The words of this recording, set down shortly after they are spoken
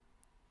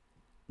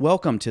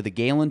Welcome to the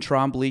Galen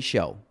Trombley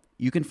Show.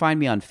 You can find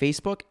me on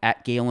Facebook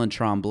at Galen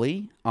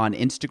Trombley, on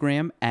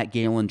Instagram at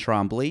Galen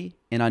Trombley,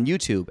 and on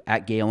YouTube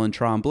at Galen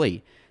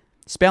Trombley.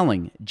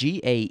 Spelling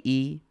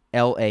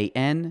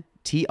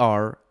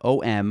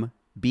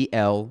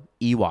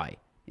GaelanTrombley.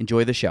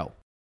 Enjoy the show.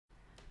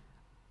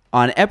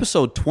 On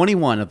episode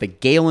 21 of the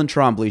Galen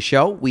Trombley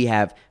Show, we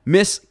have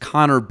Miss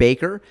Konnor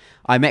Baker.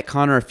 I met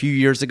Konnor a few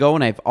years ago,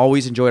 and I've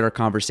always enjoyed our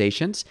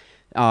conversations.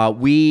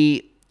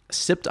 We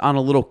sipped on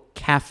a little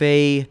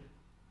cafe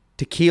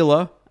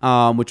tequila,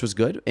 which was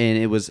good, and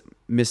it was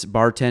Miss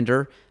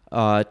Bartender,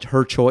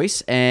 her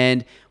choice.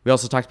 And we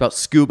also talked about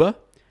scuba.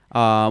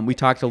 We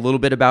talked a little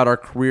bit about our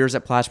careers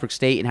at Plattsburgh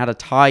State and how to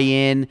tie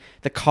in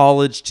the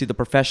college to the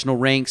professional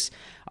ranks.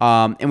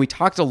 And we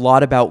talked a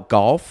lot about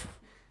golf.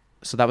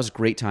 So that was a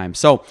great time.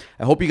 So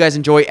I hope you guys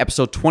enjoy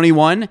episode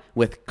 21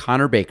 with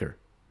Konnor Baker.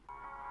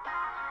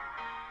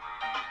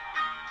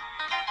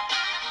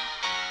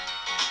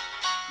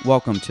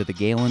 Welcome to the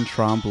Galen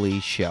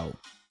Trombley Show.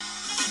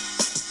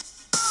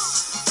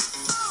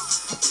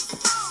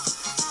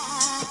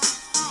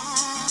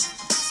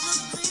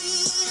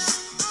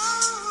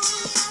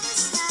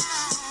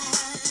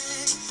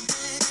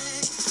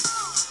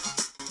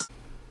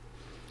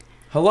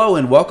 Hello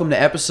and welcome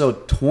to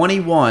episode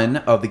 21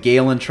 of the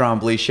Galen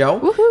Trombley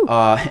Show.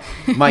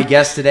 My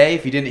guest today,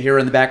 if you didn't hear her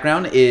in the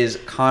background, is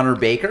Konnor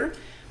Baker.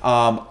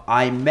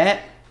 I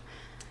met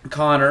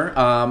Konnor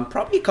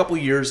probably a couple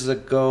years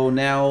ago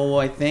now,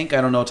 I think. I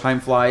don't know, time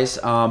flies.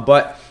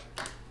 But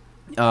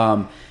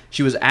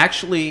she was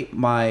actually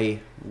my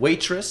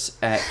waitress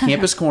at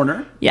Campus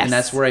Konnor. Yes. And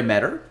that's where I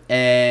met her.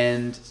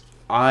 And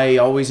I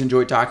always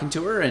enjoyed talking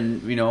to her.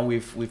 And, you know,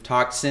 we've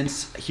talked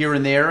since here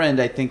and there. And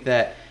I think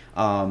that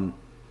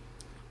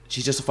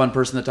she's just a fun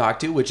person to talk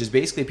to, which is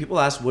basically people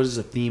ask what is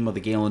the theme of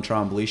the Galen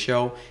Trombley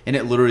Show, and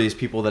it literally is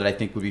people that I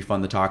think would be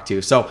fun to talk to.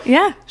 So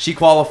yeah, she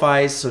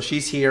qualifies, so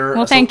she's here.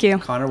 Well, thank you.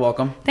 Konnor,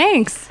 welcome.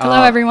 Thanks.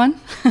 Hello,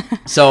 everyone.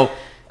 So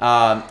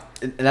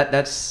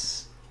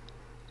that's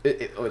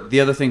the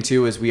other thing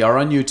too is we are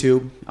on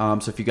YouTube.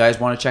 So if you guys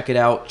want to check it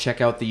out,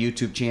 check out the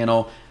YouTube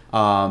channel.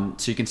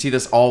 So you can see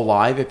this all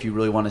live if you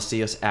really want to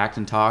see us act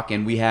and talk.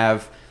 And we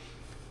have.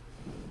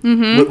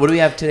 Mm-hmm. What do we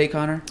have today,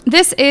 Konnor?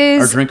 This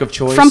is our drink of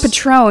choice from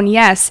Patron.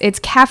 Yes, it's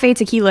cafe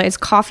tequila. It's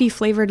coffee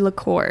flavored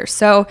liqueur.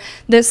 So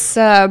this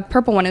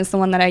purple one is the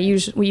one that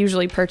we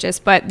usually purchase.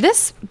 But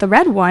the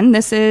red one,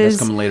 this is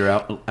that's coming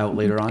out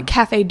later on.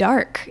 Cafe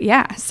Dark.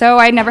 Yeah. So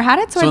I never had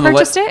it, so I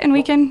purchased it, and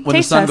we can when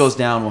taste the sun goes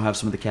down, we'll have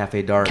some of the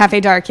Cafe Dark. Cafe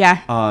Dark,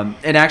 yeah.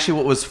 And actually,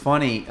 what was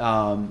funny.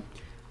 I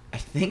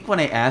think when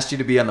I asked you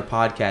to be on the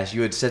podcast,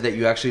 you had said that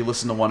you actually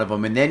listened to one of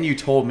them, and then you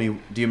told me.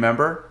 Do you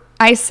remember?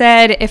 I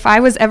said, if I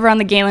was ever on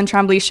the Galen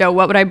Trombley Show,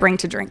 what would I bring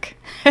to drink?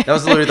 That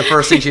was literally the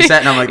first thing she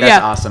said, and I'm like,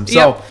 that's awesome.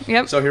 So,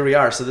 yep. So here we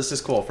are. So this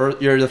is cool.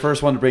 You're the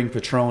first one to bring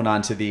Patron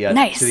onto the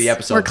to the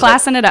episode. We're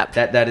classing it up.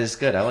 That is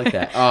good. I like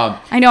that.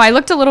 I know. I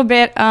looked a little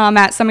bit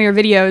at some of your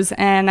videos,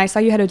 and I saw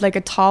you had a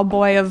tall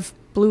boy of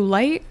blue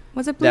light.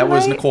 Was it blue light? That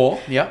was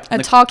Nicole. Yep.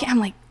 Tall. I'm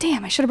like,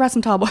 damn, I should have brought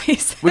some tall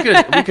boys. we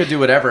could do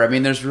whatever. I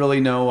mean, there's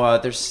really no.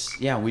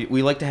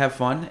 We like to have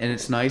fun, and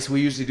it's nice.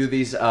 We usually do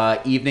these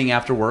evening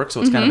after work, so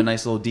it's kind of a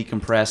nice little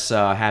decompress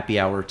happy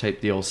hour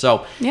type deal.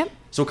 So yep.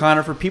 So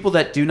Konnor, for people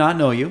that do not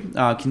know you,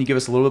 can you give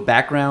us a little bit of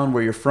background,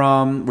 where you're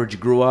from, where'd you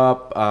grew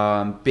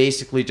up?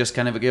 Basically, just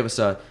kind of give us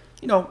a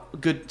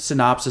good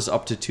synopsis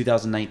up to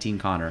 2019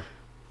 Konnor.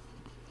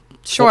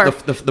 Sure.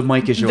 The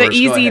mic is yours.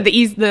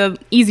 The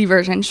easy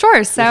version.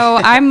 Sure. So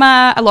I'm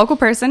a local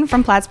person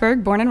from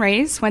Plattsburgh, born and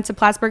raised. Went to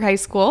Plattsburgh High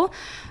School.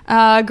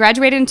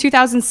 Graduated in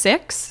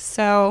 2006.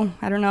 So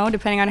I don't know,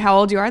 depending on how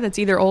old you are, that's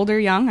either old or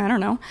young. I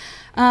don't know.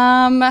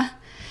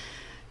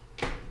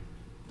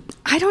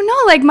 I don't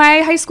know.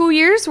 My high school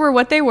years were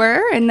what they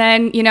were. And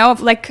then,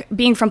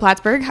 being from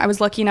Plattsburgh, I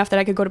was lucky enough that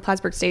I could go to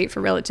Plattsburgh State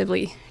for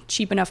relatively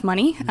cheap enough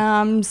money.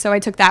 So I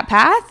took that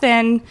path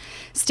and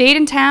stayed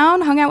in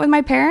town, hung out with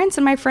my parents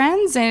and my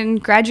friends,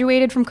 and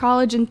graduated from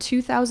college in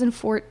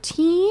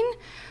 2014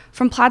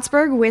 from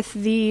Plattsburgh with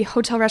the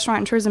Hotel, Restaurant,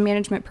 and Tourism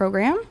Management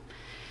program.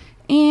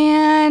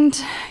 And,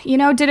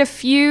 did a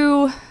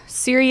few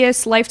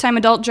serious lifetime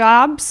adult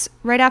jobs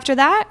right after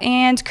that.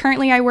 And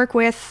currently I work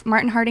with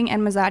Martin Harding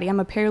and Mazzotti. I'm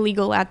a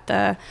paralegal at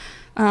the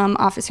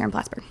office here in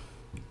Plattsburgh.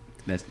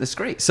 That's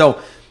great. So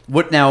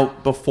what now,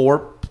 before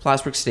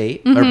Plattsburgh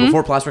State, or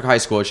before Plattsburgh High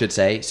School, I should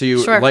say, so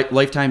you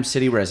lifetime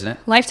city resident?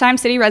 Lifetime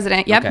city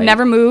resident, yep. Okay.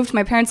 Never moved.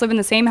 My parents live in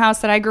the same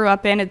house that I grew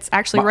up in. It's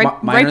actually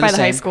right by the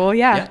high school.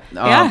 Yeah.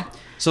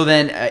 So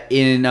then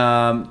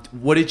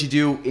what did you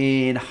do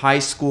in high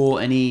school?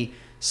 Any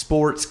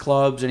sports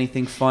clubs,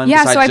 anything fun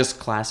besides just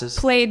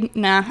classes?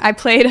 I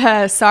played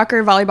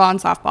soccer, volleyball, and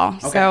softball.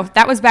 Okay. So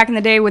that was back in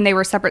the day when they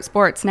were separate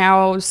sports.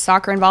 Now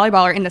soccer and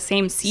volleyball are in the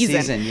same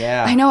season.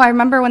 Yeah. I know. I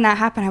remember when that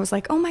happened. I was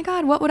like, oh my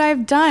God, what would I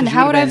have done?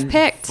 How would I have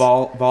picked?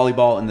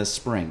 Volleyball in the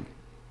spring.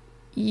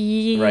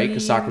 Right?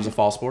 Because soccer was a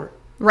fall sport?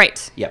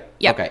 Right. Yep.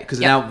 Okay.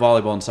 Because now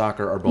volleyball and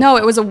soccer are both. No,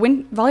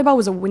 volleyball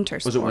was a winter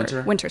sport. Was it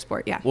winter? Winter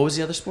sport, yeah. What was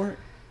the other sport?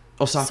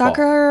 Oh, softball.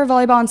 Soccer,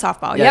 volleyball, and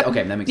softball. Yeah, Yep.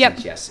 okay, that makes Yep.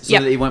 sense, yes. So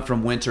Yep. they went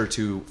from winter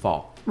to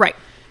fall. Right.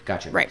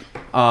 Gotcha. Right.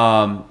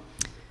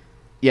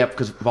 Yeah,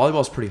 because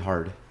volleyball is pretty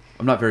hard.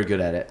 I'm not very good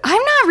at it.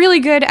 I'm not really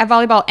good at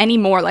volleyball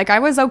anymore. Like I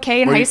was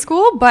okay in Were high you-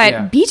 school, but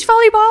Yeah. beach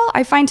volleyball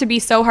I find to be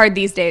so hard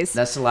these days.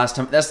 That's the last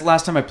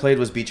time I played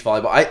was beach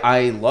volleyball.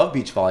 I love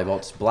beach volleyball.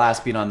 It's a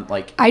blast being on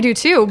like. I do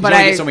too, but you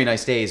only I get so many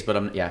nice days, but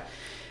I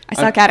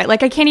suck at it.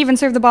 Like I can't even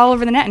serve the ball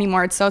over the net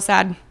anymore. It's so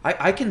sad.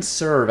 I can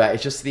serve.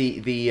 It's just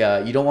the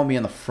you don't want me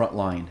on the front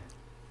line.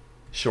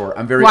 Sure,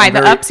 I'm very. Why I'm the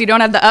very, ups? You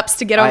don't have the ups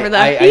to get over the.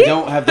 I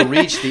don't have the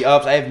reach, the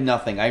ups. I have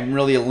nothing. I'm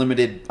really a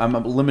limited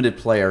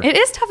player. It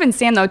is tough in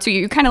sand though too.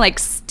 You kind of like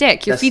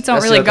stick. Your feet don't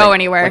That's the really other go thing.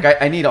 anywhere.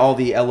 Like I need all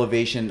the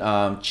elevation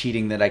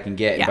cheating that I can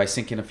get. Yeah. And by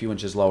sinking a few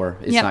inches lower,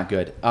 it's Yep. not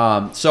good.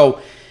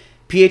 So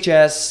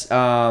PHS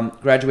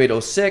graduate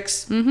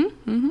 06.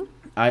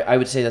 I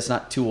would say that's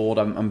not too old.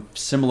 I'm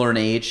similar in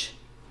age.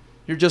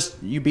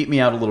 You beat me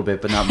out a little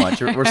bit, but not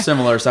much. We're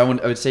similar, so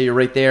I would say you're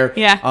right there.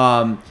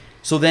 Yeah.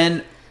 So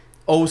then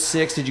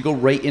 06, did you go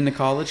right into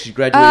college? Did you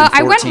graduate in 14?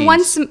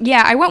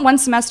 I went one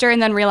semester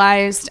and then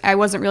realized I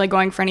wasn't really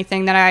going for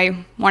anything that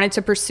I wanted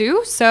to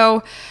pursue.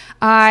 So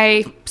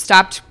I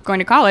stopped going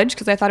to college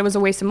because I thought it was a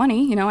waste of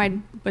money. You know, I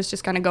was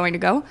just kind of going to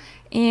go.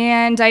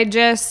 And I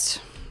just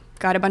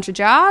got a bunch of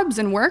jobs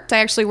and worked. I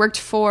actually worked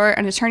for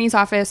an attorney's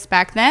office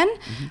back then.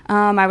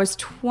 I was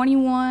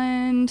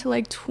 21 to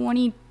like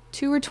 22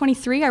 or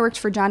 23. I worked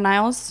for John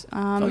Niles.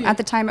 At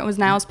the time, it was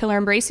Niles, Pillar,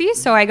 and Bracey.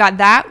 So I got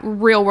that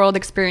real world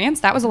experience.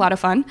 That was a lot of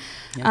fun.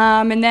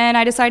 Yeah. And then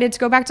I decided to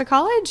go back to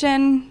college,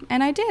 and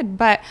I did.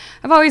 But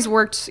I've always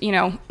worked,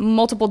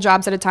 multiple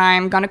jobs at a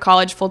time, gone to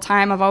college full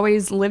time. I've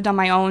always lived on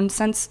my own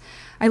since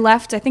I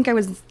left. I think I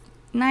was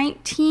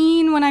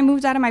 19 when I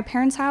moved out of my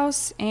parents'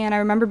 house, and I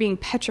remember being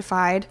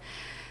petrified.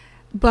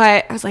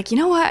 But I was like, you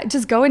know what?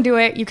 Just go and do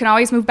it. You can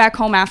always move back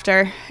home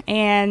after.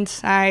 And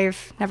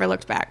I've never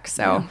looked back.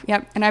 So,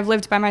 Yep. And I've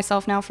lived by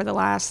myself now for the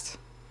last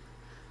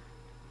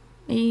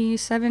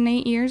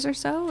 7-8 years or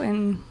so.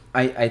 And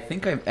I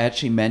think I've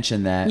actually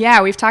mentioned that.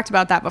 yeah, we've talked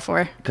about that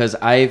before. Because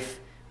I've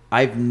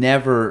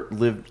never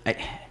lived.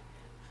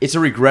 It's a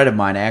regret of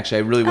mine. Actually,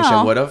 I really wish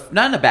I would have.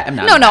 Not in a bad. I'm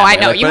not No, in a no, bad I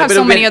way, know. like, You but- have but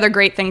so it many would've other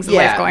great things in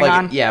life going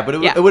on. Yeah, but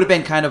it would have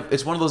been kind of.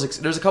 It's one of those.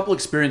 There's a couple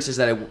experiences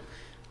that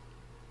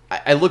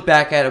I look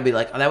back at it and be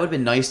like, oh, that would have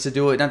been nice to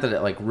do it. Not that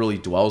it like really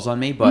dwells on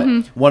me, but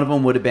one of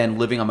them would have been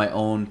living on my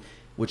own,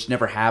 which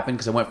never happened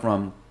because I went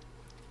from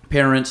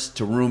parents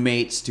to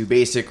roommates to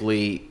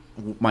basically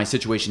my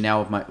situation now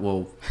with my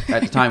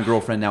at the time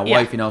girlfriend, now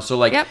wife. So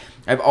like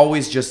I've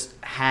always just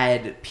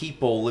had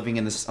people living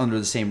under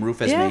the same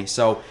roof as me.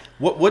 So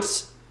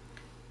what's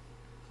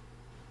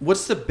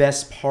the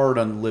best part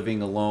on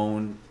living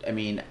alone? I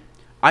mean,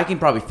 I can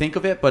probably think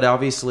of it, but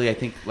obviously I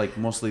think like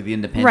mostly the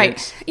independence.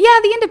 Right. Yeah,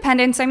 the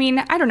independence. I mean,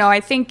 I don't know. I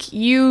think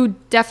you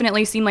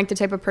definitely seem like the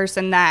type of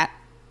person that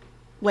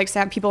likes to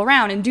have people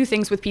around and do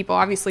things with people.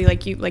 Obviously,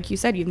 like you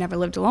said, you've never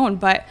lived alone,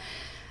 but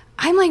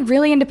I'm like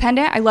really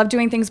independent. I love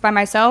doing things by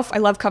myself. I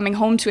love coming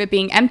home to it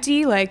being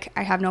empty. Like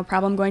I have no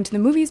problem going to the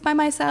movies by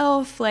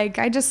myself. Like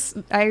I guess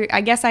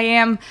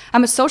I'm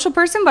a social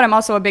person, but I'm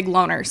also a big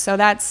loner. So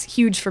that's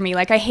huge for me.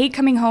 Like I hate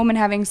coming home and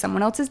having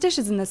someone else's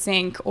dishes in the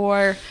sink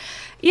or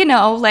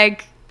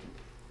like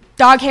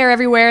dog hair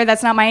everywhere,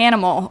 that's not my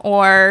animal,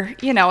 or,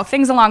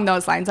 things along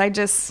those lines.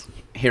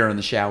 Hair in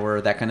the shower,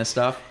 that kind of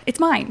stuff. It's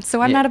mine,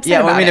 so I'm not upset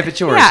about it. Yeah, I mean, if it's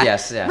yours,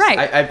 yes.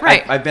 Right,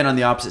 I've been on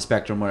the opposite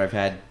spectrum where I've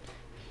had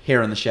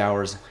hair in the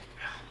showers.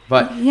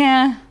 But,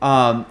 yeah.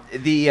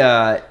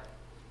 The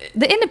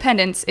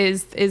independence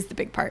is the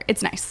big part.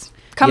 It's nice.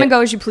 Come and go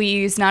as you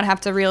please, not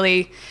have to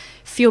really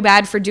feel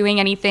bad for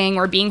doing anything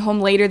or being home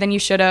later than you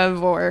should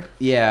have, or...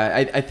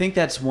 Yeah, I think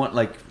that's one,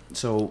 like,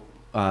 so...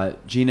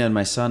 Gina and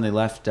my son, they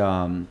left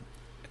a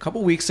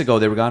couple weeks ago.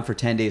 They were gone for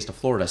 10 days to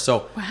Florida.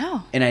 So,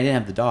 wow. And I didn't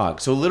have the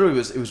dog. So literally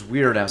it was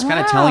weird. I was kind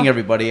of telling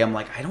everybody, I'm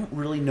like, I don't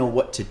really know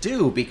what to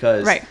do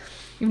because... Right.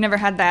 You've never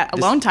had that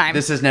alone time.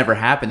 This has never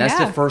happened. That's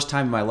the first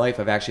time in my life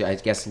I've actually, I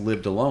guess,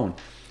 lived alone.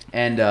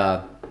 And,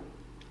 I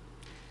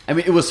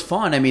mean, it was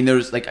fun. I mean, there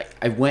was like,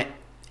 I went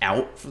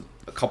out for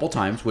a couple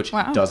times, which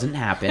doesn't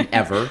happen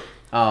ever.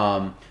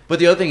 But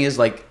the other thing is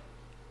like,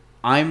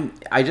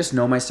 I just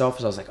know myself,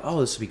 so I was like, oh,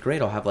 this would be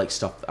great. I'll have like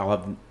stuff. I'll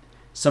have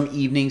some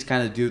evenings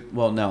kind of do.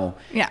 Well, no.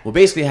 Yeah. What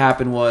basically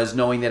happened was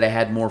knowing that I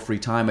had more free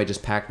time, I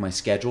just packed my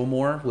schedule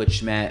more,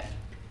 which meant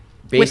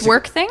with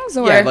work things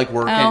or like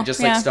work and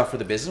just like stuff for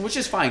the business, which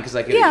is fine because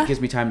like it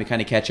gives me time to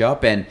kind of catch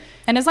up and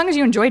as long as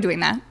you enjoy doing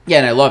that. Yeah,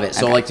 and I love it.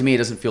 So like to me, it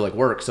doesn't feel like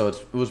work. So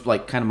it was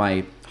like kind of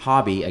my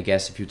hobby, I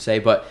guess, if you'd say.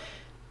 But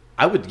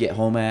I would get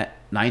home at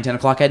 9-10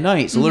 o'clock at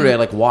night. So literally I'd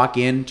like walk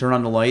in, turn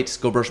on the lights,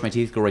 go brush my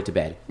teeth, go right to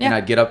bed. And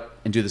I'd get up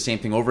and do the same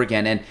thing over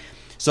again. And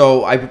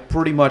so I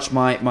pretty much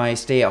my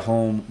stay at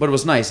home, but it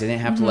was nice. I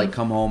didn't have to like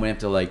come home and have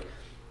to like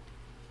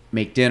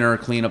make dinner,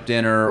 clean up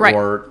dinner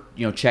or,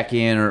 check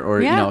in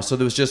or so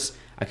there was just,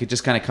 I could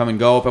just kind of come and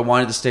go. If I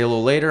wanted to stay a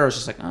little later, I was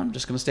just like, I'm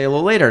just going to stay a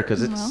little later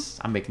because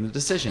I'm making the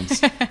decisions.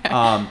 So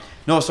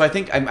I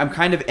think I'm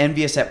kind of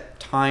envious at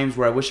times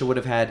where I wish I would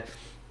have had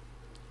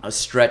a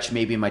stretch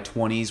maybe in my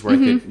 20s where I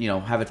could, you know,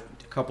 have a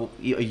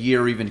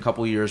year, even a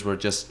couple years where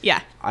just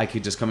I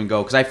could just come and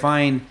go. Because I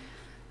find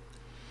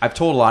I've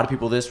told a lot of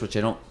people this, which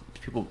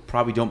people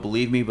probably don't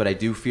believe me, but I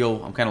do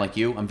feel I'm kind of like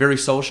you. I'm very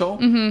social,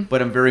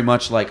 but I'm very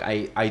much like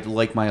I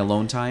like my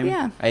alone time.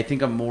 Yeah. I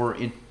think I'm more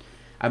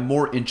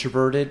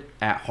introverted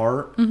at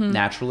heart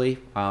naturally.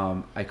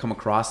 I come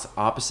across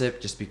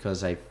opposite just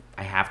because I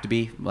have to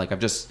be. Like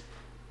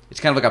it's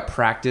kind of like a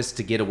practice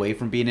to get away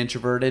from being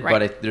introverted,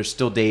 but there's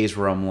still days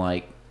where I'm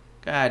like,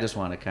 I just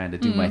want to kind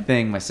of do my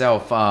thing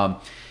myself.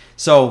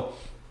 So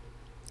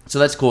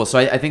that's cool. So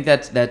I think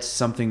that's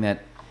something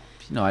that,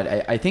 you know,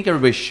 I think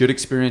everybody should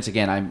experience.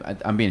 Again,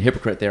 I'm being a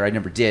hypocrite there. I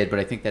never did, but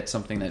I think that's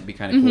something that'd be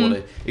kind of cool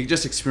to you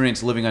just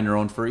experience living on your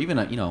own for even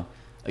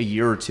a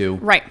year or two.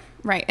 Right.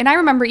 And I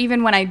remember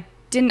even when I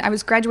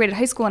was graduated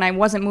high school and I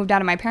wasn't moved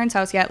out of my parents'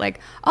 house yet, like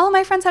all of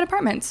my friends had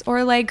apartments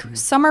or like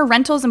summer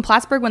rentals in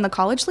Plattsburgh when the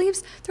college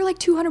leaves. They're like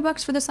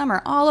 $200 for the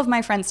summer. All of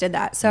my friends did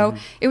that. So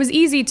it was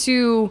easy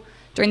to,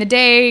 during the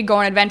day, go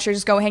on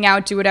adventures, go hang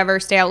out, do whatever,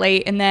 stay out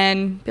late, and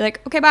then be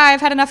like, okay, bye,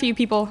 I've had enough of you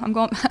people. I'm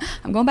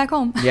going back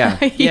home. Yeah.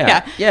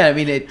 I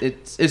mean,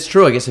 it's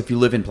true, I guess, if you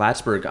live in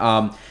Plattsburgh.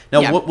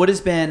 What has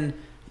been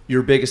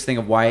your biggest thing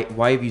of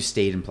why have you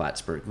stayed in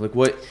Plattsburgh? Like,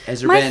 what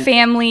has there been? My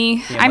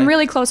family. I'm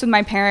really close with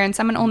my parents.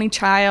 I'm an only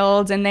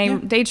child, and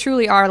they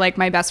truly are like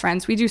my best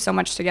friends. We do so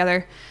much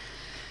together.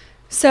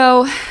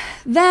 So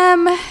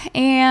them,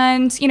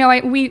 and you know,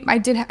 I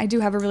do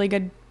have a really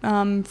good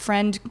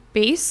friend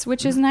base,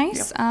 which is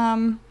nice.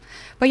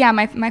 But yeah,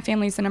 my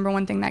family's the number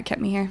one thing that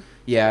kept me here.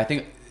 Yeah, I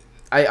think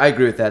I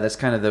agree with that. That's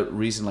kind of the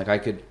reason. Like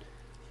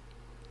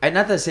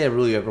not that I say I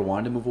really ever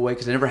wanted to move away,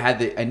 because it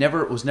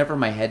was never in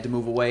my head to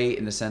move away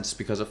in the sense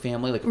because of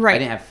family. Like I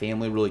didn't have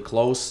family really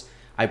close.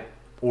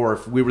 Or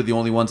if we were the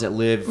only ones that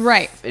lived,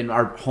 and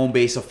our home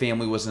base of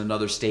family was in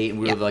another state,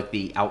 and we were like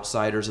the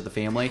outsiders of the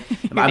family.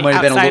 I might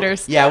have been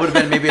I would have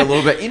been maybe a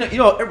little bit. You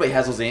know, everybody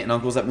has those aunt and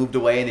uncles that moved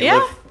away and they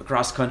live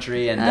across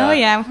country. And I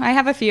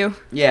have a few.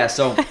 Yeah,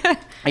 so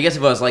I guess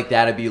if I was like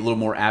that, I'd be a little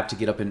more apt to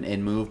get up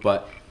and move.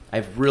 But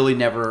I've really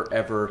never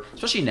ever,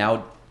 especially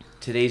now,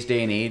 today's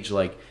day and age,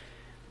 like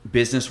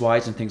business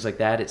wise and things like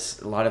that.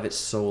 A lot of it's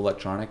so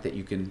electronic that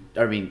you can.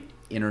 I mean,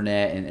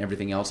 internet and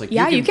everything else, like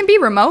you can be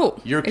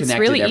remote. You're connected, it's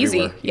really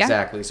everywhere. Easy.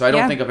 Exactly. So I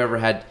don't think I've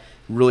ever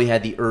really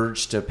had the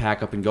urge to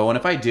pack up and go. And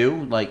if I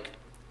do, like,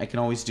 I can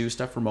always do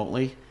stuff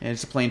remotely, and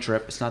it's a plane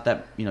trip. It's not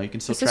that, you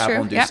can still travel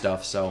and do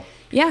stuff. So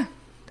I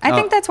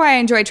think that's why I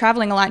enjoy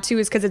traveling a lot too,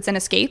 is because it's an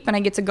escape and I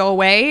get to go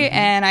away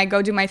and I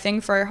go do my thing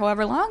for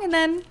however long, and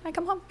then I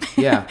come home.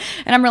 Yeah.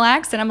 And I'm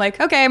relaxed and I'm like,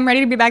 okay, I'm ready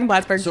to be back in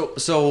Plattsburgh.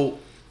 So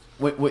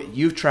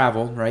you've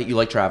traveled, right? You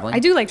like traveling? I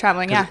do like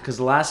traveling, yeah. Because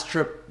the last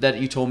trip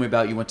that you told me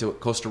about, you went to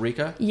Costa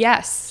Rica?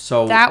 Yes.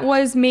 So that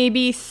was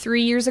maybe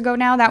 3 years ago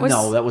now.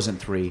 No, that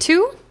wasn't 3.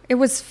 2? It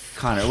was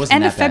Konnor, it wasn't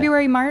end that of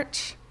February, bad.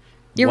 March.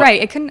 You're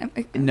right. It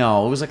couldn't.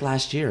 No, it was like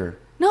last year.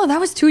 No, that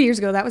was 2 years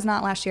ago. That was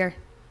not last year.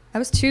 That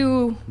was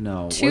two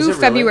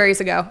Februarys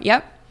ago.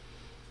 Yep.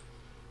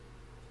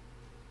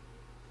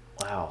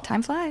 Wow.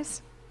 Time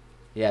flies.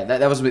 Yeah,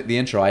 that was the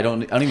intro. I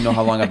don't even know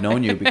how long I've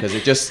known you, because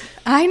it just.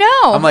 I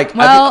know. I'm like,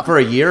 for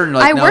a year. And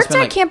I worked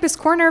at Campus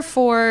Konnor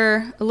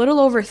for a little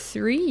over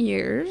 3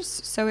 years,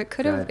 so it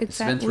could have. It's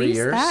been 3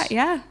 years.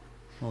 Yeah.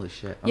 Holy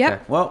shit. Okay.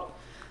 Yep. Well,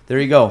 there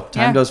you go.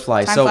 Time does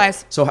fly. Time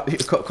flies. So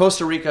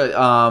Costa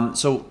Rica.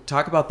 So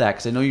talk about that,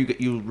 because I know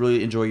you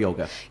really enjoy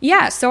yoga.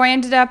 Yeah. So I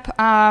ended up,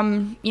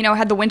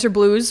 had the winter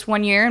blues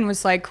one year and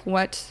was like,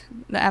 what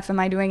the F am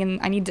I doing? And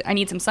I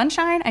need some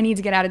sunshine. I need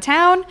to get out of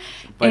town.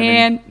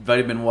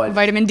 Vitamin what?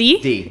 Vitamin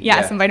D.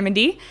 Yeah, some vitamin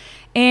D.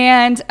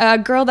 And a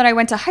girl that I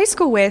went to high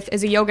school with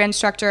is a yoga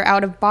instructor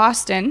out of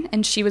Boston,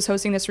 and she was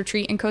hosting this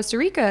retreat in Costa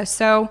Rica.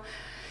 So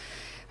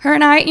her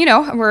and I,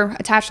 were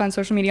attached on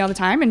social media all the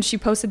time, and she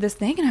posted this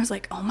thing, and I was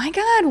like, oh my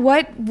God,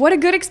 what a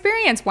good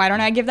experience. Why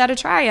don't I give that a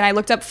try? And I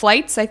looked up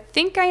flights. I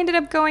think I ended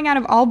up going out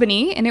of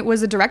Albany, and it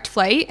was a direct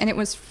flight, and it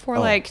was for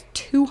like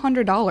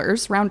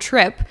 $200 round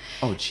trip.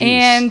 Oh, geez.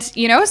 And,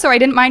 so I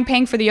didn't mind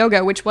paying for the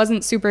yoga, which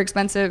wasn't super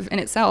expensive in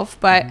itself,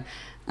 but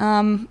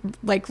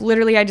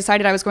literally I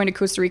decided I was going to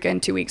Costa Rica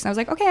in 2 weeks. And I was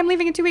like, okay, I'm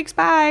leaving in 2 weeks.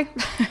 Bye.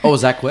 Oh,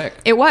 was that quick?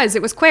 It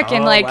was quick.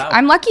 And wow.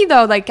 I'm lucky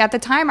though. Like at the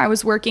time I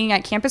was working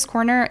at Campus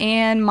Konnor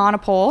and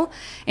Monopole,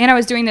 and I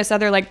was doing this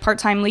other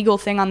part-time legal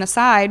thing on the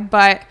side,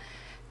 but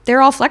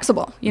they're all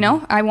flexible.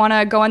 I want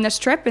to go on this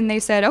trip, and they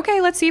said,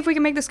 okay, let's see if we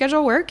can make the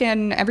schedule work.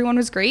 And everyone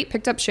was great,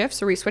 picked up shifts,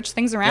 so we switched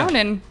things around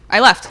and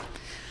I left.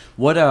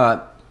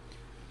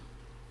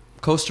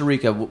 Costa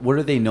Rica, what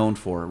are they known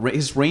for?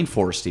 It's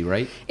rainforesty,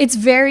 right? It's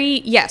very,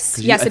 yes,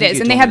 it is.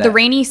 And they have the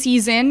rainy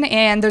season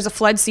and there's a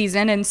flood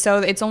season. And so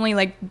it's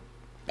only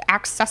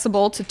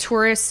accessible to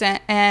tourists,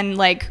 and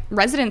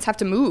residents have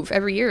to move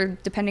every year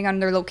depending on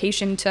their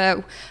location.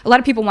 A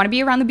lot of people want to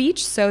be around the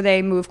beach, so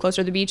they move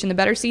closer to the beach in the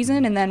better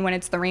season. And then when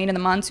it's the rain and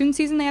the monsoon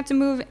season, they have to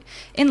move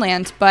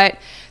inland. But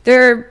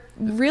they're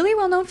really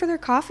well known for their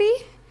coffee.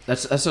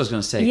 That's what I was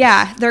going to say.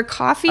 Yeah, their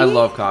coffee. I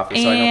love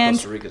coffee, so I know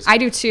Costa Rica's. I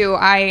do too.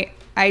 I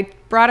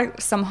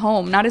brought some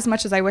home, not as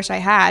much as I wish I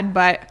had,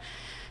 but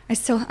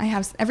I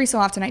have every so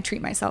often I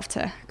treat myself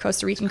to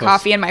Costa Rican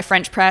coffee and my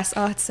French press.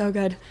 Oh, it's so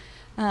good.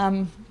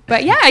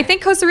 But yeah, I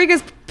think Costa Rica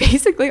is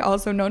basically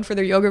also known for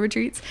their yoga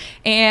retreats.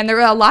 And there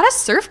are a lot of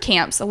surf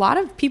camps. A lot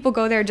of people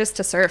go there just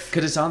to surf.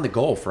 Because it's on the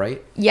Gulf,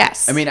 right?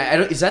 Yes. I mean,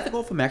 is that the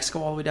Gulf of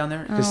Mexico all the way down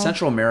there? Because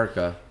Central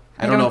America,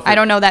 I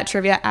don't know that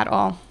trivia at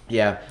all.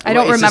 Yeah. I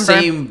don't remember. It's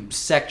the same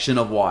section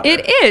of water.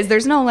 It is.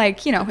 There's no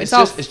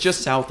it's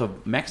just south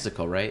of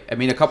Mexico, right? I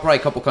mean, probably a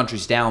couple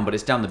countries down, but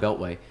it's down the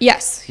Beltway.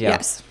 Yes. Yeah.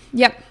 Yes.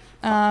 Yep.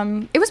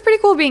 It was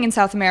pretty cool being in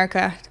South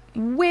America.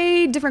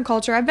 Way different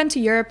culture. I've been to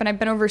Europe and I've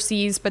been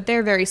overseas, but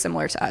they're very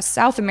similar to us.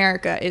 South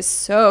America is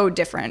so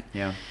different.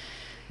 Yeah.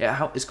 Yeah.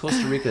 How is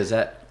Costa Rica? Is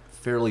that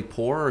fairly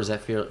poor, or is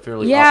that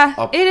fairly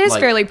up, it is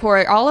fairly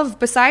poor.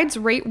 Besides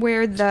right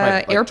where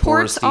the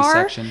airports are.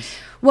 Sections.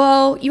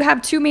 Well, you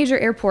have 2 major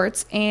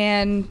airports,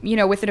 and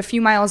within a few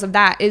miles of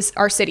that is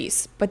our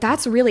cities. But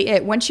that's really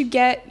it. Once you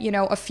get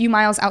a few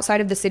miles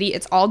outside of the city,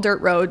 it's all dirt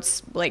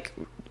roads, like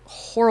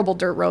horrible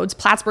dirt roads.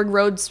 Plattsburgh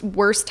roads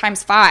worse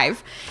times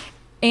 5.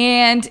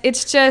 And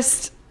it's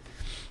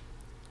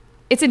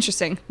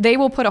interesting. They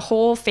will put a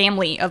whole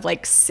family of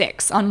like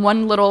 6 on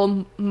one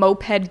little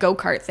moped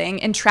go-kart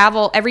thing and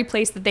travel every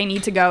place that they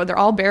need to go. They're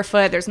all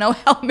barefoot. There's no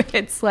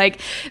helmets.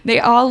 Like, they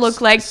all look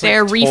like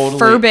they're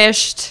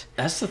refurbished.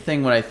 That's the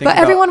thing when I think But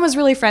everyone was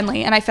really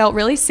friendly, and I felt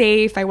really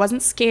safe. I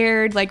wasn't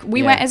scared. Like,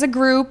 we went as a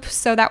group,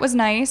 so that was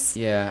nice.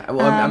 Yeah.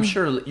 Well, I'm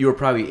sure you were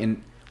probably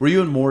Were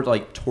you in more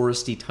like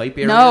touristy type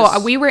areas? No,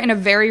 we were in a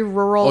very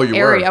rural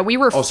area. We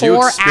were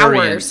 4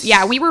 hours.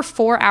 Yeah, we were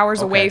 4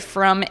 hours away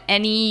from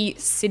any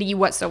city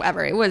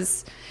whatsoever.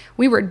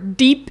 We were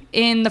deep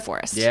in the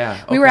forest. Yeah.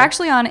 Okay. We were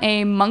actually on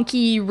a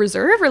monkey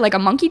reserve, or like a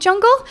monkey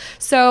jungle.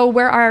 So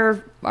where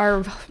our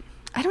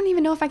I don't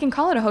even know if I can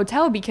call it a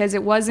hotel, because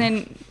it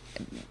wasn't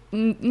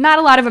not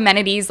a lot of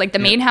amenities. Like, the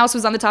main house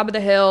was on the top of the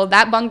hill.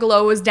 That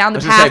bungalow was down the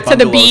path to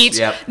the beach.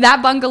 Yep.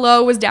 That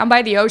bungalow was down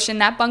by the ocean.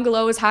 That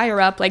bungalow was higher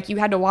up. Like, you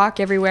had to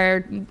walk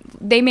everywhere.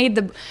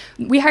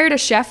 We hired a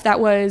chef that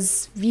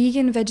was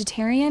vegan,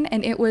 vegetarian,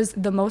 and it was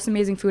the most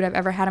amazing food I've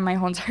ever had in my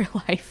whole entire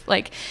life.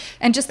 Like,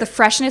 and just the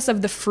freshness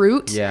of the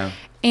fruit. Yeah.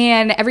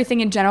 And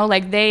everything in general.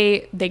 Like,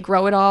 they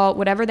grow it all.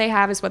 Whatever they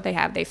have is what they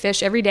have. They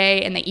fish every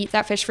day, and they eat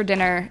that fish for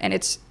dinner. And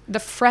the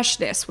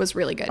freshness was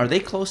really good. Are they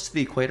close to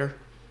the equator?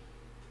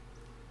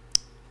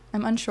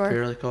 I'm unsure.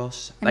 Fairly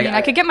close.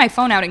 I could get my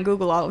phone out and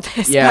Google all of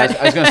this. Yeah,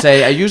 I was gonna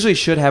say, I usually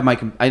should have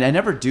I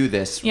never do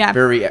this. Yeah.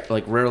 Very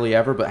rarely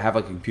ever, but have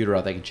a computer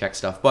out that I can check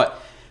stuff.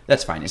 But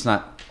that's fine. It's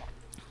not.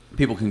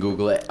 People can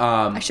Google it.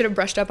 I should have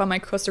brushed up on my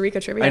Costa Rica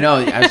trivia. I know.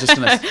 I was just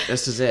gonna.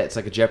 This is it. It's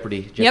like a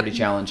Jeopardy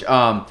challenge.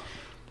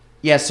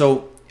 Yeah.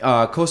 So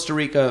Costa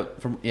Rica,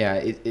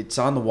 it's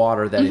on the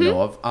water that I know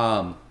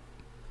of.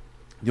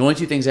 The only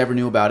 2 things I ever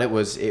knew about it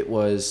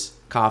was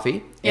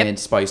coffee and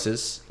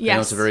spices. Yes. I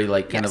know it's a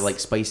very kind of like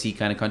spicy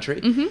kind of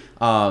country.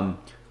 Mm-hmm.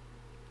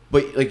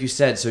 But like you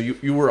said, so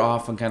you were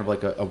off in kind of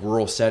like a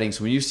rural setting.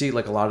 So when you see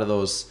like a lot of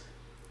those,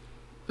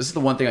 this is the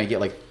one thing I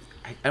get. Like,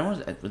 I don't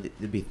want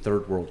it'd be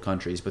 3rd world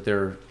countries, but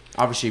they're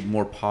obviously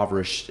more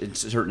impoverished in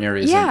certain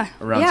areas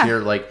around here.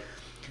 Like,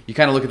 you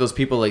kind of look at those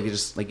people, like, they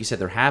just, like you said,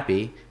 they're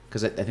happy.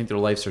 Because I think their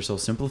lives are so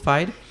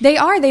simplified. They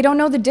are. They don't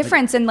know the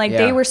difference. And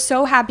they were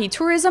so happy.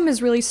 Tourism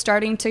is really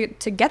starting to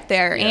get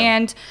there. Yeah.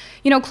 And,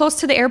 close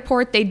to the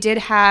airport, they did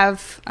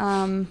have,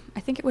 I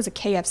think it was a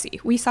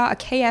KFC. We saw a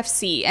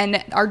KFC.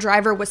 And our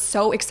driver was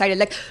so excited.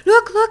 Like,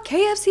 look,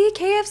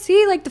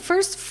 KFC. Like, the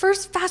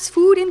first fast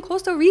food in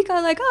Costa Rica.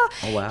 Like, oh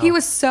wow. He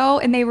was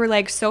and they were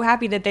like so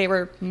happy that they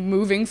were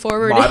moving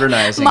forward.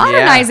 Modernizing.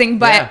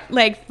 Yeah.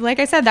 But like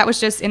I said, that was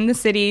just in the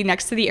city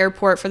next to the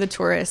airport for the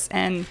tourists.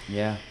 And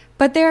yeah.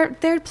 But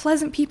they're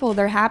pleasant people.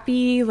 They're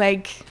happy.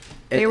 Like,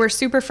 they were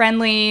super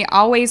friendly,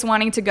 always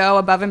wanting to go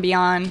above and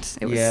beyond.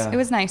 It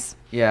was nice.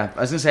 Yeah.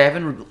 I was going to say, I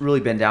haven't really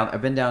been down.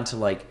 I've been down to,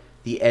 like,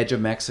 the edge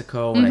of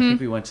Mexico, and I think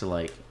we went to,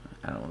 like,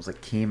 I don't know, it was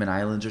like Cayman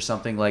Islands or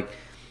something. Like,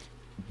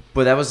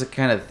 but that was the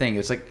kind of thing.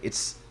 It's like,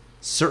 it's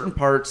certain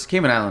parts.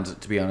 Cayman Islands,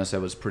 to be honest,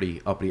 that was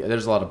pretty uppity.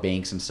 There's a lot of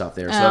banks and stuff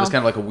there. So that was kind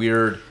of like a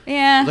weird,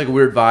 like a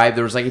weird vibe.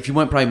 There was like, if you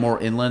went probably more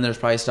inland, there's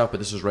probably stuff, but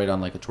this was right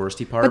on like a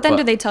touristy part. But then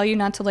do they tell you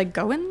not to like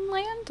go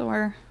inland,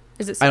 or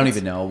is it? I don't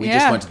even know. We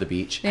just went to the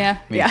beach. Yeah.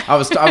 I mean,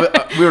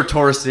 we were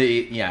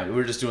touristy. Yeah. We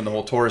were just doing the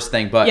whole tourist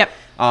thing. But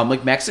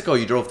like Mexico,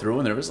 you drove through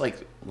and there was like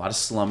a lot of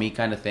slummy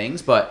kind of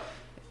things, but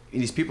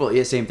these people,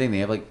 same thing. They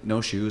have like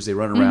no shoes. They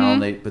run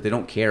around, but they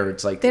don't care.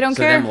 It's like, they don't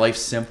care. To them,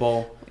 life's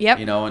simple. Yep.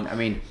 And I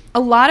mean, a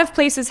lot of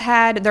places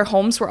had their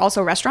homes were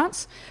also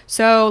restaurants.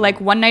 So like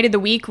one night of the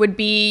week would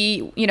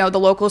be, the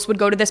locals would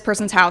go to this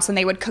person's house and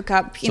they would cook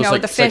up,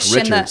 the fish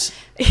like and the.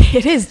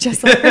 It is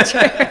just like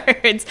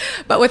Richards,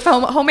 but with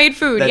homemade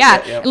food.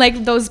 That's it.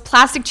 Like those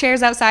plastic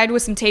chairs outside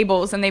with some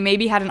tables, and they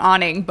maybe had an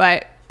awning,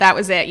 but that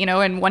was it,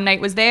 and one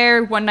night was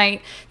there, one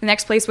night the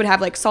next place would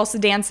have like salsa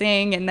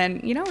dancing, and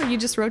then, you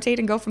just rotate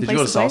and go from place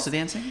to place. Did you go to salsa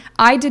dancing?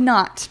 I did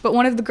not, but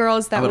one of the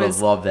girls that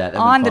was loved that.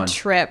 on the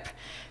trip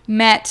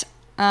met,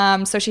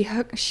 so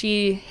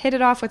she hit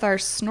it off with our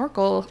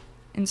snorkel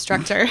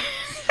instructor.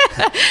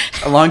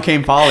 Along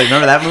Came Polly.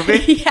 Remember that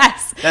movie?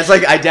 Yes. That's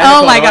like identical.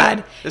 Oh my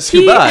God. You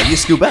scuba. You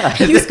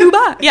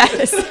scuba.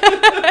 Yes.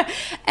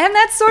 And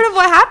that's sort of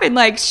what happened.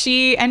 Like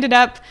he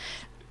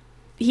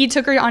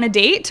took her on a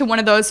date to one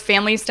of those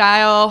family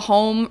style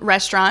home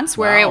restaurants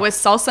where it was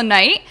salsa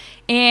night,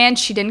 and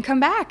she didn't come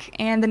back.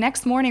 And the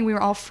next morning we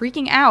were all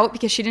freaking out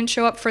because she didn't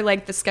show up for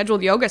like the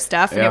scheduled yoga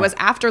stuff, and it was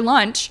after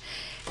lunch.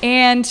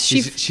 And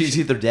she's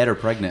either dead or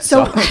pregnant.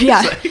 So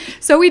yeah.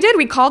 So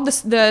we called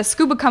the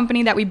scuba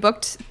company that we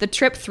booked the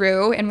trip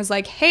through and was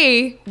like,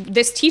 hey,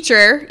 this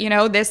teacher,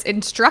 this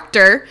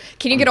instructor,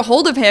 can you get a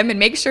hold of him and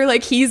make sure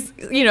like he's,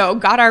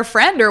 got our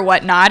friend or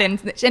whatnot?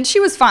 And she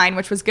was fine,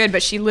 which was good,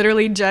 but she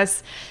literally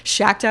just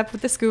shacked up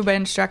with the scuba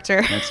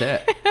instructor. That's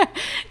it.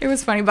 It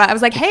was funny, but I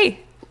was like, hey,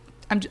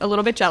 I'm a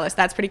little bit jealous.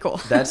 That's pretty cool.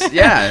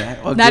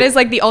 Well, that is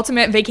like the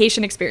ultimate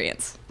vacation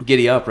experience.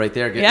 Giddy up right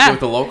there. Get with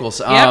the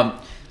locals.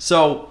 Yep.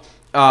 So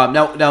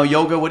now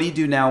yoga, what do you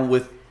do now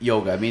with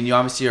yoga? I mean, you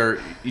obviously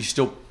you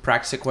still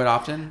practice it quite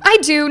often? I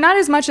do, not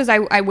as much as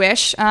I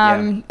wish.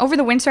 Over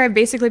the winter, I've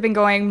basically been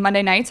going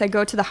Monday nights. I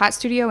go to the Hot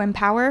Studio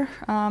Empower.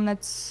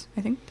 That's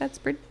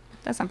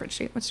not Bridge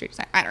Street. What street is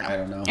that? I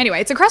don't know. Anyway,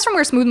 it's across from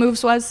where Smooth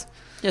Moves was.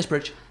 Yes,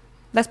 Bridge.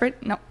 That's Bridge?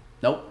 No.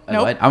 Nope.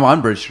 I'm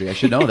on Bridge Street. I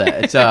should know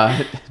that. It's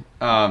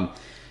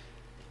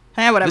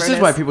whatever. This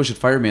is why people should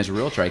fire me as a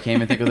realtor. I can't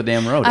even think of the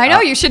damn road. I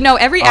know, you should know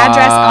every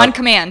address on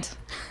command.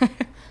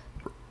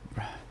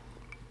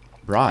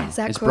 Broad. Is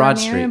that it's Broad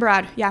Street.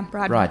 Broad. Yeah,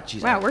 Broad.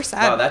 Jeez, wow, we're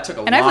sad. Wow, that took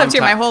a long time. And I've lived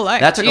here my whole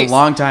life. That took a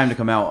long time to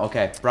come out.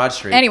 Okay, Broad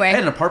Street. Anyway. I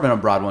had an apartment on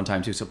Broad one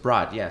time too, so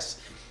Broad, yes.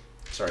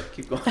 Sorry,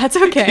 keep going. That's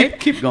okay.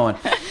 keep going.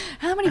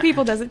 How many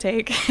people does it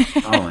take?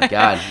 Oh my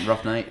God,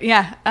 rough night.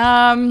 Yeah.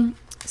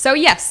 So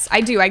yes, I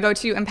do. I go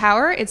to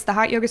Empower. It's the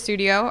hot yoga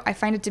studio. I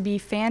find it to be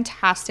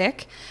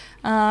fantastic.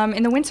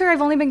 In the winter,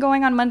 I've only been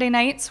going on Monday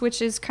nights,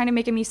 which is kind of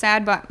making me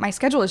sad, but my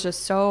schedule is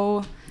just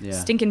so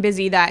stinking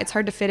busy that it's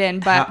hard to fit in.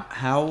 But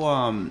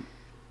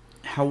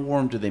how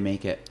warm do they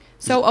make it?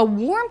 So a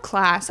warm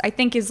class, I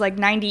think, is like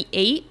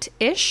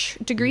 98-ish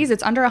degrees.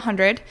 It's under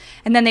 100.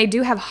 And then they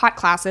do have hot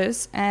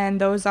classes,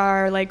 and those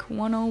are like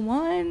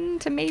 101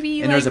 to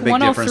maybe and like 103. And there's a big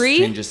difference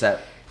between just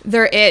that.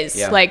 There is.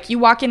 Yeah. Like, you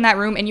walk in that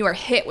room, and you are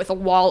hit with a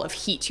wall of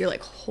heat. You're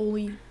like,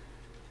 holy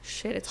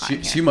shit, it's hot in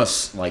here. She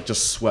must, like,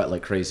 just sweat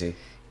like crazy.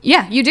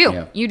 Yeah, you do.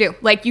 Yeah. You do.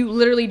 Like, you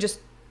literally just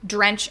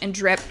drench and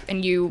drip,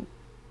 and you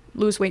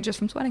lose weight just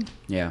from sweating.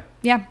 Yeah.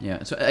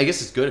 So I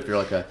guess it's good if you're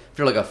like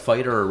a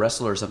fighter or a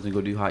wrestler or something,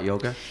 go do hot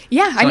yoga.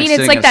 Yeah, I mean,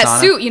 it's like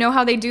that suit. You know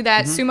how they do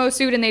that sumo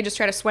suit and they just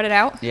try to sweat it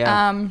out.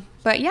 Yeah.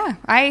 But yeah,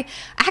 I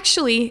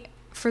actually,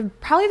 for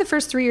probably the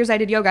first 3 years I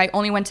did yoga, I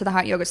only went to the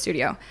hot yoga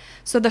studio.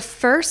 So the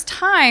first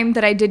time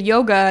that I did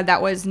yoga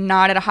that was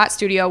not at a hot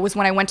studio was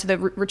when I went to the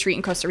retreat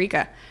in Costa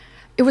Rica.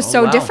 It was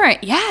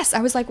different. Yes. I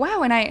was like,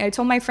 wow. And I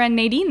told my friend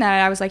Nadine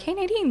that. I was like, hey,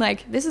 Nadine,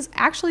 like, this is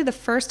actually the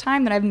first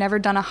time that I've never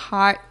done a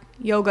hot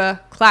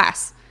yoga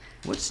class.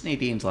 What's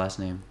Nadine's last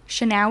name?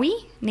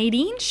 Shinawi?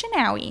 Nadine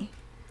Shinawi.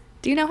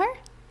 Do you know her?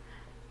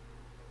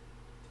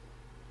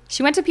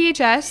 She went to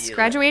PHS,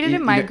 graduated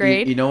in my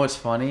grade. You know what's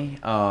funny?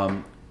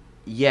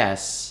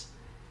 Yes.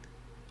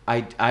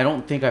 I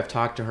don't think I've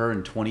talked to her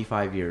in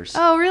 25 years.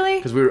 Oh,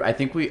 really? Because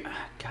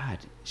God,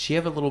 she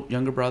have a little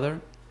younger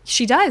brother?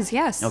 She does,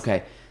 yes.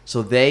 Okay.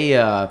 So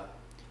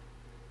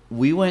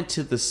we went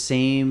to the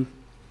same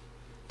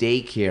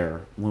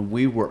daycare when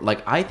we were,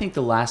 like, I think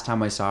the last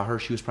time I saw her,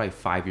 she was probably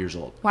 5 years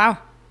old. Wow.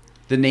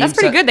 The name That's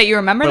pretty good that you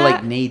remember that. But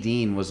like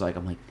Nadine was like,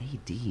 I'm like,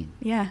 Nadine?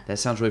 Yeah. That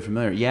sounds really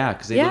familiar. Yeah,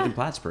 because they lived in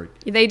Plattsburgh.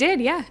 They did,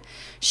 yeah.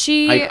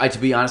 I to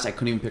be honest, I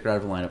couldn't even pick her out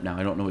of a lineup now.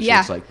 I don't know what she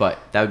looks like, but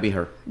that would be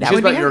her. She's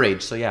about your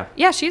age, so yeah.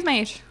 Yeah, she's my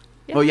age.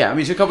 Yeah. Oh, yeah. I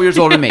mean, she's a couple years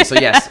older than me, so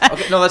yes.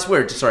 Okay, no, that's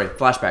weird. Sorry,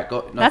 flashback.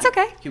 Go. No, that's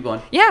okay. Keep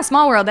going. Yeah,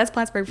 small world. That's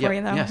Plattsburgh for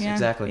you, though. Yes,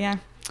 exactly. Yeah.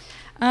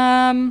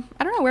 I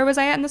don't know. Where was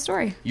I at in the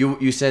story?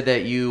 You said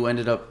that you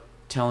ended up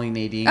telling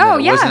Nadine that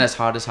it wasn't as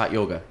hot as hot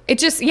yoga. It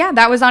just,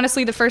 that was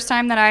honestly the first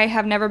time that I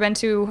have never been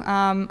to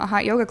a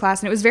hot yoga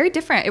class, and it was very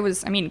different. It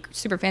was, I mean,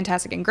 super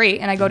fantastic and great,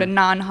 and I go to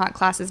non-hot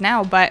classes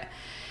now, but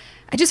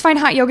I just find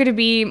hot yoga to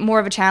be more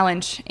of a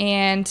challenge,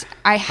 and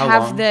I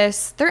have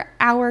they're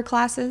hour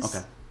classes.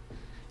 Okay.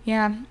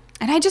 Yeah.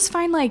 And I just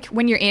find, like,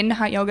 when you're in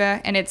hot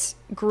yoga and it's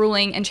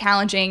grueling and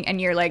challenging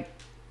and you're, like,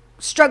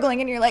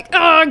 struggling and you're like,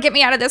 oh, get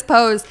me out of this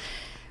pose.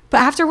 But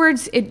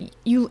afterwards, it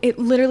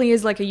literally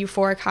is like a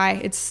euphoric high.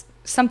 It's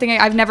something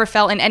I've never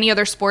felt in any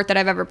other sport that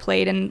I've ever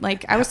played. And,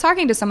 like, I was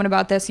talking to someone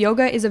about this.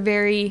 Yoga is a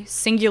very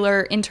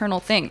singular internal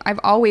thing. I've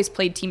always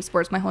played team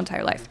sports my whole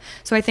entire life.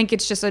 So I think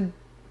it's just a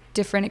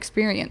different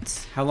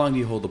experience. How long do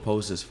you hold the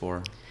poses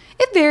for?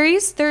 It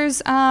varies.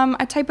 There's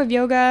a type of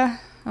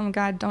yoga... Oh, my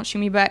God, don't shoot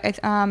me, but it's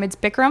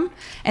Bikram,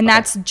 and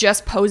that's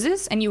just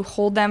poses, and you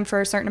hold them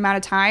for a certain amount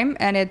of time,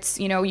 and it's,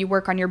 you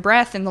work on your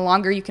breath, and the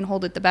longer you can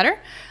hold it, the better.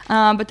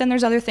 But then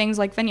there's other things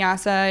like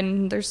vinyasa,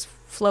 and there's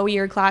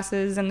flowier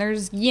classes, and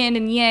there's yin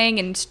and yang,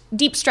 and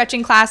deep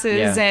stretching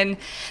classes, and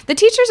the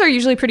teachers are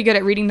usually pretty good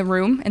at reading the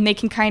room, and they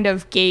can kind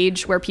of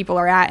gauge where people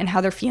are at and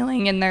how they're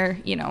feeling, and they're,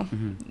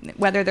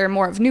 whether they're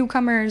more of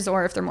newcomers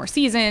or if they're more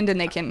seasoned, and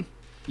they can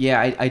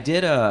Yeah, I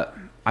did.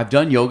 I've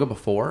done yoga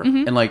before,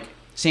 and like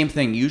same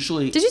thing.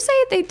 Usually, Did you say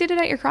they did it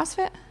at your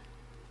CrossFit?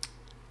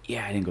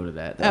 yeah, I didn't go to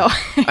that.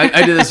 Oh.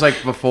 I did this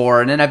like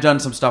before, and then I've done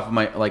some stuff on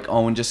my like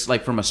own, just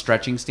like from a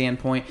stretching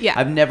standpoint. Yeah.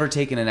 I've never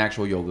taken an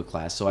actual yoga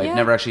class, so I've Yeah.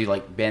 never actually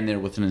like been there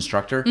with an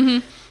instructor.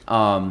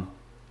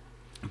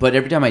 But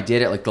every time I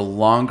did it, like the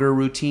longer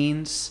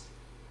routines,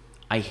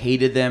 I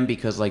hated them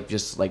because like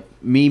just like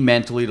me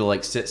mentally to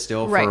like sit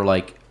still Right. for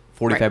like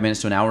 45 Right.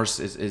 minutes to an hour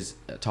is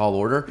a tall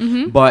order.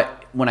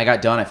 But when I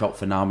got done, I felt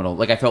phenomenal.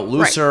 Like I felt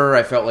looser.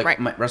 I felt like Right.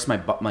 my rest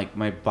of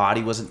my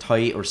body wasn't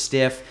tight or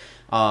stiff.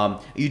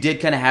 You did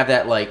kind of have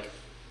that like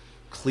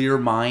clear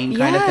mind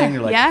kind of Yeah, thing.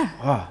 You're like, yeah.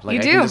 oh, like You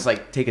I do. can just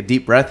like take a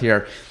deep breath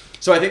here.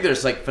 So I think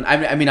there's like,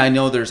 I mean, I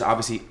know there's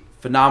obviously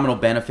phenomenal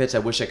benefits. I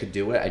wish I could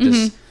do it. I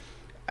just,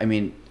 I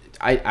mean,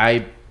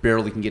 I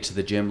barely can get to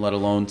the gym, let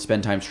alone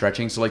spend time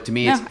stretching. So like to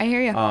me, No, it's, I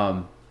hear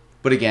you.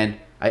 but again,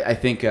 I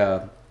think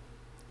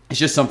it's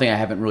just something I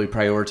haven't really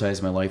prioritized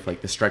in my life.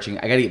 Like the stretching,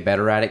 I got to get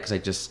better at it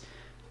because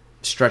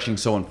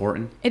stretching's so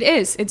important. It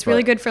is. It's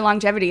really good for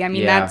longevity. I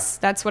mean, Yeah.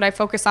 that's what I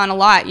focus on a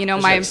lot. You know,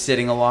 Just, like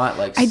sitting a lot.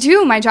 Like I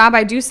do. My job,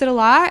 I do sit a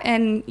lot.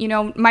 And, you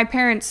know, my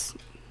parents,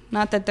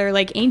 not that they're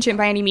like ancient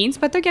by any means,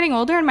 but they're getting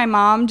older. And my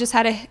mom just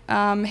had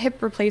a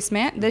hip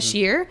replacement this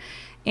year.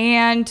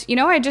 And, you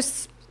know, I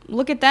just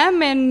look at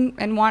them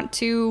and want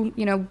to,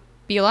 you know,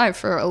 be alive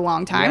for a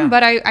long time. Yeah.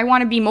 But I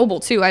want to be mobile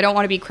too. I don't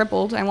want to be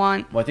crippled. I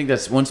want. Well, I think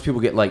that's once people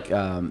get like,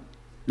 I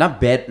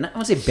want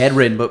to say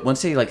bedridden, but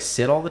once they like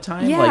sit all the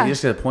time, Yeah. like you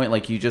just get to the point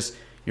like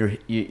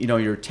you know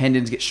your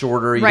tendons get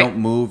shorter, you Right. don't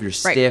move, you're Right.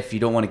 stiff, you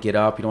don't want to get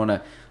up, you don't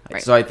want to.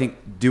 Right. So I think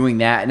doing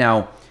that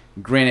now,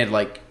 granted,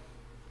 like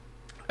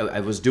I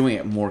was doing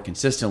it more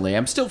consistently.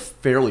 I'm still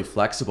fairly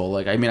flexible.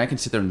 Like I mean, I can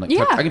sit there and like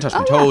Yeah. I can touch my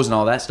Oh, yeah. toes and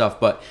all that stuff,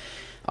 but.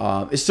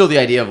 It's still the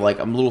idea of like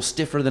I'm a little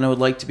stiffer than I would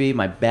like to be.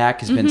 My back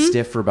has been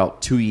stiff for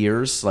about 2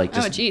 years. Like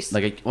just jeez.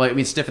 like I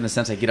mean stiff in the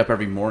sense I get up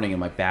every morning and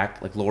my back,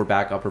 like lower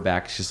back, upper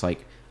back, is just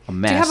like a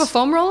mess. Do you have a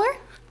foam roller?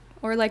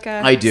 Or like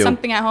I do.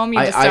 something at home? You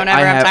just I don't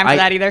ever have time for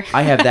that either.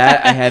 I have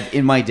that. I have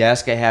in my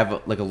desk. I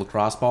have like a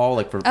lacrosse ball,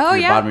 like for the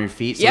yeah. bottom of your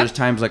feet. So Yep. there's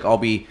times like I'll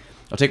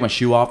take my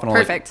shoe off and I'll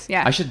Perfect, like,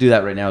 yeah. I should do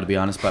that right now to be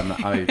honest, but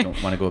I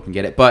don't want to go up and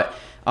get it. But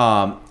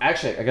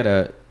actually, I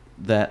got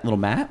that little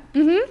mat.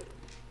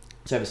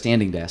 So I have a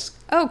standing desk.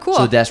 Oh, cool.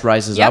 So the desk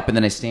rises Yep. up and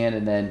then I stand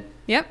and then.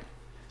 Yep.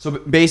 So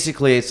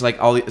basically, it's like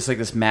it's like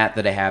this mat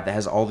that I have that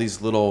has all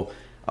these little.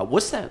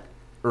 What's that?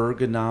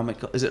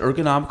 Ergonomical? Is it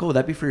ergonomical? Would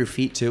that be for your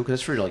feet too? Because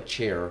that's for your like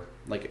chair,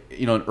 like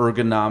an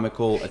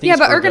ergonomical. I think Yeah, it's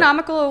but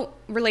ergonomical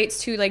relates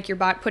to like your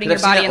body, putting your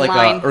I've seen body that, in like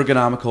line.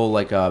 ergonomical,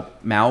 like a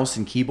mouse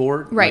and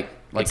keyboard. Right.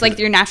 It's like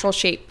your natural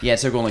shape. Yeah,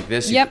 instead of going like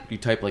this, Yep. you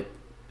type like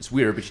it's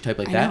weird, but you type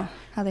like I that. know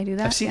how they do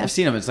that. I've seen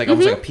yeah. them. It's like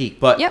almost like a peak,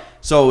 but Yep.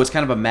 so it's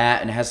kind of a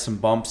mat and it has some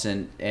bumps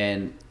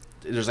and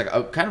there's like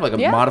a kind of like a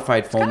Yeah,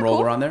 modified it's foam kinda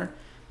roller cool. on there.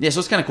 Yeah, so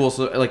it's kind of cool.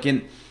 So like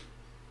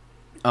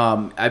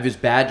I was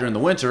bad during the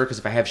winter because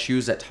if I have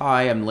shoes that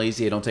tie, I'm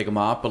lazy. I don't take them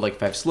off. But like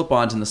if I have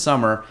slip-ons in the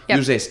summer, Yep.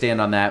 usually I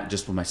stand on that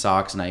just with my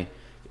socks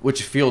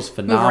which feels Move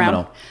phenomenal.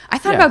 around. I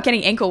thought Yeah. about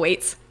getting ankle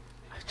weights.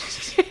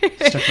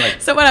 Stuff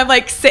like- So when I'm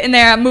like sitting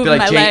there, I'm moving Feel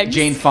like my Jane, legs.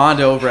 Jane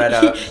Fonda over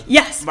at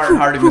Yes. Martin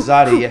Hardy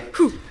Mazzotti.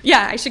 Yeah.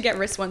 Yeah, I should get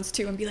wrist ones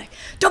too and be like,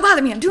 "Don't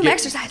bother me, I'm doing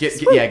exercises."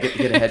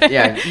 Get ahead.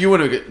 Yeah,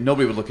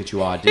 nobody would look at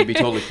you odd. It'd be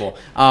totally cool.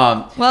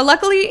 Well,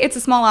 luckily it's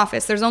a small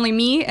office. There's only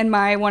me and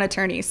my one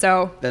attorney,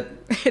 so That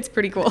it's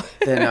pretty cool.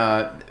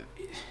 then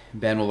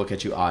Ben will look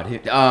at you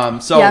odd.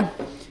 Yeah.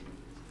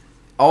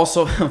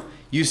 Also,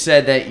 you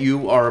said that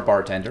you are a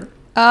bartender.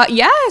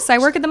 Yes, I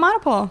work at the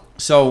Monopole.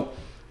 So,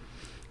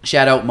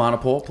 shout out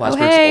Monopole,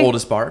 Plattsburgh's hey.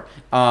 oldest bar.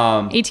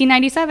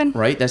 1897.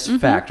 Right? That's a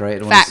fact,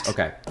 right? Fact.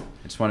 Okay.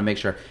 I just want to make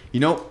sure. You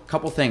know, a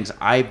couple things.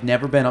 I've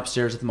never been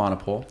upstairs at the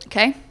Monopole,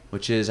 Okay.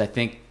 which is, I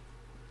think,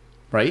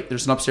 right?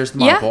 There's an upstairs at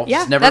the Yeah, Monopole. yeah.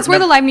 Just never- That's where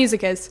never- the live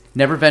music is.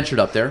 Never ventured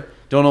up there.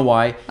 Don't know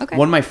why. Okay.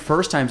 One of my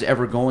first times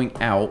ever going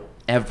out,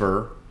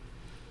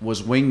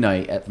 was wing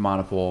night at the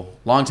Monopole.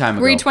 Long time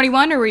ago. Were you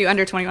 21 or were you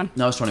under 21?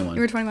 No, I was 21.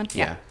 You were 21?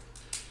 Yeah.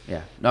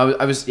 Yeah. No,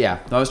 I was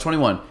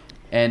 21.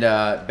 And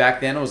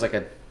back then it was like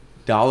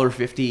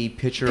 $1.50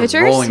 pitcher of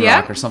Pitchers? Rolling Yeah.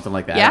 Rock or something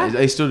like that. Yeah.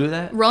 They still do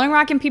that? Rolling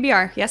Rock and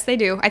PBR. Yes, they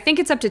do. I think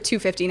it's up to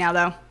 $2.50 now,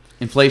 though.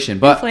 Inflation.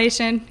 But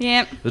Inflation.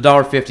 Yep. the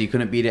 $1.50, you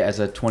couldn't beat it as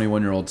a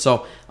 21-year-old.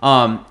 So,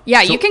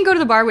 Yeah, so- you can go to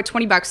the bar with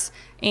 $20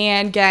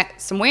 and get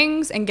some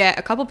wings and get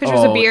a couple pitchers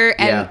Oh, of beer.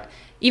 And yeah.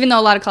 even though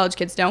a lot of college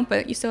kids don't,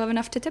 but you still have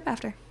enough to tip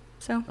after.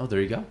 So Oh, there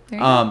you go. There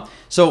you go.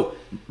 So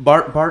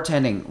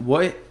bartending,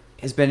 what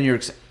has been your?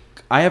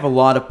 I have a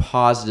lot of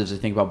positives I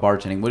think about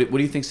bartending. What do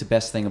you think's the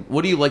best thing?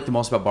 What do you like the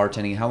most about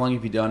bartending? How long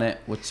have you done it?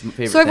 What's your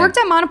favorite? So I've thing? worked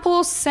at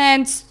Monopole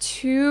since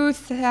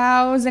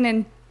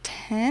 2010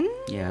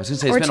 Yeah, I was gonna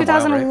say or it's been a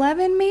while, right?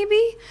 2011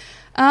 maybe.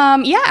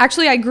 Yeah,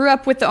 actually I grew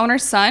up with the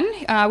owner's son.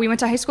 We went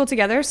to high school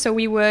together, so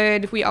we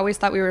always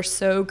thought we were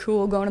so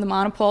cool going to the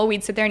Monopole.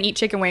 We'd sit there and eat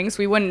chicken wings.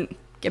 We wouldn't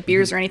get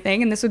beers or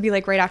anything, and this would be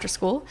like right after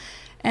school.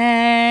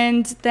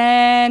 And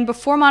then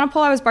before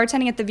Monopole, I was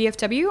bartending at the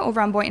VFW over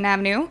on Boynton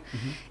Avenue.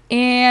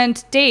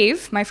 And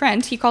Dave, my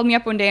friend, he called me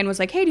up one day and was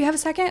like, hey, do you have a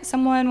second?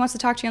 Someone wants to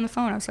talk to you on the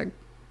phone. I was like,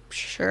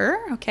 sure,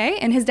 okay.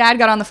 And his dad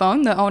got on the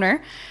phone, the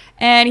owner,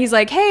 and he's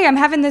like, hey, I'm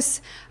having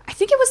this, I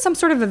think it was some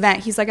sort of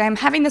event. He's like, I'm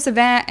having this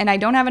event and I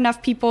don't have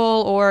enough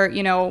people, or,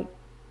 you know,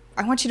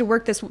 I want you to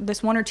work this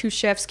 1 or 2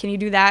 shifts. Can you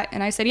do that?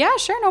 And I said, yeah,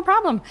 sure, no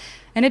problem.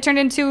 And it turned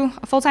into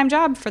a full-time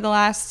job for the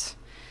last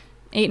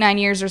 8-9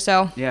 years or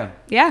so. Yeah.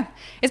 Yeah.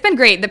 It's been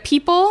great. The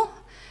people,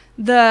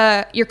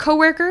 your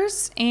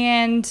coworkers,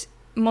 and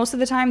most of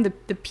the time the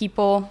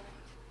people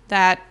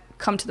that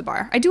come to the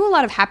bar. I do a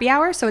lot of happy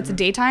hour, so it's a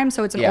daytime,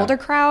 so it's an older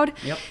crowd.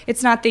 Yep.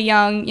 It's not the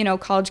young, you know,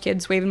 college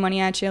kids waving money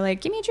at you like,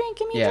 give me a drink,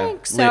 give me a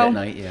drink. So, late at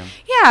night, yeah.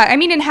 Yeah, I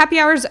mean, and happy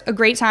hour's a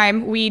great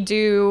time. We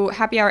do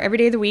happy hour every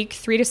day of the week,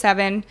 3 to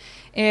 7.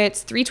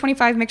 It's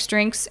 $3.25 mixed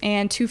drinks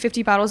and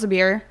 $2.50 bottles of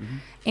beer.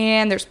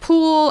 And there's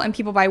pool, and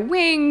people buy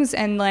wings.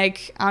 And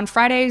like on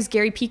Fridays,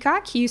 Gary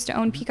Peacock, he used to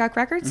own Peacock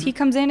Records. He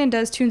comes in and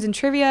does tunes and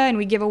trivia, and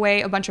we give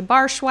away a bunch of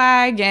bar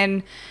swag,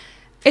 and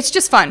it's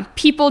just fun.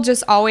 People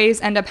just always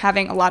end up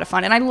having a lot of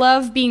fun. And I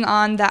love being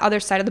on that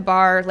other side of the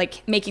bar,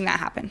 like making that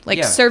happen.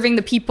 Like serving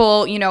the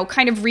people, you know,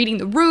 kind of reading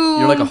the room.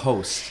 You're like a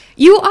host.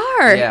 You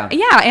are. Yeah.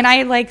 Yeah.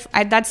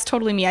 And that's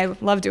totally me. I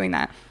love doing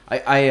that.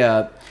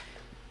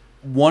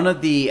 One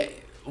of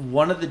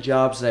the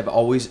jobs that I've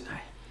always,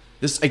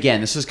 this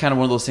is kind of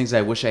one of those things that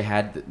I wish I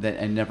had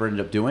that I never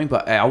ended up doing,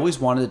 but I always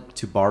wanted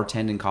to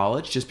bartend in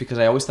college just because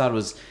I always thought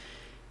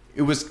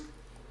it was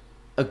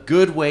a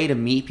good way to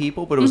meet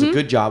people, but it was a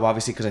good job,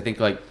 obviously, because I think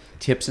like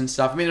tips and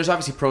stuff. I mean, there's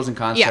obviously pros and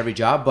cons to every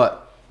job,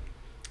 but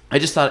I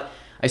just thought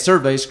I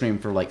served ice cream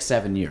for like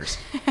 7 years.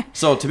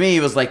 So to me,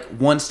 it was like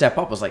one step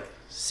up. It was like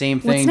same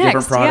thing,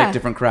 different product,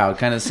 different crowd,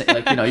 kind of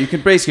like, you know, you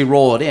can basically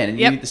roll it in and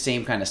you need the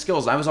same kind of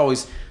skills. I was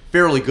always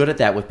fairly good at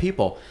that with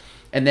people.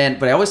 And then,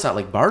 but I always thought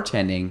like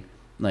bartending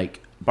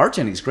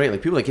is great.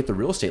 Like people that get the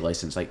real estate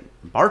license, like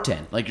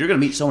bartend, like you're going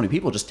to meet so many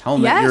people. Just tell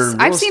them that you're in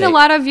real I've estate. seen a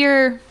lot of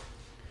your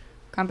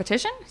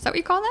competition? Is that what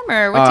you call them?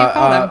 Or what do you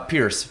call them?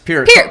 Peers.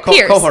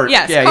 Cohorts.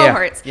 Yes,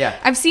 cohorts. Yeah.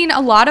 I've seen a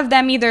lot of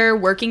them either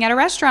working at a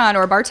restaurant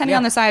or bartending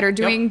on the side or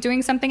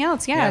doing something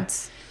else.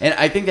 And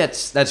I think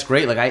that's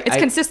great. Like it's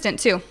consistent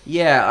too.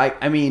 Yeah,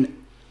 I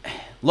mean,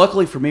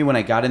 luckily for me, when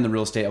I got into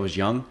real estate, I was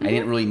young. I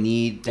didn't really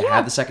need to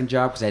have the second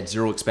job because I had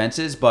zero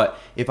expenses. But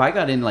if I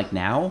got in like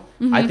now,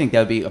 I think that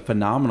would be a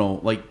phenomenal.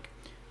 Like,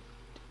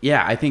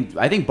 yeah, I think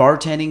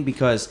bartending,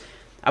 because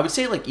I would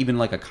say like even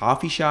like a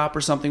coffee shop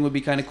or something would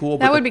be kind of cool.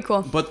 That would be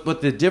cool.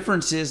 But the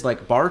difference is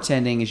like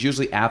bartending is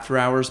usually after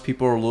hours.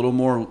 People are a little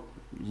more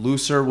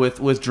looser with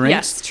drinks.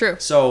 Yes, true.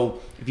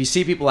 So if you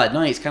see people at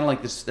night, it's kind of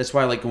like this. That's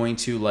why I like going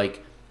to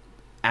like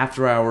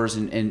after hours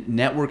and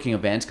networking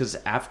events, because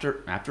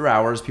after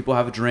hours people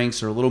have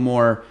drinks, or a little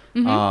more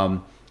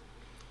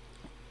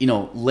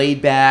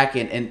laid back,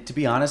 and to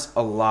be honest,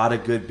 a lot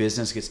of good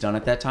business gets done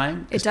at that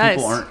time because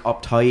people aren't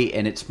uptight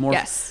and it's more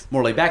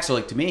laid back. So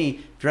like to me,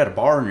 if you're at a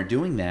bar and you're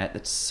doing that,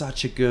 that's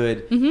such a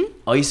good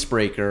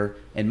icebreaker.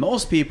 And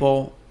most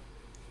people,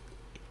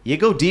 you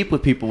go deep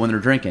with people when they're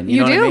drinking. You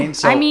know what I mean?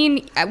 So, I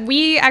mean,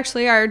 we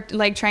actually are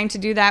like trying to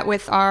do that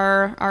with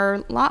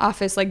our law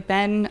office. Like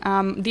Ben,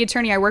 the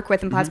attorney I work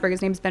with in Plattsburgh,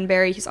 his name's Ben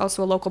Barry. He's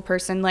also a local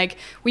person. Like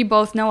we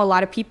both know a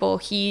lot of people.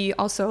 He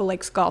also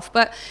likes golf.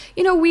 But,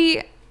 you know,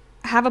 we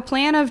have a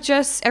plan of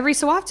just every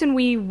so often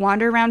we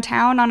wander around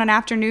town on an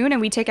afternoon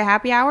and we take a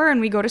happy hour and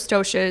we go to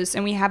Stocia's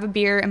and we have a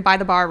beer and buy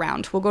the bar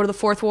around. We'll go to the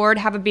Fourth Ward,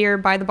 have a beer,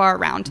 buy the bar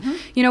around.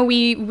 You know,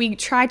 we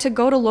try to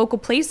go to local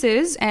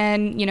places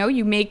and, you know,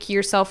 you make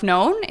yourself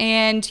known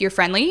and you're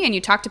friendly and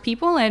you talk to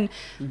people, and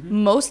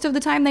most of the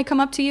time they come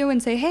up to you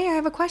and say, hey, I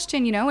have a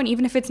question, you know, and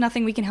even if it's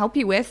nothing we can help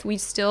you with, we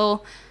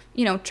still,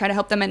 you know, try to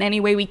help them in any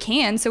way we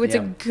can. So it's a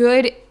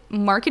good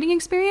marketing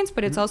experience,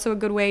 but it's also a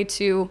good way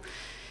to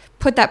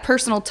put that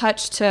personal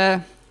touch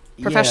to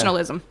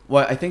professionalism. Yeah.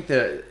 Well, I think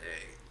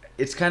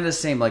it's kind of the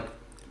same. Like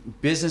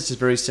business is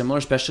very similar,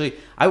 especially.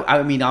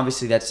 I mean,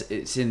 obviously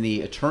it's in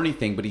the attorney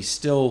thing, but he's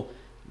still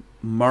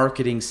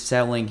marketing,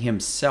 selling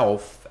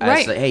himself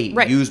as like, hey,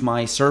 use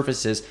my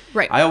services.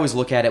 Right. I always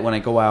look at it when I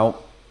go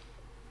out.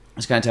 I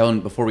was kind of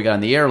telling before we got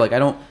on the air, like I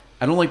don't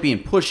like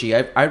being pushy.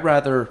 I'd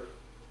rather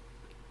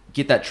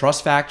get that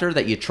trust factor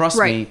that you trust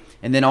me,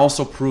 and then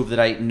also prove that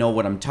I know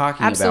what I'm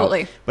talking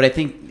about. But I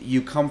think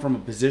you come from a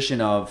position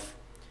of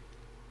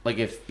like,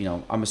 if, you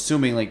know, I'm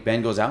assuming like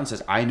Ben goes out and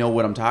says, I know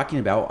what I'm talking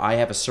about. I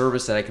have a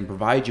service that I can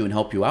provide you and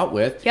help you out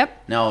with.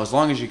 Yep. Now, as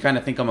long as you kind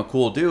of think I'm a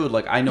cool dude,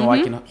 like I know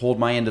I can hold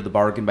my end of the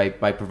bargain by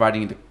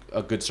providing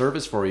a good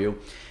service for you,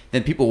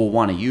 then people will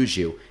want to use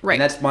you. Right.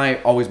 And that's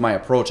always my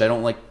approach. I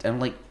don't like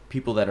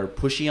people that are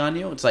pushy on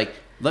you. It's like,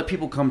 let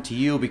people come to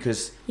you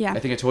because I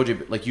think I told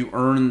you, like you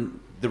earn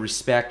the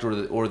respect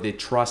or the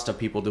trust of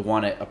people to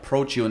want to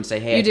approach you and say,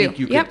 hey, I think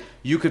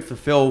you could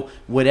fulfill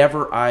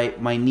whatever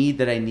my need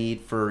that I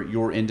need for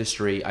your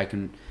industry. I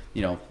can,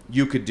 you know,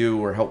 you could do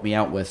or help me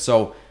out with.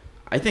 So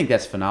I think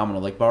that's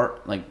phenomenal. Like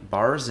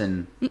bars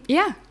and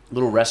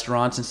little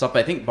restaurants and stuff. But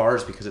I think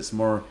bars because it's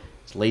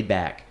laid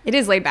back. It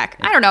is laid back.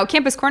 I don't know.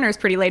 Campus Corner is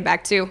pretty laid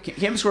back too.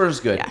 Campus Corner is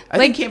good. Yeah. I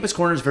think Campus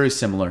Corner is very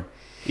similar.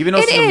 Even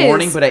though it's in the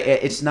morning, but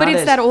it's not. But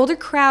it's that older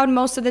crowd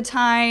most of the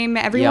time.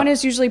 Everyone Yep.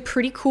 is usually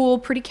pretty cool,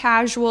 pretty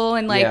casual,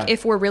 and like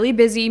if we're really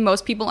busy,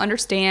 most people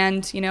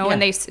understand, you know.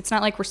 And it's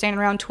not like we're standing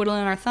around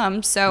twiddling our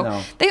thumbs.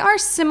 So they are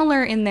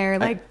similar in their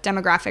like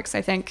demographics,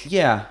 I think.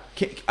 Yeah,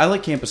 I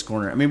like Campus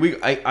Corner. I mean,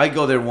 I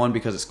go there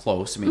because it's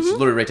close. I mean, it's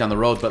literally right down the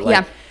road. But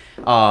like,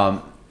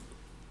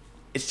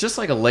 it's just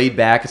like a laid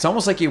back. It's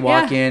almost like you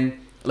walk in.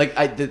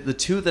 Like the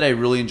two that I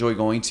really enjoy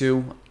going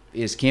to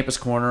is Campus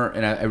Corner,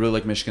 and I really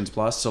like Michigan's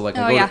Plus. So like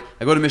I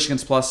go to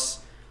Michigan's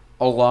Plus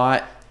a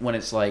lot when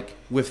it's like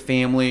with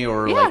family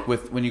or like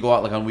when you go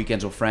out like on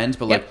weekends with friends.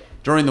 But like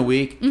during the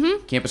week,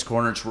 Campus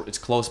Corner, it's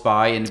close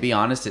by, and to be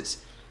honest,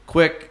 it's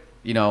quick.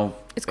 You know,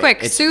 it's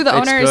quick. Sue, the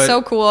owner, is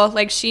so cool.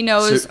 Like she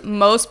knows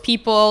most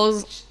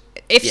people's.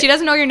 If she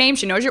doesn't know your name,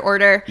 she knows your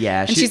order.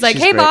 Yeah, and she's like,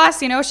 "Hey, great.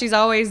 Boss," you know. She's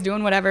always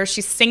doing whatever.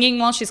 She's singing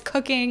while she's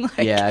cooking. Like,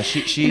 yeah,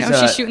 she's you know,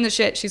 she's shooting the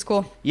shit. She's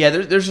cool. Yeah,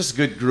 there's just a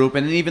good group,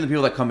 and then even the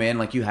people that come in,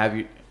 like you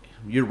have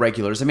your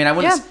regulars. I mean,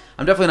 I'm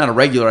definitely not a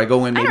regular. I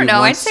go in maybe I don't know.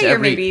 once I'd say you're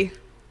maybe.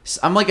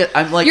 I'm like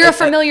you're a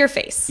familiar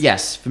face.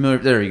 Yes, familiar.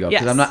 There you go.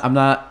 Because I'm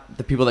not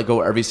the people that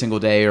go every single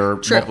day or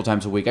multiple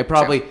times a week. I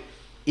probably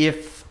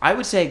if I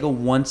would say I go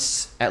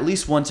at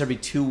least once every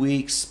 2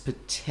 weeks.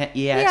 I'd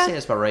say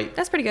that's about right.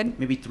 That's pretty good.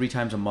 Maybe 3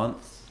 times a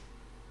month.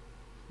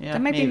 Yeah,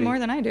 that might be more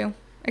than I do.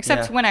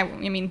 Except when I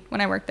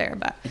work there,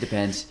 but it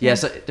depends. Yeah,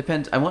 so it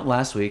depends. I went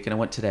last week and I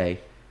went today.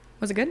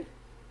 Was it good?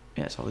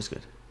 Yeah, it's always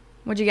good.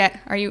 What'd you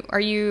get? Are you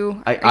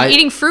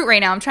eating fruit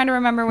right now? I'm trying to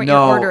remember what your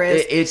order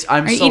is.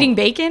 Are you eating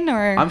bacon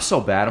or? I'm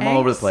so bad. I'm all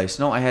over the place.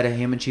 No, I had a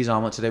ham and cheese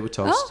omelet today with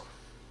toast. Oh.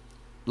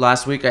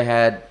 Last week I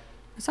had.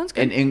 That sounds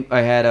good.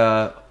 I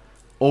had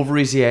over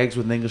easy eggs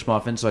with an English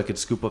muffin, so I could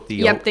scoop up the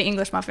yolk. Yep, the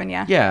English muffin.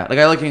 Yeah. Yeah, like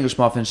I like English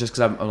muffins just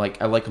because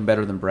I like them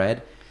better than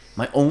bread.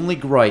 My only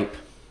gripe,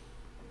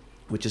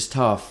 which is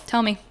tough.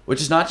 Tell me.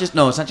 Which is not just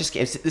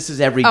this is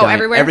every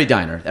everywhere? Every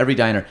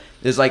diner.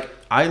 There's like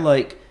I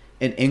like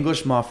an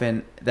English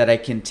muffin that I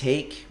can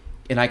take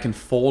and I can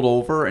fold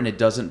over and it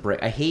doesn't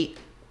break. I hate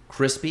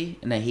crispy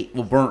and I hate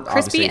burnt. Crispy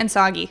obviously. And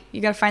soggy.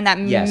 You gotta find that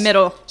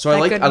middle. So I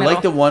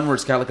like the one where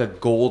it's got like a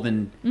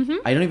golden.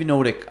 I don't even know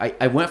what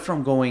I went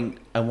from going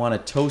I want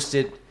it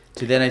toasted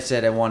to then I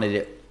said I wanted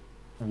it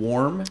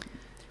warm.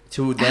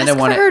 Ask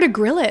her to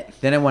grill it.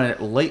 Then I want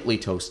it lightly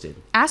toasted.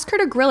 Ask her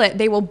to grill it.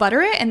 They will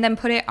butter it and then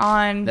put it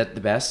on. That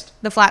the best?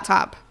 The flat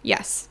top.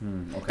 Yes.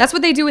 Okay. That's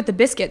what they do with the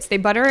biscuits. They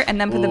butter it and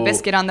then put the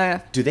biscuit on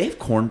the. Do they have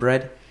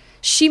cornbread?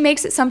 She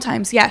makes it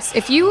sometimes. Yes.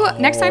 If you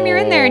next time you're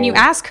in there and you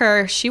ask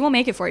her, she will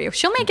make it for you.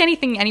 She'll make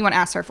anything anyone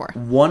asks her for.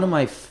 One of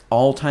my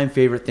all-time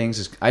favorite things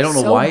is I don't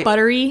know why. So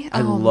buttery. I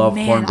love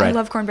cornbread. I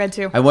love cornbread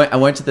too. I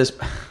went to this.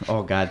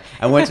 Oh God.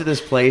 I went to this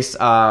place.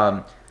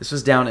 This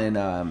was down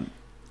in.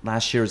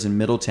 Last year was in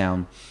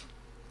Middletown.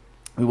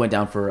 We went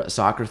down for a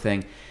soccer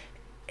thing,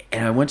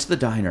 and I went to the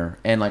diner,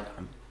 and like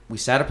we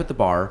sat up at the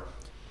bar,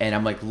 and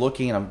I'm like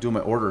looking, and I'm doing my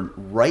order.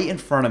 And right in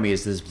front of me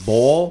is this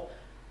bowl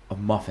of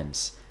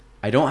muffins.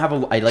 I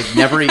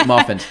never eat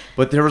muffins,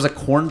 but there was a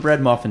cornbread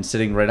muffin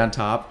sitting right on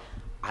top.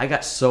 I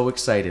got so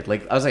excited,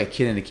 like I was like a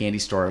kid in a candy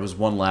store. There was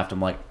one left.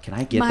 I'm like, can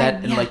I get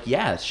that? And like,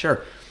 yeah,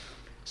 sure.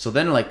 So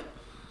then like,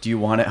 do you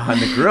want it on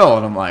the grill?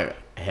 And I'm like,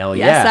 hell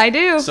yeah. Yes, I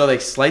do. So they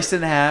sliced it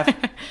in half,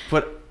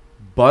 put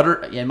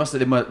butter. Yeah,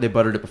 they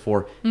buttered it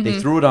before.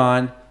 They threw it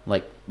on,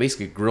 like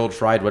basically grilled,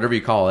 fried, whatever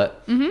you call it.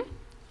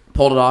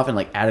 Pulled it off and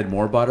like added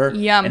more butter.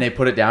 Yum. And they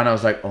put it down. I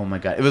was like, oh my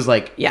God. It was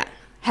like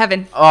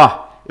heaven.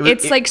 Oh,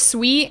 it's like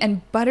sweet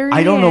and buttery.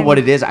 I don't know what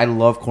it is. I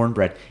love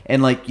cornbread.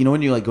 And like, you know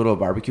when you like go to a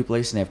barbecue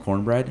place and they have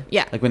cornbread?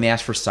 Yeah. Like when they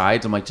ask for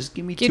sides, I'm like, just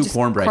give me two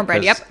cornbread.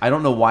 Cornbread, yep. I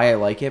don't know why I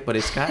like it, but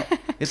it's got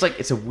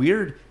it's a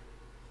weird.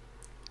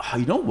 Oh,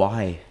 you know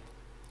why?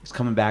 It's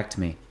coming back to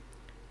me.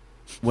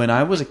 When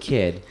I was a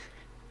kid,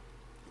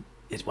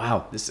 this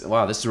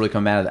is really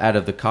coming out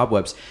of the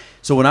cobwebs.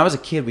 So when I was a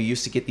kid, we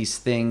used to get these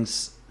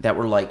things that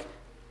were like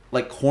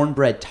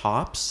cornbread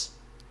tops.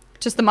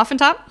 Just the muffin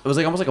top? It was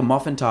like almost like a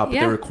muffin top, but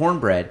they were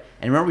cornbread.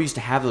 And remember, we used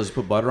to have those,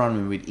 put butter on them,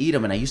 and we'd eat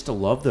them. And I used to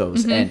love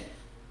those. And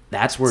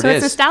that's where it is. So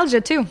it's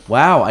nostalgia too.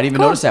 Wow, I didn't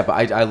even notice that,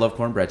 but I love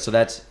cornbread. So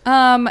that's. So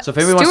if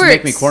anybody wants to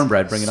make me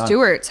cornbread, bring it on.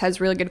 Stewart's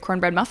has really good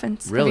cornbread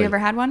muffins. Really? Have you ever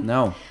had one?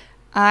 No.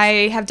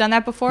 I have done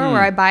that before,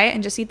 where I buy it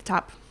and just eat the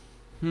top.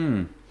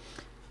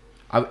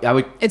 I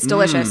would. It's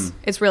delicious.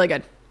 It's really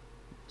good.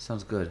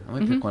 Sounds good. I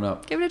might pick one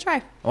up. Give it a try.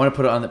 I want to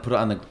put it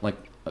on the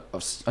like.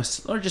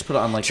 Or just put it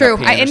on like. True.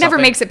 Pan It or never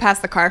something. makes it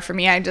past the car for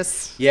me.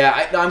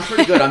 Yeah, I'm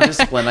pretty good. I'm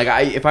disciplined.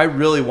 Like if I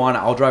really want it,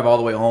 I'll drive all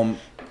the way home,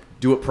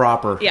 do it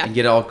proper, and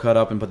get it all cut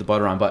up and put the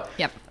butter on. But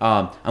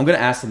I'm gonna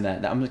ask them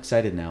that. I'm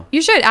excited now.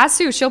 You should ask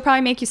Sue. She'll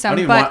probably make you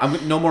some.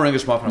 I'm no more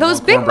English muffin.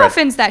 Those big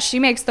muffins that she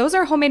makes, those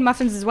are homemade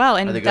muffins as well,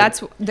 and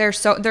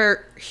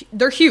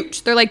they're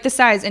huge. They're like this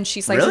size, and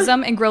she slices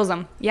them and grills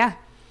them. Yeah.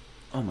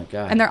 Oh my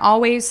God.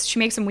 And she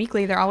makes them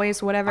weekly. They're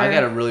always whatever. I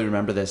gotta really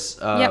remember this.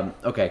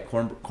 Okay,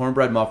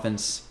 cornbread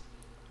muffins.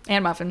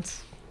 And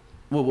muffins.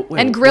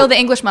 Wait, and grill the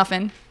English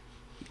muffin.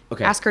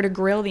 Okay. Ask her to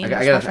grill the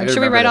English muffin.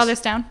 Should we write all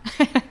this down?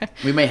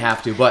 We may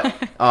have to, but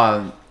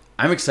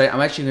I'm excited.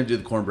 I'm actually gonna do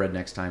the cornbread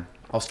next time.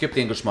 I'll skip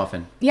the English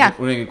muffin. Yeah.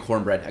 We're going to get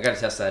cornbread. I got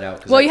to test that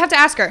out. Well, you have to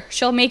ask her.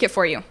 She'll make it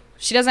for you.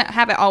 She doesn't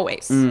have it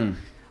always.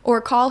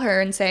 Or call her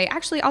and say,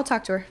 actually, I'll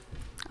talk to her.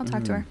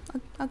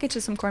 I'll get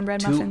you some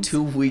cornbread muffins.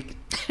 2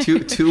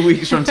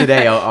 weeks from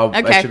today,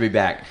 I should be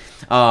back.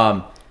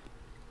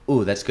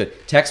 Ooh, that's good.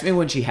 Text me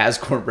when she has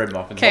cornbread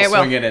muffins. Okay, I'll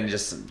swing in and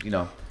just,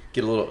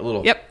 get a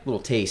little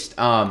taste.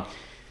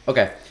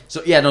 Okay.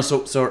 So yeah, no.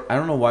 So I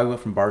don't know why we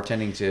went from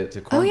bartending to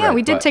cornbread. Oh yeah,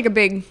 we did take a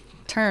big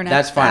turn.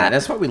 That's fine.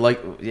 That's why we like.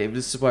 Yeah,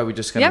 this is why we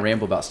just kind of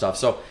ramble about stuff.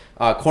 So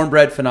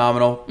cornbread,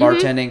 phenomenal.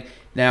 Bartending.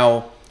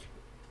 Now,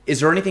 is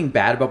there anything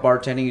bad about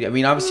bartending? I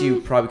mean, obviously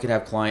you probably could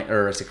have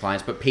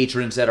clients, but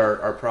patrons that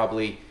are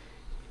probably.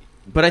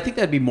 But I think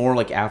that'd be more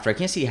like after. I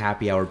can't see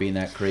happy hour being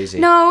that crazy.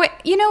 No,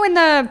 in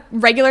the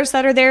regulars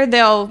that are there,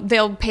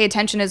 they'll pay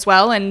attention as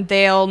well, and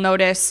they'll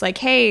notice like,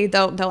 hey,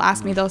 they'll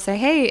ask me, they'll say,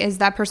 hey, is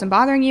that person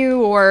bothering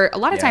you? Or a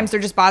lot of times they're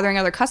just bothering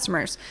other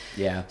customers.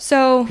 Yeah.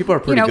 So people are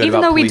pretty good even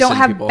about though we don't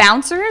have people.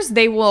 Bouncers,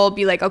 they will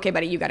be like, okay,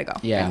 buddy, you got to go.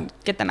 Yeah. And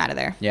get them out of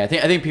there. Yeah, I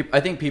think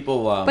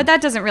people. But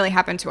that doesn't really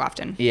happen too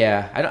often.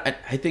 Yeah,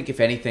 I think if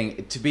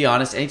anything, to be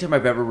honest, anytime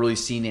I've ever really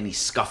seen any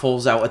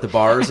scuffles out at the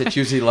bars, it's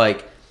usually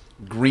like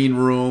Green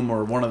Room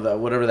or one of the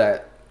whatever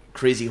that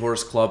Crazy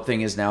Horse Club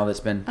thing is now that's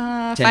been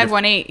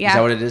 518. Yeah, is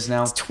that what it is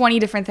now? It's 20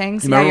 different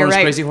things. Remember you're when it was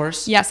right. Crazy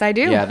Horse? Yes, I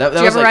do. Yeah, that did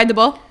you was ever ride the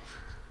bull?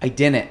 I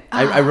didn't.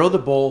 I rode the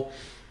bull.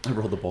 I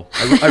rode the bull.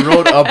 I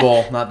rode a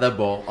bull, not the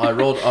bull. I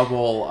rode a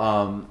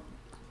bull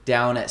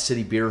down at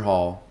City Beer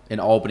Hall in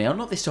Albany. I don't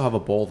know if they still have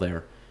a bowl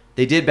there.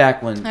 They did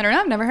back when. I don't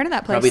know. I've never heard of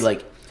that place. Probably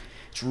like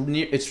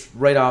it's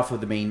right off of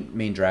the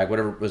main drag,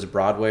 whatever was it,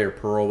 Broadway or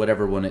Pearl,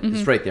 whatever. When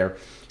it's right there.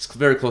 It's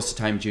very close to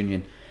Times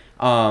Union.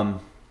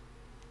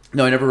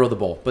 No, I never rode the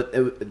bull, but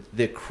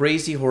the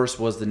Crazy Horse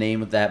was the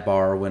name of that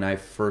bar when I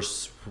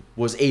first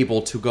was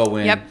able to go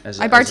in. Yep,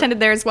 I bartended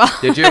there as well.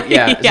 Did you?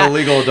 Yeah, as a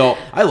legal adult.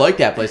 I liked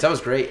that place. That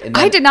was great. And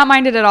then, I did not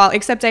mind it at all,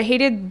 except I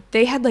hated,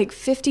 they had like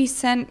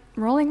 50-cent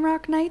Rolling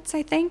Rock nights,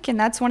 I think, and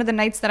that's one of the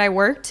nights that I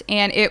worked,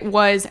 and it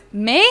was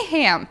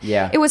mayhem.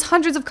 Yeah. It was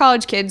hundreds of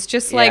college kids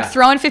just like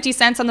throwing 50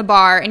 cents on the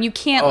bar, and you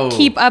can't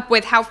keep up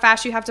with how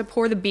fast you have to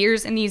pour the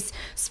beers in these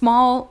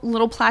small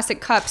little plastic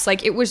cups.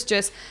 Like, it was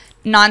just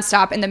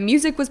nonstop, and the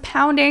music was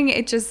pounding.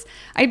 It just,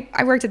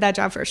 I worked at that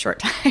job for a short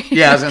time.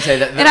 Yeah, I was gonna say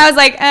that. And I was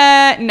like,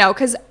 no,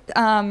 because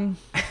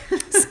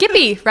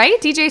Skippy, right?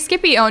 DJ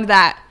Skippy owned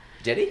that.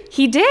 Did he?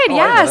 He did, Oh,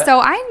 yeah. So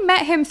I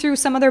met him through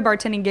some other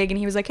bartending gig, and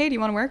he was like, hey, do you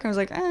want to work? I was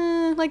like,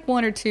 like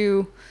one or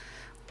two.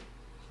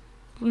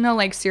 No,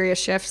 like serious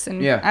shifts,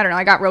 and I don't know.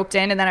 I got roped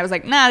in, and then I was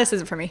like, nah, this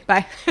isn't for me.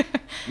 Bye.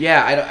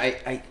 Yeah,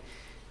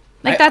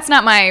 that's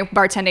not my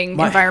bartending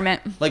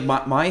environment. Like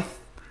my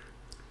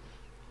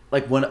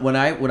like when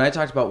I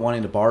talked about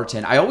wanting to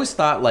bartend, I always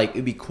thought like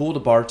it'd be cool to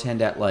bartend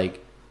at like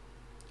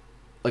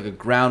a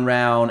Ground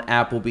Round,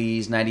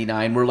 Applebee's,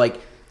 99, where like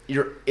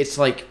it's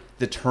like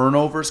the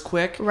turnover's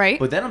quick, right?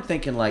 But then I'm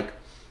thinking like,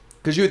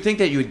 because you would think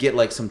that you would get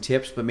like some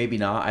tips, but maybe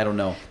not. I don't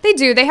know. They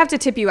do. They have to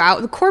tip you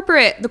out. The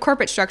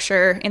corporate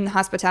structure in the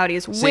hospitality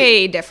is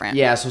way different.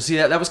 Yeah. So see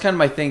that was kind of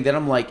my thing. Then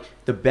I'm like,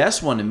 the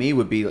best one to me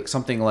would be like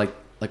something like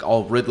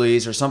all of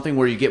Ridley's or something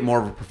where you get more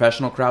of a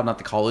professional crowd, not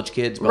the college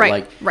kids, but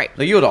right. Like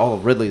you go to all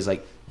of Ridley's,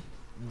 like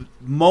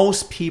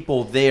most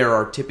people there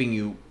are tipping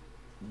you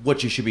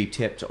what you should be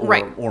tipped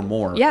or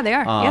more. Yeah, they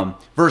are.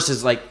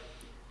 Versus like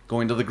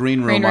going to the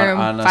green room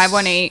on a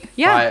 518.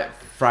 Yeah.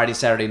 Friday,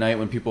 Saturday night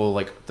when people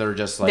like they're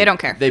just like they don't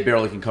care. They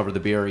barely can cover the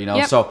beer, you know.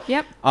 Yep. So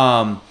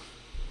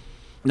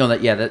no,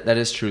 that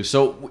is true.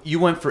 So you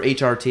went for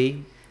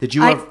HRT. Did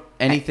you have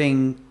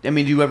anything? I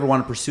mean, do you ever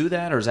want to pursue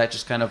that, or is that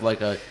just kind of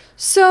like a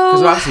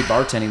because obviously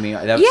bartending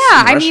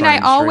I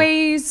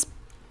always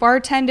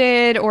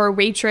bartended or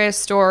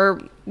waitressed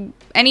or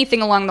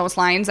anything along those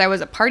lines. I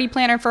was a party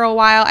planner for a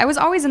while. I was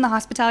always in the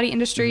hospitality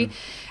industry,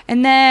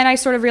 and then I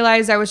sort of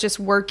realized I was just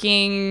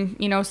working,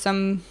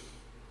 some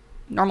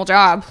normal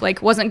job,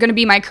 like wasn't going to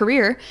be my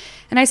career.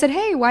 And I said,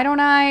 hey, why don't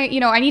I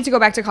need to go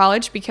back to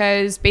college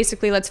because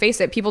basically, let's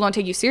face it, people don't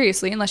take you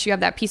seriously unless you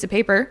have that piece of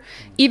paper,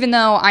 even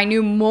though I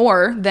knew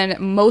more than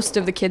most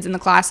of the kids in the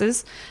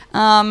classes.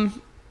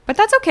 But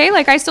that's okay.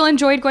 Like, I still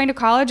enjoyed going to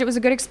college. It was a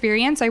good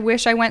experience. I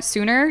wish I went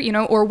sooner,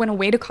 or went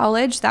away to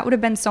college. That would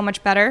have been so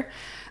much better.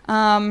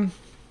 I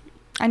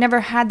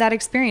never had that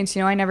experience.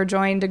 I never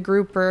joined a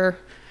group or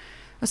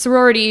a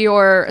sorority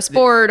or a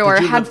sport or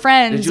had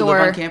friends. Did you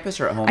live on campus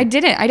or at home? I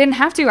didn't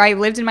have to. I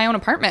lived in my own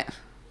apartment.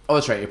 Oh,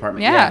 that's right, your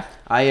apartment. Yeah.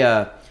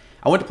 I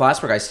went to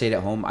Plattsburgh. I stayed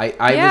at home.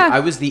 I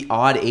was the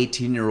odd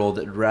 18-year-old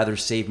that would rather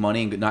save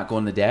money and not go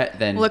into debt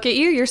than. Look at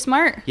you. You're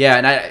smart. Yeah,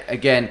 and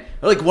again,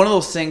 like one of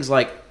those things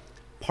like.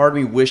 Part of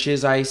me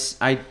wishes I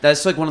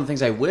that's like one of the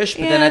things I wish,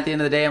 but then at the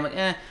end of the day, I'm like,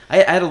 I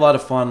had a lot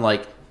of fun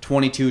like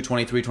 22,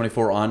 23,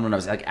 24 on when I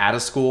was like out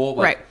of school.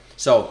 Like, right.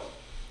 So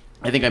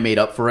I think I made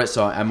up for it,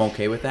 so I'm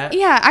okay with that.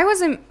 Yeah,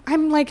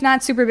 I'm like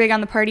not super big on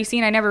the party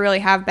scene. I never really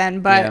have been,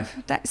 but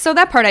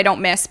that part I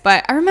don't miss.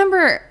 But I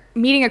remember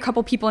meeting a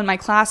couple people in my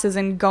classes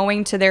and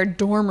going to their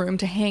dorm room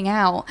to hang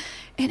out.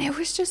 And it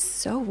was just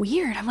so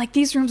weird. I'm like,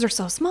 these rooms are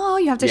so small.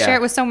 You have to share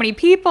it with so many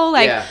people.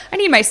 Like, I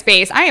need my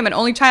space. I am an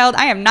only child.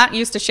 I am not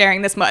used to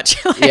sharing this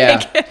much.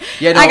 Like,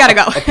 no, I gotta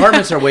go.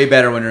 Apartments are way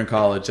better when you're in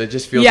college. It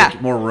just feels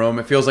like more room.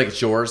 It feels like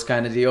it's yours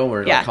kind of deal.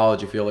 Where like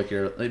college, you feel like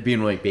you're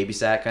being like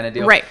babysat kind of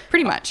deal. Right,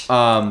 pretty much.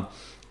 So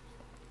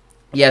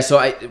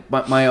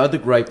my other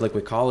gripe, like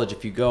with college,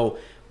 if you go,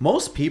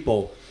 most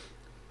people,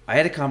 I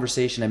had a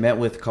conversation. I met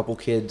with a couple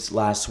kids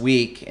last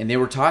week, and they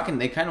were talking.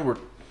 They kind of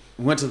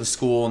went to the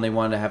school, and they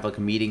wanted to have like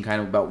a meeting kind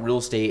of about real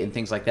estate and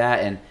things like that.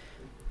 And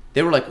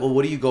they were like, well,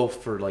 what do you go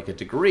for like a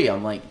degree?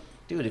 I'm like,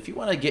 dude, if you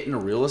want to get into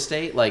real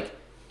estate, like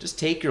just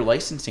take your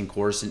licensing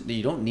course, and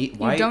you don't need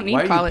why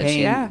are college, you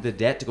paying the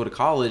debt to go to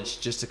college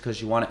just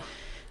because you want to,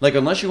 like,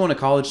 unless you're going to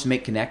college to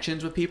make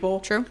connections with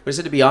people. True. But I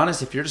said, to be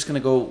honest, if you're just going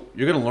to go,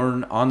 you're going to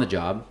learn on the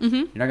job. Mm-hmm.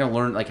 You're not going to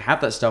learn like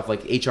half that stuff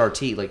like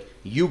HRT. Like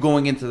you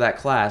going into that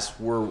class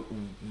were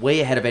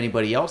way ahead of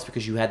anybody else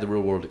because you had the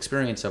real world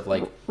experience of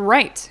like.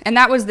 Right. And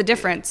that was the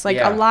difference. Like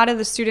a lot of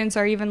the students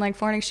are even like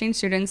foreign exchange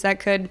students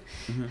that had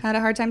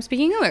a hard time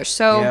speaking English.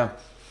 So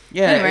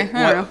anyway,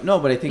 I don't know. No,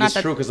 but I think it's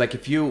true because like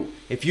if you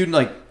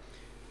like,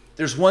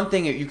 there's one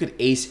thing that you could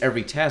ace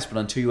every test, but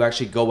until you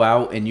actually go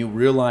out and you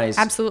realize,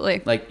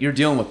 absolutely, like you're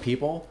dealing with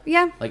people.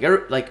 Yeah. Like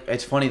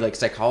it's funny, like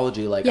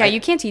psychology, like you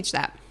can't teach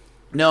that.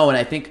 No, and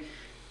I think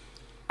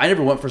I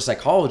never went for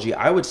psychology.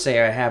 I would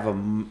say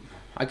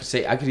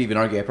I could even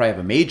argue I probably have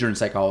a major in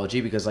psychology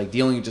because like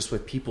dealing just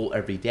with people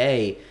every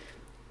day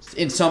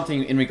in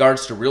something in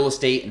regards to real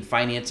estate and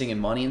financing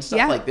and money and stuff.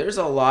 Yeah. Like there's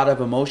a lot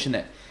of emotion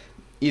that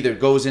either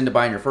goes into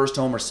buying your first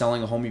home or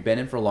selling a home you've been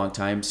in for a long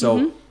time.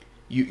 So.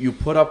 You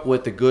put up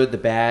with the good, the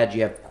bad.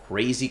 You have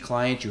crazy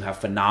clients. You have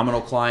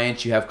phenomenal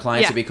clients. You have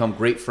clients that become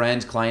great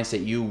friends, clients that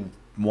you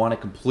want to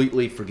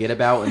completely forget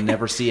about and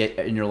never see it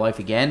in your life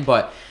again.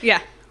 But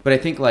I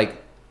think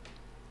like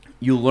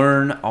you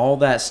learn all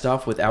that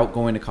stuff without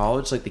going to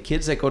college. Like the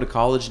kids that go to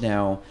college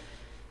now,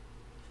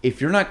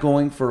 if you're not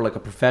going for like a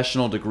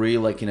professional degree,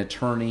 like an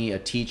attorney, a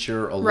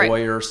teacher, a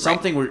lawyer,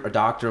 something where a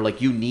doctor,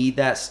 like you need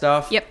that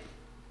stuff. Yep.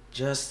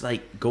 Just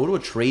like go to a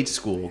trade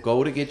school,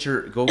 go get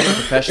a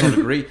professional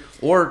degree.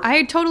 Or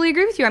I totally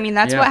agree with you. I mean,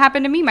 that's what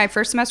happened to me. My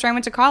first semester I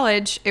went to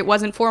college, it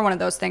wasn't for one of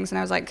those things. And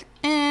I was like,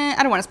 I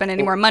don't want to spend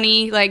any more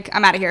money. Like,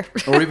 I'm out of here.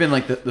 Or even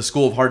like the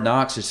school of hard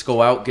knocks, just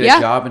go out, get a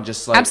job and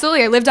just like.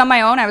 Absolutely. I lived on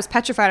my own. I was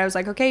petrified. I was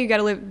like, okay, you got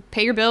to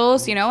pay your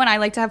bills, and I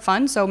like to have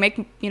fun. So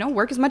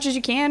work as much as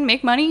you can,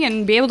 make money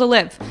and be able to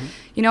live.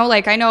 Mm-hmm.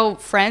 Like I know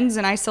friends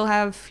and I still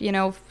have,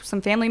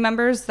 some family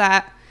members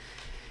that.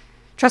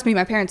 Trust me,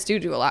 my parents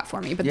do a lot for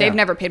me, but they've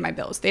never paid my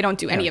bills. They don't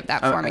do any of that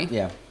for me.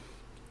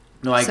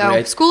 No, I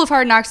agree. So School of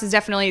Hard Knocks is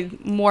definitely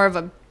more of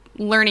a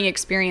learning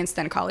experience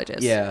than college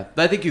is. Yeah,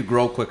 but I think you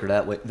grow quicker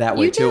that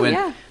way too.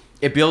 And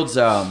it builds,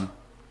 it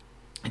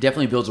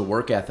definitely builds a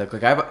work ethic.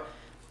 Like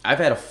I've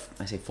had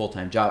I say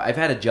full-time job. I've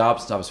had a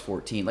job since I was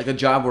 14. Like a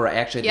job where I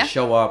actually had to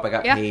show up. I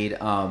got paid.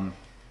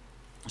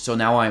 So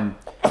now I'm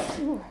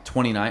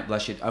 29.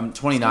 Bless you. I'm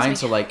 29.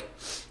 So like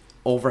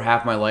over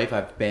half my life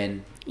I've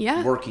been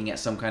working at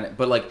some kind of,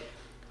 but like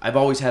I've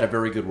always had a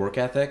very good work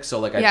ethic. So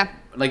like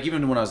like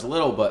even when I was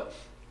little, but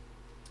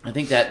I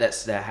think that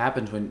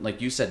happens when,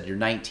 like you said, you're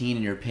 19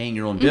 and you're paying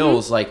your own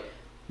bills. Like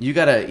you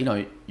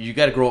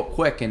gotta grow up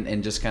quick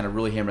and just kind of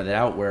really hammer that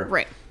out.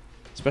 Where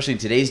especially in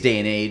today's day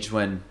and age,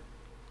 when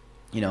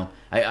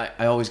I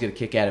always get a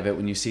kick out of it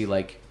when you see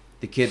like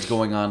the kids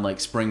going on like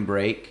spring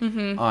break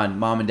on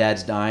mom and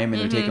dad's dime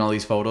and they're taking all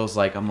these photos.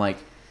 Like I'm like,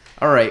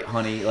 all right,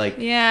 honey, like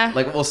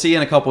we'll see you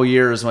in a couple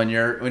years when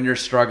you're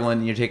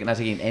struggling, you're not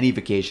taking any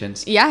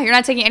vacations. Yeah, you're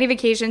not taking any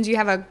vacations. You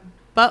have a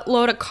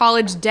buttload of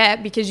college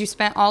debt because you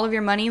spent all of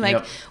your money.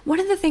 Like one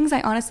of the things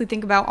I honestly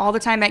think about all the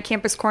time at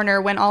Campus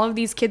Corner, when all of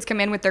these kids come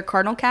in with their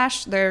Cardinal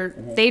cash,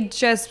 they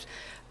just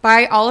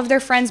buy all of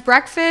their friends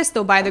breakfast.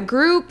 They'll buy the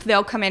group.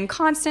 They'll come in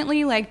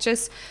constantly, like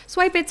just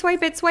swipe it.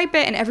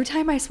 And every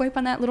time I swipe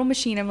on that little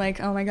machine, I'm like,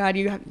 oh my God,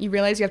 you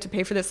realize you have to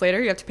pay for this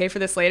later. You have to pay for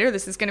this later.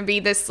 This is going to be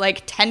this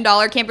like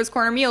 $10 Campus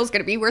Corner meal is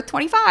going to be worth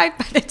 $25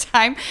 by the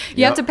time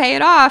you have to pay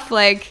it off.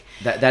 Like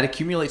that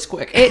accumulates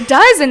quick. It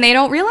does. And they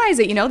don't realize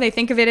it. They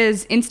think of it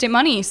as instant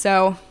money.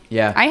 So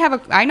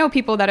I know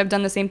people that have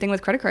done the same thing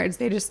with credit cards.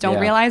 They just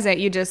don't realize it.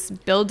 You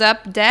just build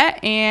up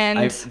debt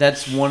and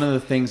that's one of the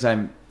things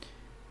I'm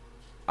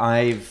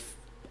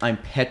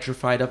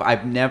petrified of.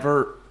 I've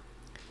never,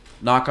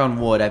 knock on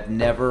wood, I've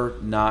never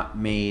got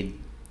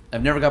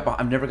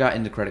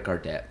into credit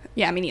card debt.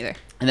 Yeah, me neither.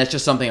 And that's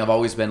just something I've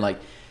always been like,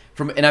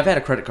 and I've had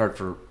a credit card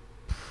for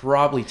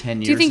probably 10 years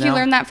now. Do you think you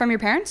learned that from your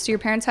parents? Do your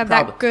parents have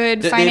that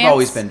good finance? They've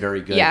always been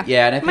very good. Yeah,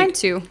 and mine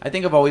too. I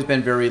think I've always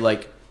been very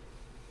like,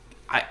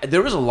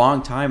 there was a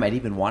long time I'd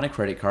even want a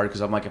credit card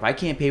because I'm like, if I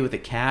can't pay with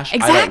it cash,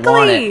 I don't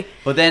want it.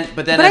 But then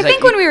I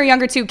think when we were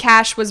younger too,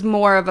 cash was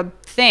more of a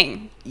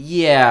thing.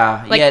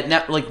 Yeah,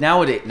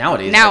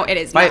 nowadays. Now it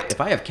is.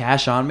 If I have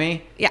cash on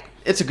me,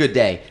 it's a good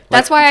day.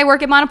 That's why I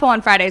work at Monopole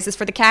on Fridays, is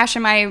for the cash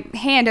in my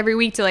hand every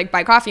week to like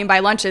buy coffee and buy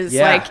lunches.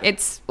 Yeah. Like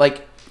it's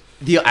like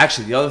The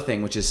other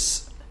thing, which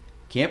is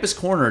Campus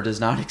Konnor does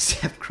not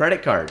accept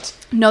credit cards.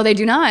 No, they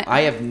do not.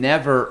 I have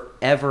never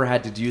ever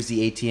had to use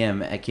the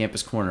ATM at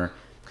Campus Konnor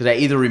because I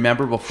either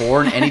remember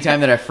before, and anytime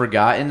that I've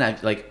forgotten,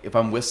 if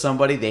I'm with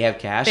somebody, they have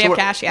cash. They have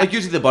cash, yeah. Like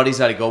usually the buddies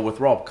that I go with,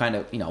 we're all kind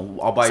of,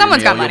 I'll buy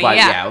Someone's your meal, got money, you'll buy,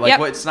 yeah. Like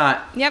Yep. it's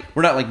not. Yep.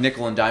 We're not like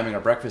nickel and diming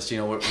our breakfast, So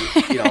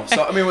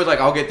I mean, we're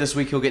like, I'll get this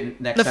week, he'll get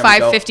next. The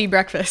time $5.50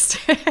 breakfast.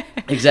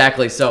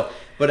 Exactly. So,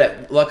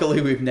 but luckily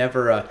we've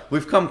never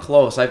we've come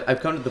close. I've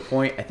come to the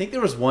point. I think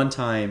there was one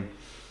time.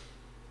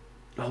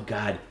 Oh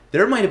God,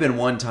 there might have been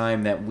one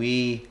time that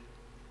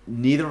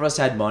neither of us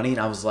had money, and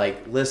I was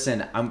like,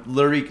 listen, I'm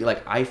literally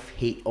like, I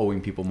hate owing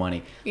people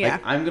money. Yeah.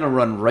 Like, I'm gonna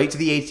run right to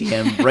the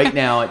ATM right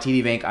now at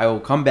TD Bank. I will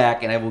come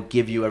back and I will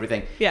give you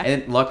everything. Yeah.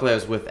 And luckily I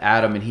was with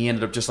Adam, and he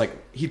ended up just like,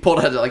 he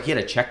pulled out like he had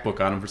a checkbook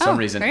on him for some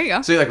reason. There you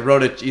go. So he like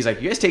wrote it. He's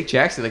like, you guys take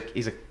checks?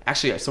 He's like,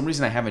 actually, for some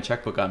reason I have a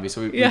checkbook on me.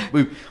 So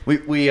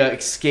we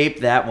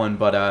escaped that one,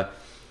 but.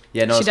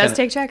 Yeah, no, she does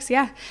take checks,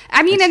 yeah.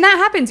 I mean, and that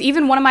happens.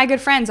 Even one of my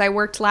good friends, I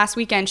worked last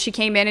weekend. She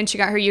came in and she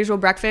got her usual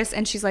breakfast,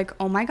 and she's like,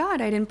 "Oh my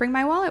God, I didn't bring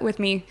my wallet with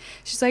me."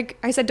 She's like,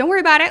 "I said, don't worry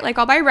about it. Like,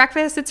 I'll buy you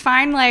breakfast. It's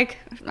fine. Like,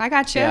 I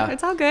got you. Yeah.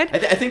 It's all good."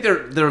 I think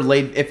they're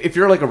late. If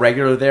you're like a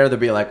regular there, they'll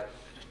be like,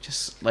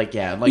 just like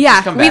yeah.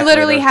 Just come back We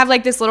literally later. have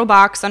like this little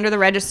box under the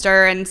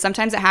register, and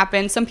sometimes it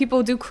happens. Some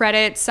people do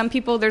credit. Some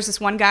people, there's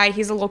this one guy.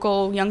 He's a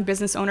local young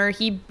business owner.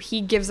 He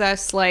gives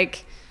us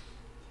like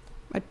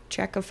a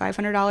check of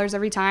 $500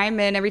 every time,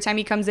 and every time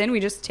he comes in, we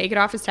just take it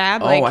off his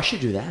tab. Oh, like, I should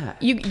do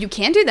that. You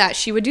can do that.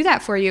 She would do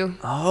that for you.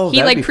 Oh, he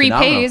that'd like be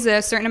prepays phenomenal.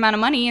 a certain amount of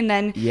money, and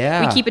then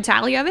Yeah. we keep a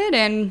tally of it,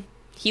 and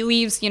he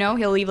leaves.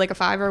 He'll leave like a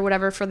 $5 or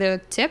whatever for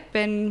the tip,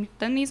 and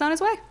then he's on his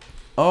way.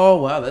 Oh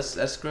wow,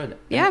 that's good.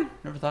 Yeah. I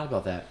never thought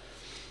about that.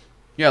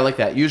 Yeah, I like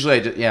that.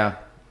 Usually,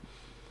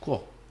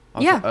 cool.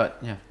 Yeah.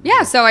 Yeah.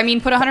 Yeah. So I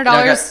mean, put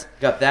 $100.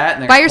 Got that.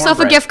 And I Buy got yourself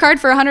a cornbread. gift card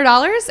for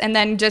 $100, and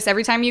then just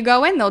every time you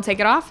go in, they'll take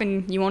it off,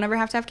 and you won't ever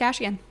have to have cash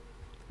again.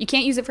 You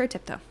can't use it for a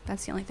tip, though.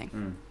 That's the only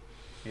thing.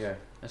 Yeah,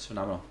 that's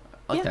phenomenal.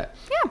 I like that.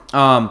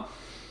 Yeah.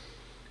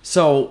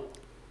 So.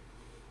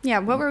 Yeah.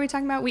 What were we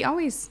talking about?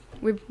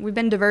 We've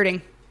been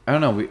diverting. I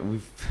don't know.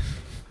 We've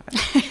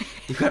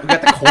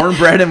got the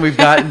cornbread, and we've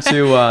gotten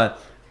to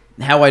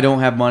how I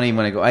don't have money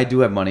when I go. I do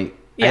have money.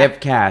 Yeah. I have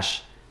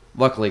cash,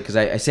 luckily, because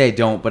I say I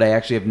don't, but I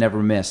actually have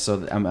never missed,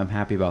 so I'm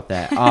happy about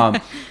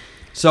that.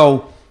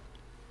 So,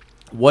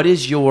 what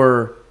is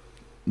your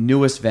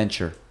newest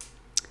venture?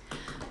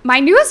 My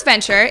newest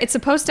venture, it's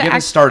supposed to... You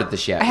haven't started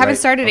this yet, I haven't right?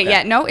 started it Okay.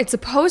 yet. No, it's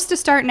supposed to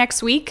start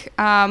next week,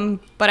 but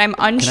I'm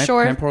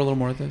unsure. Can I pour a little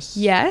more of this?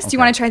 Yes. Do you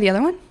Okay. want to try the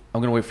other one?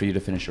 I'm going to wait for you to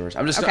finish yours.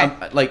 I'm just Okay.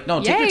 no,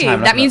 take your Yay,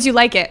 time. that means you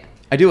like it.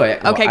 I do.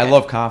 Okay, I good.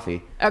 love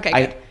coffee. Okay,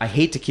 I good.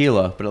 hate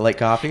tequila, but I like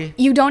coffee.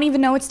 You don't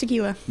even know it's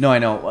tequila. No, I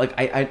know. Like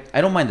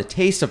I don't mind the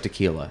taste of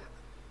tequila.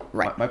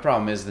 Right. My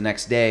problem is the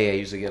next day I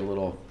usually get a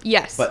little.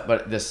 Yes.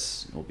 But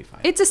this will be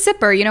fine. It's a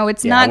sipper,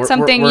 it's Yeah, not we're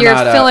something not, you're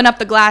filling up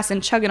the glass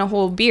and chugging a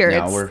whole beer.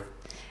 No,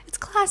 It's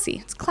classy.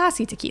 It's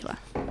classy tequila.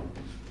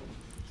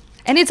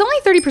 And it's only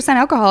 30%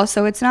 alcohol,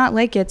 so it's not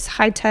like it's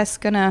high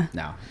test gonna...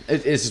 No,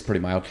 it's just pretty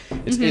mild.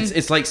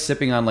 It's like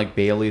sipping on like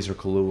Bailey's or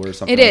Kahlua or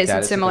something. It like is. that.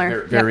 It's similar.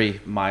 Like a very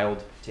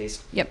mild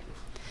taste. Yep.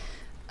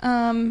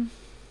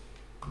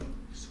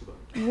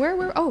 Where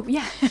were... Oh,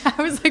 yeah.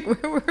 I was like,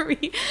 where were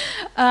we?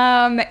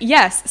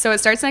 Yes. So it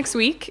starts next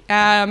week.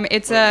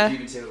 It's a... You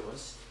can say what it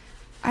was.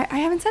 I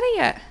haven't said it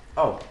yet.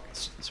 Oh,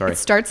 sorry. It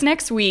starts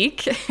next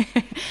week,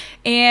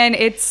 and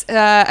it's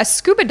a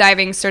scuba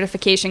diving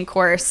certification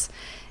course.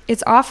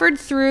 It's offered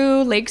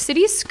through Lake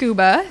City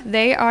Scuba.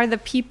 They are the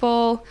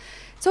people...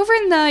 It's over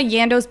in the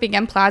Yando's Big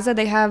M Plaza.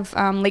 They have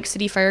Lake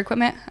City fire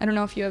equipment. I don't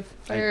know if you have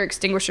fire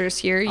extinguishers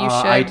here. You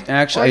should.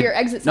 Or your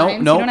exit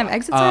signs. No, You don't have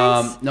exit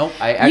signs? No,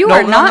 You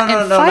are not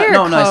in fire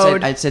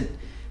code. I said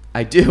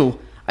I do.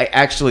 I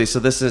actually. So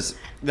this is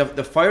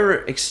the fire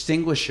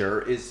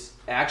extinguisher is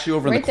actually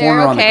over in the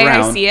corner on the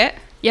ground. I see it.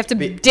 You have to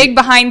dig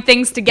behind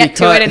things to get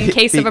to it in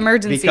case of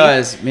emergency.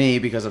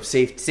 Because of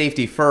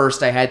safety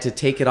first, I had to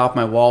take it off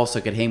my wall so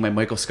I could hang my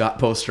Michael Scott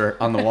poster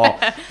on the wall.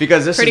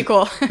 Because this Pretty is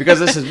cool. Because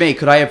this is me.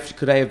 Could I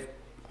have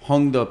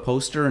hung the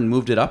poster and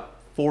moved it up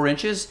 4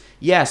 inches?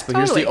 Yes, but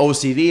Totally.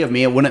 here's the OCD of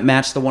me. It wouldn't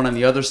match the one on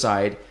the other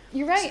side.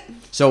 You're right.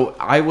 So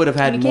I would have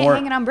had And you more.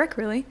 can't hang it on brick,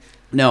 really.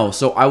 No,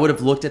 so I would have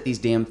looked at these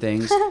damn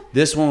things.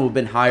 This one would have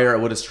been higher. It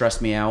would have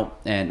stressed me out,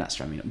 and not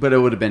stressed me out, but it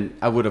would have been.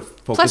 I would have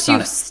focused Plus, on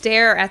you it.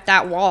 stare at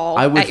that wall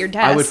at your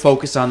desk. I would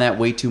focus on that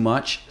way too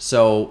much.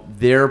 So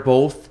they're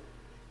both,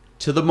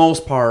 to the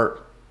most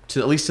part,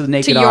 at least to the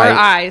naked eye. To your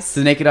eyes.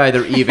 To the naked eye,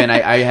 they're even.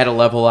 I had to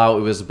level out.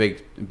 It was a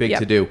big Yep.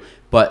 to do.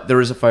 But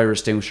there is a fire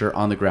extinguisher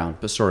on the ground.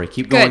 But sorry,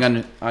 keep going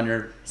on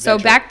your. So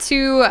venture. back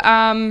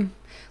to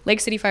Lake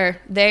City Fire.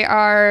 They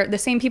are the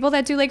same people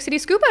that do Lake City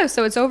Scuba.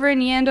 So it's over in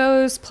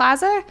Yando's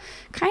Plaza,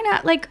 kind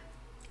of like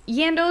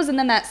Yando's, and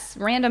then that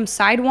random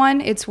side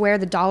one. It's where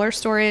the dollar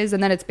store is,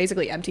 and then it's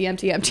basically empty.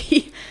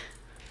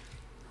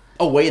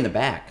 Oh, way in the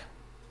back.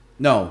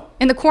 No.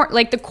 In the corner,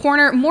 like the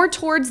corner, more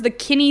towards the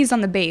Kinney's on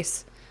the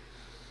base.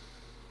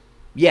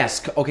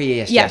 Yes.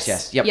 Okay.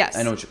 Yes. Yep. Yes.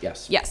 I know.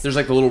 Yes. Yes. There's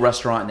like the little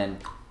restaurant and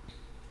then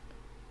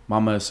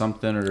Mama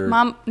something or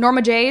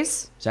Norma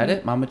J's. Is that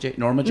it? Norma J's.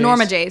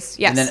 Norma J's.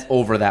 Yes. And then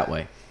over that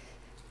way.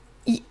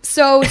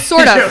 So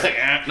sort of. You're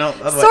like, no.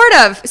 Sort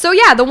of. So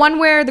yeah, the one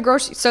where the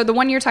grocery. So the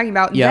one you're talking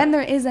about. Yep. Then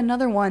there is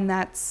another one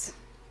that's.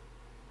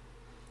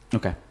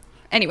 Okay.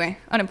 Anyway,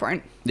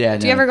 unimportant. Yeah.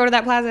 Do you ever go to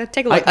that plaza?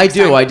 Take a look. I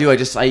do.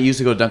 I used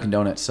to go to Dunkin'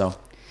 Donuts, so.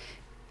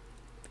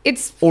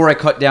 Or I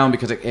cut down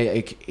because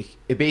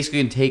it basically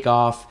can take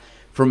off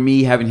from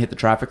me having hit the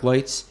traffic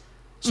lights.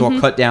 So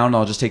I'll cut down and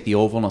I'll just take the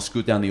oval and I'll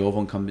scoot down the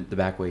oval and come the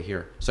back way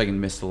here so I can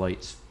miss the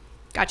lights.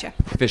 Gotcha.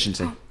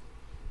 Efficiency.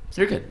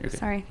 You're good.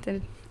 Sorry.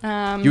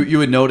 You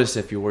would notice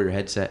if you wore your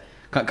headset.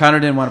 Konnor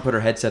didn't want to put her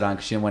headset on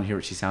because she didn't want to hear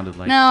what she sounded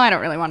like. No, I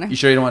don't really want to. You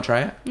sure you don't want to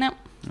try it? No.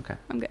 Okay.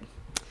 I'm good.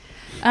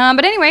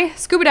 But anyway,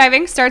 scuba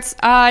diving starts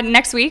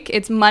next week.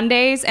 It's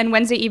Mondays and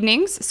Wednesday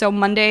evenings. So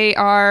Monday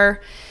are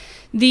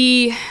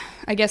the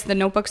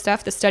notebook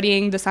stuff, the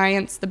studying, the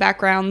science, the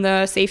background,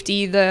 the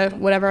safety, the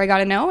whatever I got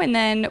to know. And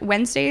then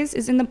Wednesdays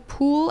is in the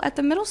pool at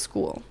the middle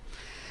school.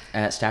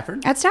 At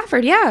Stafford? At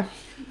Stafford, yeah.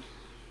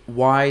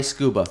 Why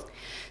scuba?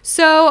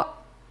 So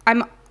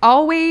I've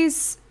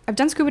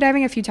done scuba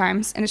diving a few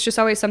times, and it's just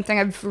always something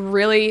I've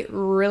really,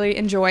 really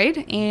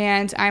enjoyed.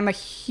 And I'm a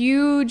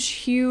huge,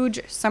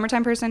 huge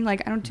summertime person.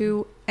 Like, I don't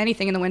do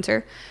anything in the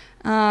winter.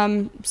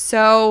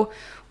 So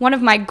one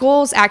of my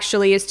goals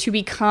actually is to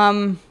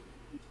become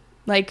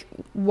like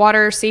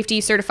water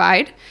safety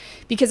certified,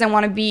 because I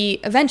want to be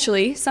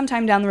eventually,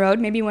 sometime down the road,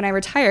 maybe when I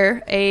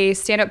retire, a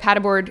stand-up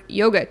paddleboard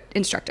yoga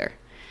instructor.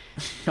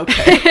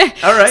 Okay.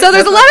 All right. So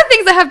there's a lot of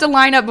things that have to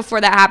line up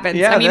before that happens.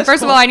 Yeah, I mean, first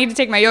cool. of all, I need to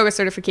take my yoga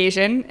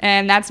certification,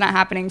 and that's not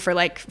happening for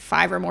like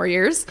 5 or more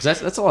years. 'Cause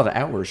that's a lot of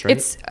hours, right?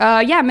 It's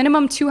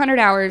minimum 200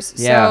 hours.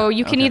 Yeah, So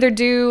you can either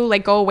do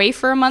like go away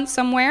for a month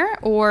somewhere,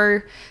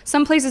 or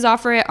some places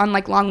offer it on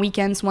like long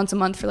weekends once a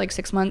month for like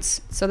 6 months.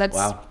 So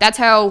that's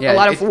how a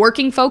lot of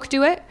working folk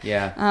do it.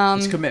 Yeah.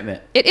 It's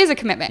commitment. It is a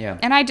commitment. Yeah.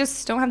 And I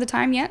just don't have the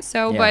time yet.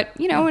 So, Yeah. but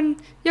and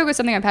yoga is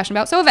something I'm passionate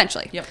about. So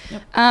eventually. Yep.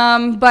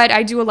 But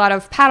I do a lot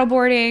of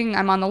paddleboarding.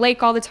 I'm on the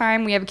lake all the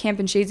time. We have a camp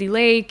in Shazy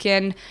Lake,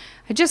 and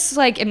I just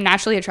like am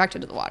naturally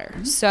attracted to the water.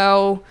 Mm-hmm.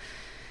 So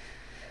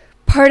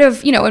part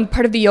of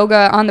the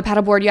yoga on the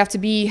paddleboard, you have to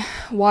be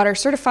water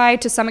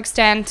certified to some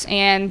extent.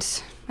 And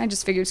I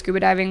just figured scuba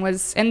diving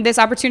and this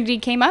opportunity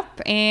came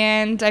up,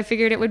 and I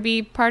figured it would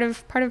be part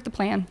of the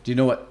plan. Do you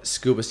know what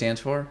SCUBA stands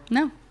for?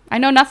 No, I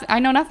know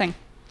nothing.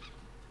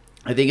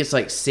 I think it's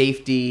like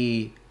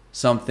safety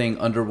something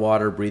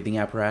underwater breathing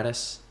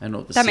apparatus. I don't know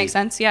what the That makes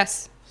sense.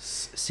 Yes.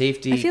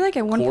 Safety. I feel like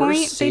at one course,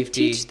 point they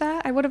teach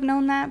that. I would have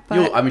known that,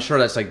 but I'm sure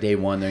that's like day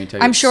one. They tell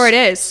you I'm sure it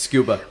is.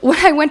 Scuba. When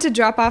I went to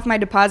drop off my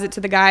deposit to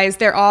the guys,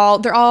 they're all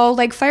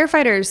like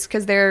firefighters,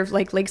 because they're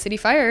like Lake City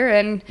Fire,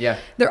 and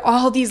they're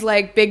all these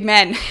like big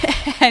men.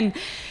 And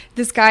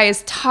this guy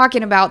is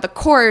talking about the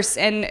course,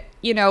 and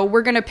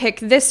we're going to pick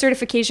this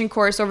certification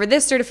course over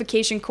this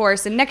certification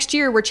course, and next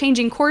year we're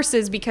changing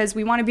courses because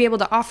we want to be able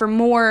to offer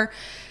more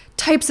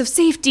types of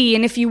safety,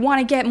 and if you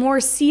want to get more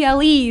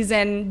CLEs,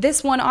 and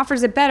this one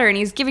offers it better. And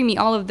he's giving me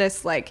all of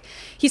this, like,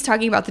 he's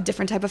talking about the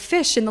different type of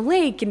fish in the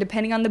lake and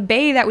depending on the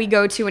bay that we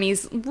go to, and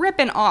he's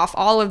ripping off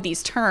all of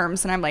these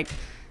terms, and I'm like,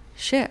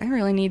 shit, I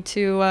really need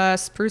to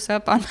spruce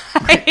up on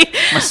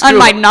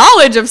my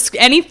knowledge of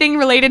anything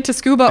related to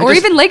scuba, or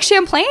even Lake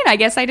Champlain. I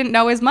guess I didn't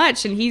know as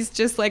much, and he's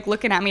just like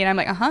looking at me, and I'm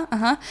like,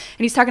 and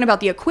he's talking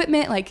about the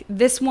equipment, like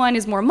this one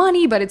is more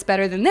money, but it's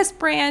better than this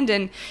brand,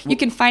 and you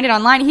can find it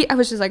online. I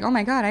was just like, oh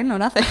my god, I know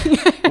nothing.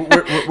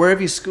 where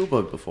have you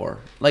scuba before?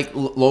 Like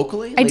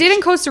locally? I did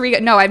in Costa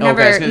Rica. No, I've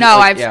never.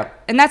 Okay,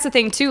 And that's the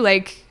thing too.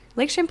 Like,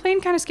 Lake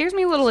Champlain kind of scares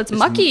me a little. It's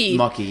mucky.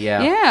 Mucky,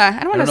 yeah. Yeah,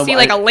 I don't want to see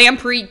like a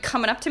lamprey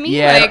coming up to me.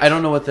 Yeah, like, I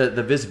don't know what the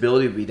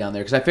visibility would be down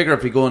there, because I figure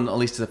if you go in at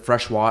least to the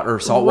fresh water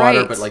or salt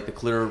water, but like the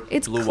clear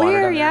blue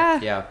water down there.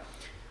 Yeah.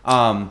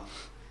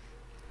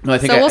 No, I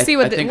think we'll see.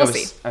 We'll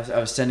see. I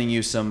was sending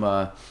you some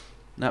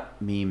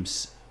not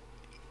memes.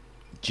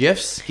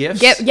 GIFs? GIFs.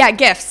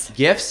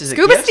 GIFs? Is it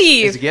Scuba GIFs?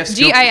 Steve. Is it GIFs?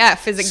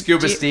 GIF. Is it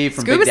Scuba Steve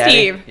from Scuba Big Daddy?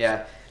 Steve.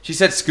 Yeah. She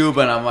said scuba,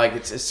 and I'm like,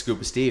 it's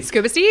Scuba Steve.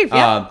 Scuba Steve,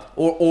 yeah.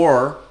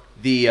 Or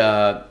the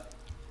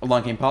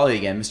along came Polly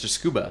again, Mr.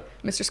 Scuba.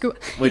 Mr. Scuba.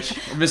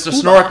 Mr.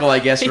 Snorkel, I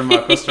guess, from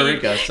Costa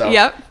Rica. So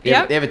Yep. They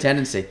have a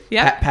tendency.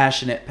 Yep.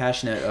 Passionate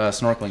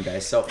snorkeling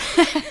guys. So,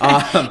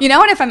 and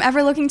if I'm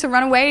ever looking to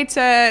run away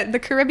to the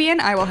Caribbean,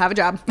 I will have a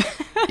job.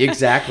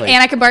 Exactly.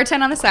 And I can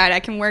bartend on the side. I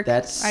can work.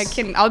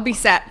 I'll be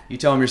set. You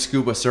tell them you're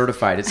scuba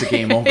certified. It's a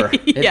game over.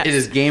 Yes. It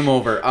is game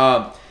over.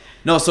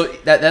 No, so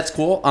that's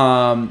cool.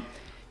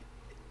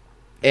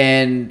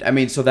 And I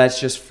mean, so that's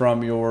just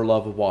from your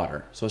love of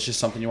water. So it's just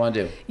something you want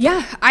to do.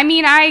 Yeah. I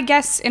mean, I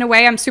guess in a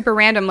way I'm super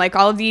random. Like,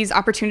 all of these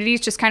opportunities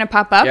just kind of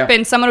pop up,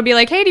 and someone will be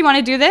like, hey, do you want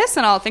to do this?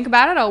 And I'll think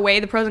about it. I'll weigh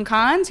the pros and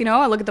cons.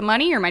 I'll look at the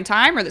money or my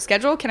time or the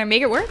schedule. Can I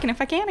make it work? And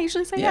if I can, I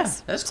usually say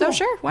yes. That's cool. So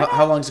sure. Why not?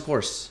 How long is the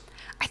course?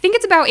 I think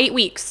it's about 8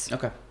 weeks.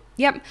 Okay.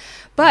 Yep.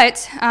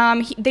 But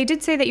they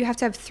did say that you have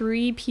to have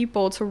 3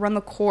 people to run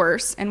the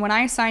course. And when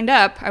I signed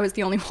up, I was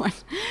the only one.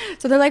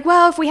 So they're like,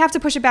 well, if we have to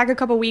push it back a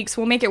couple weeks,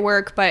 we'll make it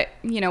work. But,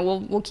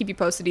 we'll keep you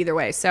posted either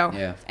way. So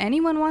if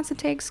anyone wants to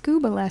take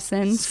scuba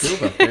lessons.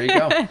 Scuba, there you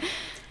go. No,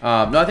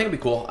 I think it'd be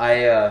cool.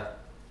 I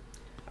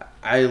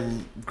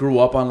grew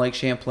up on Lake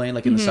Champlain,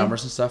 like in the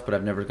summers and stuff, but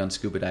I've never gone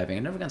scuba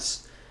diving.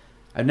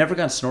 I've never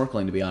gone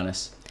snorkeling, to be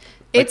honest.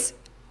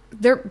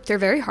 They're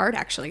very hard,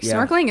 actually. Yeah.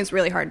 Snorkeling is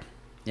really hard.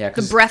 Yeah,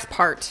 the breath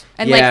part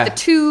and like the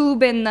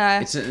tube and the.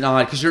 It's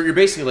not because you're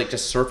basically like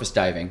just surface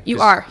diving. You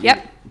are,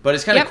 yep. But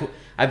it's kind of cool.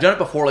 I've done it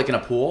before, like in a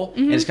pool,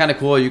 and it's kind of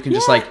cool. You can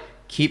just like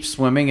keep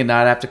swimming and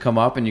not have to come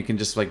up, and you can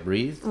just like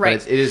breathe. Right,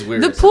 but it is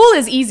weird. The pool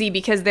is easy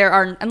because there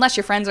are, unless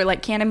your friends are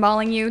like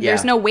cannonballing you,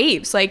 there's no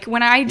waves. Like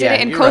when I did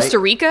it in Costa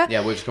Rica,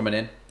 waves coming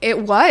in. It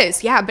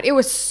was, but it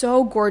was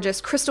so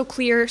gorgeous, crystal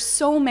clear,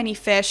 so many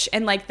fish,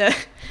 and like the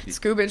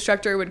scuba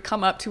instructor would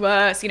come up to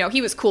us.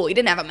 He was cool. He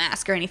didn't have a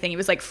mask or anything. He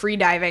was like free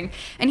diving,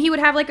 and he would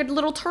have like a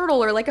little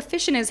turtle or like a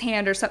fish in his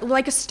hand or something,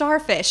 like a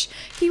starfish.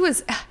 He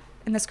was,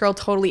 and this girl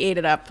totally ate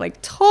it up, like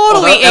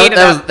totally ate it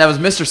up. That was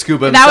Mr.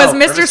 Scuba. That was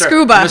Mr.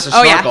 Scuba. Mr.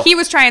 Oh yeah, he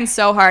was trying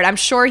so hard. I'm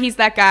sure he's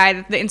that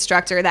guy, the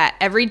instructor, that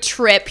every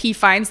trip he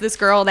finds this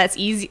girl that's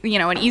easy,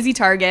 an easy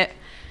target.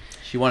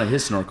 She wanted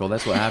his snorkel.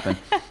 That's what happened.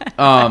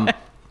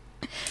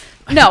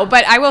 No,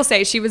 but I will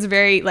say she was a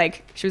great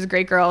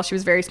girl. She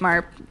was very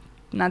smart.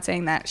 I'm not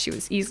saying that she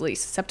was easily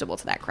susceptible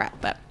to that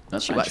crap, but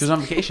she was. She was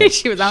on vacation.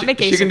 She was on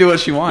vacation. She can do what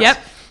she wants.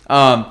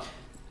 Yep.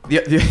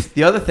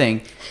 The other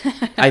thing,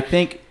 I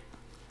think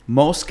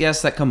most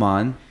guests that come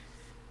on,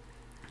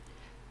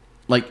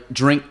 like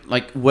drink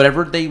like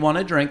whatever they want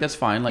to drink. That's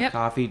fine. Like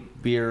coffee,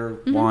 beer,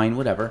 wine,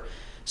 whatever.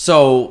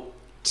 So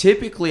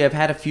typically, I've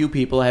had a few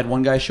people. I had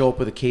one guy show up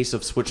with a case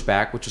of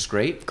Switchback, which was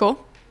great.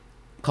 Cool.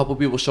 A couple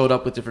people showed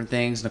up with different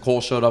things. Nicole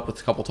showed up with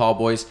a couple tall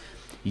boys.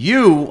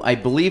 You, I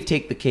believe,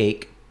 take the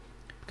cake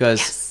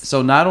because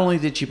so not only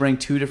did she bring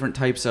 2 different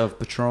types of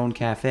Patron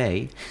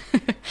Cafe,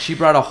 she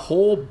brought a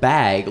whole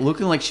bag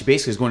looking like she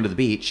basically was going to the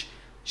beach.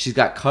 She's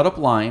got cut up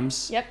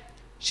limes. Yep.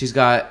 She's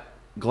got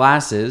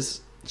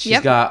glasses.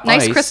 She's got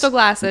nice ice. Crystal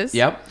glasses.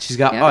 Yep. She's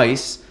got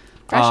ice.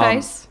 Fresh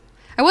ice.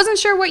 I wasn't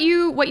sure what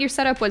your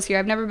setup was here.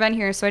 I've never been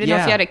here, so I didn't know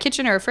if you had a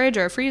kitchen or a fridge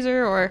or a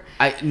freezer or.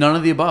 None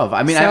of the above.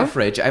 I mean, I have a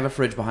fridge. I have a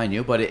fridge behind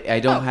you, but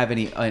I don't have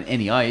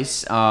any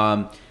ice.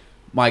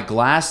 My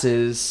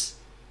glasses,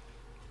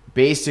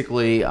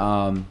 basically,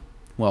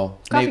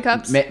 coffee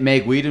cups.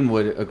 Meg Whedon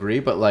would agree,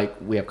 but like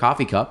we have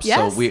coffee cups,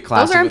 yes, so we get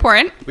classy. Those are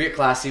important. We get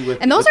classy with,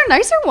 and those are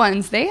nicer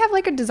ones. They have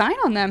like a design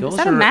on them. Is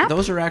that a map?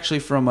 Those are actually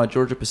from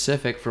Georgia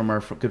Pacific, from our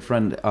good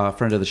friend of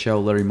the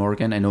show, Larry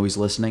Morgan. I know he's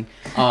listening.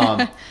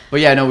 But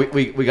yeah, no,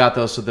 we got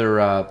those. So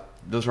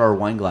those are our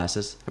wine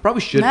glasses. I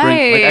probably should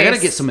bring. Like, I gotta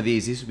get some of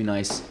these. These would be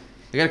nice.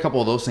 I got a couple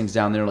of those things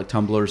down there, like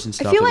tumblers and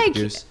stuff.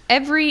 I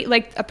feel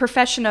like a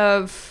profession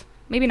of.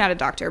 Maybe not a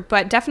doctor,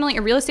 but definitely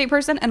a real estate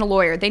person and a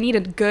lawyer. They need a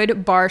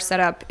good bar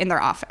set up in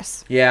their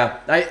office. Yeah.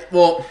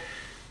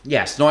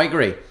 Yes. No, I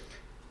agree.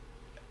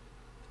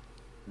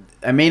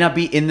 I may not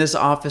be in this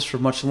office for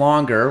much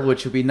longer,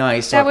 which would be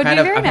nice. So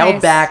I've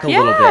held back a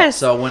little bit.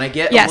 So when I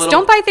get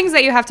don't buy things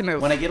that you have to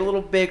move. When I get a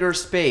little bigger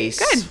space,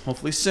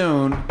 hopefully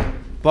soon,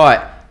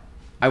 but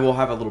I will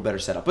have a little better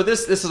setup. But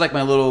this is like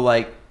my little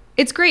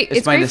It's great.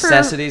 It's my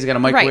necessities. I got a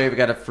microwave. I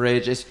got a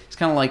fridge. It's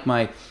kind of like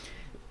my.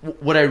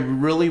 What I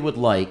really would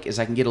like is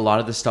I can get a lot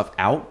of this stuff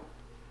out,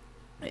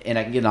 and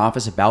I can get an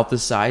office about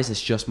this size.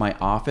 It's just my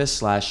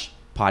office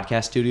 /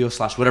 podcast studio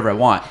 / whatever I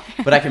want.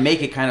 But I can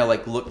make it kind of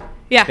like look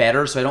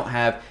better, so I don't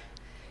have.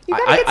 You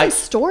gotta get some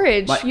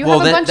storage. You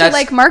have a bunch of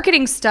like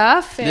marketing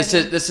stuff. This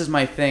is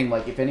my thing.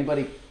 Like if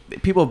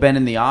people have been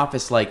in the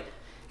office, like.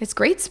 It's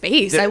great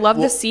space. I love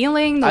the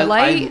ceiling, the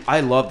light.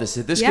 I love this.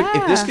 If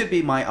this could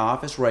be my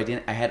office where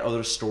I had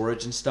other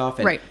storage and stuff,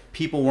 and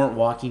people weren't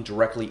walking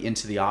directly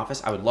into the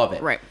office, I would love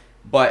it. Right.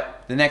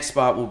 But the next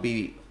spot will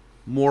be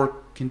more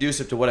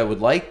conducive to what I would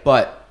like.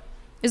 But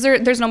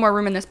there's no more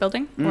room in this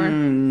building? Or?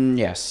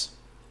 Yes.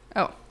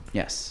 Oh.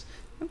 Yes.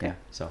 Okay. Yeah,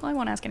 so I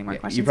won't ask any more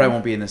questions. You probably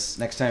won't be in this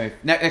next time.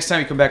 Next time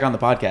you come back on the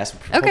podcast,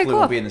 hopefully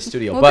we'll be in the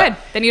studio. Well, good.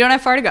 Then you don't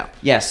have far to go.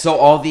 Yes. So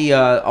all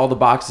the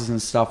boxes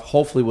and stuff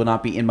hopefully will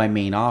not be in my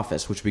main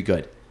office, which would be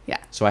good. Yeah.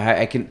 So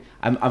I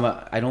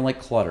don't like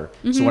clutter.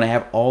 Mm-hmm. So when I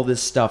have all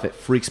this stuff, it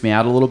freaks me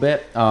out a little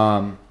bit.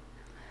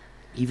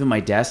 Even my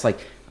desk, like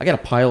I got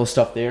a pile of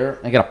stuff there.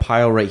 I got a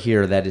pile right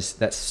here. There's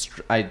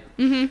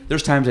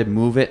times I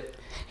move it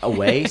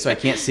away so I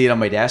can't see it on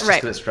my desk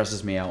just because it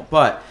stresses me out.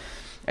 But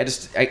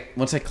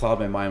once I cloud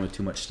my mind with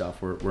too much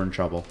stuff, we're in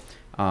trouble.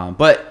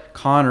 But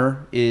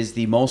Konnor is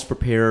the most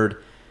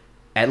prepared,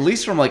 at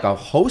least from like a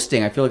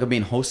hosting. I feel like I'm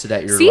being hosted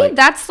at your. See,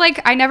 that's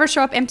like I never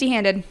show up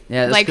empty-handed.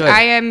 Yeah, that's like good.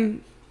 I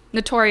am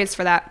notorious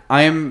for that.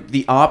 I am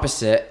the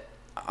opposite.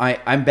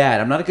 I'm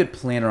bad. I'm not a good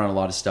planner on a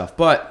lot of stuff,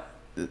 but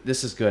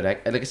this is good.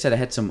 Like I said, I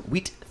had some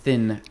wheat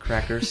thin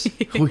crackers.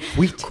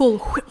 Wheat. Cool.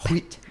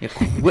 Wheat. Yeah,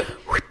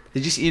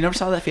 Did you never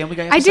saw that Family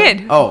Guy episode? I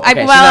did. Oh,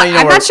 okay.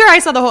 I'm not sure I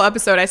saw the whole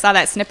episode. I saw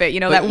that snippet.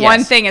 That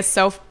one thing is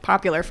so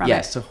popular from it.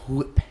 Yeah, so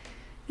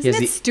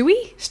Isn't it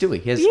Stewie?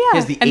 Stewie. He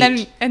has the and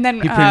H.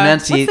 then He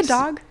pronunciates what's the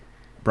dog?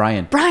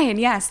 Brian. Brian,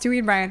 yeah, Stewie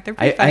and Brian. They're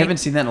pretty funny. I haven't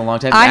seen that in a long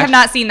time. I have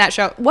not seen that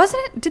show.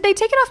 Wasn't it? Did they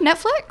take it off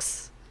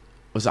Netflix?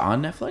 Was it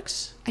on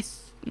Netflix?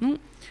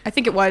 I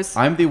think it was.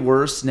 I'm the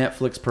worst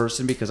Netflix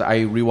person because I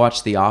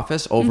rewatch The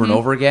Office over and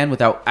over again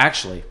without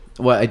actually.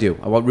 What I do,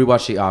 I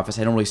rewatch The Office.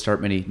 I don't really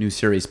start many new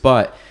series,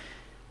 but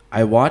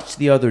I watched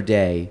the other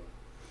day.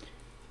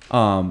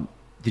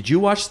 Did you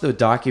watch the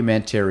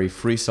documentary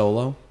Free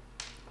Solo?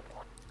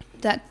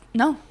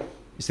 No.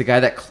 It's the guy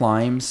that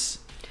climbs.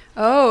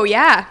 Oh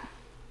yeah.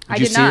 Did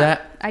you see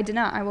that? I did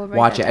not. I will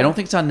watch it. I don't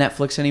think it's on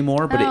Netflix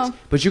anymore,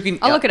 but you can.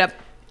 I'll look it up.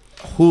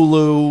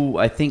 Hulu,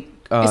 I think.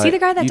 Is he the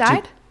guy that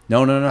died?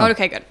 No. Oh,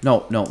 okay, good.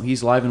 No,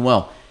 he's alive and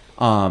well.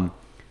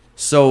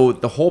 So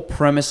the whole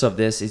premise of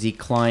this is he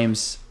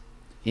climbs.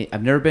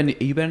 I've never been.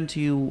 You been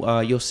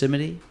to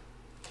Yosemite?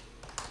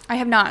 I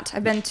have not.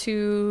 I've been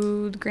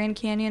to the Grand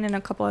Canyon and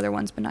a couple other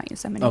ones, but not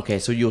Yosemite. Okay,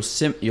 so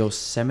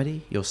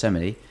Yosemite.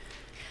 Yosemite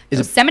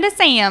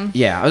Sam.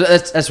 Yeah,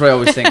 that's what I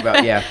always think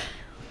about. Yeah.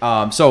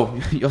 So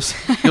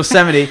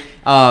Yosemite,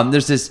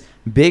 there's this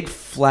big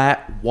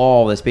flat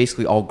wall that's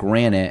basically all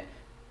granite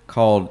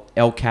called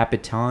El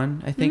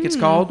Capitan, I think it's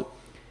called.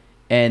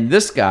 And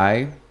this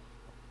guy,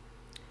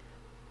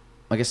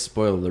 I guess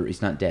spoiler alert,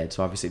 he's not dead,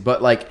 so obviously,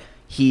 but like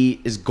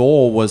his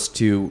goal was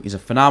he's a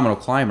phenomenal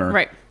climber,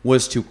 right?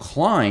 Was to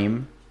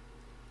climb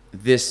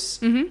this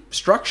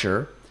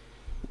structure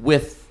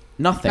with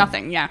nothing.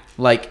 Nothing, yeah.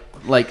 Like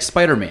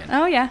Spider-Man.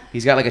 Oh, yeah.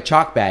 He's got like a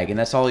chalk bag, and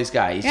that's all he's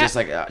got. He's just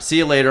like, see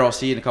you later. I'll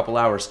see you in a couple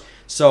hours.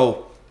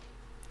 So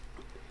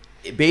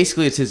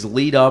basically, it's his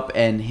lead up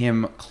and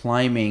him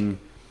climbing.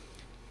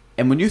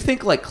 And when you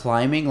think like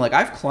climbing, like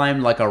I've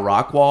climbed like a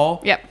rock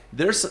wall. Yep.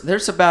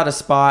 There's about a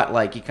spot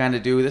like you kind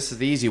of do. This is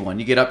the easy one.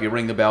 You get up, you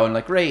ring the bell, and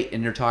like great,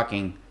 and you're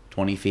talking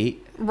 20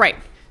 feet. Right.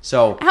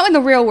 So out in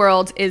the real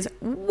world is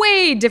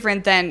way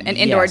different than an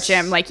indoor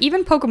gym. Like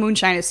even Poke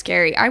Moonshine is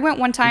scary. I went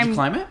one time. Did you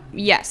climb it?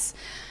 Yes.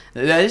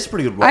 That is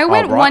pretty good. I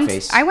went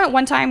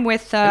one time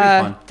with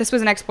this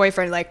was an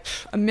ex-boyfriend like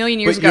a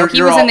million years ago.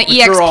 He was in the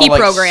EXP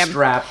program.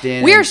 Strapped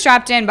in. We were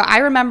strapped in, but I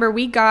remember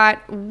we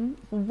got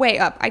way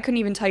up. I couldn't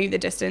even tell you the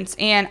distance,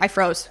 and I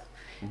froze.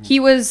 He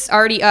was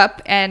already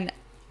up, and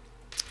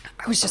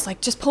I was just like,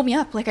 just pull me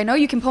up. Like, I know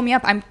you can pull me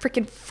up. I'm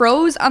freaking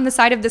froze on the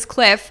side of this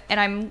cliff, and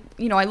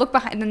I look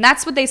behind, and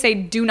that's what they say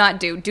do not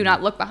do. Do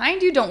not look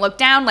behind you. Don't look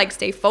down. Like,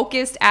 stay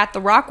focused at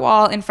the rock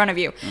wall in front of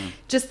you.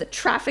 Just the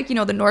traffic,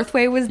 the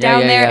Northway was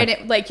down there, and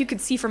it, like, you could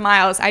see for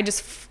miles. I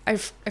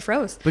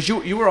froze. But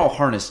you were all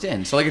harnessed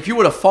in. So, like, if you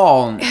would have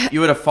fallen,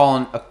 you would have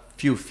fallen a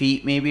few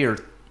feet maybe, or...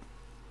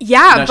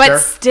 Yeah, but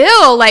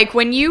still, like,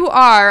 when you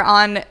are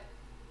on...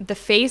 the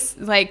face,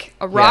 like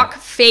a rock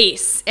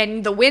face,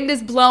 and the wind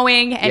is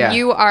blowing, and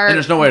you are and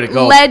there's nowhere to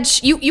go.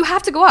 Ledge, you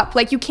have to go up.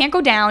 Like you can't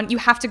go down. You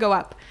have to go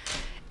up.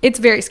 It's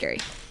very scary.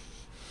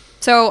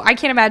 So I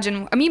can't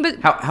imagine. I mean, but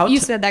how you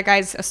said that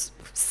guy's a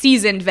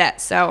seasoned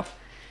vet, so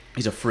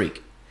he's a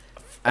freak,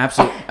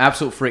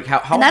 absolute freak.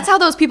 How and that's how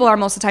those people are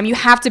most of the time. You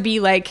have to be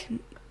like.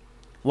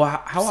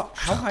 Well, how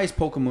high is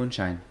Poke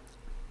Moonshine?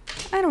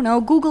 I don't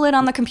know. Google it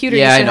on the computer.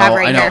 Yeah, you should have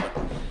right here.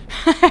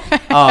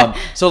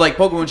 So like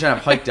Poke Moonshine,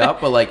 I've hiked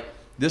up, but like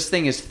this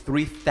thing is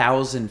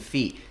 3,000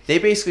 feet. They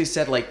basically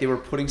said like they were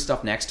putting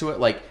stuff next to it,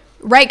 like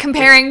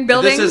comparing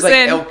buildings. This is like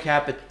El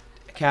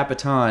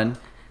Capitan.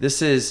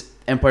 This is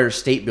Empire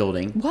State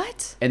Building.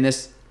 What? And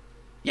this,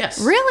 yes,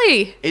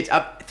 really, it's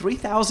up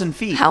 3,000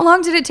 feet. How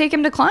long did it take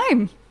him to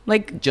climb?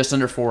 Like just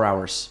under 4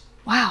 hours.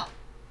 Wow.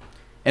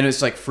 And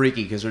it's like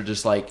freaky because they're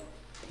just like,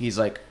 he's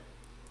like.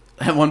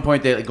 At one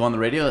point, they go on the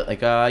radio,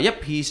 like,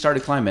 yep, he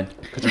started climbing.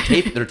 Because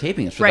they're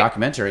taping this for the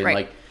documentary. Right.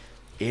 Like,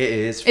 it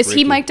is freaky. Is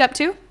he mic'd up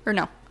too? Or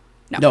no?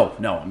 No.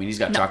 I mean, he's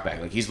got a chalk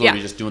bag. Like, he's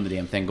literally just doing the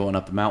damn thing going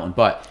up the mountain.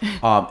 But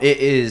it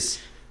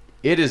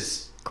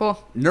is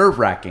cool,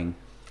 nerve-wracking.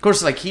 Of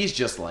course, like, he's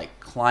just, like,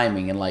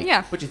 climbing. And, like,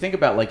 what you think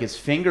about, like, his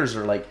fingers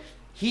are, like,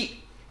 he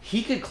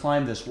could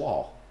climb this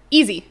wall.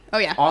 Easy. Oh,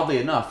 yeah. Oddly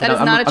enough. That is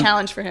not a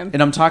challenge for him.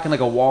 And I'm talking,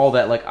 like, a wall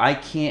that, like, I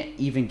can't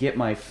even get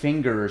my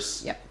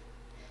fingers... Yep.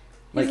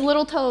 His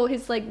little toe, would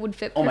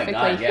fit perfectly. Oh my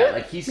god, yeah.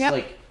 Like he's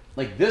like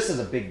this is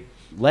a big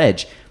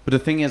ledge. But the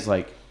thing is,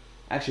 like,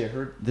 actually I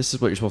heard this is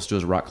what you're supposed to do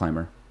as a rock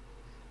climber.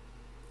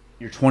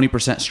 You're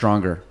 20%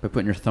 stronger by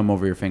putting your thumb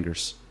over your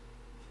fingers.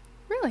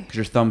 Really? Because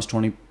your thumb's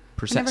 20%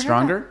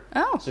 stronger.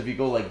 Oh. So if you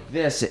go like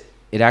this,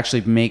 it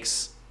actually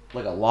makes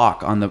like a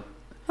lock on the...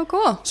 Oh,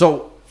 cool.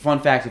 So,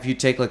 fun fact, if you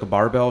take like a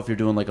barbell, if you're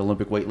doing like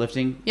Olympic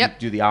weightlifting, you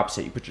do the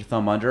opposite. You put your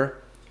thumb under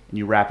and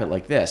you wrap it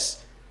like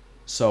this.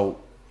 So...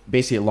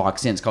 basically it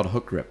locks in. It's called a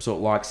hook grip. So it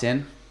locks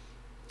in.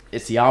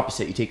 It's the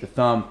opposite. You take the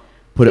thumb,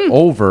 put it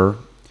over.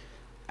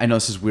 I know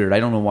this is weird. I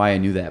don't know why I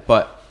knew that,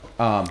 but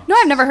no,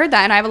 I've never heard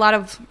that, and I have a lot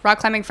of rock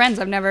climbing friends.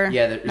 I've never heard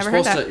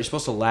that. You're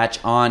supposed to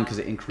latch on because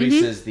it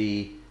increases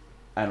the.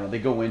 I don't know. They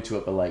go into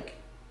it, but like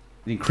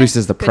It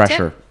increases the Good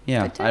pressure. tip.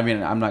 Yeah, Good tip. I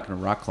mean, I'm not going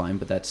to rock climb,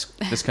 but that's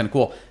kind of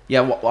cool.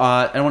 Yeah,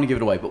 I don't want to give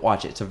it away, but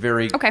watch it. It's a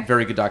very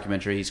good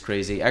documentary. He's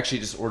crazy. I actually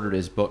just ordered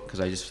his book because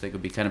I just think it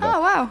would be kind of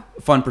a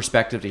fun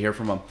perspective to hear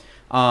from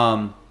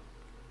him.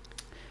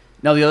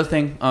 Now, the other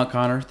thing,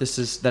 Konnor,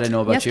 that I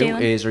know about you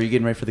Galen. is, are you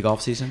getting ready for the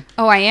golf season?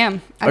 Oh, I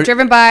am. I've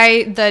driven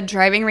by the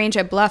driving range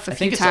at Bluff a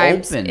few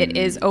times. It's open. It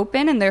is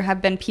open, and there have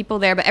been people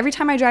there. But every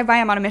time I drive by,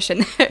 I'm on a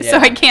mission, so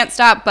I can't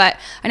stop. But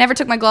I never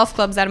took my golf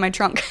clubs out of my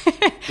trunk,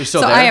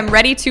 so I am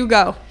ready to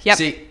go. Yep.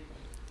 See,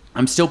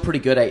 I'm still pretty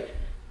good.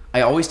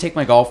 I always take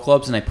my golf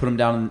clubs and I put them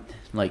down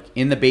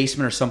in the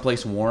basement or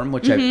someplace warm,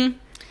 which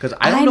because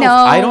I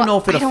don't know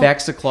if it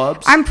affects the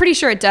clubs. I'm pretty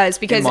sure it does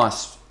because it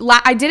must.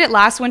 I did it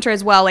last winter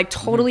as well,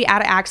 totally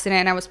out of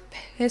accident, and I was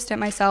pissed at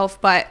myself.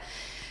 But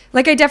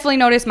I definitely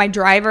noticed my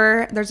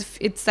driver.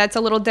 That's a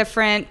little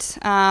different.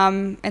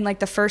 And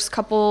the first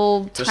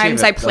couple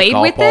times I played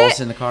with it, golf balls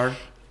in the car.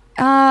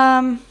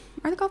 Are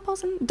the golf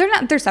balls in? They're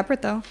not. They're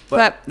separate though.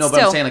 But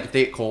I'm saying if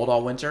they get cold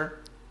all winter.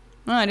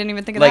 Oh, I didn't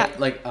even think of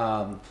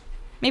that.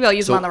 Maybe I'll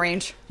use them on the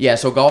range. Yeah,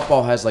 so golf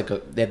ball has they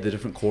have the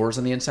different cores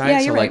on the inside.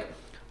 Yeah, you're right.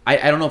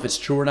 I don't know if it's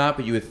true or not,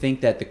 but you would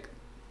think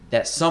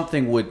that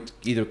something would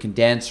either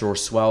condense or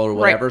swell or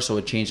whatever, so it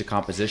would change the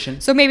composition.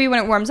 So maybe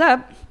when it warms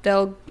up,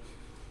 they'll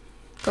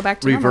go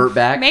back to revert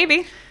back.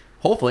 Maybe.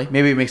 Hopefully,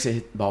 maybe it makes it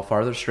hit the ball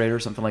farther, straighter, or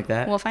something like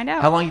that. We'll find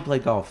out. How long you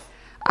played golf?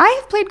 I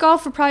have played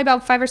golf for probably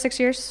about 5 or 6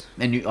 years.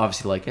 And you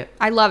obviously like it.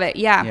 I love it.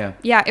 Yeah.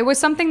 It was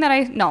something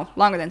that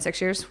longer than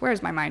 6 years.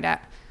 Where's my mind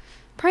at?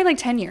 Probably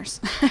 10 years.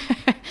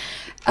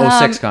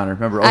 06, Konnor.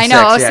 Remember 06? I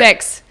know,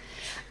 06.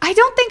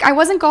 I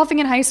wasn't golfing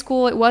in high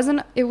school. It was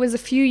a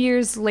few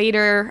years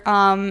later.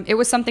 It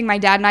was something my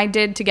dad and I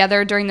did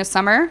together during the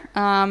summer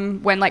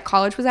when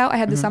college was out. I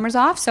had the summers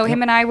off. So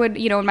him and I would,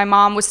 when my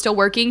mom was still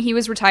working, he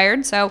was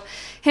retired. So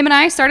him and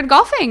I started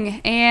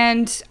golfing,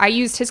 and I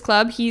used his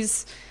club.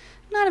 He's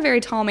not a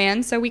very tall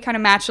man, so we kind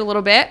of matched a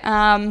little bit.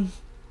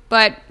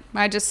 But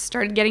I just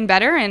started getting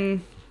better,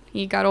 and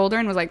he got older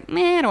and was like,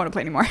 I don't want to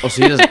play anymore. Oh,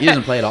 so he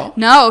doesn't play at all?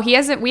 No, he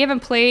hasn't. We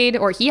haven't played,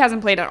 or he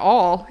hasn't played at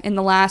all in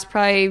the last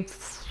probably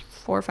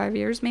 4 or 5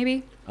 years,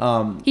 maybe.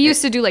 He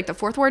used to do the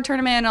Fourth Ward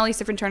tournament and all these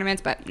different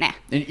tournaments, but nah.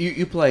 And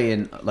you play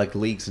in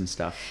leagues and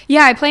stuff?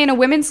 Yeah, I play in a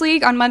women's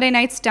league on Monday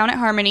nights down at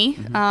Harmony,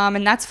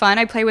 and that's fun.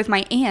 I play with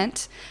my aunt.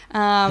 Is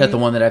that the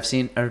one that I've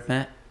seen or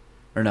met,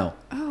 or no?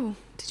 Oh,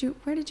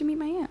 where did you meet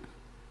my aunt?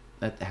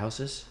 At the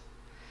houses?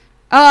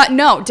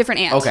 No,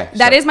 different aunt. Okay,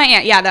 that is my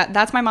aunt. Yeah,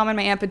 that's my mom and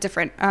my aunt, but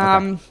different.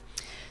 Okay.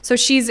 So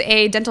she's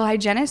a dental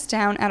hygienist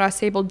down at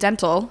Ausable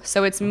Dental.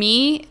 So it's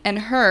me and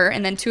her,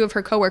 and then 2 of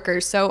her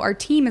coworkers. So our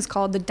team is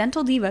called the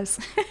Dental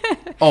Divas.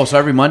 Oh, so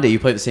every Monday you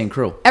play the same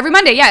crew? Every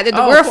Monday, yeah.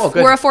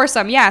 We're a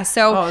foursome, yeah.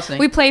 So that's neat.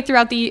 we play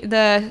throughout the.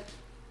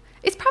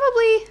 It's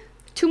probably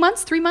 2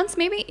 months, 3 months,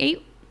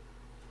 maybe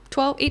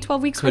 12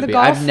 weeks worth of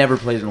golf. I've never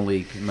played in a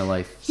league in my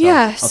life. So.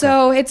 Yeah, okay.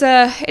 so it's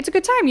a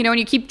good time, and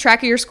you keep track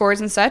of your scores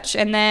and such,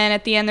 and then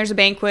at the end there's a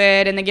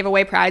banquet, and they give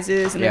away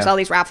prizes, and there's all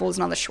these raffles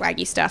and all the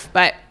swaggy stuff.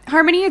 But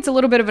Harmony, it's a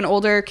little bit of an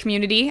older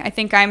community. I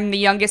think I'm the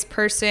youngest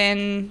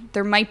person.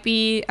 There might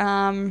be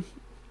a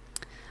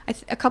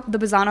couple. The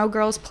Bazzano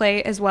girls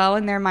play as well,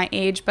 and they're my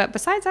age. But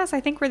besides us, I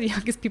think we're the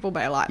youngest people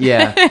by a lot.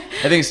 Yeah, I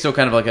think it's still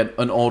kind of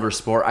an older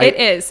sport. It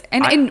is,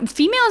 and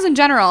females in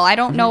general. I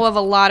don't know of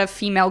a lot of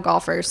female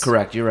golfers.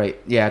 Correct, you're right.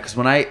 Yeah, because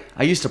when I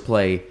used to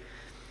play,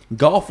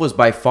 golf was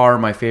by far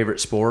my favorite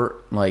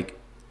sport. Like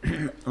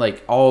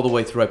all the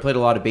way through. I played a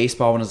lot of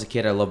baseball when I was a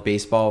kid. I loved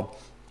baseball,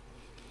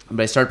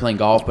 but I started playing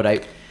golf.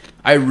 But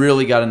I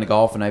really got into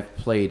golf, and I've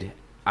played.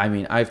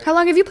 How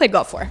long have you played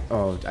golf for?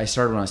 Oh, I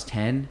started when I was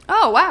 10.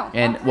 Oh, wow.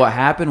 And what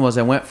happened was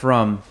I went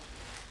from,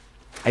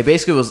 I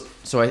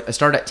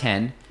started at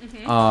 10.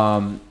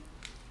 And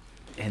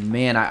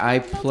man, I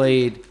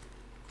played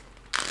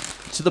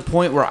to the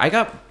point where I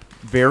got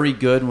very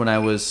good when I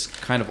was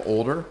kind of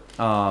older.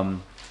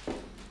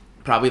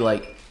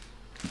 Probably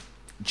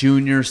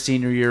junior,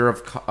 senior year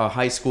of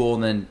high school,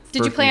 and then.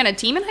 Did you play on a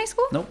team in high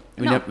school? Nope.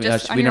 We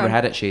never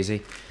had it,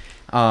 Shazy.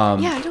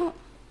 Yeah, I don't.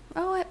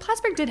 Oh,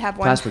 Plattsburgh did have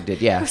one. Plattsburgh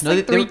did, yeah. It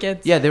was 3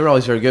 kids. Yeah, they were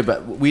always very good,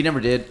 but we never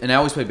did. And I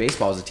always played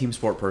baseball as a team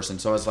sport person.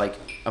 So I was like,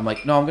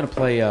 no, I'm gonna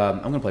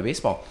play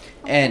baseball.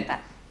 Oh, yes,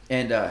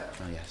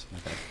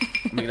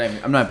 my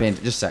bad. I'm not paying.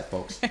 Just a sec,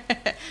 folks.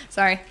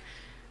 Sorry.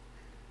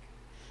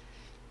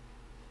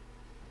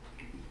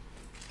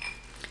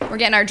 We're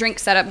getting our drink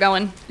setup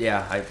going.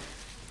 Yeah,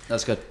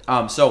 that's good.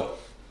 So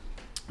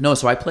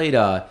I played.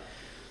 I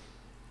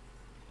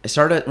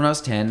started when I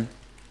was 10.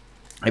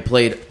 I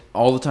played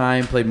all the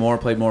time. Played more.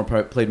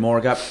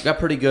 Got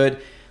pretty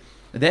good.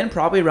 Then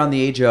probably around the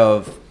age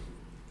of,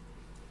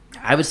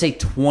 I would say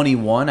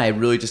 21, I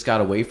really just got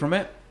away from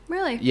it.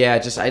 Really? Yeah,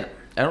 I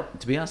don't.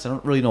 To be honest, I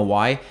don't really know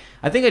why.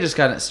 I think I just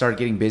started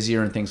getting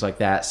busier and things like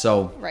that.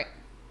 So right.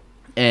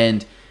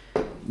 And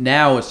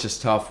now it's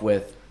just tough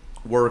with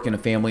work and a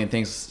family and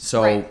things.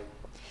 So. Right.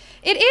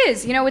 It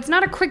is. It's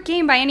not a quick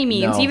game by any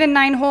means. No. Even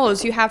 9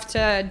 holes, you have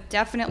to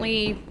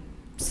definitely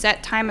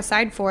set time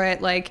aside for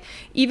it. Like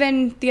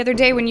even the other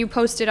day when you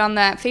posted on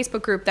that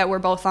Facebook group that we're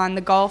both on,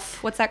 the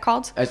golf, what's that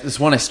called? This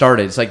one I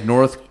started. It's like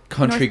North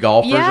Country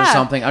Golfers or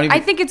something. I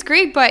think it's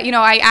great, but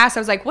I asked, I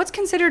was like, what's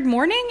considered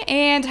morning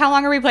and how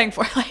long are we playing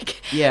for?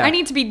 Like, I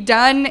need to be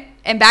done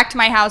and back to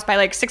my house by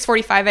like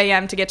 6:45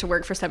 a.m. to get to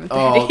work for 7:30.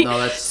 Oh, no,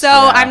 that's... So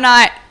I'm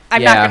not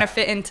going to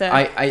fit into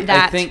that.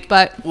 I think,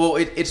 but... Well,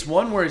 it's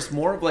one where it's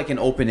more of like an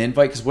open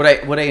invite, because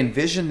what I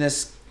envision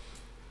this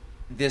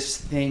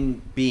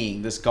thing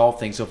being, this golf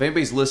thing. So if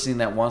anybody's listening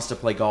that wants to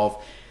play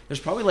golf, there's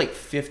probably like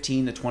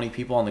 15 to 20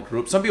 people on the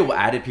group. Some people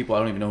added people, I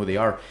don't even know who they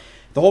are.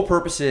 The whole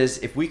purpose is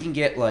if we can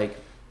get like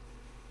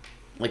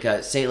a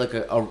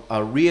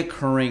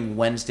reoccurring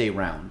Wednesday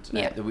round.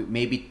 Yeah.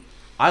 Maybe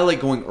I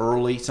like going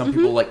early. Some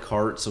people like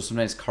carts, so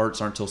sometimes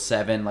carts aren't till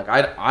 7. Like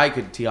I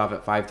could tee off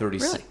at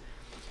 5:36. Really?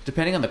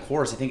 Depending on the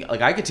course, I think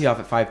like I could tee off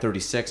at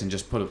 5:36 and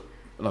just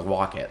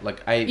walk it.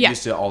 Like I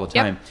used to all the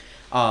time.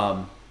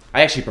 Yep.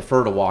 I actually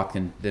prefer to walk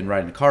than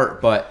ride in a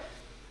cart, but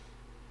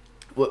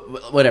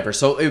whatever.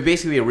 So it would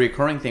basically be a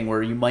recurring thing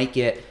where you might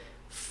get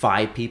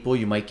 5 people,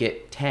 you might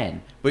get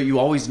 10, but you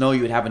always know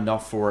you would have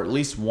enough for at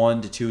least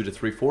 1 to 2 to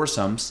 3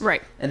 foursomes.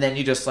 Right. And then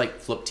you just like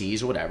flip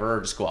tees or whatever,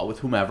 or just go out with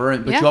whomever.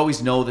 But you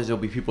always know that there'll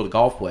be people to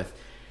golf with.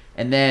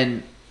 And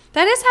then...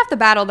 That is half the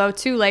battle, though,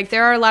 too. Like,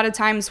 there are a lot of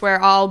times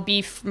where I'll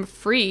be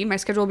free. My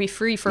schedule will be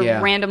free for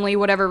randomly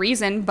whatever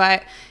reason,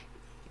 but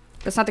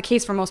that's not the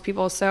case for most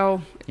people.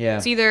 So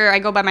it's either I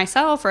go by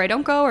myself, or I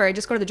don't go, or I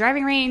just go to the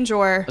driving range,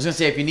 or... I was going to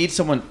say, if you need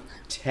someone,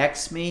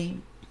 text me,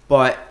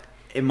 but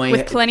it might...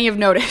 With plenty of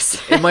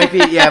notice. It might be,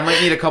 it might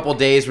need a couple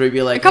days where you'd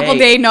be like, a couple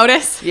day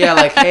notice. Yeah,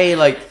 like, hey,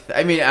 like,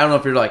 I mean, I don't know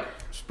if you're like...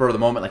 spur of the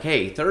moment, like,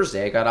 hey,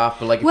 Thursday I got off,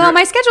 but like, well,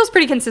 my schedule's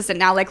pretty consistent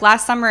now. Like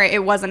last summer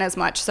it wasn't as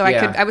much, so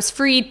I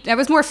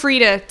was more free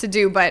to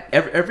do. But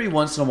every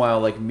once in a while,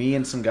 like me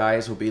and some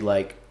guys will be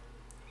like,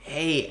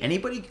 hey,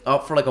 anybody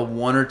up for like a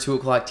 1 or 2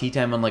 o'clock tee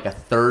time on like a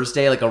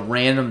Thursday, like a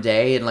random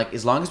day, and like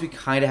as long as we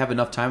kind of have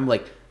enough time,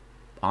 like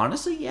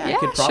honestly, I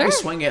could probably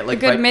swing it. Like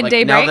a good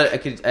midday break. Now that I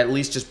could at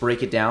least just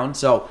break it down.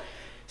 So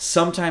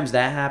sometimes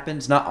that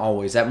happens, not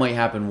always. That might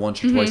happen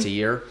once or twice a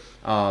year.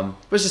 But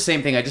it's the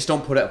same thing. I just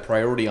don't put a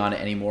priority on it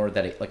anymore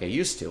that I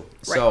used to. Right.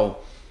 So,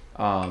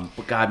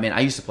 but God, man, I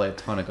used to play a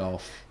ton of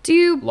golf. Do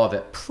you love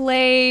it?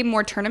 Play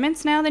more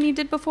tournaments now than you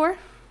did before,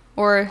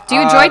 or do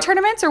you enjoy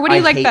tournaments, or what do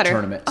you like better?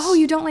 Tournaments. Oh,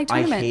 you don't like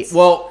tournaments?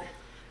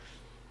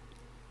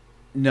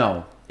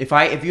 No.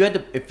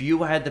 If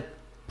you had to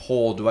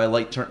poll, do I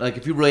like like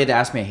if you really had to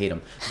ask me, I hate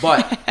them.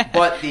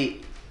 But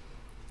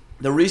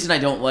the reason I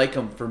don't like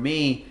them, for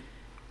me,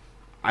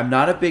 I'm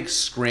not a big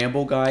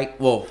scramble guy.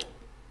 Well.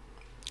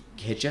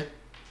 Hit you?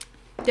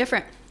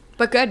 Different,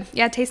 but good.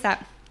 Yeah, taste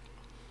that.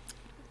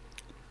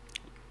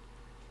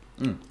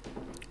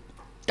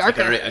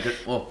 Darker.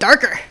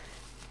 Darker.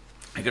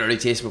 I could already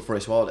taste it before I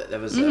swallowed it.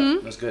 That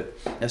was good.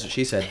 That's what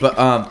she said.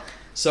 But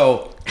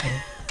so.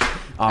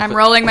 I'm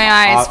rolling my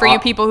eyes for you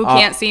people who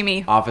can't see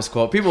me. Office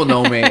quote. People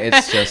know me.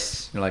 It's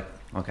just you're like,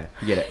 okay,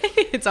 you get it.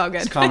 It's all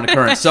good. It's common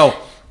occurrence. So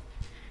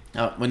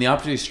when the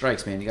opportunity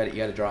strikes, man, you got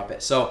to drop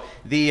it. So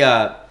so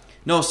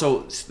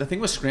the thing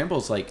with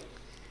scrambles, like.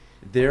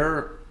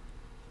 They're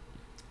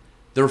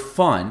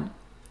fun.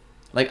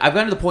 Like I've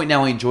gotten to the point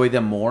now I enjoy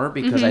them more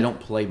because I don't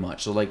play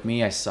much. So like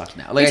me, I suck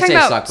now. Like I say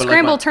I suck, but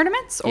scramble like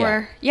tournaments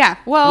or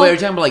well, wait, are you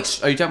talking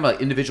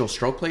about individual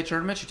stroke play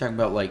tournaments? You're talking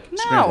about like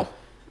scramble?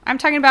 I'm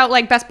talking about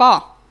like best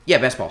ball. Yeah,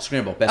 best ball,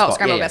 scramble, best ball.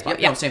 Scramble, best ball.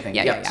 No, same thing.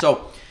 Yeah.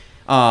 So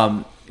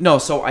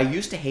so I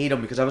used to hate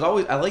them because I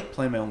like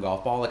playing my own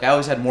golf ball. Like I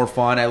always had more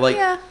fun. I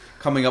like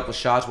coming up with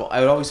shots. Well,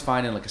 I would always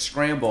find in like a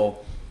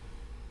scramble,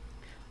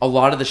 a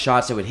lot of the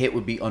shots I would hit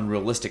would be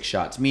unrealistic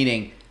shots,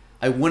 meaning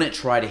I wouldn't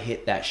try to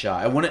hit that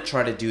shot. I wouldn't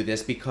try to do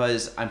this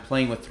because I'm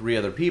playing with 3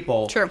 other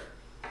people. True.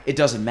 It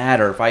doesn't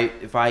matter.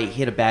 If I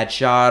hit a bad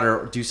shot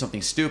or do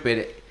something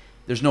stupid,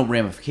 there's no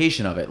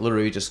ramification of it.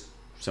 Literally just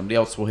somebody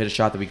else will hit a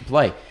shot that we can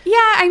play. Yeah,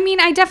 I mean,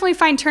 I definitely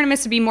find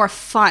tournaments to be more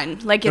fun.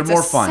 Like They're it's more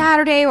a fun.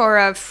 Saturday or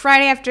a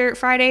Friday after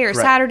Friday or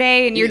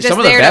Saturday, and you're just some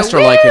of the there best to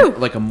are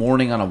like a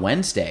morning on a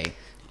Wednesday.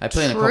 I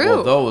play in a couple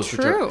of those.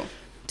 True.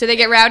 Do they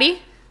get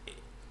rowdy?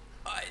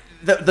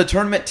 The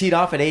tournament teed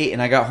off at 8,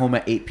 and I got home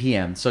at 8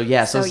 p.m. So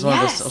it's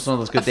one of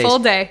those good days. Full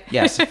day.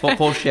 Yes,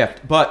 full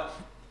shift. But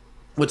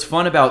what's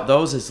fun about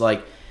those is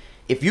like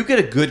if you get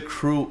a good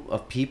crew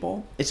of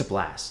people, it's a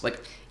blast. Like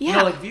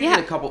like if you get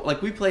a couple,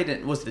 like we played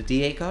it. Was it the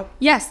DA Cup?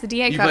 Yes, the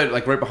DA Cup. You played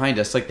like right behind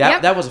us. Like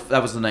that. That was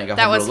the night I got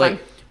home real late.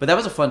 But that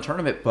was a fun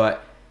tournament.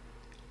 But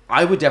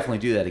I would definitely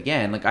do that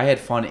again. Like I had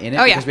fun in it.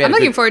 Oh yeah, I'm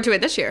looking forward to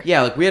it this year.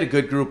 Yeah, like we had a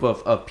good group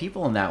of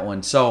people in that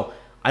one. So.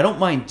 I don't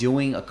mind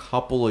doing a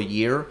couple a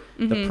year.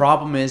 The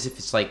problem is if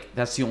it's like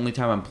that's the only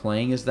time I'm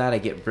playing is that I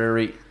get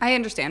very... I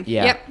understand.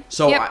 Yeah. Yep.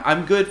 So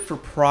I'm good for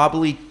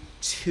probably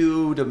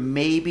 2 to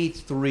maybe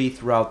 3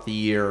 throughout the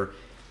year.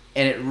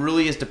 And it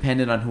really is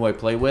dependent on who I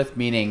play with,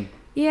 meaning...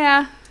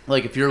 Yeah.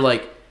 Like if you're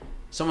like...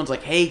 someone's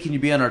like, hey, can you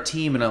be on our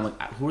team? And I'm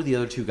like, who are the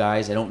other two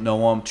guys? I don't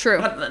know them. True.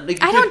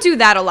 I don't do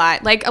that a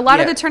lot. Like, a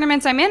lot of the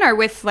tournaments I'm in are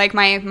with, like,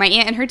 my aunt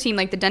and her team,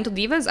 like the Dental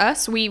Divas,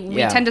 us. We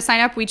tend to sign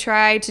up. We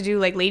try to do,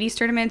 like, ladies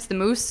tournaments. The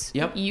Moose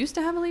used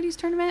to have a ladies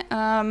tournament.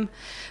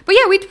 But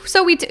yeah,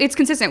 it's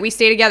consistent. We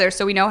stay together,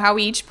 so we know how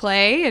we each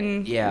play,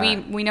 and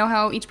we know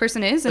how each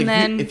person is. And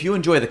then if you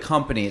enjoy the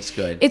company, it's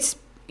good. It's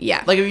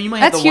like, I mean, you might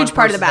have that's the one huge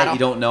part of the battle that you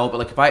don't know, but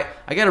like if I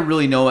got to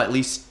really know at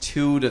least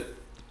two of the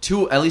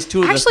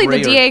Actually, three.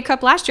 The DA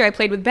Cup last year, I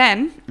played with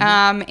Ben,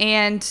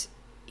 and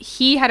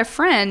he had a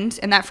friend,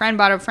 and that friend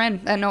bought a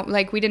friend.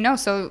 We didn't know,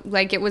 so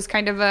like it was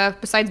kind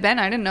of besides Ben,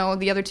 I didn't know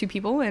the other two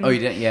people. And, you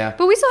didn't, yeah.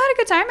 But we still had a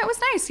good time. It was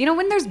nice,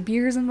 when there's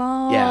beers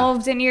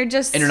involved, and you're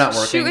just and you're not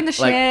working, shooting the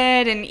like,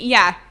 shit, and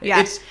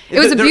it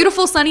was a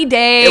beautiful sunny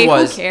day. It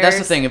was. Who cares? That's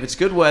the thing. If it's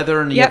good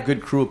weather and you have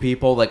good crew of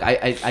people, like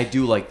I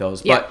do like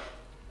those, but.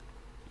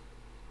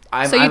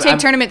 So you take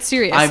tournaments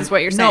serious, is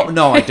what you're saying.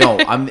 No, I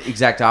don't. I'm the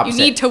exact opposite.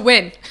 You need to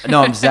win.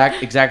 No, I'm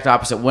exact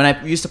opposite. When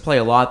I used to play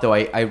a lot, though,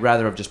 I'd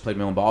rather have just played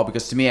my own ball,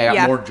 because to me, I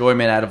got more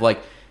enjoyment out of,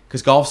 like,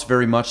 because golf's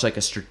very much like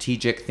a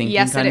strategic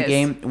thinking kind of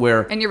game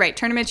where... And you're right.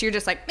 Tournaments, you're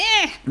just like,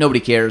 meh. Nobody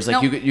cares.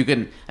 Like, you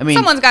can... I mean...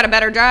 Someone's got a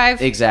better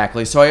drive.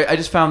 Exactly. So I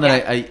just found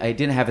that I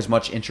didn't have as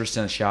much interest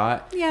in a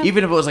shot. Yeah.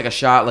 Even if it was like a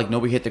shot, like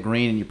nobody hit the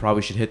green and you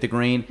probably should hit the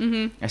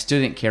green, I still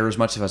didn't care as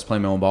much if I was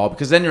playing my own ball,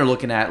 because then you're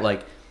looking at,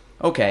 like,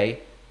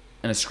 okay...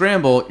 In a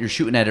scramble, you're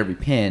shooting at every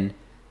pin.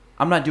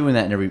 I'm not doing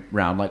that in every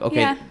round. Like,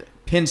 okay,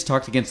 pin's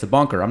tucked against the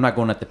bunker. I'm not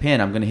going at the pin.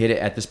 I'm going to hit it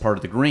at this part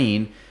of the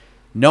green,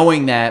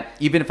 knowing that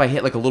even if I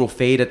hit like a little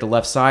fade at the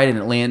left side and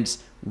it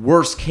lands,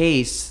 worst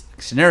case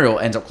scenario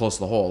ends up close to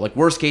the hole. Like,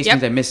 worst case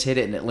means I mishit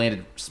it and it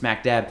landed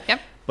smack dab.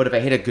 Yep. But if I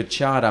hit a good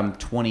shot, I'm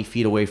 20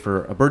 feet away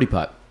for a birdie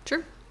putt.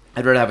 True.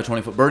 I'd rather have a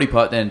 20-foot birdie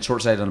putt than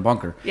short-sighted on a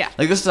bunker. Yeah.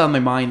 Like, this is on my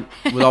mind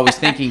with always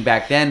thinking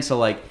back then. So,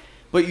 like,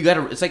 but you got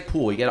to, it's like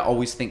pool. You got to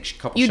always think a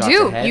couple shots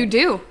ahead. You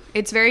do.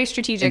 It's very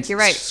strategic. You're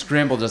right.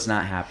 Scramble does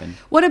not happen.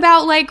 What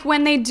about, like,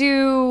 when they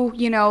do,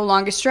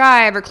 longest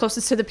drive or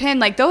closest to the pin?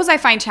 Like, those I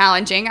find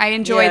challenging. I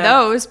enjoy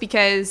those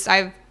because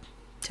I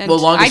tend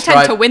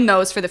to win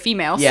those for the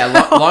females.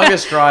 Yeah,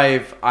 longest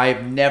drive,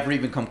 I've never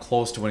even come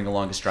close to winning a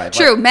longest drive.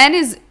 True. Like, men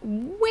is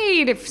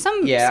way different.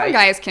 Some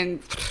guys can,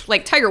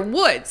 like Tiger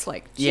Woods,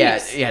 like,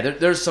 geez. Yeah.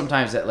 There's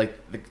sometimes that, like,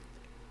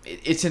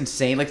 it's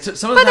insane. Like,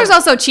 there's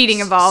also cheating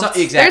involved.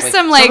 Exactly. There's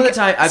some,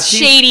 like,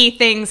 shady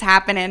things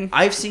happening.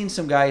 I've seen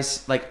some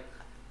guys, like,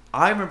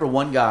 I remember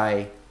one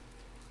guy,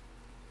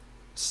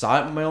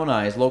 saw it with my own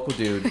eyes, local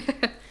dude.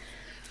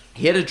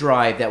 He had a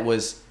drive that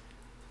was,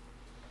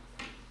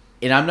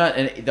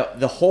 and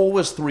the hole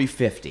was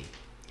 350.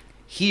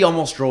 He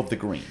almost drove the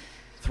green.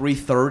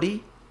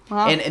 330.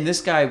 Wow. And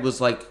this guy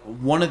was, like,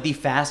 one of the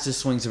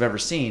fastest swings I've ever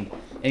seen.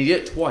 And he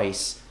did it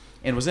twice.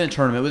 And was in a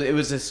tournament. It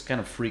was this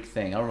kind of freak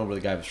thing. I don't know where the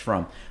guy was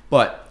from.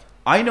 But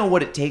I know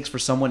what it takes for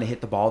someone to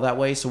hit the ball that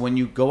way. So when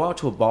you go out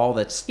to a ball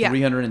that's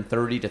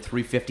 330 to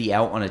 350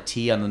 out on a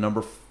tee on the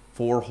number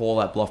 4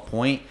 hole at Bluff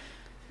Point,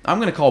 I'm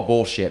going to call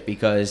bullshit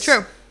because...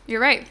 True.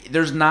 You're right.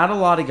 There's not a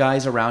lot of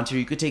guys around here.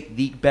 You could take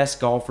the best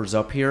golfers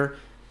up here.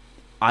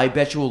 I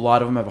bet you a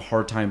lot of them have a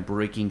hard time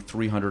breaking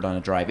 300 on a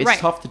drive. It's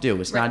tough to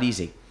do. It's not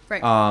easy.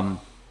 Right.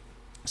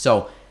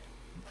 So...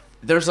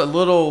 There's a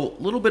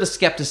little bit of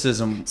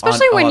skepticism,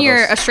 especially when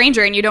you're a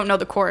stranger and you don't know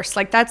the course.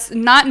 Like, that's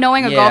not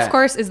knowing a golf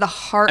course is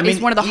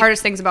one of the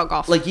hardest things about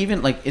golf. Like,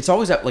 even like it's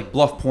always at like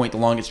Bluff Point, the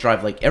longest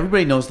drive. Like,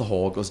 everybody knows the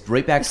hole. It goes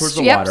right back towards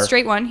the water.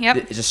 Straight one. Yep.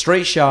 It's a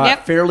straight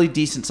shot, fairly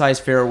decent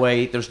sized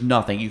fairway. There's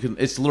nothing.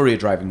 It's literally a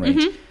driving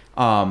range.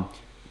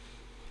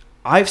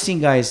 I've seen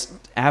guys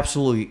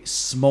absolutely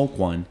smoke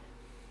one.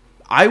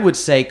 I would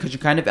say because you're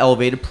kind of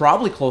elevated,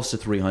 probably close to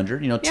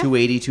 300.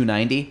 280,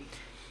 290.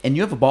 And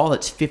you have a ball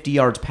that's 50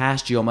 yards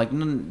past you. I'm like,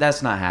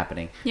 that's not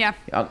happening. Yeah.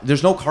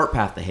 There's no cart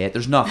path to hit.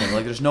 There's nothing.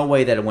 Like, there's no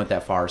way that it went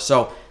that far.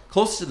 So,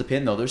 close to the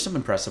pin, though, there's some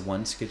impressive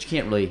ones. Because you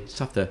can't really, it's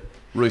tough to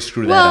really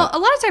screw that up. Well,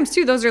 a lot of times,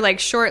 too, those are like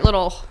short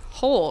little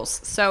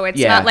holes. So,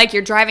 it's not like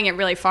you're driving it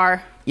really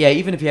far. Yeah,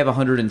 even if you have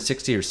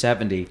 160 or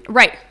 70.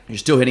 Right. You're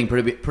still hitting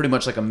pretty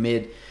much like a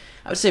mid,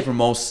 I would say for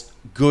most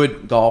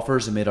good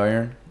golfers, a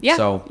mid-iron. Yeah.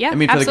 So, yeah, I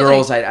mean, for the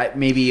girls, I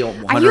maybe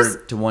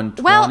 100 to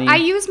 120. Well, I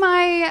use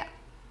my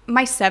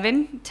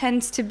 7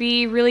 tends to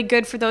be really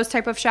good for those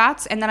type of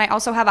shots. And then I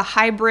also have a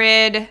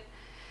hybrid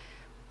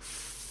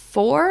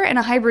 4 and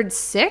a hybrid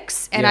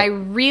 6. And I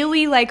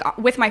really like,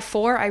 with my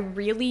 4, I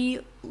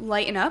really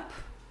lighten up.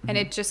 And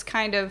it just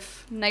kind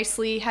of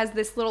nicely has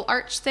this little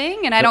arch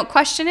thing. And I don't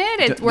question it.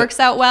 It works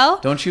out well.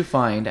 Don't you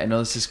find, I know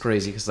this is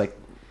crazy because like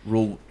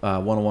rule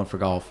 101 for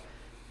golf,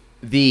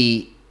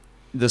 the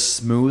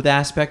smooth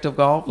aspect of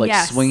golf, like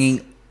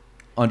swinging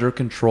under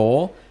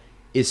control,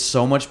 is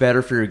so much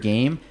better for your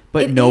game.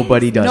 But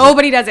nobody does it.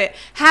 Nobody does it.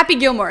 Happy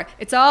Gilmore.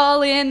 It's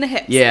all in the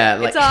hips. Yeah.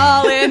 It's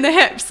all in the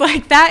hips.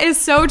 Like, that is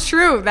so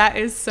true. That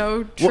is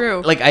so true.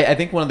 Well, like, I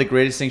think one of the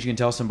greatest things you can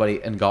tell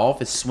somebody in golf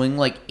is swing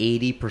like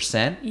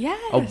 80%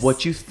 of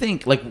what you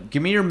think. Like,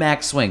 give me your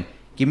max swing.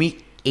 Give me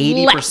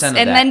 80% of that.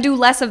 And then do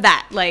less of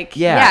that. Like,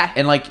 yeah.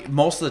 And like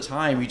most of the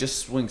time you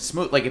just swing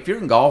smooth. Like if you're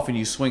in golf and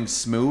you swing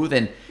smooth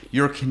and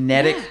your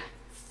kinetic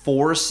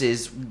force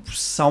is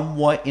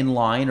somewhat in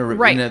line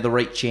or in the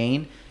right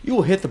chain, you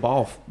will hit the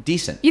ball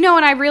decent. You know,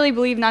 and I really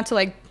believe, not to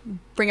like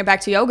bring it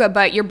back to yoga,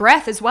 but your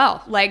breath as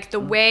well. Like the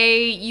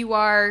way you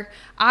are,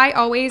 I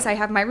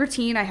have my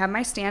routine, I have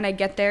my stand, I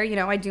get there, you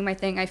know, I do my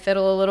thing, I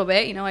fiddle a little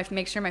bit, you know, I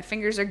make sure my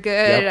fingers are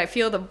good, I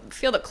feel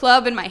the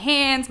club in my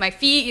hands, my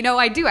feet, you know,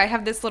 I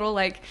have this little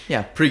like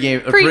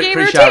pre-game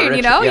routine,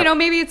 you know,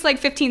 maybe it's like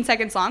 15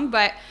 seconds long,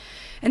 but,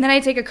 and then I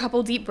take a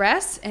couple deep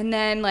breaths and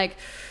then like,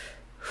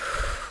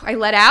 I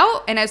let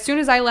out, and as soon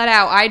as I let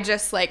out, I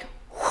just like,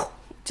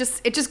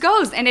 it just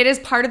goes, and it is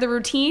part of the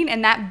routine,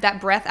 and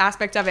that breath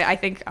aspect of it, I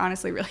think,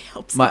 honestly, really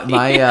helps me.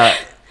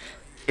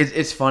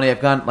 It's funny.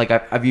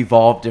 I've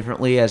evolved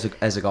differently as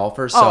a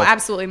golfer. So. Oh,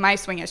 absolutely. My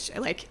swing is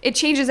like it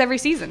changes every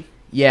season.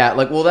 Yeah,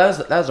 like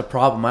that was a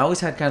problem. I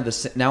always had kind of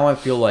this. Now I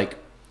feel like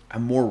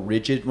I'm more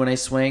rigid when I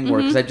swing,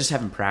 because I just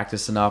haven't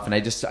practiced enough,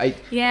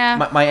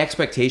 and my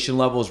expectation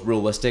level is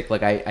realistic.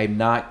 Like I'm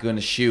not going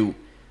to shoot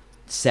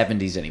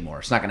 70s anymore.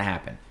 It's not going to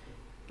happen.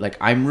 Like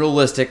I'm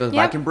realistic. If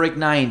I can break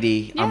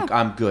 90,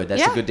 I'm good.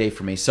 That's a good day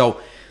for me. So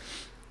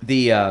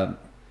I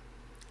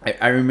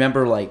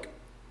remember like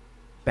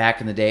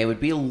back in the day, it would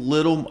be a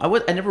little. I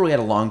never really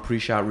had a long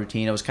pre-shot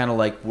routine. I was kind of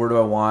like, where do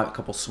I want a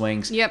couple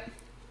swings? Yep.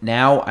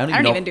 Now I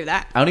don't even do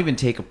that. I don't even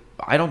take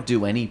I don't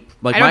do any.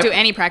 Like I don't do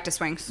any practice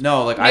swings.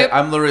 No, like nope.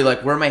 I'm literally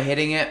like, where am I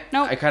hitting it?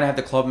 Nope. I kind of have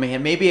the club in my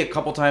hand. Maybe a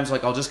couple times,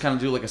 like I'll just kind of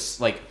do like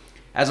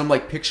as I'm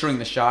like picturing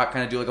the shot,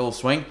 kind of do like a little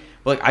swing.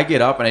 But like I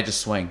get up and I just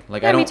swing.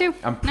 Like I don't. Me too.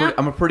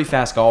 I'm a pretty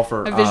fast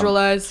golfer. I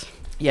visualize.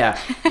 Yeah,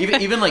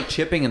 even like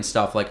chipping and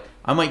stuff. Like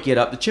I might get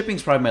up. The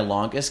chipping's probably my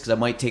longest, because I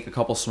might take a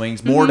couple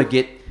swings more to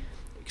get,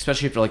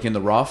 especially if you're like in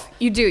the rough.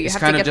 You do. You have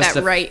to get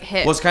that right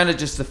hit. Well, it's kind of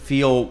just to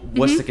feel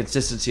what's the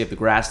consistency of the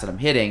grass that I'm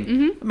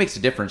hitting. It makes a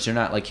difference. You're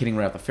not like hitting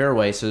right off the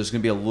fairway, so there's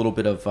going to be a little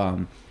bit of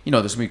there's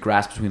going to be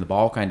grass between the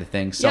ball kind of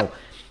thing. So,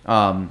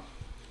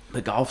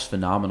 the golf's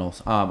phenomenal.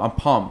 I'm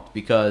pumped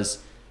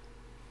because.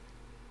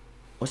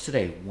 What's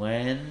today?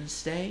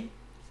 Wednesday?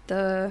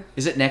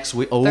 Is it next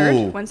week? Oh,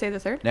 3rd? Wednesday the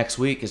 3rd? Next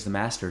week is the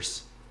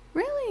Masters.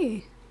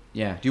 Really?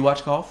 Yeah. Do you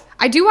watch golf?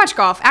 I do watch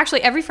golf.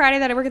 Actually, every Friday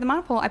that I work at the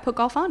monopole, I put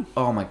golf on.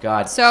 Oh my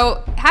God.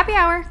 So happy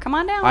hour, come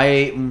on down.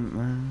 I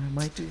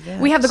might do that.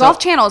 We have the golf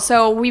channel,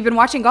 so we've been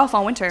watching golf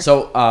all winter.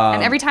 So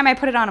and every time I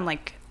put it on, I'm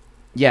like,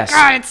 yes,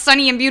 God, it's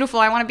sunny and beautiful.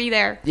 I want to be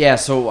there. Yeah.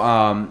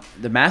 So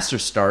the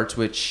Masters starts,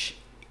 which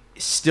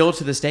still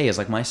to this day is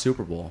like my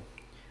Super Bowl.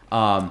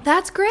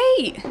 That's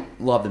great.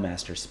 Love the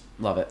Masters.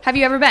 Love it. Have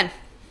you ever been?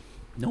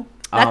 Nope.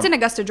 That's in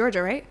Augusta,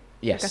 Georgia, right?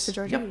 Yes. Augusta,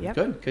 Georgia. Yep.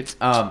 Good.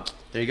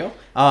 There you go.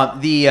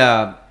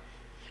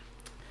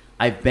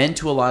 I've been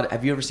to a lot.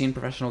 Have you ever seen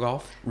professional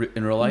golf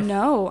in real life?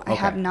 No, I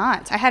have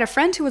not. I had a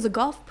friend who was a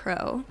golf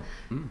pro,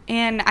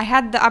 and I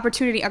had the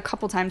opportunity a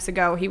couple times to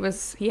go.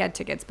 He had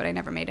tickets, but I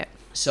never made it.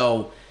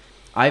 So,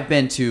 I've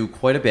been to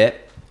quite a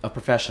bit of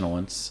professional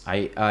ones.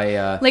 I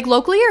like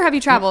locally, or have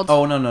you traveled?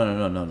 Oh no.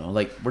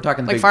 Like we're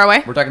talking the big, far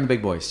away. We're talking the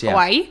big boys. Yeah.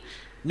 Hawaii.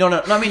 No.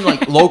 I mean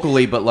like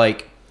locally, but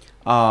like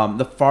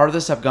the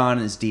farthest I've gone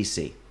is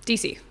DC.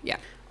 DC. Yeah.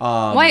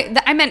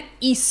 I meant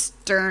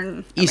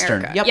Eastern.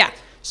 America. Yep. Yeah.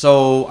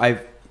 So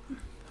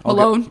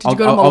Malone. Did you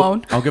go to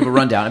Malone? I'll give a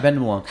rundown. I've been to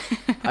Malone.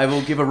 I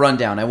will give a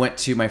rundown. I went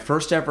to my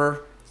first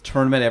ever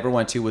tournament I ever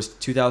went to was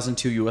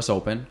 2002 U.S.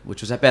 Open, which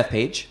was at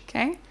Bethpage.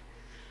 Okay.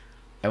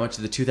 I went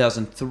to the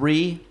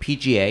 2003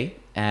 PGA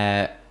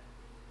at,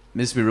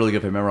 this would be really good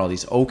if I remember all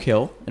these, Oak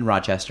Hill in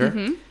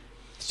Rochester.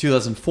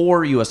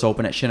 2004 U.S.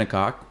 Open at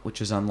Shinnecock, which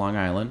is on Long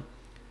Island.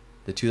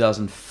 The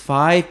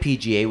 2005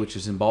 PGA, which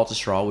was in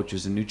Baltusrol, which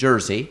was in New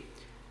Jersey.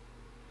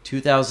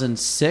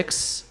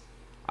 2006,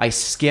 I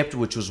skipped,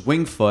 which was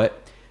Winged Foot,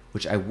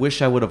 which I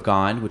wish I would have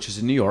gone, which is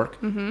in New York.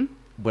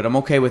 But I'm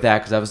okay with that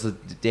because that was the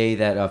day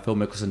that Phil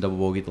Mickelson double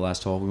bogeyed the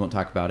last hole. We won't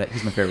talk about it.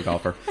 He's my favorite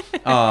golfer.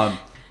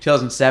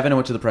 2007, I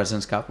went to the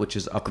President's Cup, which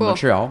is up in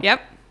Montreal.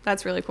 Yep,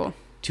 that's really cool.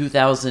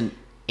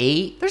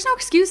 2008. There's no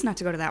excuse not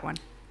to go to that one.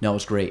 No, it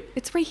was great.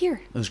 It's right here.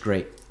 It was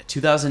great.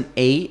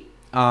 2008,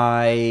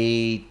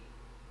 I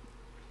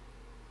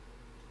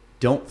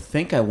don't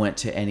think I went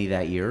to any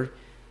that year.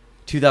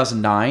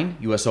 2009,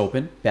 U.S.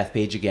 Open,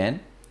 Bethpage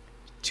again.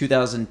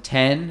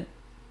 2010,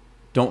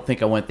 don't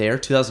think I went there.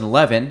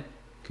 2011,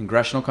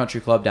 Congressional Country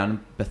Club down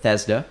in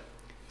Bethesda.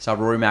 Saw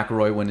Rory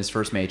McIlroy win his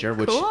first major,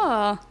 which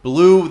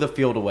blew the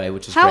field away,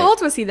 which is great. How old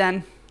was he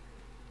then?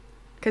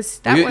 Because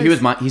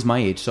he's my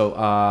age. So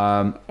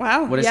wow,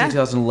 what did I say?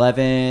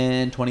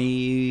 2011,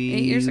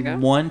 8 years ago,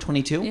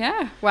 22.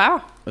 Yeah, wow,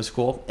 it was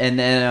cool. And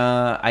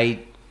then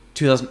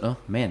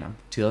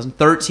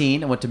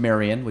 2013, I went to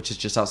Marion, which is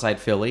just outside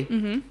Philly,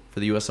 for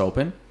the U.S.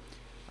 Open.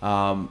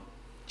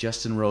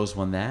 Justin Rose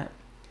won that.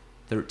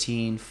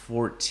 13,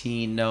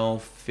 14, no,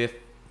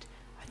 15.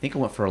 I think I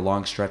went for a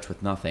long stretch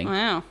with nothing.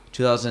 Wow.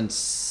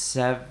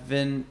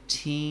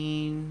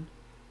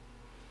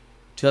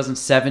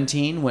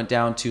 2017 went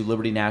down to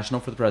Liberty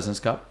National for the President's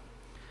Cup.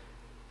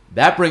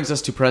 That brings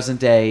us to present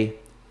day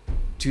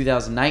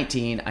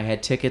 2019, I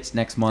had tickets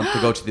next month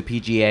to go to the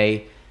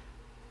PGA.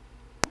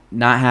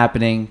 Not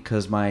happening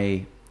because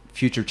my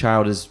future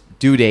child's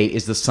due date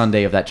is the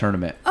Sunday of that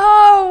tournament.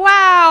 Oh,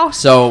 wow.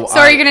 So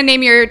are you going to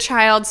name your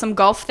child some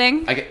golf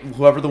thing?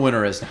 Whoever the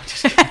winner is. No,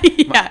 just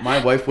Yeah.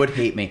 my wife would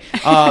hate me.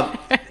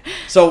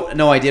 So,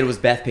 no, I did. It was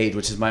Bethpage,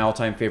 which is my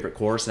all-time favorite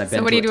course, and I've been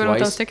to it twice. So what are you doing with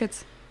those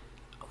tickets?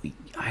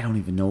 I don't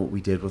even know what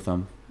we did with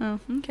them. Oh,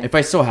 okay. If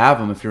I still have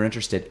them, if you're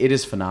interested, it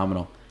is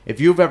phenomenal. If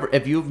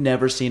you've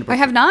never seen, I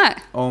have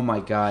not. Oh my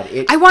God!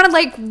 I want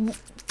to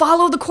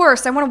follow the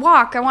course. I want to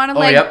walk. I want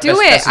to do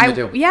it. Best thing to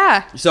do.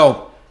 Yeah.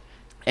 So,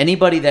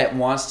 anybody that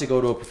wants to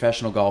go to a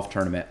professional golf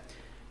tournament,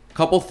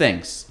 couple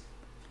things.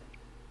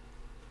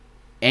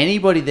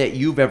 Anybody that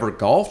you've ever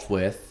golfed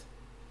with,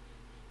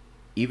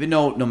 even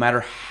though no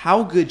matter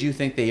how good you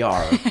think they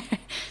are.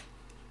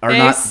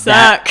 They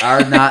suck.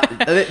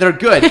 They're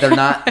good. They're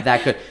not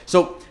that good.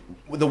 So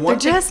they're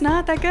just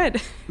not that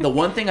good. The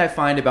one thing I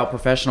find about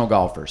professional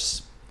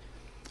golfers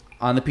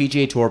on the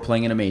PGA Tour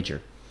playing in a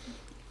major,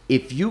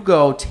 if you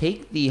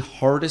take the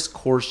hardest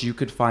course you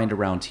could find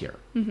around here,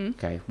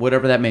 okay,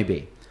 whatever that may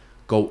be,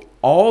 go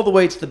all the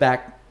way to the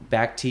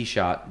back tee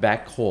shot,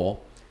 back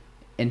hole,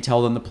 and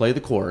tell them to play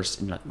the course,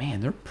 and you're like,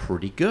 man, they're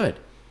pretty good.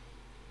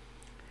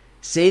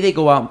 Say they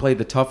go out and play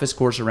the toughest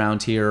course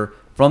around here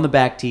from the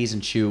back tees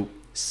and shoot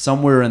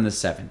somewhere in the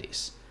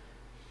 70s.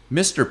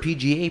 Mr.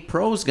 PGA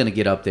Pro is going to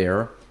get up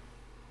there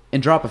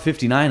and drop a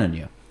 59 on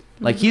you.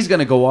 Like, he's going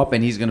to go up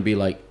and he's going to be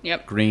like,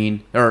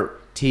 green, or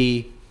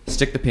tee,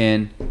 stick the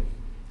pin.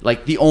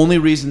 Like, the only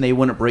reason they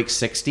wouldn't break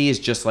 60 is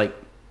just like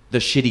the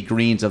shitty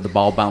greens of the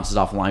ball bounces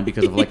off the line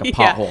because of like a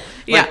pothole.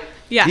 Like,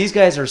 these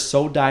guys are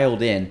so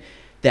dialed in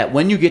that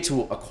when you get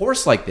to a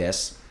course like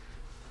this,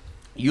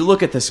 you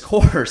look at this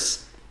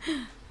course,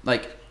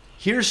 like,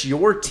 here's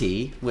your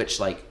tee, which,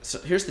 like, so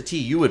here's the tee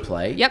you would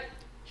play. Yep.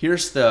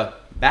 Here's the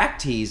back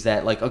tees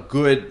that, like, a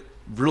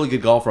really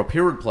good golfer up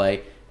here would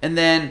play. And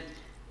then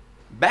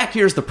back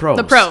here's the pros.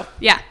 The pro,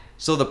 yeah.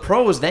 So the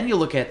pros, then you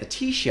look at the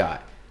tee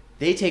shot.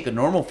 They take a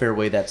normal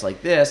fairway that's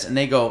like this, and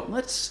they go,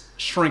 let's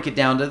shrink it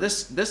down to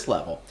this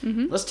level.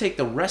 Let's take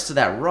the rest of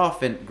that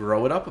rough and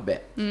grow it up a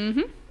bit.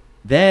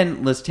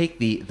 Then let's take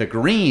the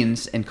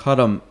greens and cut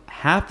them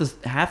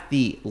half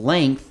the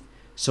length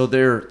so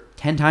they're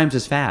 10 times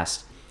as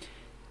fast.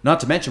 Not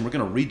to mention, we're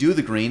going to redo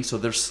the green so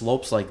there's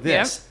slopes like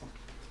this. Yep.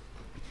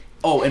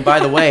 Oh, and by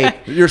the way,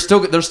 they're still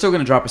going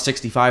to drop a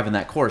 65 in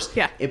that course.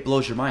 Yeah. It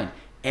blows your mind.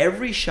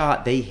 Every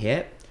shot they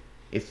hit,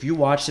 if you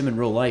watch them in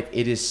real life,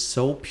 it is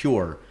so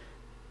pure.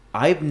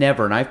 I've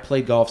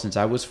played golf since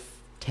I was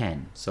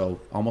 10, so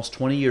almost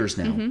 20 years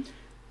now.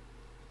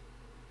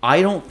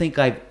 I don't think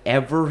I've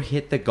ever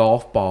hit the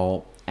golf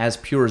ball as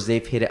pure as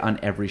they've hit it on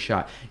every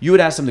shot. You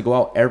would ask them to go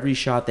out every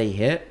shot they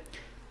hit.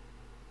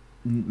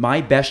 My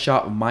best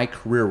shot of my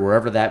career,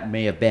 wherever that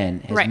may have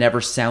been, has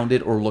never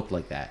sounded or looked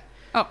like that.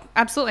 Oh,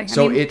 absolutely.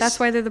 So I mean, that's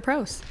why they're the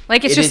pros.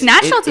 Like, it's just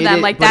natural to them.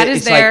 Like, that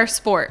is their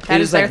sport. That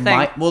is their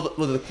thing. Well,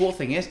 the cool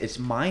thing is, it's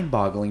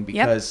mind-boggling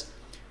because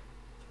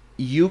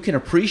you can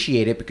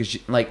appreciate it because,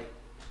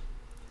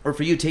 or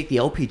for you, take the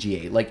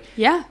LPGA. Like,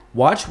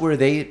 watch where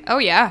they,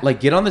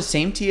 like, get on the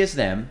same tee as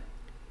them,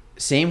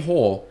 same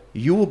hole.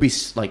 You will be,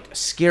 like,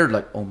 scared,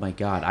 like, oh, my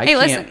God, I can't. Hey,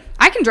 listen,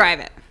 I can drive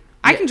it.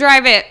 I can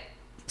drive it.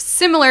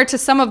 Similar to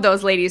some of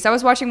those ladies. I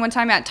was watching one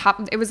time at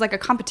it was like a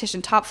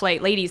competition, Top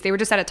Flight ladies. They were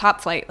just at a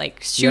Top Flight,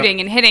 like shooting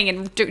and hitting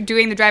and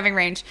doing the driving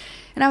range.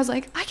 And I was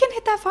like, I can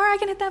hit that far. I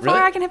can hit that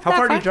far. I can hit that far. How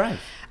far do you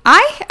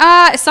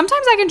drive?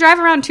 Sometimes I can drive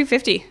around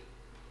 250.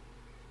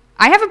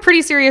 I have a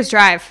pretty serious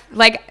drive.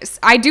 Like,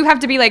 I do have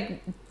to be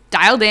like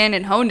dialed in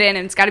and honed in,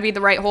 and it's got to be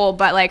the right hole.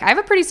 But like, I have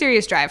a pretty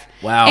serious drive.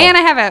 Wow. And I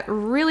have a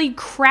really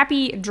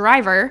crappy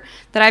driver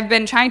that I've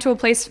been trying to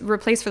replace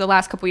for the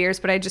last couple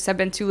years, but I just have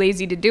been too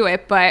lazy to do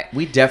it. But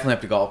we definitely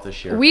have to golf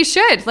this year. We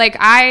should. Like,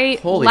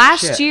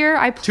 last year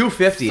I played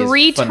 250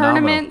 three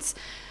tournaments.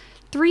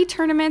 3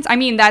 tournaments. I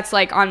mean, that's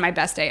like on my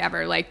best day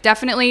ever. Like,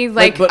 definitely,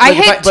 like, I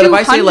hit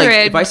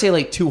 200. If I say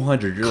like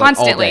 200, you're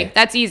constantly, like all day.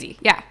 That's easy.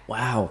 Yeah.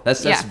 Wow,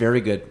 that's very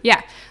good.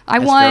 Yeah, I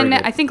won.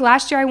 I think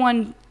last year I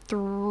won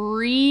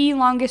 3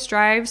 longest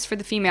drives for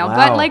the female.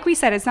 Wow. But like we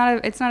said, it's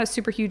not a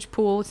super huge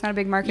pool. It's not a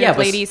big market of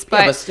ladies.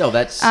 But still,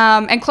 that's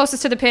and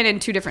closest to the pin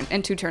in 2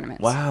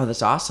 tournaments. Wow,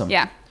 that's awesome.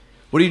 Yeah.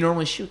 What do you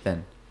normally shoot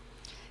then?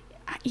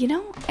 You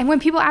know, and when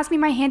people ask me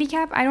my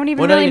handicap, I don't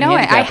even really know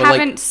it. I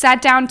haven't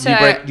sat down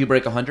to. Do you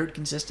break 100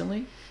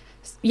 consistently?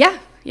 Yeah,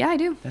 I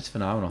do. That's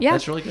phenomenal. Yeah.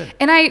 That's really good.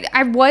 And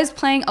I was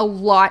playing a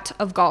lot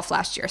of golf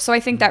last year, so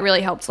I think that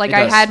really helped. Like,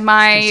 I had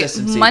my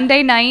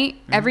Monday night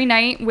every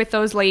night with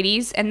those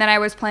ladies, and then I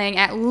was playing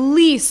at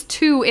least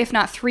 2, if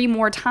not 3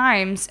 more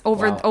times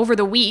over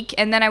the week,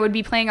 and then I would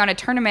be playing on a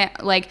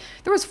tournament. Like,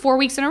 there was 4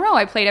 weeks in a row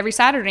I played every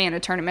Saturday in a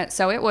tournament,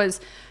 so it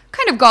was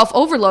kind of golf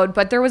overload,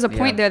 but there was a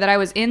point there that I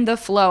was in the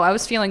flow. I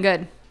was feeling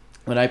good.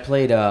 When I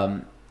played,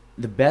 the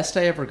best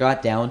I ever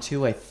got down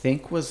to, I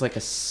think, was like a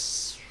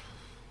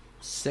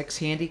 6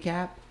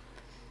 handicap,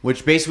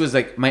 which basically was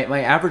like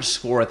my average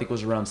score, I think,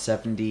 was around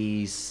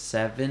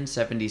 77,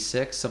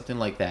 76, something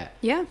like that.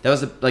 Yeah. That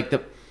was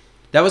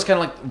that was kind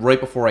of like right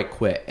before I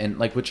quit, and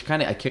like which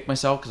kind of I kicked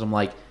myself because I'm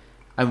like,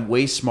 I'm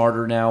way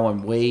smarter now.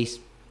 I'm way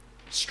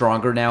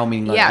stronger now.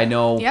 Meaning like I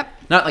know,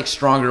 not like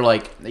stronger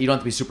like you don't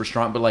have to be super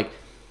strong, but like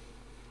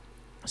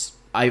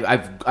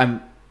I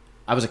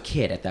was a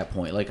kid at that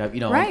point. Like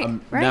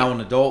I'm now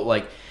an adult.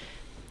 Like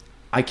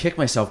I kick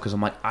myself because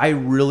I'm like I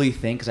really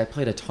think because I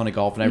played a ton of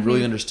golf and I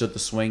really understood the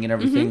swing and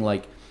everything.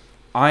 Like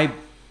I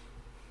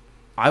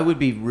would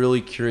be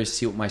really curious to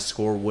see what my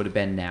score would have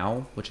been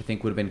now, which I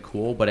think would have been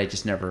cool, but I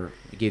just never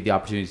gave the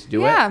opportunity to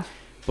do it.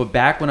 But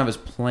back when I was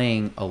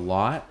playing a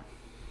lot,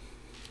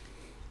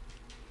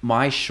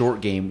 my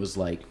short game was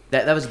like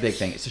that was a big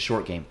thing. It's a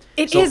short game.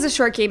 It is a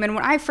short game, and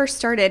when I first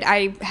started,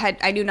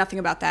 I knew nothing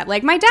about that.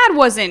 Like my dad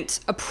wasn't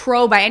a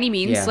pro by any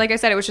means. Yeah. Like I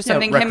said, it was just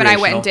something him and I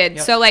went and did.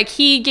 Yep. So like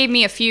he gave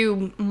me a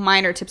few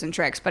minor tips and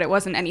tricks, but it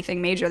wasn't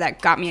anything major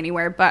that got me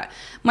anywhere. But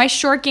my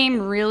short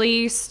game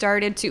really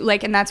started to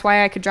like, and that's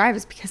why I could drive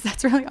is because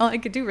that's really all I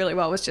could do really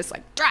well was just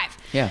like drive.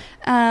 Yeah.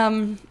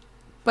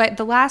 But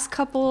the last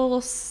couple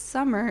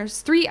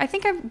summers, I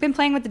think I've been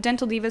playing with the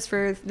Dental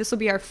Divas this will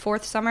be our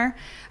 4th summer.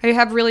 I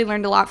have really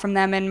learned a lot from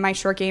them, and my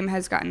short game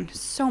has gotten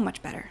so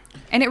much better.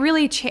 And it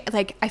really,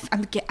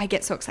 I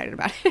get so excited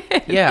about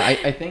it. Yeah,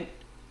 I think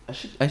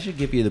I should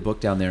give you the book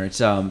down there. It's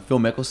Phil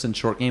Mickelson's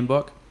short game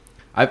book.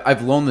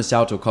 I've loaned this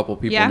out to a couple of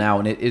people now,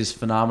 and it is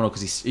phenomenal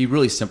because he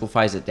really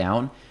simplifies it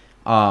down.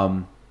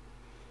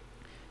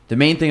 The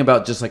main thing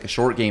about just like a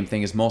short game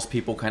thing is most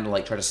people kind of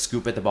like try to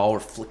scoop at the ball or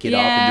flick it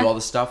up and do all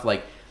this stuff.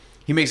 Like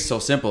he makes it so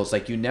simple. It's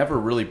like you never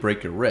really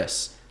break your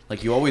wrists.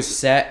 Like you always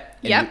set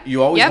and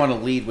you always want to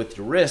lead with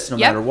your wrist no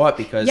matter what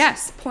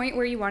because point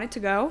where you want it to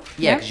go.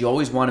 Yeah, because you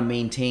always want to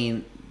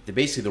maintain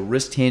basically the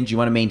wrist hinge. You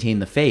want to maintain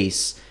the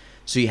face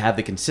so you have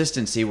the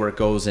consistency where it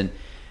goes. And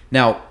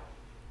now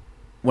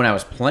when I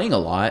was playing a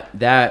lot,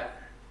 if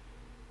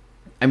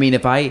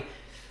I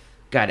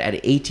got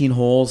at 18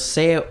 holes,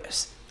 say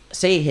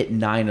I hit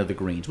 9 of the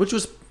greens, which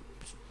was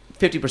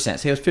 50%.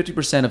 Say it was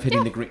 50% of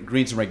hitting the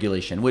greens in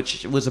regulation,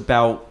 which was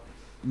about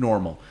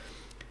normal.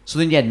 So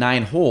then you had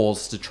 9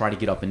 holes to try to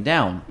get up and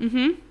down.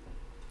 Mm-hmm.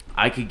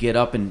 I could get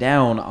up and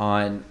down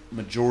on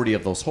majority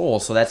of those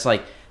holes. So that's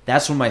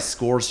when my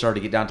score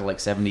started to get down to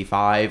like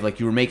 75. Like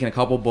you were making a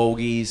couple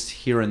bogeys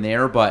here and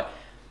there, but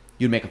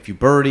you'd make a few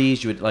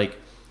birdies. You would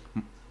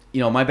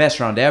my best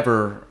round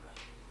ever,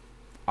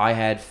 I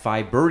had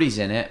 5 birdies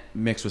in it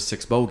mixed with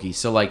 6 bogeys.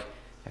 So like,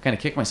 I kind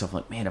of kicked myself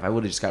like, man, if I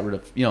would have just got rid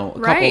of, a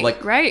couple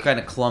like kind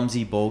of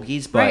clumsy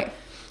bogeys, but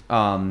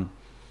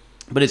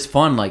it's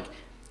fun. Like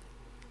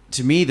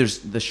to me,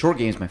 the short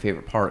game is my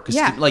favorite part because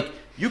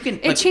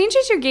it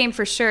changes your game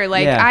for sure.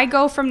 Like I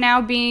go from now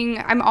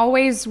I'm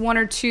always 1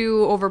 or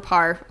 2 over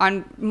par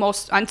on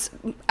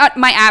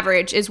my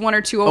average is 1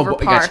 or 2 over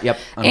par. Yep.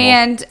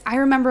 And I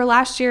remember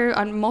last year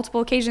on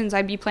multiple occasions,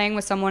 I'd be playing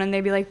with someone and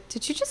they'd be like,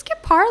 did you just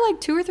get par like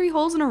 2 or 3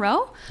 holes in a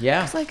row? Yeah.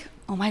 I was like,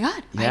 oh my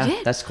God, I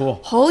did. That's cool.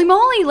 Holy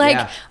moly.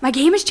 My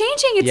game is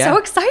changing. It's so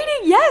exciting.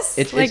 Yes.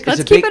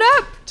 Let's keep it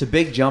up. It's a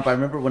big jump. I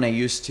remember when I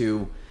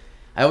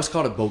always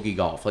called it bogey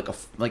golf.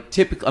 Like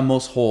typically on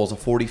most holes, a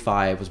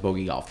 45 was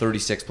bogey golf,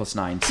 36 plus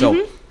 9.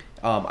 So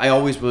I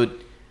always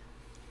would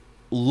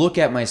look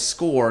at my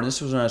score, and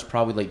this was when I was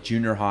probably like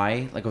junior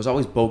high. Like I was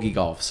always bogey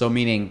golf. So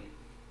meaning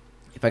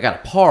if I got a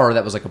par,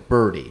 that was like a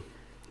birdie.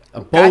 A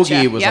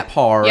bogey was a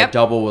par. A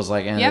double was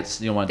like, you don't want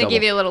to double. They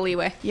give you a little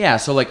leeway. Yeah,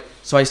 so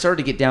I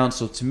started to get down.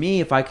 So to me,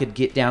 if I could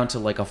get down to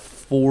like a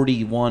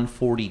 41,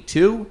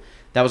 42,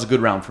 that was a good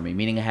round for me.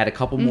 Meaning I had a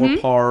couple more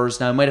pars.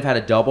 Now I might have had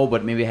a double,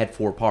 but maybe I had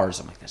 4 pars.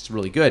 I'm like, that's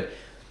really good.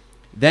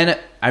 Then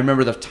I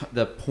remember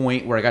the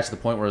point where I got to the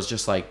point where it was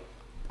just like,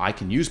 I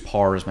can use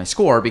par as my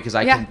score because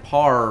I can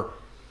par,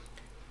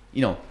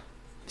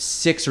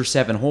 6 or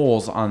 7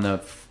 holes on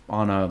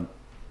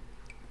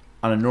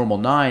a normal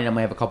 9, I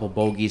might have a couple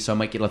bogeys, so I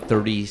might get a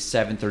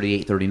 37,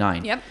 38,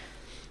 39. Yep.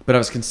 But I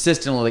was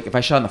consistently, like, if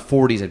I shot in the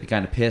 40s, I'd be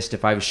kind of pissed.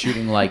 If I was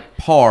shooting, like,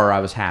 par, I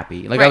was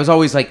happy. Like, I was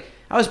always, like,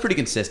 I was pretty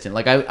consistent.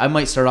 Like, I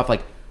might start off,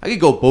 like, I could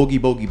go bogey,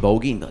 bogey,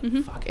 bogey, and be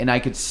like, fuck. And I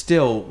could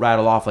still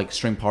rattle off, like,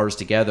 string pars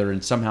together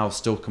and somehow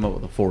still come up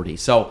with a 40.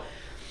 So,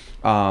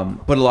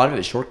 but a lot of it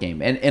is short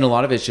game. And a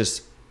lot of it's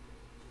just,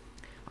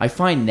 I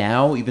find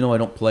now, even though I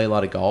don't play a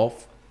lot of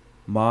golf,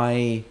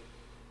 my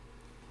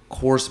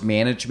course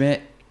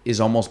management is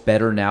almost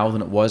better now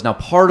than it was. Now,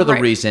 part of the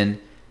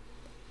reason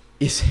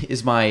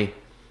is my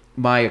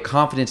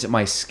confidence at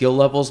my skill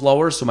level is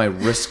lower, so my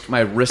risk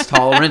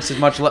tolerance is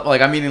much less. Like,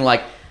 I'm meaning,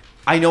 like,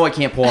 I know I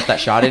can't pull off that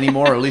shot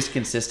anymore, or at least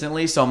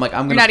consistently. So I'm like,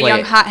 I'm gonna play. You're not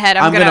a young hothead.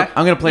 I'm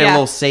gonna play a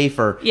little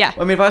safer. Yeah. I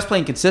mean, if I was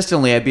playing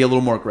consistently, I'd be a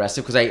little more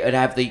aggressive because I'd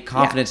have the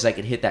confidence that I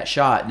could hit that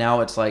shot. Now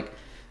it's like,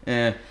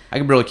 I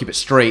can barely keep it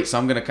straight, so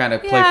I'm gonna kind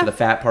of play for the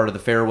fat part of the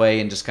fairway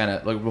and just kind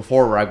of like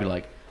before where I'd be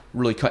like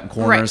really cutting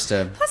corners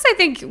to. Plus, I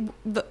think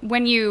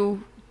when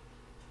you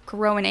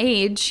grow in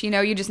age,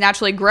 you just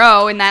naturally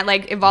grow, and that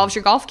like evolves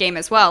your golf game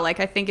as well. Like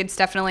I think it's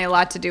definitely a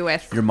lot to do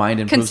with your mind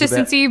improves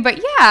consistency, a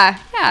bit.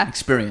 But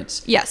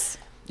experience. Yes.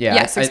 Yeah.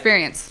 Yes,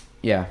 experience.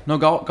 No,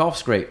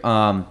 golf's great.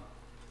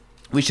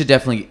 We should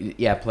definitely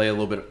play a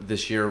little bit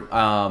this year.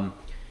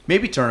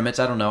 maybe tournaments.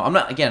 I don't know. I'm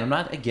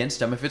not against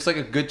them. If it's like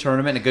a good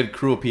tournament, a good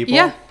crew of people.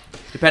 Yeah.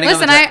 Depending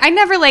Listen, on I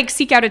never like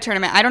seek out a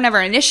tournament. I don't ever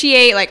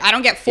initiate. Like I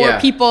don't get 4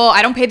 people.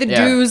 I don't pay the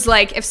dues.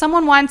 Like if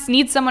someone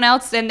needs someone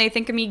else, and they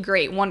think of me,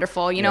 great,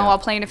 wonderful. You know, I'll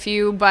play in a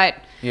few, but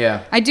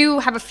I do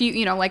have a few.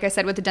 You know, like I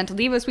said, with the Dental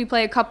Divas, we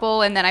play a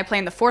couple, and then I play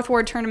in the 4th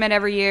Ward tournament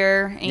every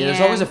year. And there's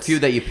always a few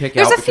that you pick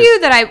out. There's a few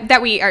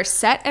that we are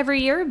set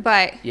every year,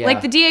 but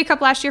like the DA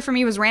Cup last year for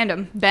me was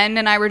random. Ben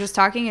and I were just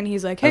talking, and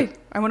he's like, "Hey,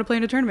 I want to play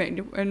in a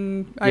tournament,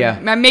 and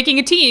I'm making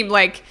a team."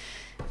 Like.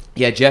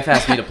 Yeah, Jeff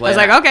asked me to play. I was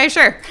like, okay,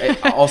 sure.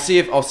 I'll see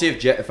if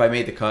Jeff, if I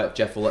made the cut,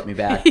 Jeff will let me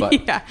back.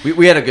 But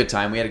we had a good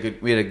time. We had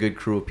a good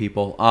crew of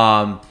people.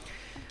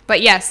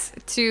 But yes,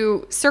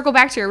 to circle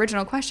back to your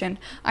original question,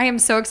 I am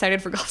so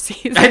excited for golf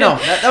season. I know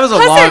that was a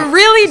long. Plus, it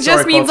really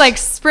just means folks. like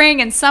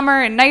spring and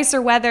summer and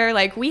nicer weather.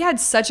 Like we had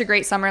such a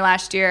great summer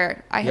last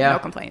year. I have no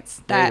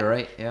complaints. You're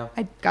right. Yeah,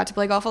 I got to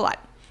play golf a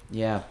lot.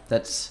 Yeah,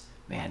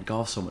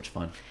 golf's so much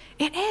fun.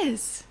 It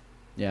is.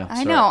 Yeah,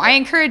 I know. I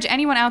encourage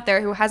anyone out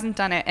there who hasn't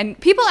done it. And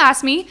people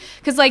ask me,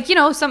 because, like, you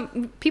know,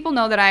 some people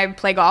know that I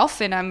play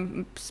golf and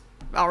I'm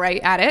all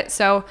right at it.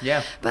 So,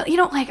 but, you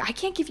know, like, I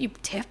can't give you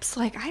tips.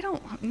 Like, I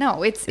don't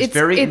know. It's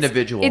very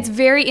individual. It's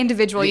very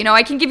individual. You know,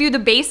 I can give you the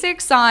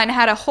basics on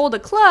how to hold a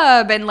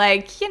club and,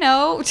 like, you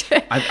know.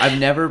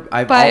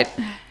 I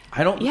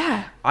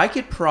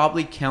could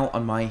probably count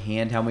on my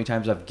hand how many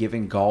times I've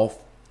given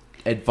golf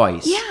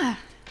advice. Yeah.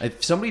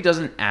 If somebody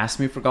doesn't ask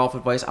me for golf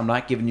advice, I'm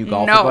not giving you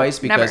golf advice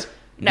because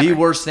the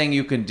worst thing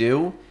you can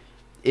do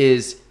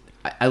is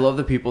I love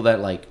the people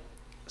that like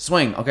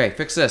swing. Okay,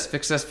 fix this.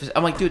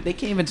 I'm like, dude, they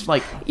can't even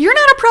like. You're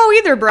not a pro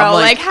either, bro.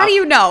 Like how do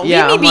you know?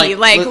 Yeah, leave me be.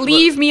 Like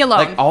leave me alone.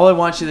 Like all I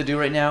want you to do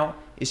right now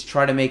is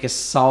try to make as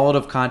solid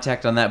of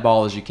contact on that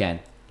ball as you can.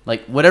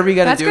 Like whatever you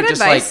got to do, good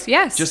just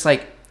advice. just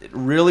like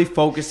really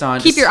focus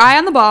on. Keep your eye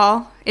on the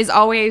ball is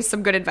always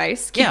some good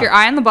advice. Keep your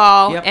eye on the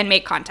ball and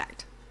make contact.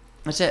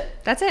 That's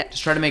it.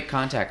 Just try to make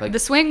contact. Like the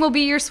swing will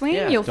be your swing.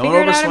 Yeah, You'll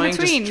figure it out in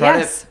between.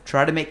 Just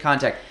try to make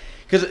contact.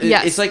 Because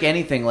it's like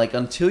anything. Like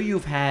until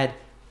you've had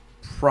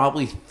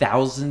probably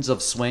thousands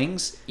of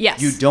swings,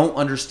 you don't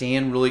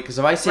understand really. Because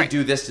if I say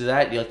do this to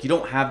that, you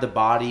don't have the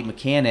body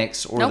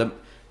mechanics or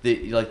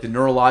the like the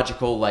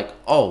neurological like.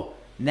 Oh,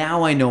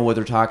 now I know what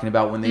they're talking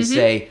about when they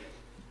say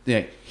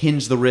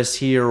hinge the wrist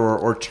here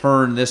or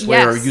turn this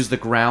way or use the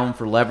ground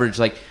for leverage.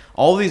 Like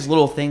all these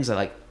little things that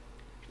like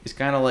it's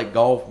kind of like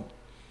golf.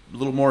 A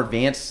little more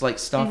advanced like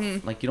stuff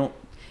like you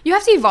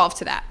have to evolve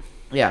to that.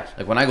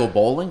 Like when I go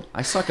bowling,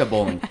 I suck at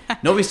bowling.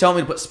 Nobody's telling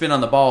me to put spin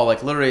on the ball.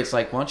 Like literally it's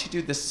like, why don't you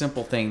do this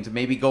simple thing to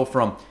maybe go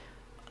from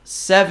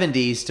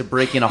 70s to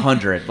breaking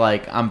 100.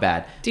 Like I'm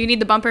bad. Do you need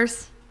the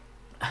bumpers?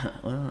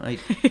 Well,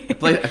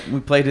 we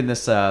played in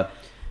this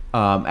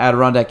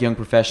Adirondack Young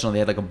Professional. They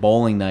had like a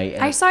bowling night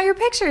and I saw your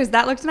pictures.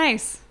 That looked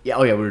nice. We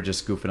were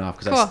just goofing off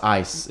because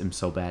I am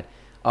so bad.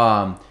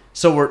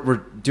 So we're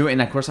doing,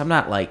 and of course I'm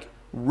not like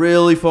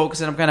really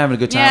focusing. I'm kind of having a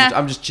good time.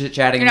 I'm just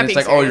chit-chatting, and it's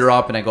like, serious. Oh, you're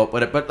up, and I go,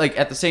 but like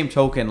at the same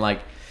token,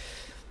 like,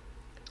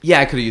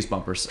 I could have used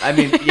bumpers. I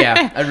mean,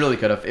 I really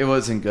could have. It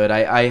wasn't good.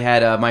 I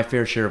had my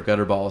fair share of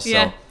gutter balls. So.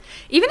 Yeah.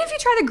 Even if you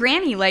try the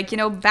granny, like,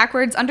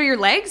 backwards under your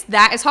legs,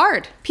 that is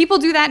hard. People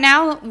do that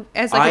now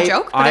as like a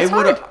joke, but it's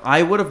hard.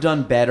 I would have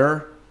done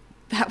better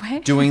that way.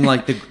 Doing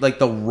like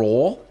the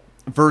roll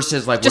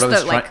versus like just what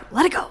I was trying.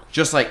 Let it go.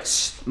 Just like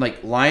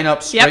line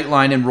up, straight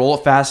line, and roll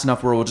it fast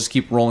enough where we'll just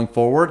keep rolling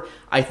forward.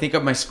 I think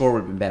my score would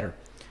have been better.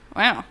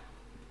 Wow.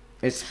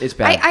 It's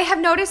bad. I have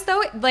noticed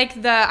though,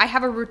 like I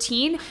have a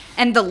routine,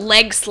 and the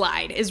leg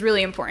slide is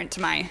really important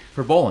to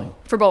for bowling.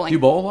 For bowling. Do you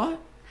bowl a lot?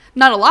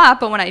 Not a lot,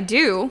 but when I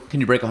do. Can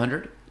you break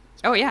 100?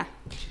 Oh yeah.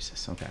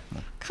 Jesus. Okay.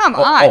 Come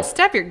on,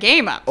 step your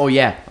game up. Oh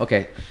yeah.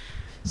 Okay.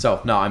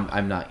 So no,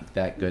 I'm not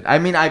that good. I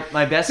mean,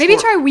 my best. Maybe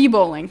try Wii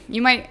bowling.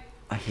 You might.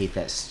 I hate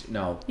that.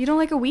 No. You don't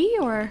like a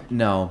Wii or?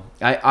 No.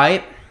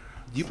 Do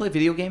you play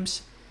video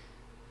games?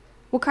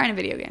 What kind of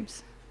video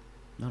games?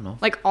 I don't know.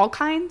 Like all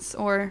kinds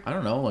or? I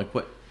don't know. Like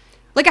what?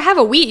 Like I have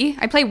a Wii.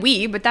 I play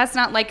Wii, but that's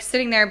not like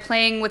sitting there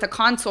playing with a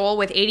console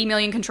with 80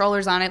 million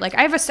controllers on it. Like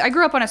I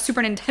grew up on a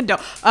Super Nintendo.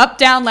 Up,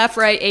 down, left,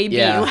 right, A, B.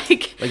 Yeah.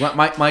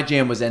 Like my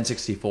jam was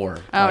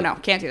N64. Oh no,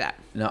 can't do that.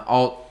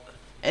 No,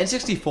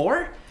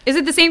 N64? Is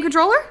it the same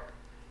controller?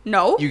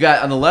 No. You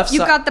got on the left side.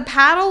 You got the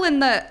paddle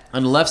and the.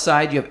 On the left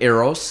side, you have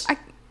arrows.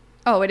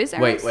 It is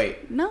arrows.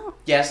 Wait. No.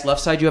 Yes,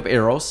 left side you have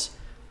arrows,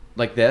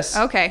 like this.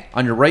 Okay.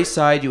 On your right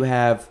side, you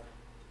have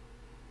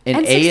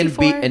an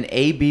N64. an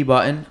A B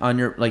button on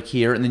your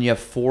here, and then you have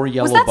 4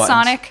 yellow buttons. Was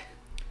that Sonic?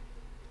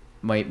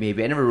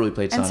 Maybe I never really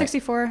played Sonic.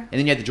 N64. And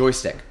then you had the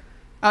joystick.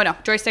 Oh no,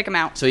 joystick I'm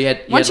out. So you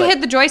had once you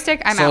hit the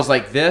joystick, I'm out. So it was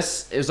like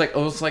this. It was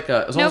almost like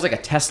a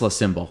Tesla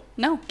symbol.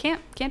 No,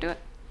 can't do it.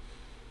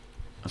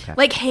 Okay.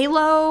 Like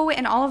Halo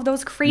and all of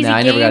those crazy games.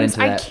 I never got into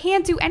that. I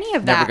can't do any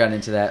of that. Never got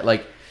into that. I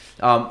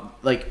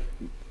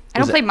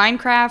don't play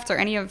Minecraft or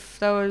any of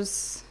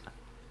those.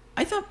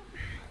 I thought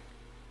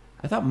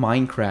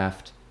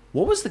Minecraft.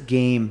 What was the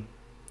game?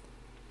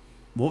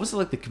 What was it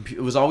like the computer?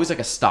 It was always like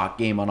a stock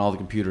game on all the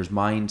computers.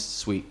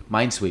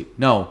 Minesweep.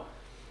 No.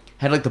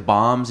 had like the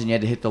bombs, and you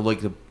had to hit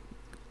the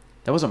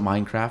that wasn't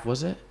Minecraft,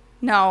 was it?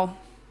 No,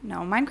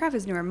 Minecraft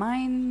is newer.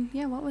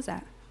 What was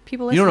that?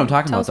 People listening, you know what I'm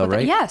talking about, though,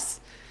 right? Yes.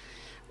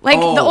 Like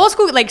the old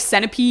school, like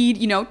Centipede,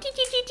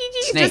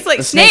 Snake, just like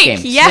the snake game.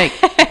 Yeah.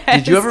 Snake.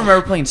 Did you ever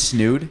remember playing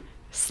Snood?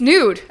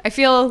 Snood. I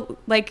feel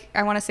like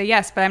I want to say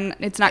yes, but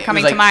it's not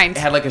coming to mind. It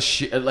had like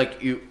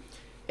it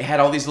had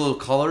all these little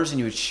colors, and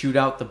you would shoot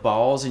out the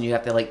balls, and you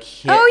have to like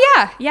hit.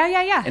 Oh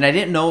yeah. And I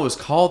didn't know it was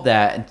called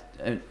that.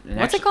 And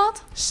What's it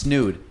called?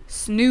 Snood.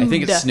 Snood. I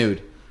think it's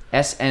Snood.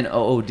 Snood.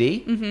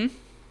 Mm-hmm.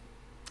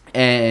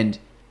 And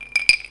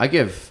I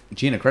give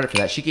Gina credit for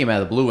that. She came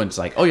out of the blue and it's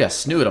like, oh yeah,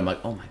 Snood. I'm like,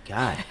 oh my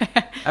God.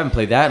 I haven't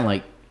played that in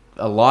like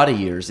a lot of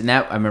years. And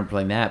that I remember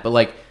playing that. But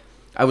like,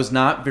 I'm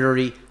not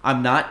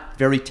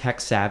very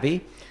tech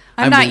savvy.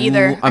 I'm not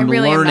either. I'm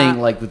really learning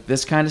like with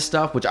this kind of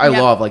stuff, which I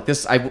love. Like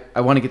this,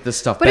 I want to get this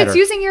stuff better. But it's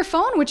using your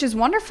phone, which is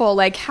wonderful.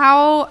 Like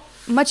how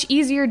much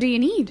easier do you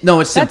need?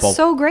 No, it's simple. That's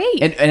so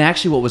great. And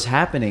actually what was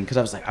happening, because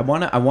I was like, I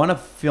want to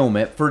film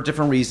it for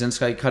different reasons.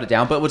 So I cut it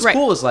down. But what's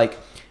cool is like,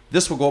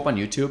 this will go up on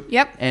YouTube.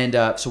 Yep.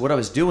 And so what I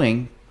was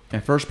doing,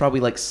 my first probably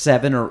like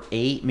 7 or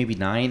 8, maybe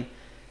 9,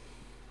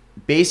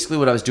 basically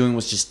what I was doing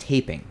was just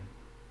taping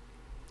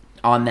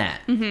on that.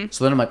 Mm-hmm.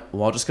 So then I'm like,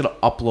 well, I'm just going to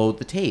upload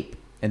the tape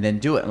and then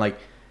do it. And like,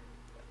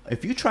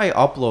 if you try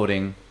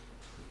uploading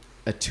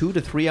a 2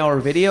 to 3 hour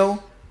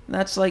video,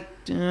 that's like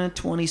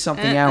 20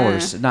 something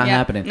hours. Not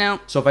happening. No.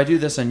 So if I do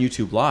this on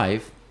YouTube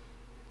Live,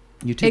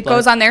 it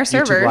goes on their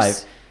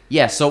servers.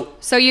 Yeah. So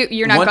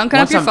you're not gunking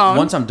up your phone.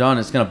 Once I'm done,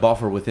 it's going to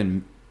buffer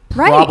within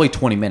probably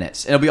 20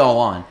 minutes. It'll be all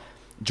on.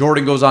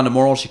 Jordan goes on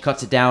tomorrow. She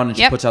cuts it down and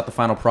she puts out the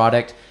final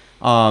product.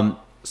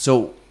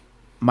 So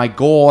my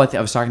goal,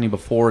 I was talking to you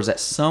before, is at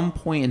some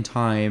point in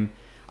time,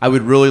 I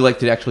would really like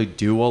to actually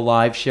do a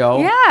live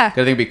show. Yeah. 'Cause I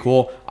think it'd be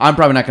cool. I'm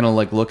probably not going to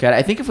like look at it.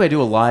 I think if I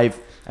do a live,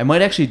 I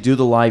might actually do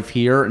the live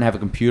here and have a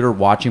computer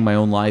watching my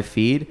own live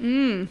feed.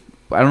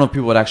 I don't know if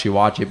people would actually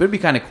watch it, but it'd be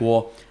kind of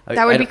cool.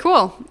 That would be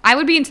cool. I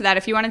would be into that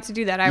if you wanted to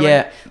do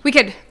that. We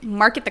could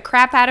market the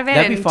crap out of it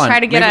and try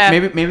to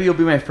get maybe you'll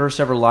be my first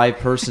ever live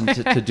person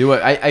to do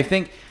it. I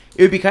think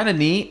it would be kind of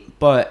neat,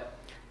 but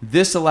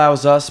this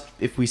allows us,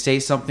 if we say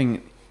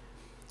something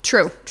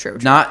true.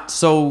 not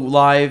so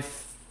live,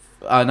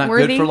 not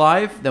worthy. Good for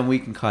live, then we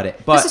can cut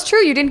it. But this is true.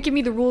 You didn't give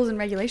me the rules and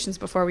regulations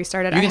before we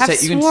started. I have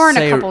you sworn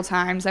a couple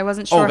times. I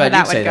wasn't sure how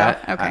that would go.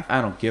 That. Okay.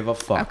 I don't give a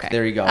fuck. Okay.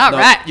 There you go. All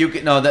right.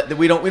 That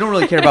we don't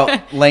really care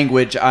about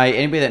language.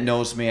 Anybody that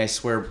knows me, I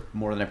swear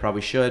more than I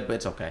probably should, but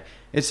it's okay.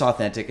 It's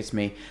authentic. It's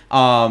me. The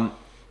only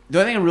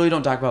thing I really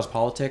don't talk about is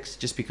politics,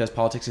 just because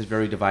politics is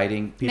very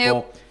dividing people,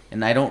 Nope.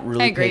 and I don't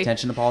really pay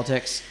attention to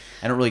politics.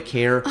 I don't really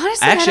care.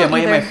 Honestly, Actually, I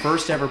might either. have my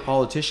first ever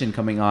politician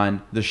coming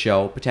on the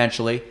show,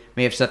 potentially.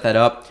 May have set that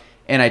up.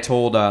 And I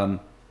told, I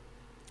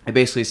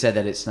basically said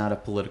that it's not a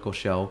political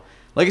show.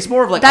 Like, it's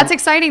more of like... That's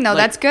exciting, though.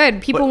 That's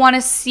good. People want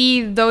to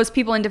see those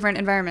people in different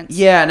environments.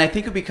 Yeah, and I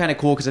think it would be kind of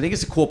cool, because I think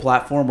it's a cool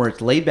platform where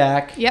it's laid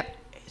back. Yep.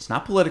 It's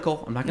not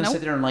political. I'm not going to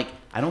sit there and, like,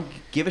 I don't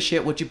give a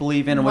shit what you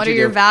believe in or what you do. What are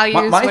your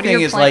values? My what thing are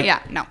your is,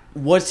 like, no.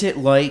 What's it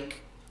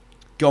like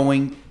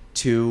going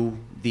to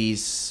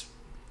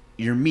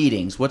your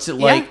meetings? What's it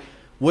like?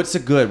 What's the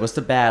good? What's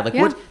the bad? Like,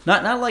 what?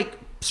 Not like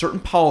certain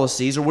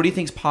policies, or what do you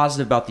think is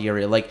positive about the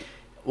area? Like,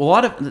 a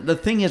lot of the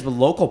thing is with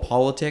local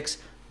politics,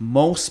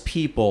 most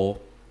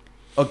people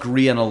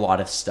agree on a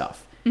lot of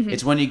stuff. Mm-hmm.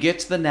 It's when you get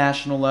to the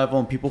national level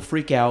and people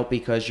freak out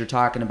because you're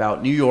talking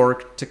about New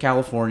York to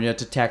California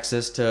to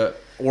Texas to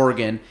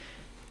Oregon.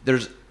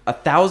 There's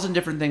 1,000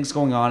 different things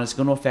going on. It's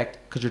going to affect,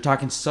 because you're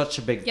talking such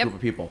a big group of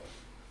people.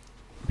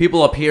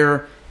 People up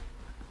here,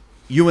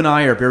 you and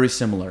I are very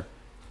similar.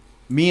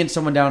 Me and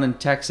someone down in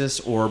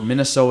Texas or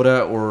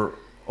Minnesota or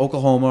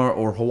Oklahoma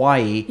or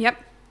Hawaii. Yep.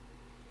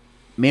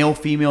 Male,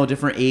 female,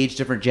 different age,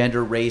 different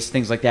gender, race,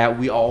 things like that.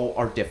 We all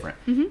are different.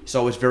 Mm-hmm.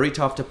 So it's very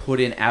tough to put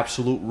in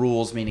absolute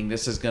rules, meaning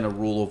this is going to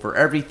rule over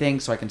everything.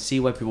 So I can see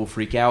why people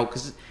freak out,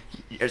 because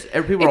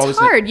people are always... It's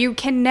hard. You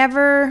can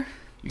never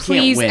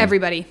please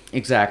everybody.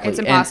 Exactly. It's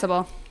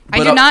impossible.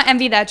 I do not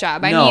envy that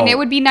job. I mean, it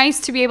would be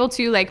nice to be able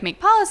to like make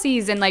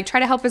policies and like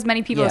try to help as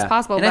many people as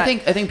possible. And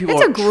but I think people...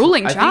 It's a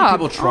grueling job. I think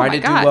people try to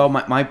do well.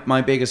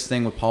 My biggest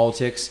thing with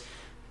politics...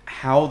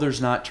 How there's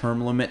not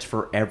term limits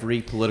for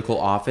every political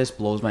office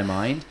blows my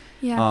mind.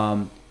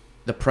 Yeah.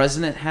 The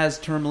president has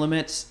term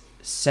limits.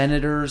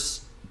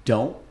 Senators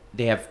don't.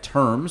 They have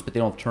terms, but they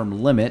don't have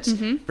term limits.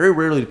 Mm-hmm. Very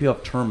rarely do people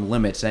have term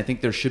limits, and I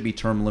think there should be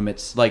term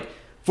limits. Like,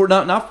 for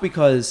not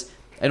because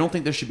I don't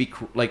think there should be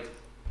like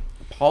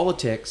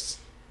politics.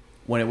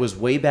 When it was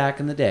way back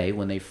in the day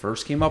when they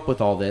first came up with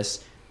all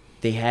this,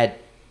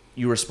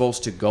 you were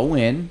supposed to go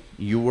in.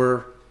 You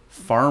were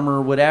farmer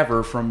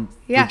whatever from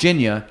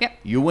Virginia. Yep.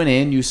 You went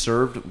in, you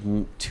served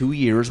 2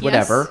 years,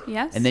 whatever,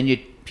 yes. And then you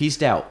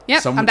pieced out.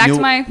 Yep. I'm back to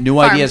my new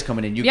farm. ideas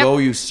coming in. You go,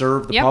 you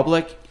serve the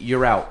public,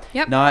 you're out.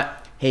 Yep.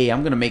 Not, hey,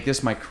 I'm going to make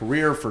this my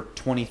career for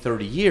 20,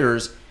 30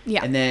 years.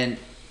 Yeah. And then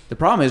the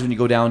problem is when you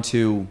go down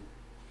to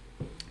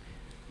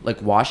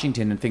like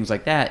Washington and things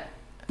like that,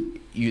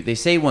 they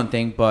say one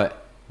thing,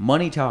 but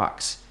money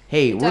talks.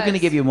 hey, we're going to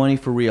give you money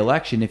for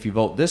re-election if you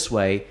vote this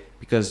way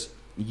because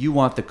you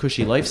want the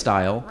cushy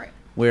lifestyle, Right.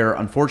 where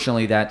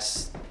unfortunately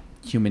that's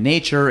human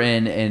nature,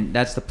 and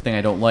that's the thing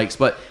I don't like.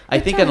 But I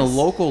think on a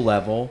local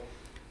level,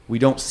 we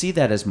don't see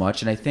that as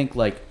much. And I think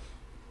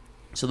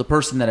so the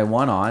person that I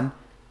want on,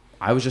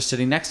 I was just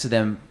sitting next to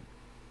them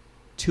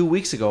 2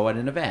 weeks ago at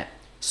an event.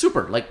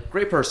 Super,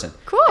 great person.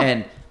 Cool.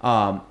 And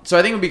so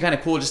I think it would be kind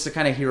of cool just to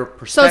kind of hear a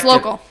perspective. So it's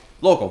local.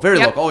 Local, very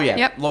Yep. local. Oh yeah,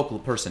 Yep. local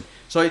person.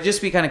 So it'd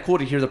just be kind of cool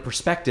to hear the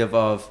perspective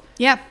of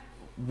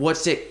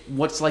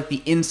what's like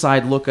the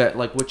inside look at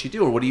what you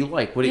do, or what do you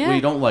like, what do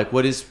you don't like,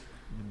 what is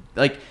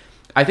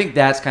I think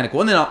that's kind of cool.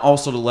 And then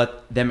also to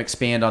let them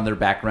expand on their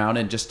background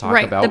and just talk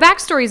about... The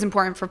backstory is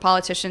important for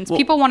politicians. Well,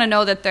 people want to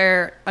know that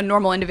they're a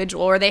normal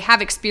individual or they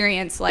have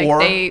experience. Or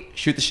they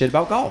shoot the shit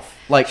about golf.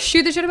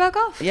 Shoot the shit about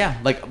golf? Yeah,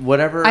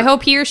 whatever. I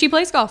hope he or she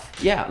plays golf.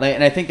 Yeah,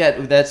 and I think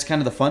that's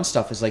kind of the fun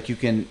stuff is you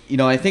can...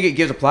 I think it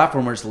gives a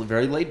platform where it's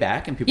very laid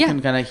back and people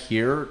can kind of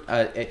hear...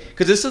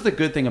 Because this is the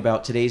good thing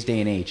about today's day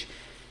and age.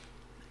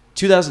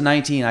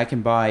 2019, I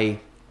can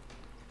buy...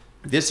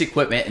 this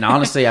equipment, and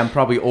honestly, I'm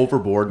probably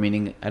overboard,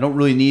 meaning I don't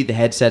really need the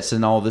headsets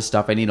and all this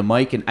stuff. I need a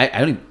mic, and I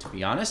don't even, to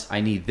be honest, I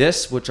need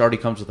this, which already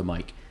comes with a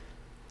mic,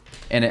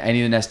 and I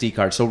need an SD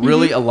card. So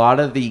really, a lot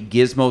of the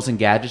gizmos and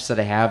gadgets that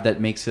I have that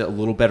makes it a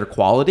little better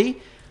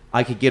quality,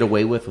 I could get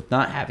away with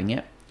not having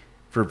it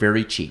for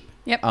very cheap.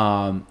 Yep.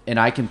 And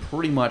I can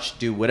pretty much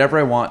do whatever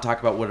I want, talk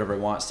about whatever I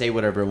want, say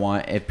whatever I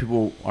want. If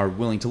people are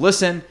willing to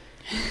listen,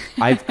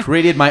 I've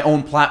created my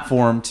own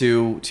platform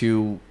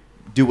to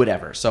do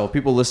whatever. So if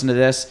people listen to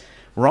this,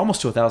 we're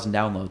almost to 1,000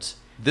 downloads.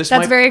 That's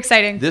very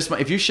exciting.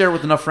 If you share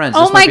with enough friends,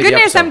 oh my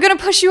goodness, I'm gonna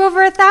push you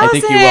over 1,000. I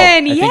think you will.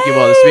 I think you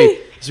will.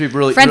 This will be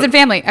really friends and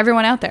family,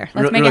 everyone out there.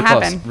 Let's make it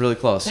happen. Close, really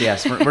close.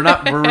 Yes,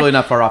 we're really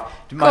not far off.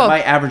 Cool.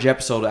 My average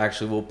episode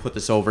actually will put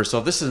this over. So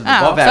if this is an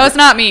above average. So it's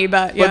not me,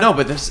 but yeah. But no,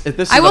 if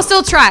this I will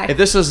still try. If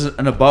this is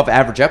an above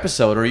average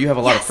episode, or you have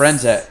a lot of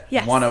friends that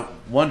want to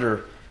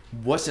wonder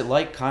what's it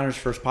like Konnor's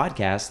first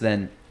podcast,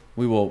 then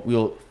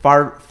we'll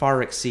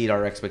far exceed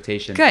our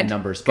expectation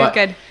numbers. But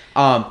good.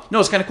 No,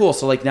 it's kind of cool.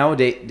 So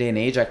nowadays day and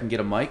age, I can get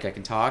a mic, I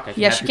can talk, I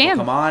can have people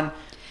come on.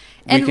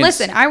 And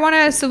listen, I want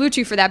to salute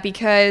you for that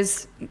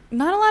because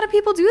not a lot of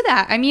people do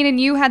that. I mean, and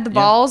you had the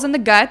balls and the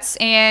guts,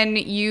 and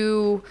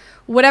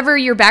whatever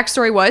your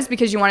backstory was,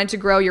 because you wanted to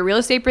grow your real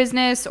estate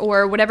business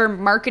or whatever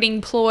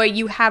marketing ploy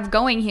you have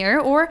going here,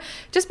 or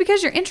just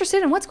because you're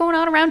interested in what's going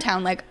on around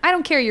town. I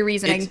don't care your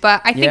reasoning,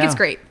 but I think it's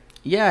great.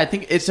 Yeah, I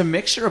think it's a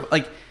mixture of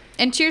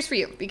And cheers for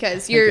you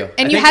because you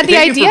had the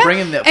idea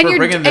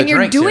and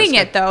you're doing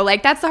it though.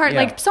 That's the hard.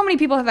 Yeah. So many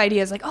people have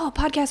ideas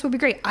podcast would be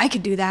great. I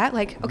could do that.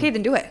 Okay,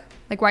 then do it.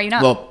 Why are you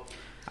not? Well,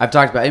 I've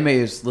talked about anybody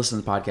who's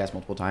listened to the podcast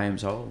multiple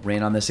times. I'll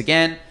rain on this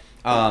again.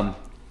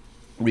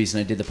 Reason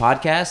I did the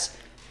podcast.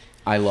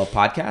 I love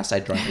podcasts. I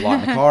drive a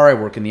lot in the car. I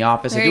work in the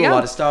office. I do a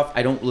lot of stuff.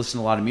 I don't listen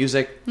to a lot of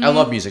music. I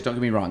love music. Don't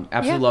get me wrong.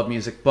 Absolutely love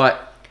music,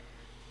 but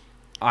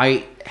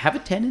I have a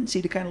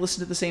tendency to kind of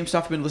listen to the same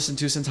stuff I've been listening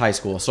to since high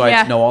school. So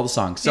I know all the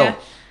songs. So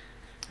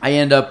I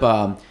end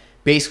up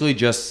basically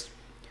just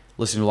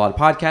listening to a lot of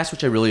podcasts,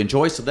 which I really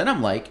enjoy. So then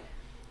I'm like,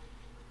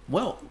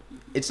 well,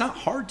 it's not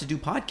hard to do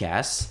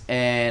podcasts,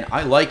 and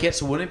I like it.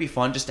 So wouldn't it be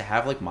fun just to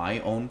have my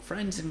own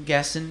friends and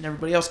guests and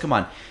everybody else come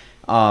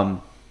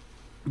on?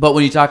 But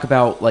when you talk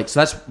about so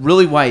that's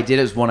really why I did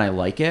it, is one, I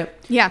like it.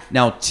 Yeah.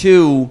 Now,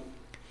 two,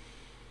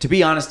 to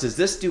be honest, does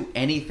this do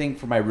anything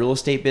for my real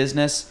estate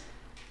business?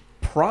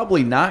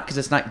 Probably not, because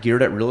it's not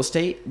geared at real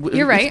estate.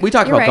 You're right. We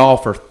talked about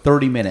golf for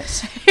 30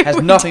 minutes.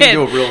 Has nothing to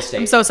do with real estate.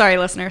 I'm so sorry,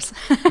 listeners.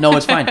 No,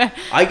 it's fine.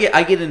 I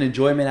get an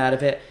enjoyment out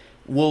of it.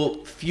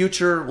 Will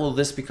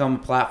this become a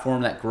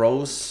platform that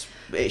grows?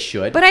 It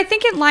should. But I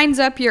think it lines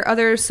up your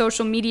other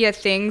social media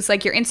things,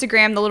 like your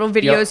Instagram, the little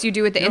videos you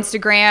do with the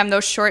Instagram,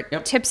 those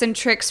short tips and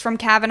tricks from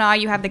Kavanaugh.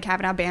 You have the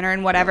Kavanaugh banner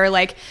and whatever.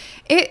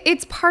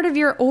 It's part of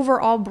your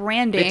overall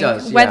branding. It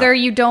does, whether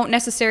you don't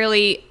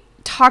necessarily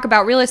talk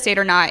about real estate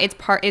or not. It's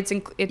part of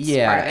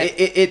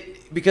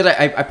it. Because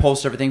I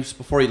post everything. Just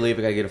before you leave,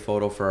 I gotta get a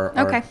photo for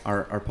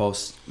our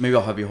post. Maybe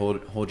I'll have you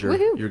hold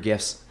your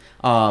gifts.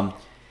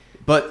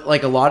 But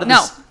a lot of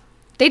this... No,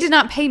 they did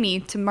not pay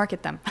me to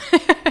market them.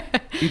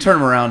 You turn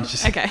them around.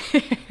 Just, okay.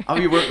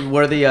 You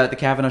wear the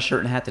Kavanaugh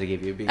shirt and hat that I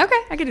gave you.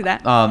 Okay, I could do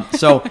that.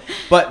 So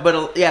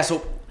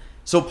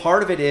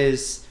part of it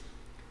is,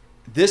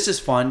 this is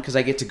fun because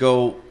I get to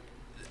go...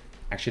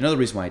 Actually, another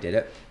reason why I did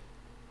it.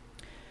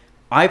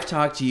 I've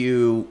talked to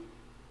you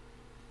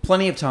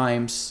plenty of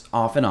times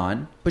off and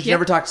on, but you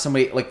never talked to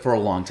somebody for a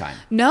long time.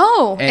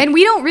 No, and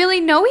we don't really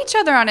know each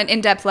other on an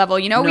in-depth level.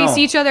 We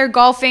see each other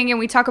golfing and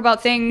we talk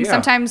about things. Yeah.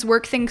 Sometimes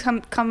work things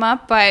come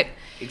up, but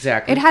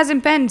it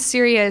hasn't been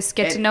serious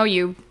get to know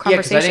you conversations. Yeah,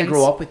 because I didn't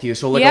grow up with you,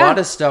 so a lot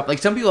of stuff.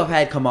 Some people have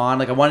had come on.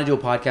 I want to do a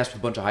podcast with a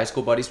bunch of high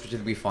school buddies, which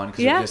would be fun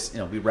because we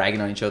just be ragging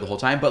on each other the whole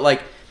time.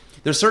 But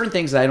there's certain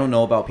things that I don't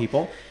know about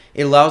people.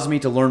 It allows me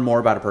to learn more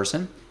about a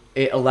person.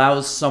 It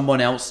allows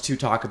someone else to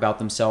talk about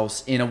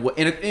themselves in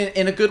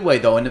a good way,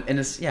 though. But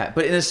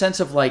in a sense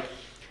of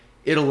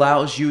it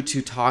allows you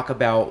to talk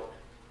about,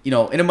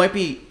 and it might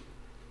be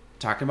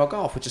talking about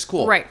golf, which is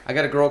cool. Right. I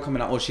got a girl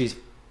coming on. Well, she's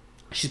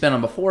been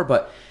on before,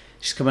 but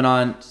she's coming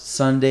on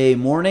Sunday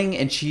morning,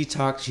 and she's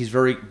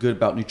very good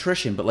about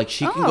nutrition, but like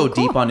she can go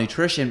deep on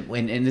nutrition,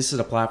 and this is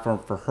a platform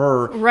for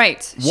her.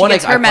 Right. She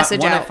gets her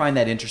message out. I find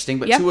that interesting,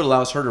 but two, it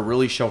allows her to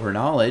really show her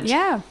knowledge.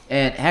 Yeah.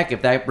 And heck,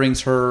 if that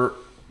brings her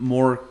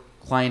more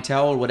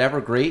clientele or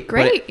whatever, great.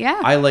 Great, yeah.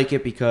 I like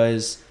it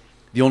because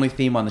the only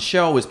theme on the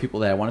show is people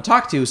that I want to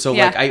talk to. So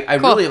like I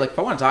really, like, if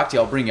I want to talk to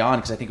you, I'll bring you on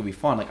because I think it'll be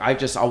fun. Like, I've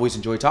just always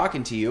enjoyed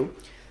talking to you,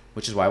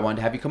 which is why I wanted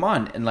to have you come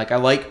on. And like, I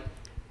like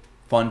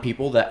fun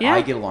people that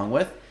I get along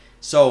with.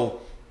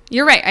 So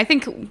you're right. I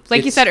think,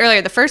 like you said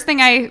earlier, the first thing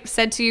I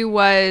said to you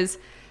was,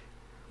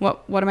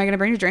 what am I going to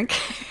bring to drink?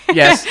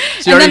 Yes.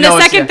 So and then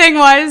the second thing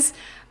was,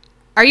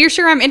 are you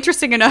sure I'm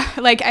interesting enough?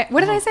 Like,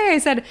 what did I say? I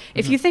said,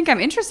 if you think I'm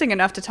interesting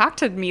enough to talk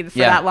to me for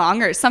that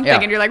long or something,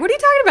 and you're like, what are you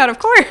talking about? Of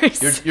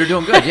course. You're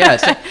doing good. Yeah.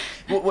 So,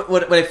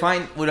 what I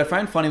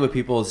find funny with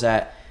people is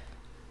that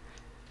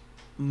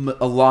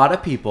a lot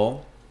of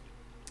people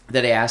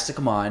that I ask to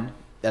come on,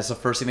 that's the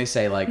first thing they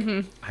say, like,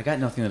 I got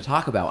nothing to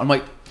talk about. I'm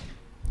like,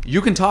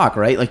 you can talk,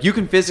 right? Like, you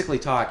can physically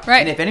talk. Right.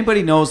 And if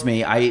anybody knows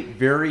me, I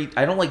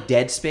don't like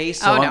dead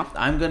space. So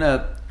I'm going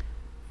to,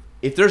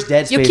 if there's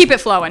dead space. You'll keep it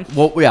flowing.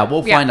 We'll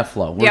find a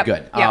flow. We're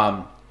good.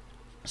 Yep.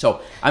 So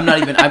I'm not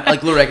even, I'm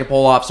like, literally I could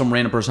pull off some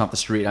random person off the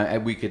street.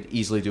 We could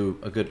easily do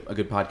a good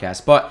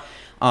podcast. But,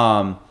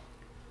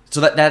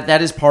 so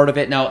that is part of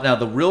it. Now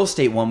the real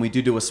estate one, we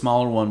do a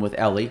smaller one with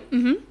Ellie,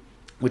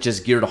 which is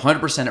geared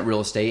 100% at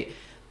real estate.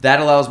 That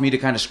allows me to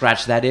kind of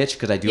scratch that itch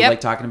because I do like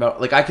talking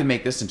about, like, I can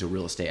make this into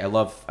real estate. I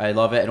love it. I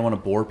don't want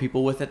to bore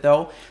people with it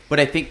though.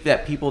 But I think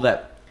that people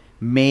that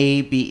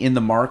may be in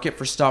the market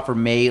for stuff or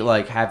may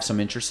like have some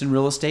interest in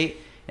real estate,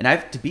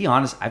 and to be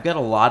honest, I've got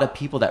a lot of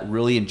people that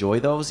really enjoy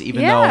those,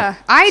 even though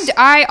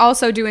I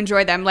also do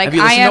enjoy them. Like, have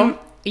you listened to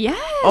them? Yes.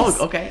 Oh,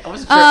 okay. I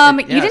wasn't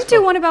sure. You didn't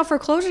do one about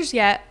foreclosures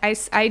yet.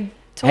 I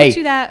told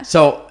you that.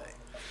 So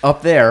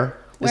up there,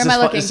 where am I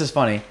looking? This is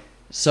funny.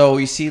 So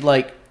you see,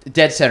 like,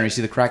 dead center. You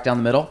see the crack down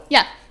the middle?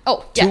 Yeah.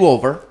 Oh, yeah. 2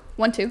 over.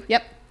 1, 2.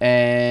 Yep.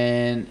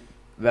 And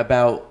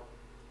about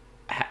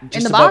just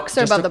in the box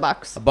or above the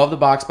box? Above the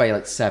box by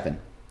like 7.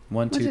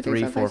 1, 2,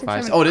 3, 4,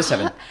 5. Oh, it is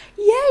 7.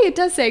 Yay! It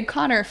does say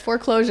Konnor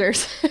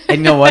foreclosures. And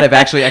you know what? I've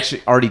actually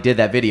already did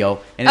that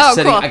video, and it's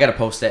sitting. Cool. I gotta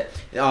post it.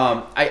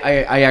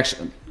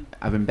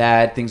 I've been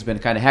bad. Things have been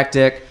kind of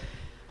hectic.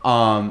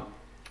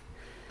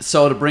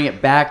 So to bring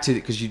it back to,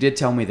 because you did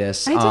tell me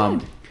this. I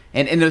did.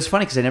 And it was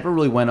funny because I never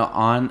really went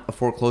on a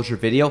foreclosure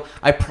video.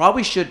 I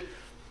probably should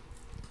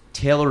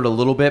tailor it a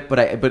little bit,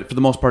 but for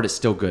the most part, it's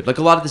still good. Like,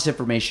 a lot of this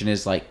information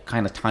is like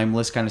kind of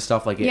timeless kind of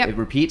stuff. Like, it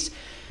repeats.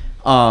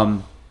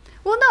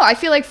 Well, no, I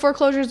feel like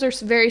foreclosures are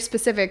very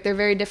specific. They're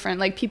very different.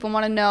 Like, people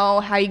want to know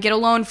how you get a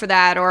loan for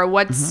that, or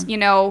what's,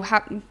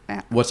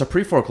 what's a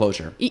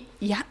pre-foreclosure?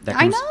 Yeah,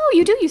 I know.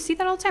 You do. You see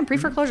that all the time.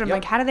 Pre-foreclosure. I'm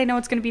like, how do they know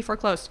it's going to be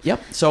foreclosed?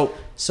 Yep. So,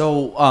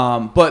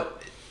 but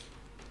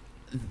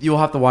you'll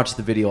have to watch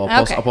the video.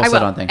 I'll post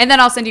it on thing. And then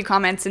I'll send you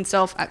comments and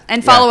stuff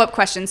and follow-up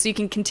questions so you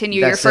can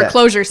continue your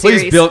foreclosure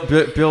series.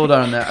 Please build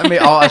on that. I mean,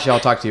 I'll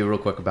talk to you real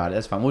quick about it.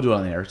 That's fine. We'll do it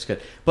on the air. It's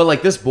good. But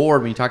like this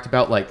board, when you talked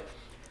about like,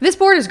 this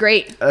board is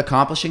great.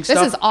 Accomplishing stuff.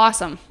 This is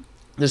awesome.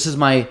 This is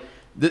my.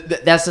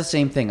 That's the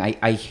same thing.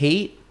 I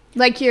hate.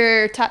 Like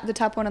the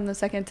top one on the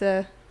second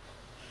to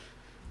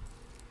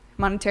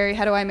monetary.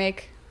 How do I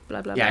make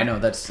blah blah blah? Yeah, I know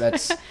that's.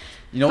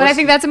 You know. But I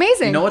think that's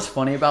amazing. You know what's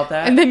funny about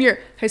that? And then your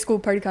high school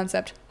party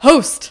concept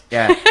host.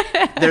 Yeah,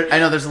 I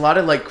know there's a lot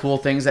of like cool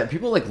things that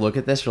people like look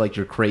at this. You're like,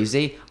 you're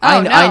crazy. Oh,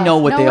 I know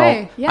what no they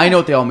way. all. Yeah. I know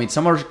what they all mean.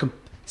 Some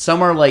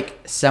are like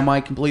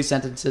semi-complete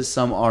sentences.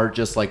 Some are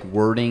just like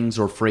wordings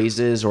or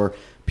phrases, or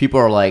people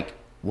are like,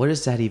 what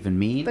does that even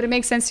mean? But it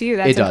makes sense to you.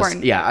 That's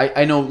important. Yeah,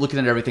 I know. Looking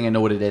at everything, I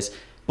know what it is.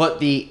 But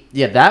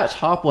that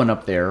top one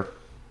up there,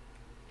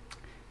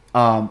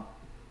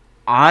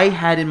 I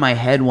had in my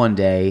head one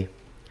day,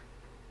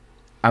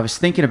 I was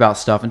thinking about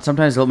stuff, and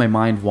sometimes I let my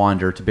mind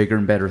wander to bigger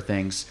and better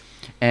things.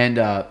 And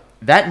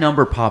that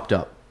number popped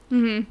up.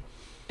 Mm-hmm.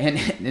 And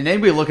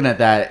anybody looking at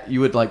that,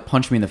 you would like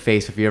punch me in the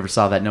face if you ever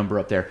saw that number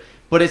up there.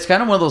 But it's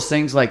kind of one of those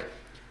things, like,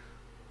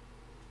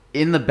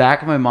 in the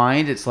back of my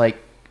mind, it's like,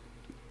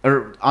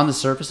 or on the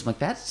surface, I'm like,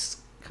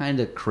 that's kind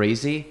of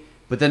crazy.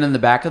 But then in the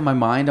back of my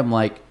mind, I'm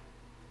like,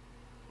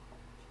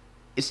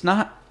 it's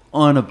not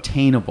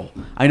unobtainable.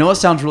 I know it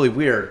sounds really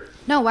weird.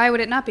 No, why would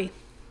it not be?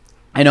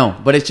 I know,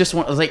 but it's just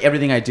it's like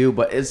everything I do.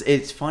 But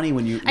it's funny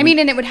when you. I mean,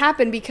 and it would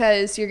happen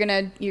because you're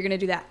gonna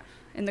do that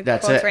in the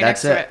that's quotes it. right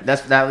That's next it.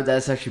 to it.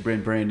 That's actually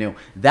brand new.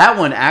 That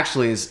one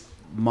actually is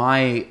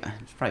my.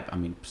 Probably, I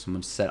mean,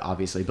 someone said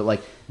obviously, but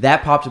like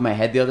that popped in my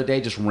head the other day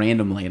just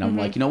randomly, and I'm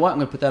like, you know what? I'm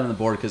gonna put that on the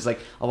board because like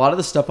a lot of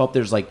the stuff up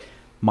there's like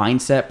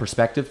mindset,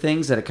 perspective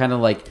things that it kind of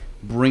like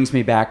brings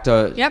me back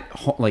to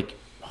like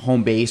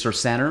home base or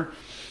center.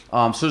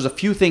 So there's a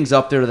few things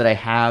up there that I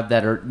have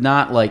that are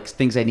not like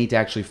things I need to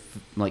actually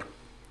like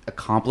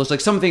accomplish.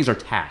 Like some things are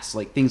tasks,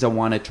 like things I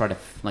want to try to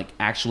like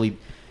actually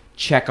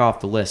check off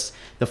the list.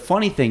 The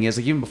funny thing is,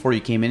 like even before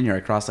you came in here, I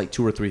crossed like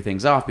 2 or 3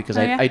 things off because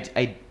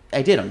I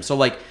did them. So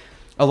like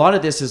a lot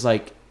of this is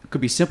like, it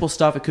could be simple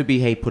stuff. It could be,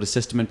 hey, put a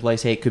system in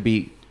place. Hey, it could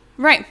be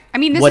right. I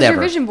mean, this whatever. is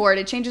your vision board.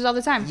 It changes all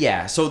the time.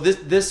 Yeah. So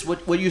this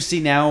what you see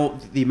now,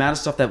 the amount of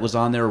stuff that was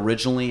on there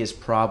originally is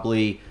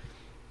probably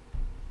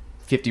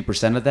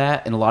 50% of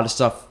that, and a lot of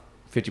stuff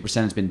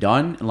 50% has been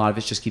done, and a lot of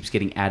it just keeps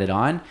getting added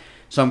on.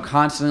 So I'm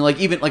constantly like,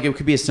 even like it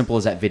could be as simple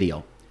as that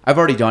video. I've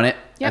already done it.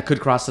 Yep. I could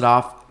cross it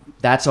off.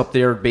 That's up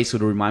there basically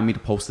to remind me to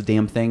post the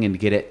damn thing and to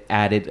get it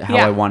added how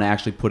I want to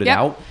actually put it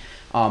out.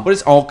 But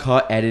it's all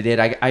cut, edited.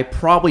 I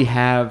probably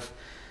have,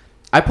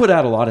 I put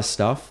out a lot of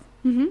stuff.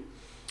 Mm-hmm.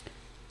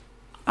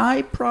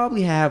 I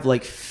probably have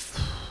like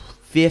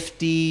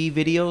 50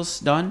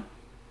 videos done.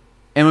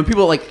 And when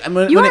people like...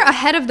 You are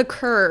ahead of the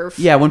curve.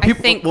 Yeah, when people...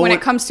 I think when it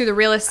comes to the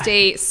real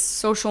estate,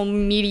 social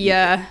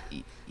media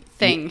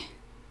thing.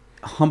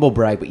 Humble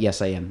brag, but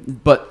yes, I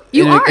am. But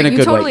you in a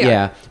good totally way, are.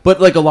 yeah.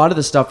 But like a lot of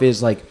the stuff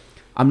is like,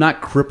 I'm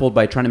not crippled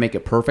by trying to make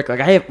it perfect.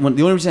 Like the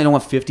only reason I don't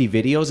want 50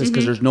 videos is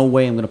because there's no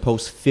way I'm going to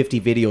post 50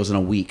 videos in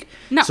a week.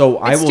 No,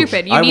 so it's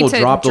stupid. You need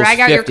to drag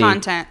out your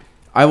content.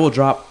 I will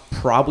drop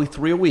probably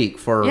 3 a week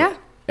for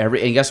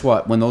every. And guess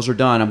what? When those are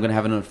done, I'm going to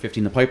have another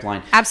 50 in the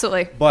pipeline.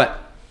 Absolutely. But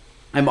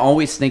I'm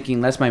always thinking,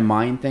 that's my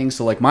mind thing.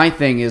 So like my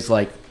thing is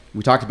like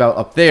we talked about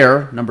up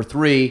there, number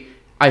 3.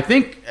 I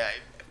think.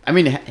 I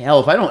mean,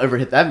 hell, if I don't ever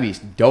hit that, that'd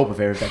be dope if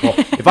I hit that goal.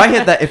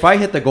 If I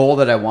hit the goal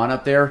that I want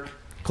up there,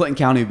 Clinton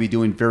County would be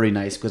doing very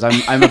nice because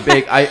I'm a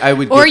big I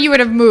would. Or you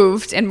would have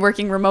moved and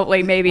working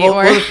remotely maybe.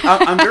 Well,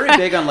 I'm very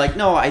big on like,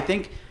 no, I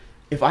think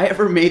if I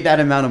ever made that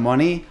amount of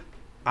money,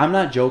 I'm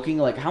not joking.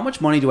 Like, how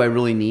much money do I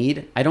really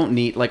need? I don't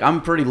need, like,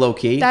 I'm pretty low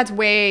key. That's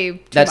way too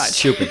much. That's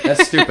stupid.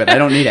 That's stupid. I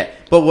don't need it.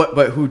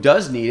 But who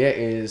does need it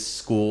is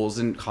schools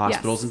and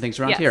hospitals and things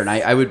around here. And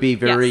I would be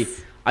very,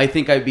 I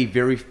think I'd be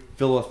very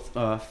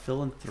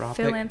philanthropic.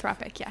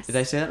 Philanthropic, yes. Did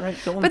I say that right?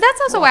 But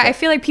that's also why I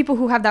feel like people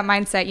who have that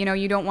mindset,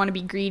 you don't want to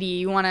be greedy.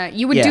 You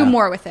would do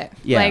more with it.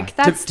 Yeah. Like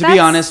that's to be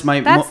honest,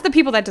 that's the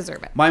people that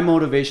deserve it. My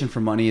motivation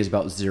for money is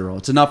about 0.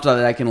 It's enough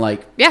that I can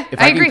like,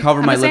 if I agree. can cover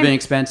I'm my living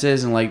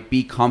expenses and like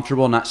be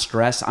comfortable, not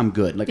stress, I'm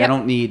good. Like I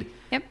don't need.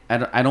 Yep.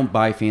 I don't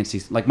buy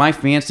fancy. Like my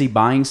fancy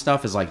buying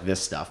stuff is like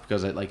this stuff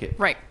because I like it.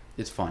 Right.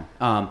 It's fun.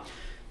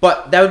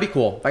 But that would be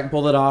cool. If I can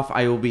pull it off,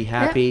 I will be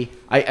happy.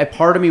 Yeah.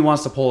 Part of me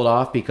wants to pull it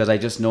off because I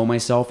just know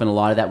myself, and a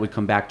lot of that would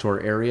come back to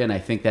our area, and I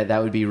think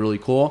that would be really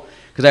cool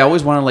because I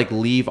always want to like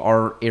leave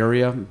our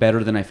area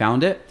better than I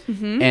found it,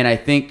 and I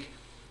think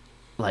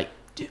like,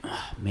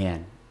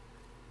 man,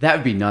 that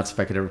would be nuts if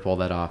I could ever pull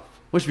that off.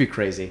 Which would be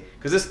crazy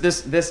because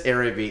this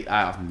area would be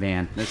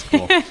man, that's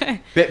cool.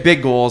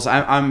 Big goals.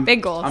 I'm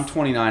big goals. I'm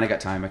 29. I got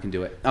time. I can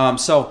do it.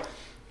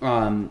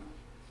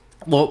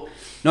 Well.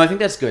 No, I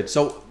think that's good.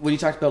 So when you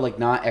talked about like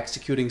not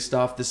executing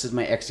stuff, this is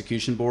my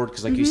execution board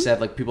because like you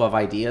said, like people have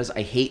ideas.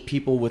 I hate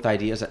people with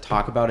ideas that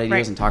talk about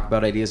ideas and talk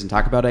about ideas and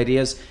talk about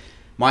ideas.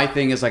 My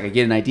thing is like I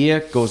get an idea,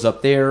 goes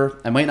up there.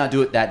 I might not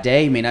do it that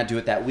day, may not do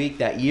it that week,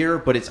 that year,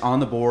 but it's on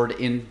the board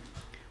in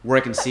where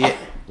I can see it.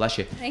 Bless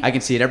you. I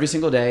can see it every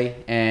single day,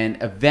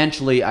 and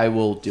eventually I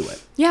will do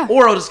it. Yeah.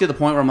 Or I'll just get to the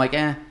point where I'm like,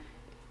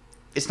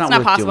 it's not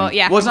worth possible. doing.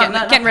 Yeah. Well, it's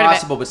not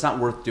possible, but it's not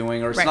worth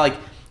doing, or it's not like.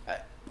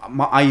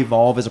 I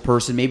evolve as a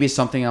person. Maybe it's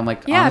something I'm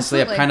like,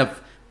 honestly, I'm kind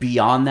of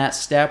beyond that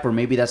step, or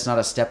maybe that's not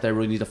a step that I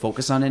really need to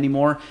focus on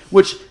anymore.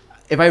 Which,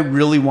 if I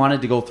really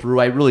wanted to go through,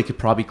 I really could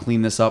probably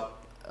clean this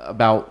up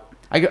about,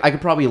 I could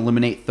probably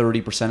eliminate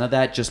 30% of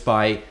that just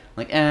by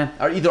like,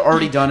 or either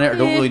already done it or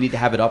don't really need to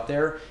have it up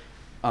there.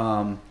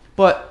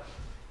 But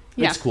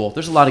it's cool.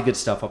 There's a lot of good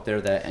stuff up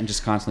there that I'm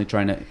just constantly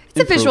trying to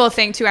It's a visual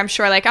thing too, I'm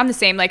sure. Like I'm the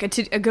same, like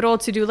a good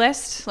old to-do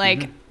list.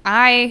 Like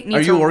I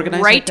need to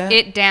write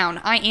it down.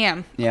 I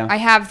am. Yeah. I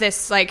have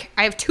this, like,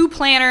 I have 2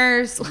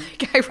 planners.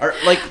 Like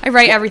I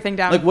write everything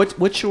down. Like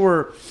what's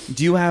your,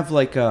 do you have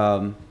like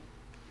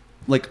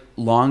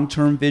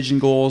long-term vision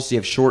goals? Do you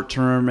have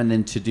short-term and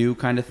then to-do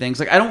kind of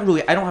things? Like I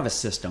don't have a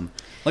system.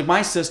 Like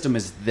my system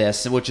is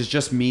this, which is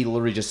just me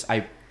literally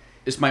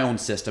it's my own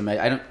system.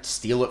 I don't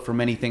steal it from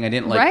anything. I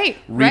didn't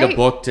read a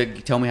book to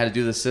tell me how to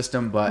do the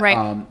system.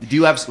 But do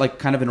you have like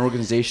kind of an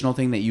organizational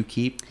thing that you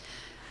keep?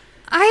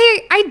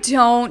 I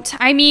don't.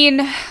 I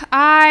mean,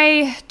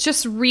 I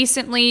just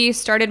recently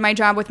started my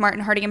job with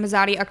Martin Harding and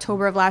Mazzotti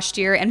October of last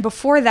year. And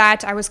before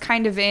that, I was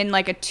kind of in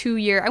like a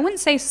 2-year, I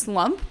wouldn't say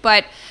slump,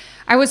 but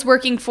I was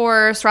working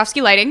for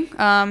Swarovski Lighting,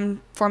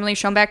 formerly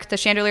Schoenbeck, the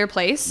Chandelier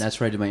Place. That's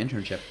where I did my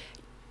internship.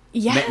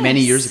 Yes.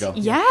 Many years ago.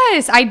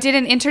 Yes. I did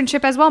an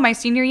internship as well. My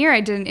senior year, I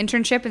did an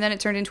internship, and then it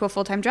turned into a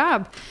full-time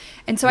job.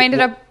 And so I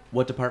ended up...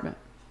 What department?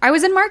 I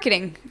was in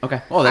marketing.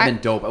 Okay. Oh, that'd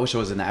been dope. I wish I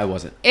was in that. I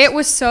wasn't. It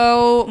was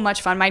so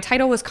much fun. My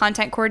title was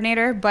content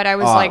coordinator, but I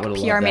was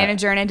PR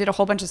manager, and I did a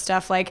whole bunch of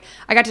stuff. Like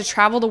I got to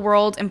travel the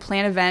world and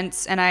plan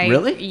events, and I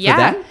really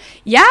yeah for them?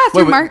 Yeah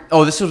through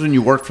Oh, this was when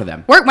you worked for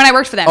them. When I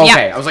worked for them.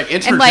 Okay, yeah. I was like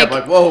internship.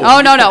 Like whoa.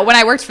 Oh no, when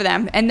I worked for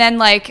them, and then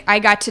like I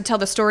got to tell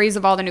the stories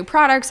of all the new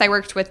products. I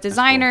worked with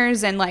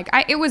designers, and like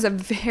it was a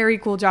very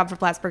cool job for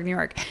Plattsburgh, New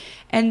York.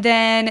 And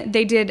then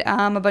they did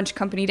a bunch of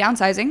company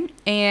downsizing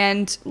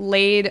and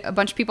laid a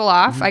bunch of people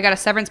off. I got a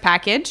severance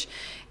package,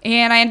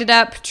 And I ended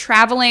up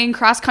traveling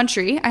cross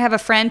country. I have a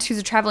friend who's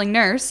a traveling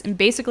nurse. And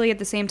basically at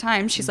the same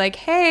time, she's like,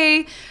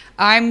 hey,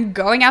 I'm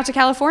going out to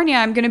California.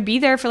 I'm going to be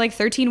there for like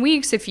 13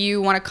 weeks if you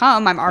want to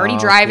come. I'm already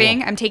driving.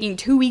 Cool. I'm taking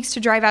 2 weeks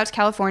to drive out to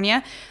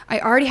California. I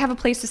already have a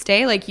place to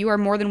stay. Like, you are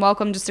more than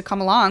welcome just to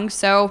come along.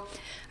 So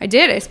I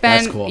did. I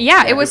spent, That's cool.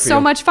 Yeah, it was so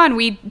much fun.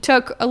 We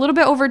took a little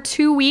bit over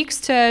 2 weeks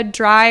to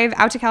drive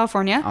out to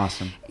California.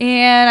 Awesome.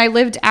 And I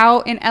lived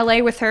out in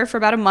LA with her for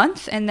about a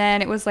month. And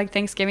then it was like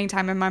Thanksgiving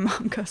time. And my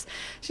mom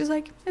she's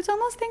like, it's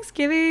almost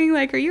Thanksgiving.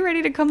 Like, are you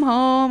ready to come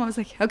home? I was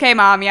like, okay,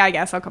 Mom. Yeah, I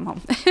guess I'll come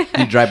home. Did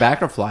you drive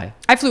back or fly?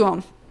 I flew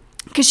home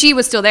because she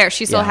was still there.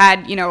 She still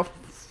had, 8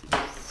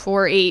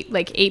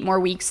 more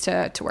weeks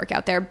to work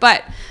out there.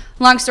 But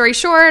long story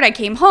short, I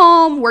came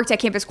home, worked at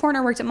Campus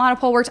Konnor, worked at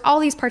Monopole, worked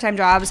all these part-time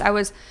jobs. I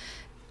was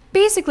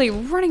basically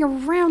running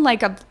around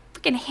like a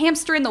freaking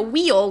hamster in the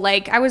wheel.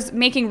 Like, I was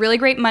making really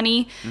great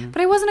money,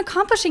 but I wasn't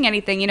accomplishing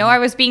anything. I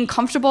was being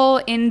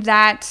comfortable in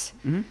that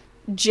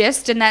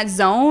gist, in that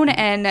zone.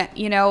 And,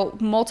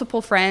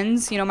 multiple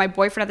friends, my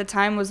boyfriend at the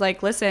time was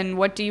like, listen,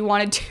 what do you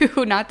want to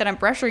do? Not that I'm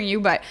pressuring you,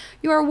 but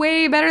you are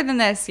way better than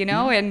this,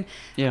 And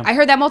I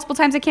heard that multiple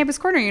times at Campus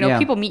Konnor.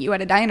 People meet you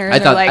at a diner.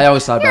 And I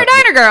always thought you're a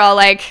diner girl.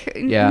 Like,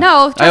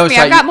 no, trust me,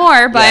 I've got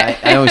more. But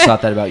I always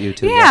thought that about you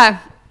too. Yeah.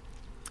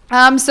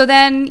 So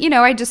then,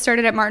 I just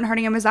started at Martin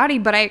Harding and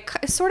Mazzotti, but I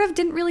sort of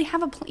didn't really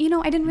have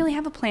I didn't really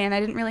have a plan. I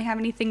didn't really have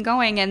anything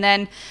going. And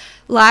then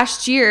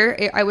last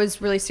year, I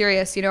was really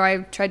serious. I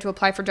tried to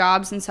apply for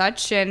jobs and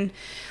such, and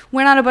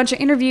went on a bunch of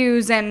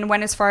interviews and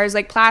went as far as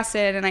like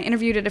Placid, and I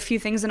interviewed at a few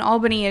things in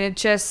Albany, and it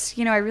just,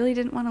 I really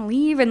didn't want to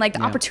leave, and like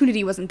the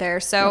opportunity wasn't there.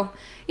 So,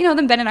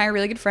 then Ben and I are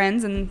really good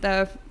friends, and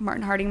the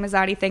Martin Harding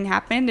Mazzotti thing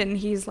happened, and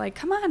he's like,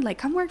 come on, like,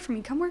 come work for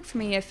me.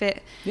 If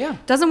it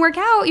doesn't work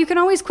out, you can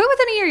always quit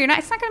within a year.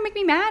 It's not going to make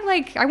me mad.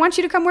 Like, I want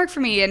you to come work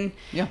for me. And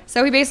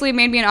so he basically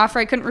made me an offer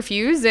I couldn't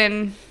refuse,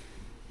 and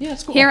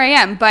it's cool. Here I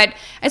am. But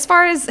as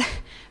far as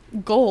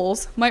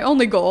goals, my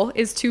only goal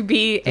is to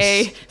be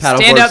a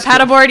stand-up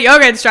paddleboard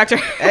yoga instructor.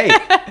 Hey,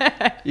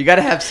 you got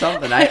to have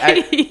something. No,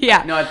 I think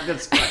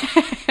that's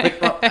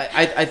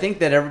I think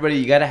that everybody,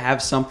 you got to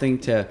have something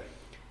to.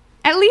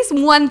 At least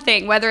one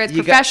thing, whether it's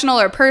professional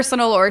or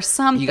personal or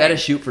something. You got to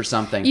shoot for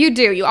something. You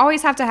do. You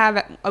always have to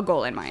have a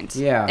goal in mind.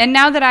 Yeah. And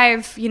now that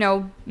I've,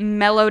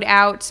 mellowed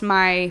out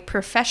my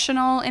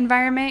professional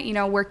environment,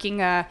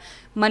 working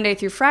Monday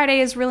through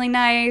Friday is really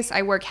nice.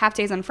 I work half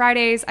days on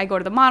Fridays. I go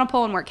to the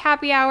Monopole and work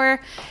happy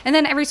hour. And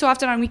then every so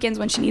often on weekends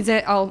when she needs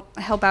it, I'll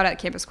help out at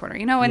Campus Konnor,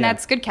 and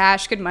that's good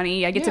cash, good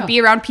money. I get to be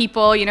around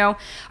people,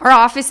 Our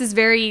office is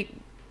very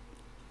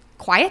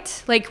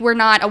quiet. Like, we're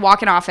not a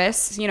walk-in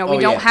office. We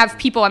don't have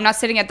people. I'm not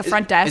sitting at the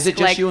front desk. Is it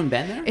just you and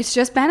Ben there? It's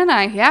just Ben and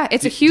I. Yeah,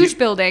 it's a huge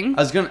building.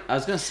 I was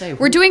gonna say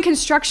we're doing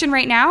construction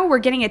right now. We're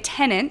getting a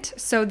tenant,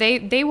 so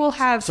they will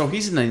have. So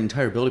he's in the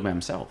entire building by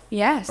himself.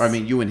 Yes. Or, I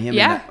mean, you and him.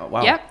 Yeah.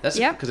 Wow. Yep. That's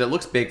because it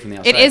looks big from the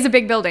outside. It is a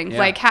big building. Yeah.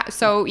 Like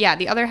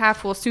the other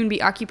half will soon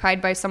be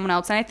occupied by someone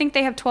else, and I think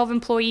they have 12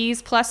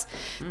 employees. Plus,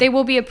 they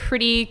will be a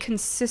pretty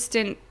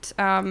consistent.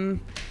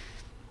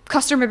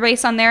 Customer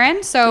base on their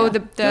end, so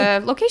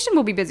the location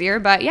will be busier,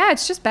 but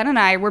it's just Ben and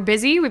I. We're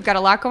busy. We've got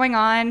a lot going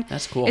on.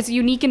 That's cool. It's a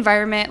unique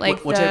environment.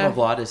 Like, what type of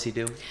law does he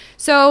do?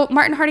 So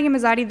Martin Harding and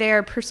Mazzotti, they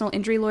are personal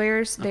injury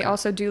lawyers. They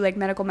also do like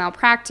medical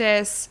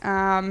malpractice.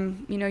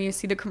 You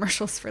see the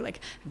commercials for like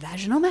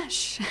vaginal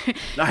mesh.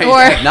 I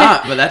have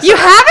not, but that's you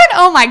haven't?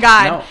 Oh my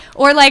god! No.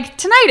 Or like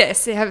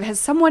tinnitus. Has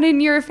someone in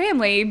your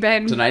family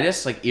been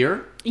tinnitus, like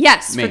ear?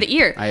 Yes, for the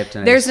ear. I have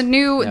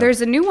tinnitus.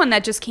 There's a new one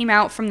that just came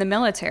out from the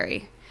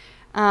military.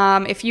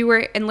 If you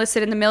were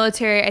enlisted in the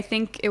military, I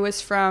think it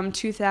was from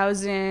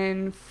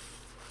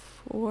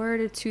 2004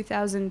 to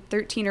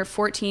 2013 or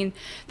 14,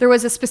 there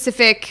was a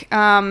specific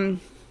ear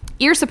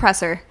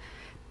suppressor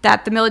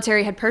that the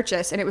military had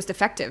purchased, and it was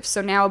defective.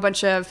 So now a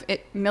bunch of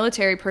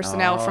military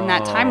personnel from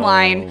that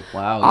timeline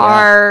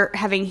are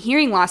having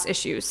hearing loss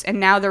issues,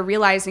 and now they're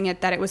realizing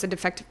that it was a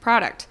defective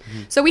product.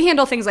 Mm-hmm. So we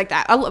handle things like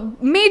that.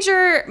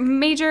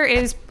 Major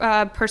is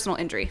personal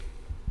injury.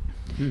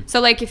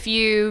 So, like, if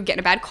you get in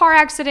a bad car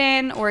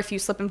accident, or if you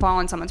slip and fall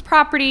on someone's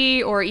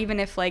property, or even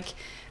if, like,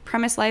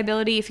 premise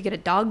liability, if you get a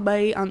dog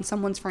bite on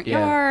someone's front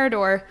yard,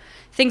 or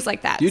things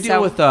like that. Do you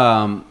deal with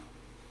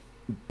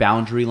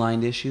boundary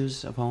line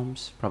issues of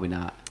homes? Probably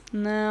not.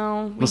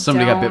 No, Well,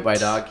 somebody got bit by a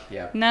dog?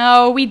 Yeah.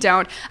 No, we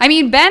don't. I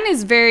mean, Ben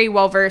is very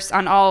well-versed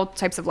on all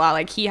types of law.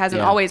 Like, he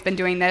hasn't always been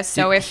doing this,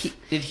 so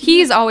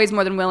he's always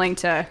more than willing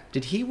to...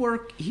 Did he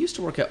work... He used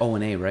to work at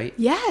O&A, right?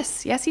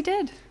 Yes, he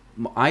did.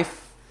 I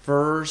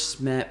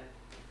first met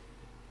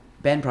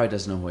Ben. Probably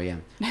doesn't know who I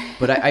am,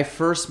 but I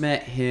first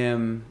met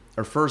him,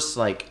 or first,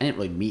 like, I didn't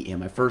really meet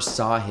him. I first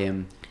saw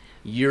him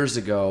years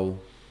ago.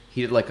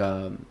 He did like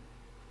a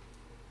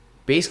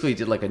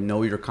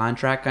know your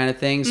contract kind of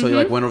thing. So he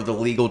like went over the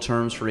legal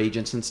terms for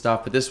agents and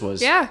stuff. But this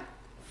was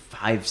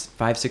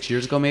 5-6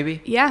 years ago,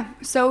 maybe. Yeah.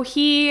 So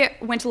he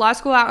went to law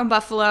school out in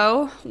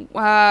Buffalo.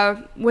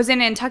 Was in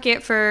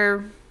Nantucket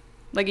for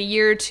like a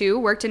year or two,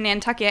 worked in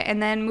Nantucket,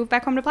 and then moved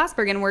back home to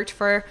Plattsburgh and worked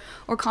for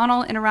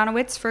O'Connell and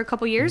Aronowitz for a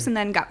couple years, and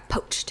then got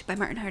poached by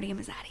Martin Hardy and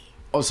Mazzatti.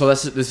 Oh, so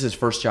this is his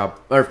first job,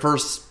 or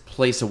first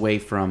place away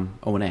from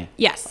O&A?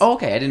 Yes. Oh,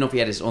 okay. I didn't know if he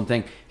had his own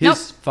thing.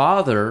 His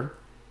father...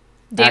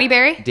 Danny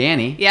Barry?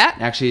 Danny. Yeah.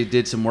 Actually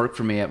did some work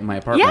for me at my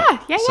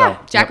apartment. Yeah.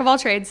 Jack of all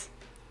trades.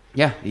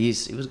 Yeah, he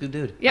was a good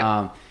dude.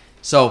 Yeah.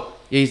 So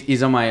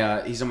he's on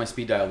my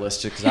speed dial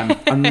list because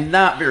I'm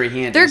not very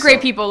handy. They're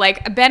great people.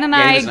 Like Ben and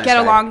I he's a nice get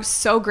guy. along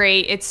so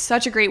great. It's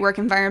such a great work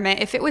environment.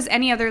 If it was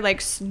any other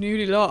like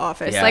snooty law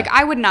office, Yeah. like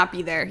I would not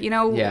be there. You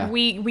know, Yeah.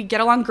 we get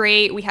along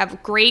great. We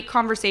have great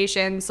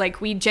conversations.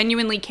 Like we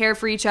genuinely care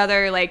for each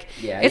other. Like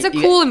it's a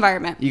cool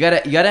environment. You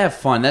gotta have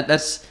fun.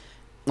 That's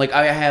like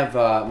I have.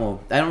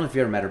 Well, I don't know if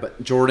you ever met her,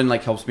 but Jordan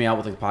like helps me out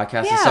with like the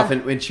podcast and stuff.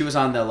 And when she was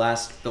on the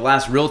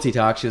last Realty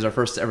Talk, she was our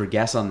first ever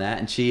guest on that,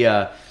 and she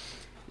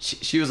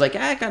was like,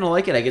 I kind of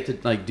like it. I get to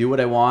like do what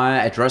I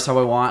want. I dress how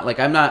I want. Like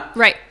I'm not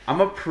right. I'm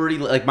a pretty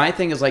like my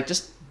thing is like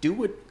just do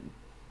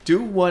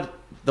what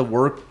the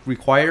work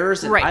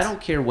requires. And right. I don't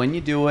care when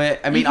you do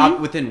it. I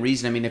mean, within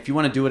reason. I mean, if you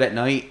want to do it at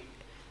night,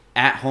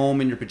 at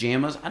home in your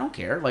pajamas, I don't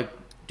care. Like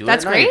do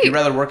That's it at night. great. If you'd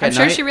rather work at night.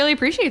 I'm sure she really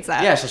appreciates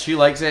that. Yeah, so she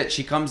likes it.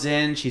 She comes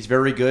in. She's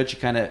very good.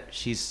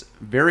 She's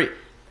very.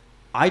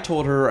 I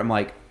told her I'm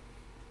like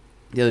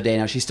the other day.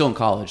 Now she's still in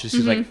college. So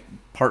she's like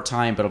part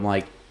time, but I'm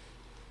like.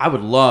 I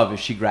would love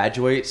if she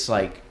graduates.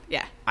 Like,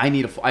 yeah, I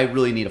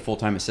really need a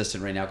full-time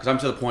assistant right now because I'm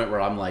to the point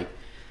where I'm like,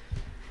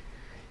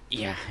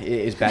 yeah, it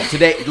is bad.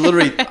 Today,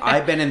 literally,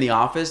 I've been in the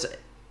office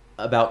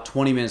about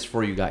 20 minutes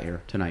before you got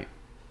here tonight.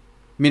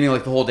 Meaning,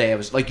 like the whole day, I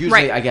was like,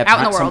 usually I get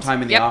some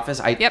time in the office.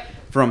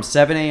 From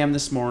 7 a.m.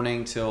 this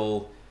morning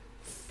till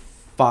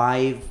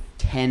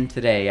 5:10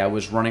 today, I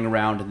was running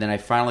around, and then I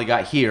finally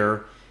got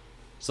here.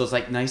 So it's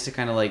like nice to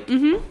kind of like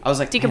I was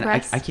like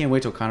decompress. I can't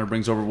wait till Konnor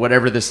brings over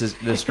whatever this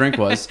drink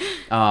was.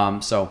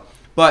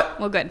 But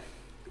well, good.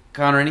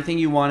 Konnor, anything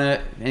you want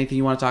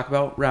to talk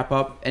about? Wrap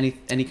up any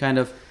kind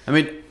of. I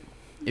mean,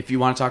 if you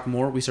want to talk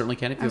more, we certainly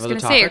can. If you have other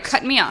topics. I was going to say you're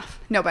cutting me off.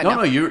 No, but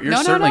no, you're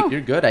certainly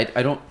you're good.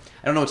 I don't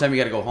know what time you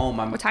got to go home.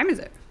 What time is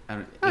it?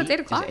 It's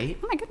 8 o'clock. 8?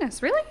 Oh my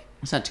goodness, really?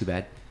 It's not too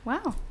bad.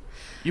 Wow.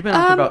 You've been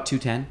on for about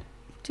 2:10.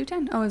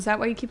 2:10. Oh, is that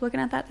why you keep looking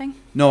at that thing?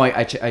 No,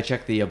 I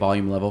check the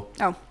volume level.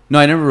 Oh. No,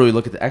 I never really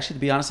look at the... Actually, to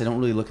be honest, I don't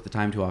really look at the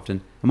time too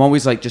often. I'm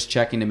always like just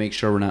checking to make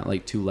sure we're not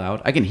like too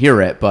loud. I can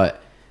hear it,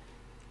 but...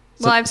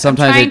 Well, I'm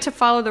trying to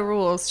follow the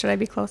rules. Should I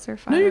be closer?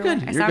 No, you're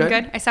good. I sound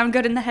good? I sound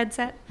good in the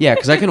headset? Yeah,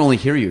 because I can only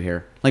hear you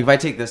here. Like if I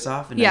take this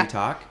off and then you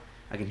talk,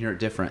 I can hear it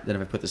different than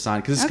if I put this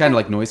on. Because it's kind of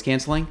like noise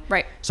canceling.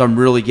 Right. So I'm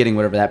really getting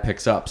whatever that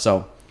picks up.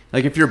 So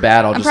like if you're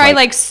bad, I'm just probably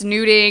like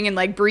snooting and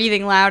like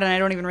breathing loud and I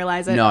don't even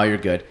realize it. No, you're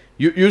good.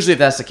 Usually if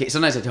that's the case,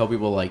 sometimes I tell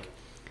people like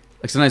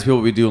sometimes people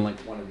will be doing like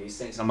one of these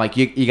things. I'm like,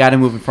 you got to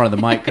move in front of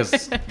the mic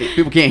because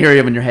people can't hear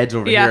you when your head's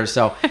over here.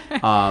 So,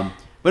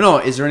 but no,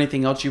 is there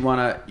anything else you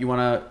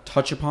wanna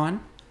touch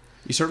upon?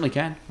 You certainly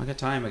can. I got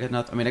time. I got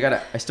nothing. I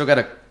mean, I still got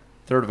a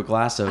third of a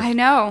glass of. I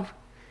know.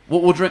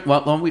 We'll drink.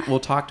 Well, we'll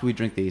talk till we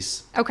drink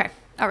these. Okay.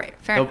 All right.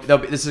 Fair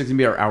enough. This is gonna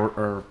be our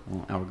hour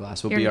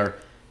glass. Will be our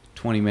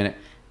 20-minute.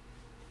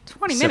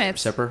 20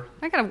 minutes. Sipper.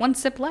 I got one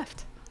sip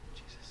left.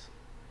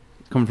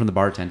 Coming from the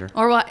bartender.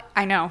 Or what?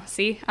 I know.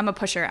 See, I'm a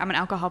pusher. I'm an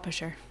alcohol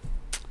pusher.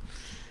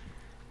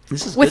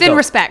 This is within good,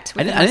 respect.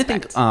 I didn't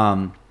think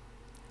a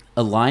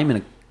lime in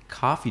a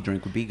coffee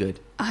drink would be good.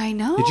 I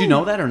know. Did you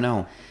know that or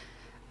no?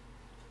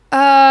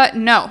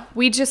 No.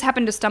 We just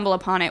happened to stumble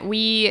upon it.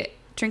 We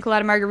drink a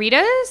lot of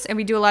margaritas and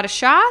we do a lot of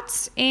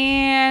shots.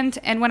 And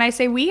when I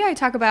say we, I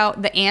talk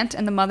about the aunt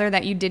and the mother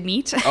that you did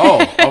meet.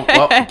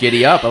 Well,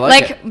 giddy up. I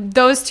like it.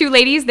 Those two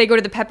ladies, they go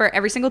to the Pepper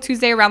every single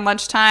Tuesday around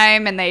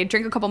lunchtime and they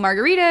drink a couple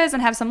margaritas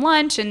and have some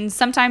lunch. And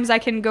sometimes I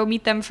can go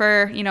meet them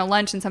for,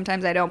 lunch and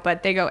sometimes I don't,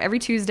 but they go every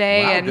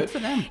Tuesday. Wow, and good for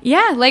them.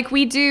 Yeah, like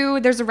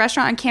there's a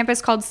restaurant on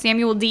campus called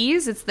Samuel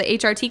D's. It's the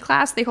HRT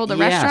class. They hold a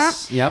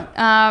restaurant.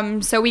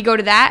 Yep. So we go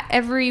to that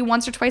every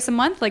once or twice a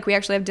month. Like we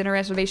actually have dinner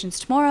reservations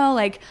tomorrow.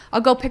 Like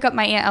I'll go pick up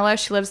my Aunt Ella.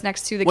 She lives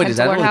next to the Wait, is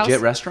that Lord a legit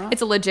House. Restaurant?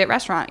 It's a legit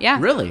restaurant, yeah.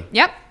 Really?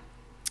 Yep.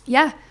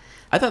 Yeah.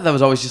 I thought that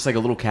was always just like a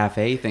little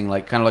cafe thing,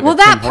 like kind of like well, a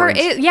that Tim part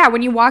Hortons. is, yeah,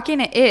 when you walk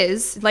in, it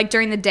is like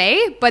during the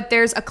day, but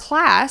there's a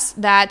class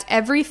that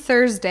every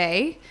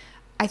Thursday,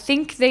 I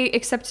think they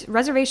accept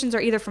reservations are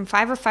either from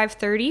 5 or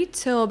 5:30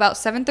 till about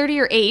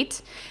 7:30 or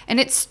 8, and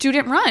it's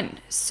student run.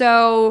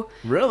 So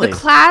really? The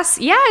class,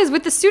 is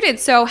with the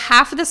students. So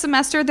half of the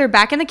semester they're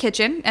back in the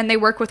kitchen and they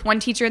work with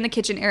one teacher in the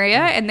kitchen area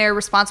and they're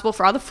responsible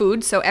for all the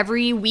food. So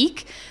every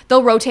week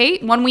they'll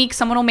rotate. 1 week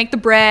someone will make the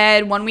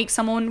bread, 1 week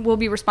someone will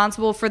be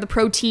responsible for the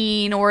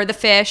protein or the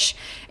fish,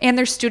 and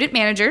they're student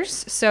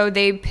managers. So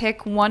they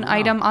pick one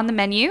item on the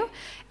menu.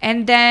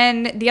 And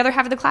then the other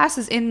half of the class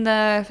is in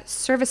the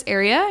service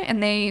area,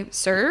 and they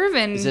serve.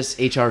 And is this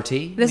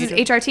HRT? This is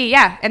HRT,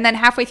 yeah. And then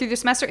halfway through the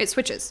semester, it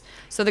switches.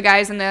 So the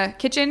guys in the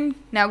kitchen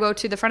now go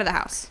to the front of the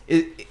house.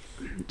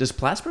 Does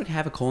Plattsburgh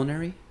have a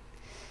culinary?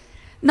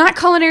 Not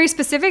culinary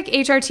specific.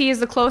 HRT is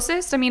the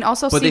closest. I mean,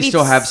 also But they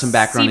still have some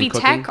background in CV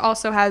cooking? Tech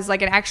also has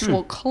like an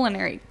actual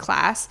culinary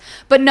class.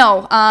 But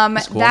no,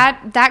 cool.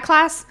 that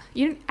class,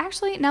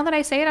 actually, now that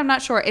I say it, I'm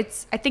not sure.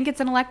 I think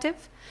it's an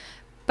elective.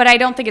 But I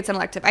don't think it's an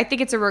elective. I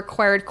think it's a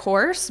required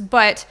course.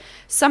 But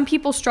some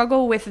people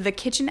struggle with the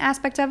kitchen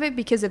aspect of it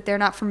because if they're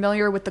not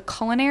familiar with the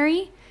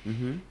culinary,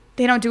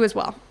 they don't do as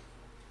well.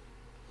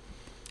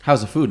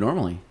 How's the food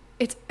normally?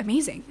 It's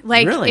amazing.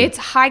 Like, really? It's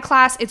high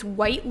class. It's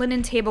white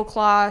linen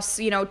tablecloths,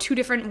 2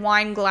 different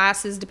wine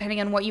glasses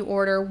depending on what you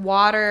order,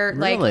 water,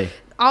 Really? like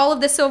all of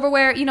the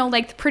silverware,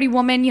 like the Pretty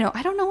Woman,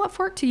 I don't know what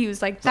fork to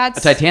use. Like that's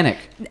A Titanic.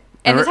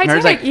 And the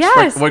Titanic, like,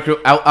 yes. Out to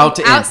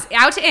in.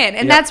 Out to in.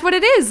 And that's what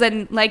it is.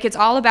 And like, it's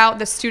all about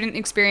the student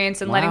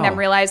experience and letting them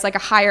realize like a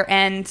higher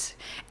end.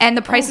 And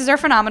the prices are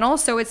phenomenal.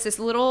 So it's this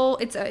little,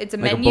 it's a like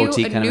menu,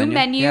 a new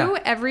menu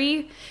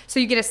Yeah.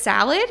 so you get a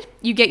salad,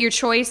 you get your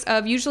choice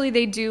of, usually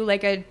they do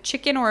like a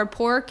chicken or a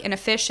pork and a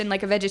fish and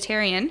like a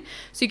vegetarian.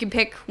 So you can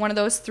pick one of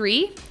those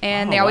 3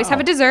 and they always have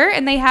a dessert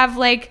and they have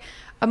like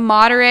a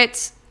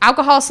moderate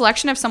alcohol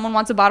selection. If someone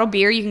wants a bottled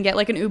beer, you can get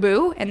like an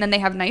Ubu, and then they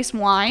have nice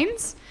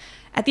wines.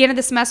 At the end of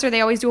the semester, they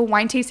always do a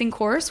wine tasting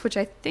course, which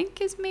I think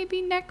is maybe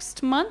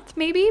next month,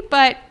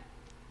 but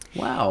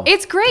wow,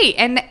 it's great.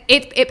 And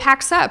it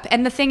packs up.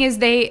 And the thing is,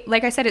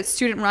 like I said, it's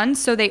student run.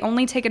 So they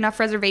only take enough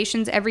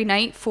reservations every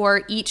night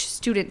for each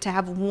student to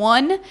have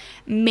 1,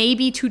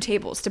 maybe 2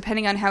 tables,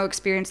 depending on how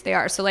experienced they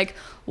are. So like,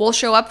 we'll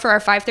show up for our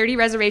 5:30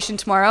 reservation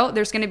tomorrow.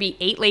 There's going to be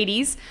 8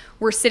 ladies.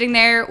 We're sitting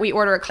there. We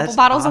order a couple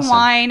bottles of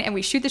wine and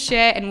we shoot the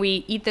shit and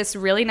we eat this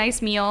really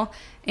nice meal.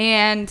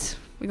 And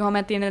we go home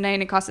at the end of the night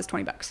and it costs us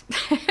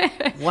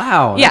 $20.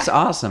 Wow, that's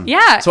awesome.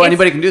 Yeah. So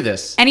anybody can do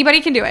this? Anybody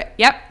can do it.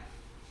 Yep.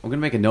 I'm going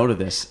to make a note of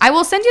this. I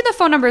will send you the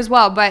phone number as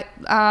well, but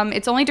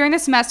it's only during the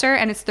semester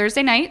and it's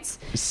Thursday nights.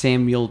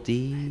 Samuel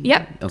D?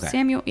 Yep. Okay.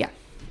 Samuel, yeah.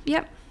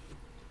 Yep.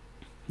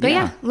 But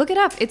yeah, look it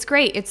up. It's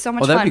great. It's so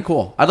much fun. Well, that'd be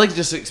cool. I'd like to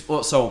just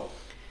explore. So,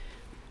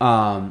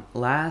 I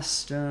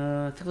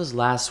think it was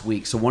last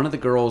week. So one of the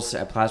girls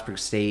at Plattsburgh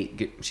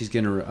State, she's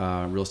getting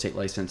her real estate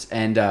license.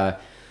 And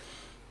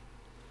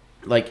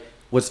like,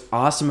 what's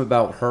awesome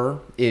about her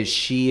is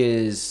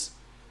she's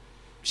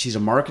a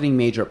marketing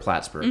major at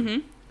Plattsburgh.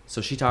 Mm-hmm.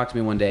 So she talked to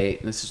me one day,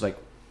 and this is like,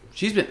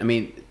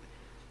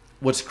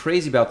 what's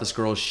crazy about this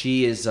girl is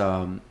she's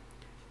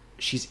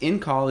in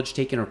college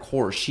taking her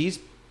course. She's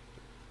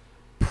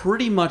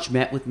pretty much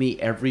met with me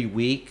every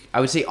week.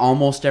 I would say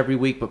almost every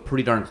week, but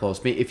pretty darn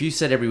close. If you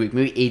said every week,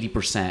 maybe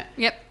 80%.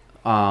 Yep.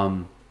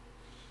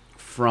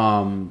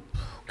 From,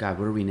 God,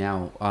 what are we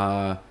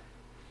now?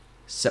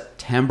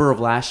 September of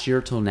last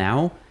year till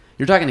now.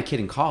 You're talking to a kid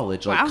in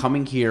college, like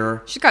coming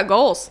here. She's got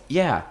goals.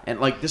 Yeah,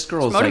 and like this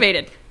girl is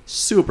motivated. Like,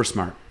 super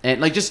smart,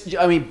 and like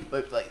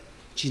like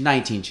she's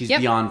 19. She's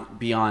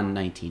beyond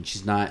 19.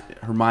 She's not.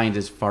 Her mind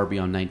is far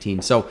beyond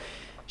 19. So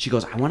she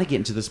goes, I want to get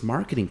into this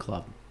marketing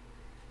club.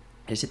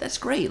 I said, that's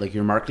great. Like,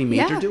 you're a marketing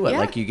major, do it. Yeah.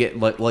 Like, you get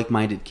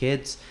like-minded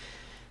kids.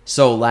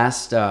 So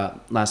last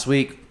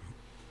week,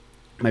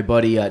 my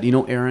buddy, do you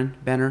know Aaron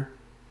Benner?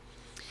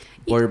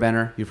 Boyer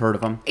Benner, you've heard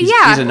of him? He's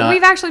a nut.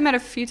 We've actually met a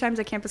few times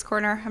at Campus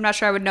Corner. I'm not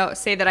sure I would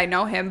say that I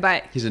know him,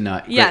 but he's a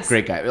nut. Yes.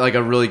 Great guy. Like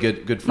a really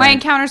good friend. My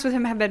encounters with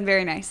him have been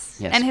very nice.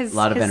 Yes. And his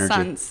energy.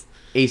 Sons.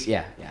 Ace,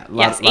 yeah. A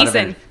lot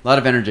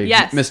of energy.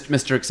 Yes.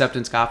 Mr.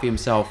 Acceptance Coffee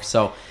himself.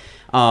 So,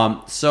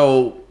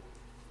 so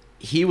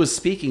he was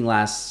speaking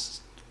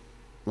last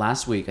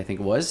week, I think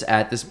it was,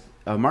 at this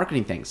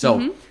marketing thing.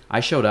 So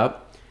I showed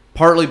up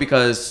partly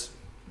because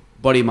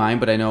buddy of mine,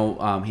 but I know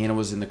Hannah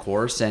was in the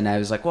course, and I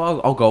was like,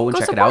 well, I'll go and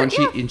check support, it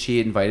out. And she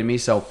invited me,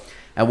 so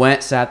I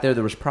went, sat there.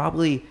 There was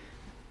probably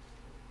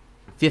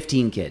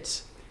 15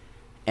 kids,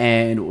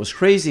 and it was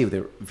crazy.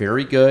 They were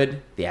very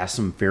good. They asked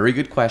some very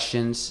good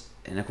questions,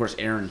 and of course,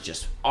 Aaron's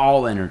just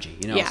all energy,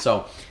 Yeah.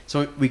 So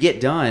we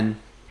get done, and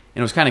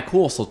it was kind of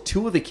cool. So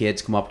 2 of the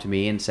kids come up to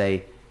me and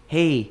say,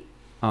 "Hey,"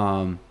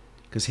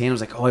 because Hannah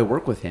was like, "Oh, I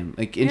work with him,"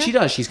 and she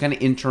does. She's kind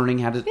of interning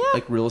how to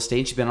like real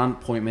estate. She's been on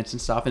appointments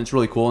and stuff, and it's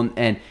really cool.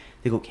 And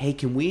they go, "Hey,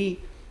 can we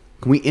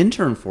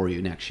intern for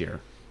you next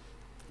year?"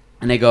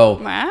 And they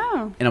go,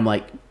 "Wow!" And I'm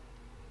like,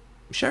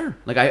 "Sure."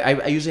 Like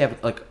I usually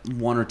have like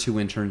 1 or 2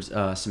 interns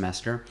a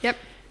semester. Yep.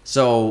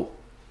 So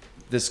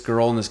this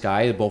girl and this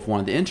guy, they both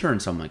wanted to intern.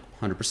 So I'm like,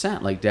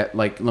 100%. Like that.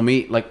 Like let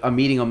me. Like I'm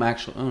meeting them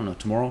actually. I don't know,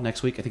 tomorrow,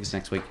 next week. I think it's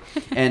next week.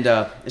 And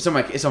it's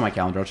on my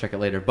calendar. I'll check it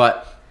later.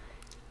 But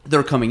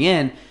they're coming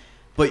in.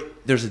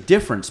 But there's a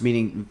difference,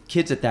 meaning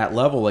kids at that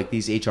level, like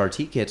these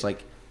HRT kids,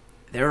 like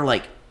they're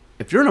like,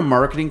 if you're in a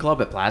marketing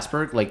club at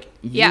Plattsburgh, like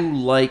you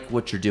like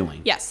what you're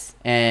doing. Yes.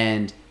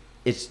 And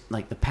it's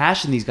like the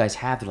passion these guys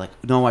have. They're like,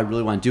 no, I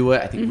really want to do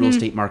it. I think real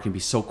estate marketing would be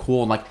so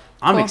cool. And like,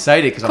 I'm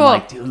excited because I'm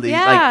like, dude,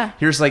 like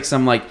here's like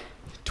some like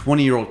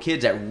 20-year-old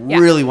kids that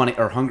really want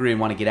to, are hungry and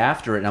want to get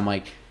after it. And I'm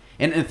like,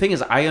 and the thing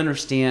is, I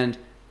understand,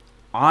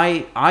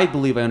 I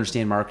believe I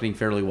understand marketing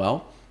fairly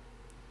well.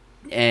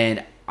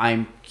 And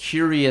I'm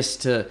curious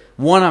to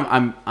one.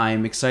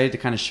 I'm excited to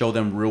kind of show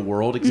them real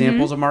world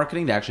examples of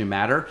marketing that actually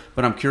matter.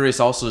 But I'm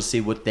curious also to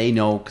see what they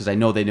know because I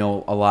know they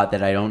know a lot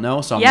that I don't know.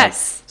 So I'm like,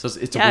 so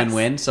it's a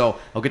win-win. So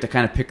I'll get to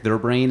kind of pick their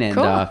brain, and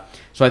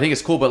so I think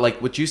it's cool. But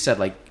like what you said,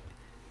 like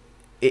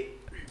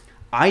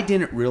I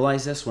didn't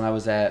realize this when I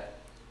was at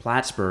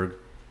Plattsburgh.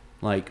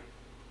 Like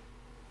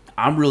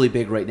I'm really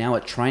big right now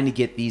at trying to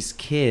get these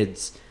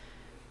kids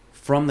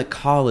from the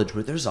college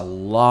where there's a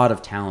lot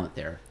of talent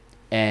there.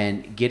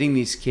 And getting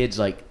these kids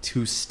like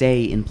to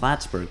stay in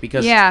Plattsburgh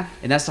because and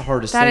that's the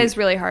hardest thing. That is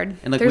really hard.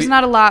 And like there's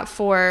not a lot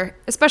for,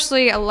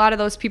 especially a lot of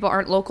those people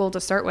aren't local to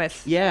start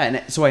with. Yeah,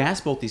 and so I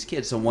asked both these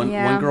kids. So one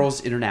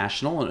girl's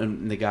international,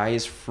 and the guy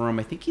is from,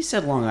 I think he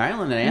said Long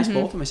Island. And I asked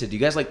both of them. I said, "Do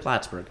you guys like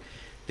Plattsburgh?"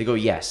 They go,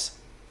 "Yes."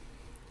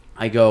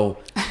 I go,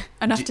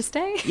 "Enough to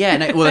stay?" Yeah,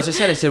 and as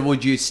I said,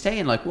 "Would you stay?"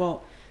 And like,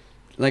 well,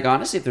 like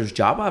honestly, if there's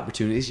job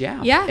opportunities,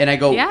 yeah. And I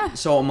go,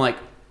 so I'm like.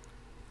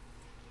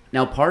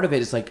 Now, part of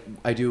it is like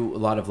I do a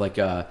lot of like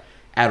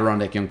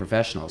Adirondack Young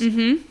Professionals.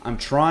 I'm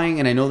trying,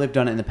 and I know they've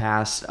done it in the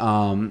past.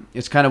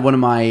 It's kind of one of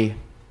my.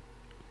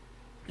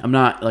 I'm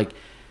not like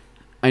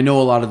I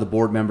know a lot of the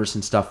board members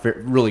and stuff.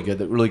 Really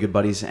good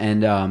buddies,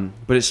 and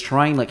but it's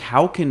trying like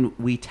how can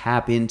we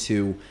tap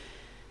into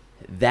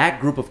that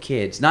group of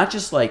kids, not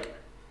just like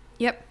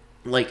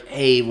like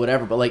hey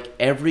whatever, but like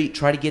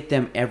try to get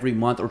them every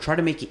month, or try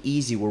to make it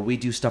easy where we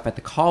do stuff at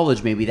the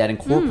college maybe that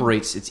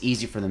incorporates. It's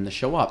easy for them to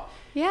show up.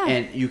 Yeah.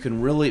 And you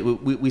can really,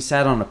 we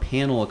sat on a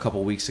panel a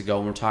couple weeks ago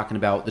and we're talking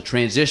about the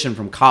transition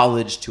from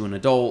college to an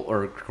adult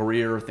or a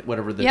career,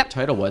 whatever the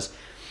title was.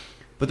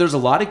 But there's a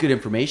lot of good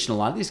information. A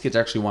lot of these kids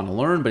actually want to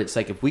learn, but it's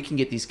like if we can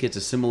get these kids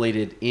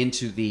assimilated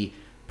into the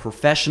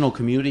professional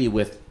community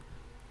with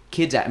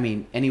kids, I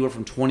mean, anywhere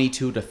from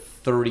 22 to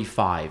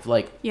 35.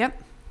 Like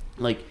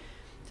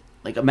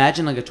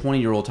imagine like a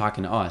 20-year-old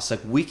talking to us.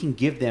 Like we can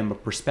give them a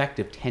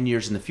perspective 10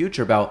 years in the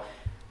future about,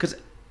 because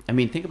I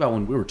mean, think about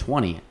when we were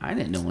 20. I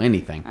didn't know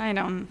anything. I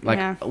don't.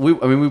 Like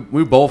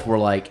we both were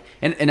like,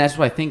 and that's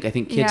what I think. I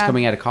think kids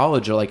coming out of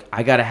college are like,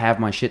 I got to have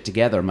my shit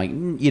together. I'm like,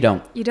 you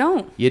don't,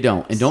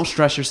 and don't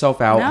stress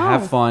yourself out. No.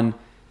 Have fun.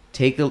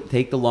 Take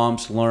the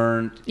lumps.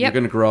 Learn. You're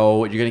gonna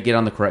grow. You're gonna get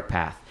on the correct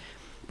path.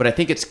 But I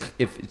think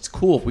it's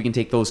cool if we can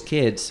take those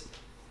kids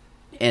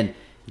and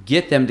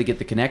get them to get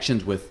the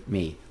connections with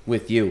me,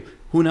 with you.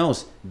 Who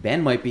knows?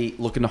 Ben might be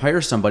looking to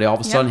hire somebody. All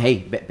of a sudden, hey,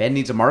 Ben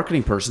needs a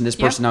marketing person. This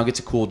person now gets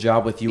a cool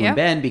job with you and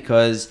Ben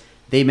because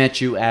they met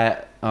you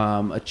at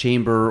a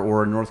chamber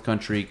or a North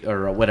Country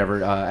or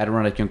whatever,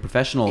 Adirondack Young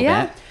Professional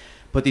event.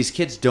 But these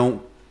kids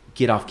don't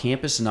get off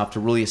campus enough to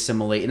really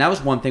assimilate. And that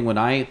was one thing when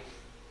I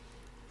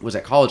was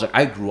at college. Like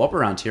I grew up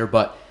around here,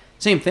 but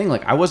same thing.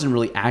 Like I wasn't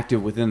really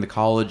active within the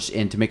college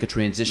and to make a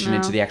transition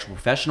into the actual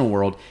professional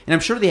world. And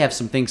I'm sure they have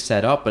some things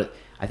set up, but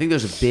I think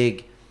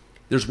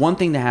there's one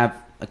thing to have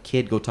a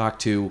kid go talk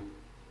to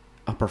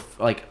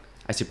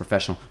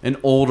an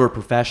older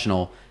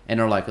professional, and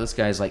they're like, this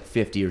guy's like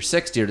 50 or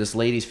 60, or this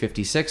lady's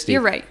 50, 60.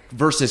 You're right.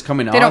 Versus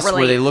coming to us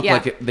where they look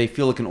like they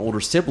feel like an older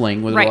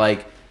sibling, where they're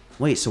like,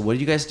 wait, so what do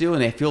you guys do?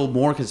 And they feel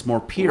more because it's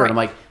more peer. And I'm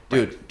like,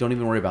 dude, don't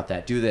even worry about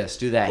that. Do this,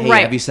 do that. Hey,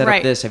 have you set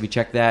up this? Have you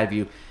checked that? Have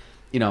you,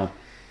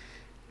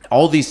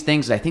 all these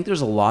things. I think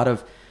there's a lot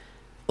of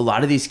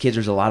these kids,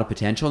 there's a lot of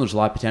potential, and there's a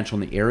lot of potential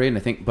in the area, and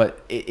I think,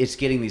 but it's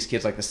getting these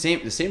kids like the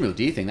Samuel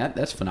D thing.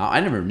 That's phenomenal. I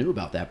never knew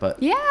about that,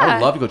 but I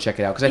would love to go check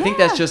it out because I think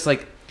that's just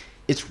like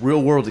it's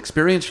real world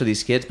experience for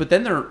these kids. But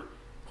then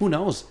who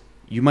knows?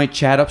 You might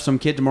chat up some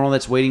kid tomorrow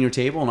that's waiting your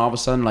table, and all of a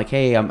sudden, like,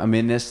 hey, I'm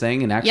in this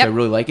thing, and actually I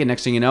really like it.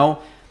 Next thing you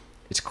know,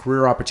 it's a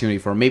career opportunity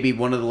for them. Maybe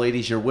one of the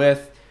ladies you're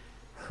with,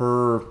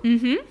 her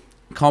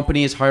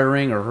company is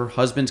hiring, or her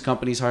husband's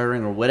company is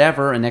hiring, or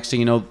whatever, and next thing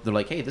you know, they're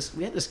like, hey,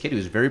 we had this kid who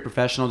was very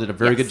professional, did a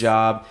very good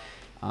job.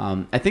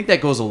 I think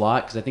that goes a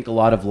lot, because I think a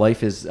lot of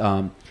life is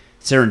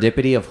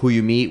serendipity of who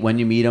you meet, when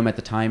you meet them, at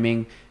the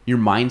timing, your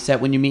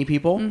mindset when you meet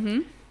people.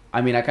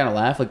 I mean, I kind of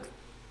laugh, like,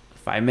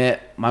 if I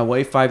met my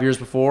wife 5 years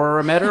before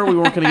I met her, we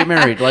weren't going to get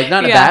married. Like,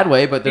 not in a bad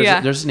way, but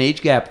there's an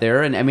age gap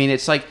there, and I mean,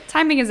 it's like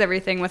timing is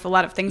everything with a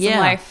lot of things in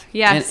life.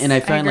 Yes, and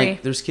I find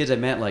like there's kids I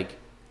met, like,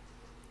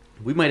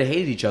 we might have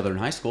hated each other in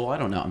high school. I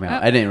don't know. I mean,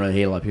 I didn't really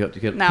hate a lot of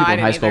people in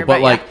high school,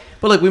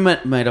 but we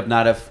might have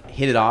not have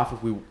hit it off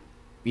if we,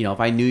 if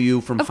I knew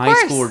you from high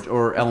school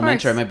or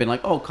elementary, I might have been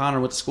like, oh, Konnor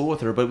went to school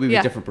with her, but we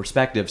have a different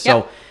perspective.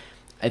 So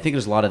I think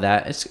there's a lot of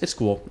that. It's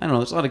cool. I don't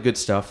know. There's a lot of good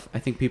stuff. I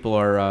think people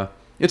are.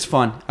 It's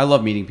fun. I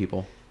love meeting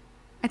people.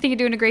 I think you're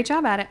doing a great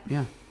job at it.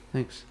 Yeah.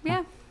 Thanks.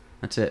 Yeah.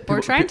 That's it. We're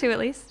trying to, at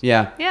least.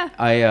 Yeah.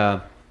 Yeah.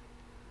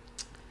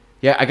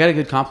 I got a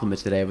good compliment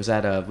today. I was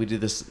at we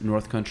did this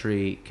North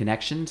Country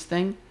Connections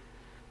thing,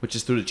 which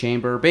is through the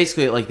chamber.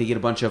 Basically, like, they get a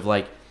bunch of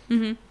like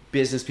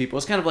business people.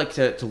 It's kind of like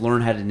to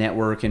learn how to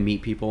network and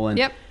meet people.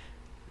 And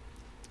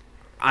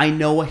I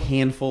know a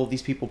handful of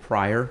these people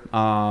prior.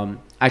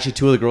 Actually,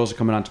 two of the girls are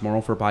coming on tomorrow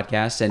for a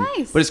podcast, and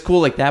but it's cool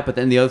like that. But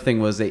then the other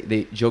thing was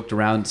they joked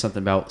around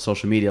something about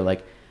social media.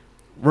 Like,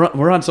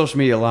 we're on social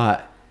media a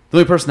lot. The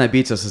only person that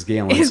beats us is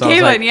Galen. Is so I was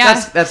Galen, like,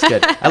 yeah. That's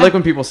good. I like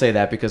when people say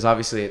that because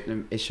obviously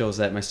it shows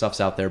that my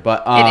stuff's out there.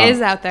 But It is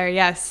out there,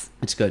 yes.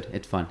 it's good.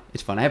 It's fun.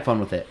 I have fun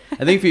with it.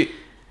 I think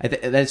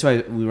that's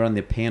why we were on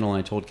the panel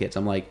and I told kids,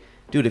 I'm like,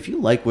 dude, if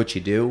you like what you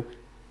do,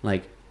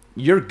 like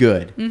you're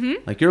good.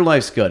 Mm-hmm. Like your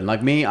life's good. And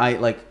like me,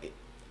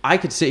 I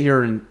could sit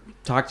here and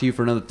talk to you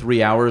for another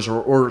 3 hours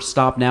or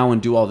stop now and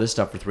do all this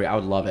stuff for 3. I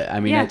would love it. I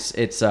mean,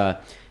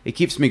 it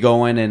keeps me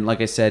going. And like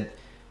I said,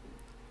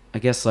 I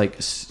guess like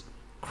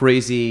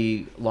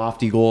crazy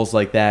lofty goals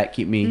like that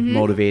keep me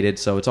motivated.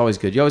 So it's always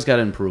good. You always got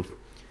to improve.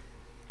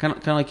 Kind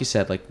of like you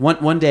said, like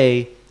one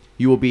day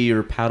you will be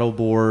your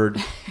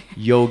paddleboard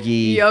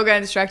yogi. Yoga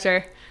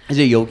instructor. Is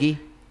it yogi?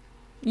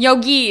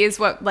 Yogi is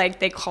what like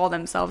they call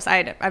themselves.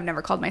 I've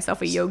never called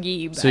myself a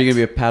yogi. But So you're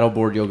going to be a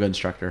paddleboard yoga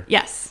instructor.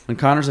 yes. When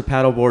Connor's a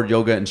paddleboard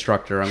yoga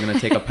instructor, I'm going to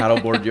take a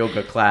paddleboard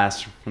yoga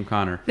class from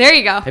Konnor. There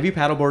you go. Have you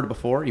paddleboarded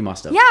before? You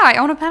must have. Yeah, I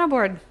own a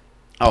paddleboard.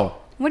 Oh.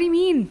 What do you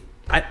mean?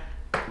 You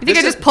think This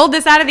I just pulled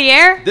this out of the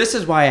air? This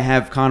is why I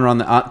have Konnor on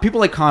the people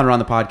like Konnor on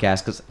the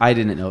podcast because I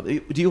didn't know.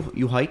 Do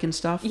you hike and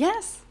stuff?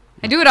 Yes.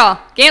 I do it all.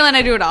 Galen,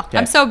 I do it all. Okay.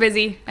 I'm so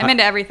busy. I'm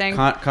into everything.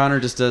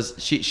 Konnor just does.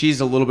 She's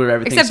a little bit of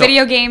everything. Except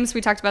video games.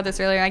 We talked about this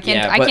earlier. I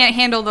can't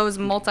handle those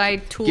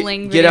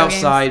multi-tooling Get video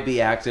outside, games.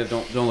 be active.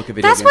 Don't look at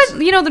video That's games.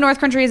 what the North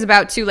Country is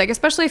about too. Like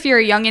especially if you're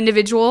a young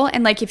individual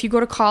and like if you go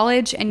to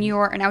college and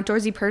you're an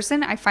outdoorsy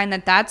person, I find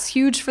that that's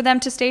huge for them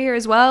to stay here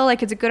as well.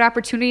 Like it's a good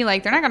opportunity.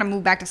 Like they're not gonna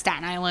move back to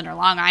Staten Island or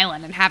Long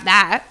Island and have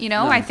that.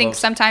 I think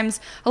close.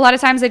 a lot of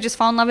times they just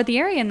fall in love with the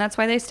area and that's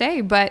why they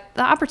stay. But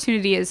the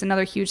opportunity is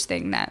another huge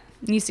thing that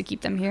needs to keep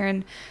them here,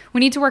 and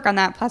we need to work on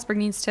that. Plattsburgh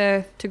needs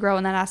to grow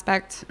in that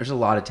aspect. There's a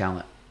lot of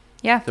talent.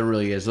 Yeah, There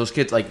really is. Those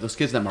kids in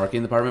that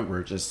marketing department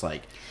were just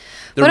like.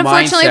 but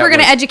unfortunately, we're going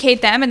to to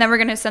educate them, and then we're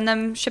going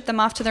to ship them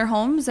off to their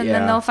homes, and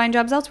then they'll find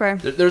jobs elsewhere.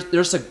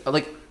 There's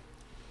like.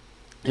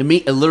 It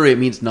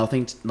means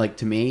nothing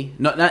to me.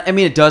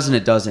 It does and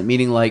it doesn't.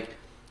 Meaning like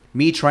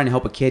me trying to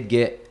help a kid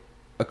get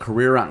a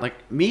career on,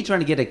 like me trying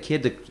to get a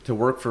kid to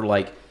work for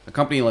like a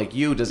company like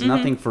you does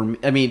nothing for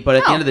me. But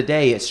at the end of the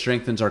day, it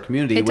strengthens our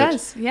community. It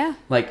does, yeah.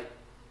 Like,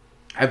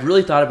 I've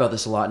really thought about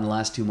this a lot in the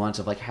last 2 months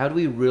of like, how do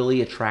we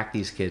really attract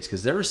these kids?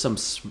 Because there are some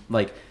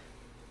like,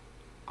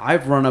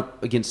 I've run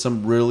up against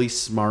some really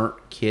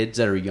smart kids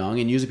that are young,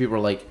 and usually people are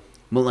like,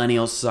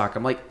 millennials suck.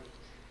 I'm like,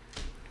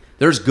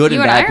 there's good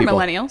and bad people.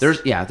 Millennials.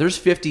 There's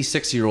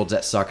 56-year-olds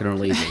that suck and are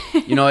lazy.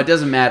 It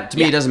doesn't matter to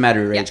me. It doesn't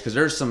matter your age because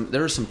there are some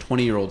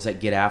 20-year-olds that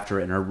get after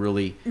it and are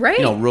really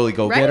really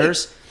go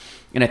getters. Right.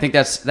 And I think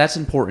that's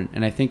important.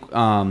 And I think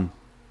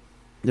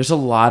there's a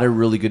lot of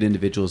really good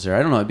individuals there.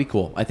 I don't know. It'd be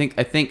cool. I think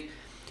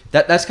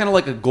that's kind of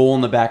like a goal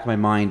in the back of my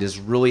mind is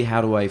really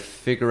how do I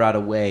figure out a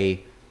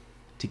way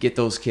to get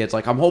those kids.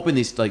 Like I'm hoping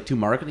these like 2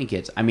 marketing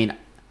kids. I mean,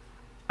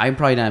 I'm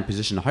probably not in a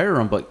position to hire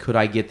them, but could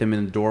I get them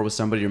in the door with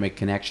somebody or make a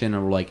connection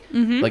or like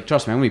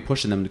trust me, I'm gonna be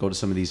pushing them to go to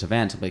some of these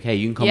events. I'm like, hey,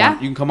 you can come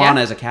on. You can come on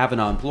as a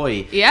Kavanaugh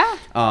employee. Yeah.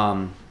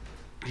 I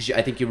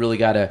think you really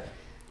gotta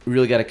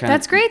kind of.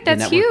 That's great.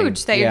 That's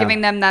huge that you're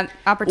giving them that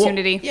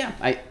opportunity.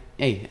 Well,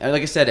 yeah.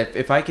 Like I said,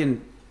 if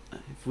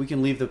we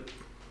can leave the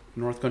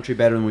North Country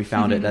better than we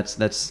found it,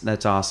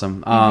 that's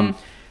awesome.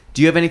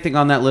 Do you have anything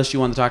on that list you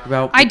want to talk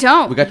about? I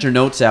don't. We got your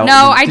notes out.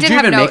 No, I did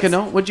have notes. Did you even make a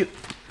note? What'd you?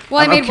 Well,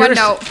 I made one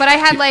note, but I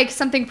had like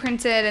something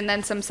printed and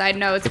then some side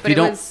notes.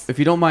 If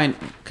you don't mind,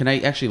 can I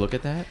actually look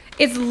at that?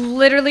 It's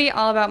literally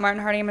all about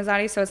Martin Harding and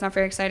Mazzotti, so it's not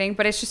very exciting.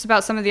 But it's just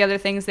about some of the other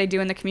things they do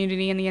in the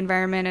community and the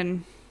environment,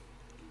 and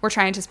we're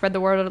trying to spread the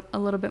word a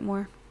little bit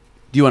more.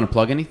 Do you want to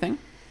plug anything?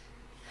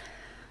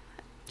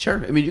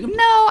 Sure. I mean, you can.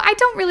 No, I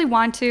don't really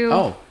want to.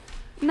 Oh.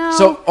 No.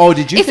 So,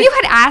 did you? If you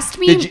had asked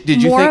me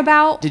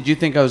about, did you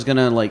think I was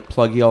gonna like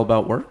plug you all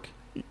about work?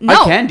 No,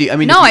 I can do. I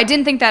mean, I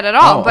didn't think that at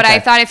all. Oh, but okay. I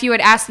thought if you had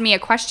asked me a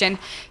question,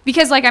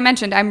 because like I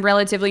mentioned, I'm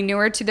relatively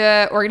newer to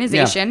the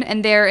organization,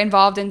 and they're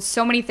involved in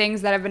so many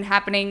things that have been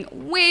happening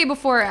way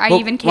before I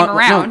even came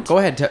around. No, go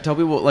ahead. Tell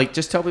people,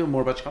 just tell people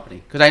more about your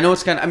company, because I know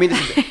it's kind of. I mean,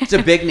 it's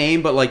a big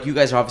name, but like you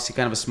guys are obviously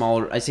kind of a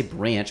smaller. I say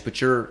branch,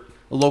 but you're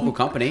a local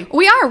company.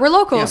 We're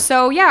local. Yeah.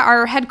 So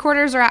our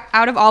headquarters are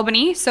out of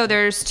Albany. So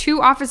there's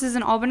 2 offices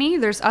in Albany.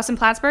 There's us in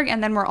Plattsburgh,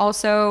 and then we're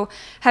also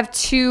have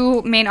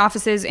 2 main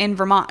offices in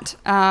Vermont.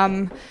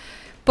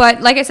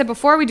 But like I said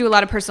before, we do a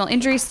lot of personal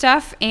injury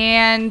stuff,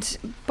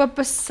 but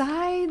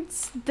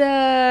besides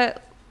the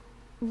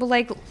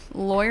like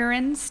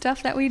lawyering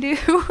stuff that we do,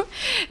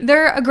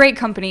 they're a great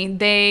company.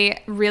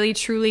 They really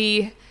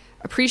truly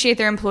appreciate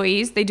their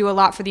employees. They do a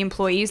lot for the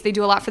employees. They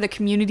do a lot for the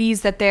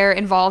communities that they're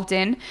involved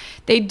in.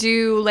 They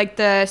do like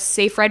the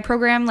Safe Ride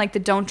program, like the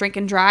Don't Drink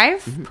and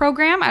Drive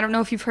program. I don't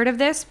know if you've heard of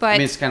this, but I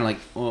mean, it's kind of like,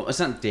 well,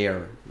 it's not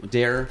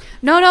Dare.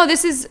 No,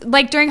 this is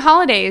like during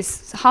holidays.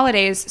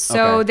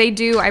 So they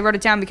do, I wrote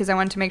it down because I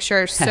wanted to make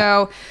sure.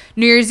 So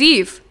New Year's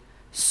Eve,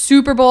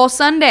 Super Bowl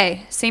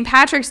Sunday, St.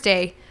 Patrick's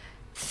Day,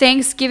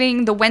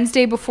 Thanksgiving, the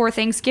Wednesday before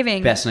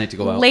Thanksgiving. Best night to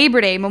go out. Labor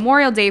Day,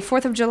 Memorial Day,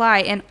 4th of July,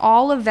 and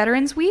all of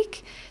Veterans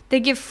Week. They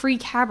give free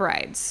cab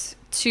rides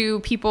to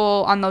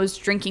people on those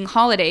drinking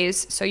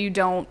holidays so you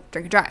don't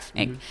drink and drive.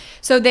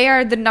 So they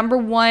are the number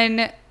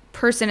one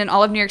person in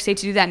all of New York State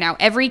to do that now.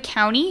 Every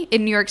county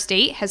in New York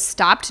State has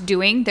stopped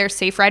doing their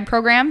safe ride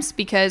programs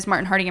because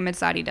Martin Harding and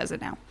Mizzotti does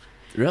it now.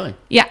 Really?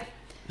 Yeah.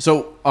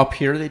 So up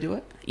here they do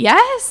it?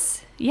 Yes.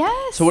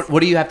 So what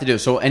do you have to do?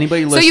 So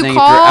anybody So you listening,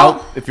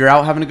 call- if you're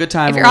out having a good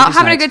time, If you're out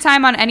having a good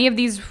time on any of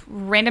these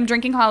random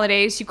drinking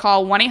holidays, you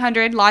call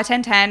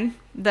 1-800-LAW-1010,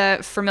 the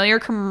familiar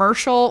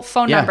commercial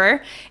phone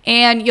number,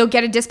 and you'll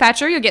get a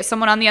dispatcher. You'll get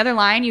someone on the other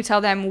line. You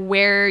tell them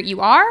where you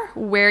are,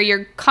 where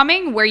you're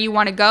coming, where you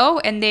want to go,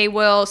 and they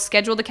will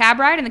schedule the cab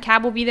ride, and the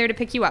cab will be there to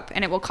pick you up,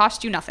 and it will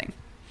cost you nothing.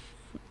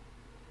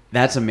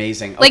 That's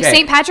amazing. Like Okay.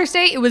 St. Patrick's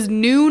Day, it was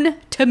noon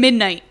to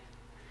midnight.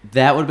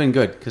 That would have been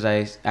good because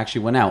I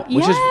actually went out,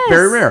 which is Yes.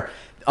 very rare.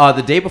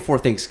 The day before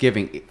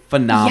Thanksgiving,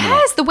 phenomenal.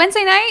 Yes, the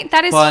Wednesday night,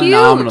 that is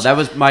Phenomenal. huge. That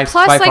was by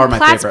Plus, far like my favorite.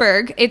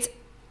 Plattsburgh, it's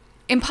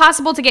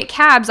impossible to get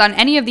cabs on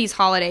any of these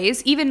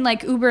holidays. Even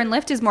like Uber and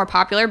Lyft is more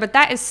popular, but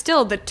that is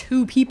still the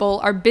two people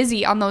are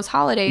busy on those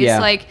holidays. Yeah.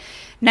 Like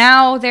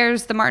now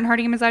there's the Martin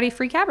Harding and Mizzotti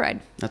free cab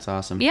ride. That's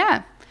awesome.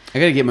 Yeah. I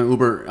gotta get my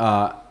Uber.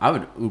 I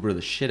would Uber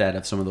the shit out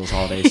of some of those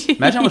holidays.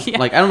 Imagine how much. Yeah.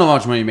 Like I don't know how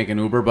much money you make an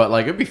Uber, but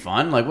like it'd be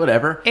fun. Like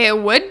whatever. It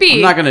would be.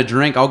 I'm not gonna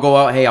drink. I'll go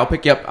out. Hey, I'll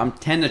pick you up. I'm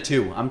 10 to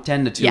 2. I'm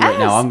 10 to 2 right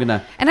now. I'm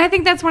gonna. And I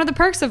think that's one of the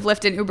perks of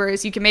Lyft and Uber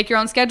is you can make your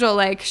own schedule.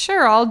 Like,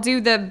 sure, I'll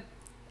do the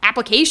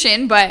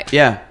application, but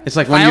Yeah, it's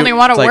like when I only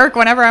want to it's work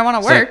whenever I want to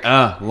it's work.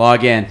 like,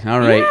 log in.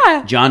 All right.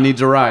 Yeah. John needs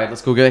a ride.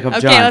 Let's go get a cup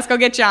of John. Okay, let's go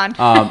get John.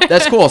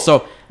 That's cool.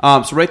 So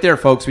right there,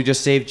 folks, we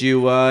just saved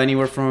you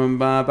anywhere from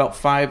about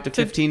 $5 to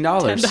 $15.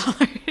 $10.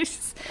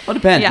 Well, it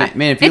depends. Yeah.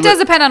 Man, if it does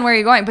depend on where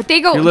you're going, but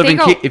they go.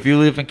 if you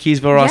live in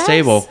Keysville, Ross Yes.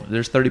 Sable,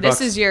 there's $30. This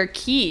is your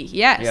key.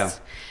 Yes. Yeah.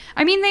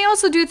 I mean, they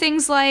also do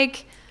things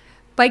like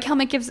bike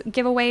helmet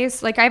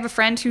giveaways. Like I have a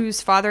friend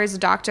whose father is a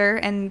doctor,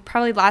 and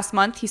probably last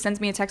month he sends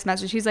me a text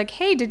message. He's like,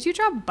 "Hey, did you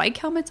drop bike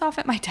helmets off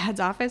at my dad's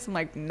office?" I'm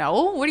like,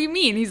 "No. What do you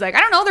mean?" He's like, "I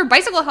don't know. They're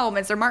bicycle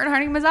helmets. They're Martin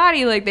Harding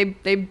Mizzotti. Like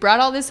they brought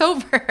all this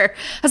over." I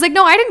was like,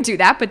 "No, I didn't do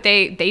that, but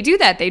they do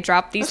that. They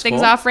drop these That's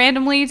things cool. off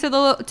randomly to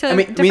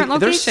different they're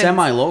locations."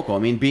 semi-local. I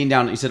mean, being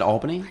down, you said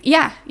Albany?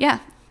 Yeah. I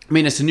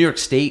mean, it's a New York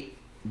State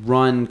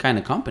run kind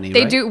of company,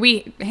 They right? do.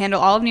 We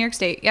handle all of New York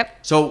State.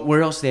 Yep. So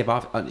where else do they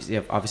have? They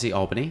have obviously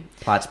Albany,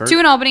 Plattsburgh. 2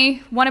 in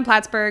Albany, 1 in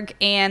Plattsburgh,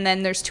 and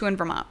then there's 2 in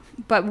Vermont.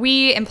 But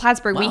we, in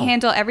Plattsburgh, we Wow.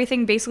 handle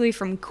everything basically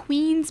from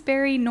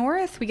Queensbury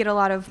north. We get a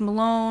lot of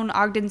Malone,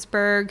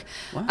 Ogdensburg.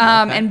 Wow,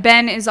 okay. And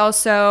Ben is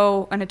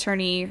also an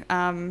attorney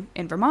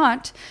in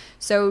Vermont.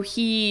 So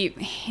he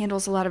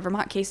handles a lot of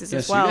Vermont cases Yeah,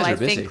 as so you well. guys I are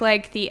busy. think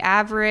like the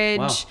average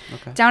Wow,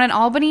 okay. down in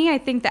Albany, I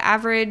think the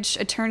average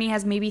attorney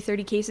has maybe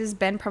 30 cases.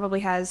 Ben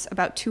probably has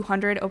about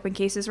 200 open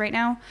cases right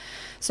now.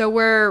 So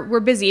we're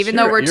busy, even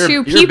though we're You're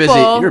 2 busy.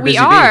 people. You're We busy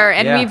are, bee.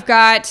 and Yeah. we've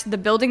got the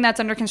building that's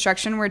under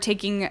construction. We're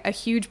taking a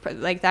huge,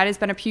 like that has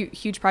been a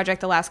huge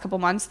project the last couple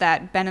months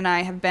that Ben and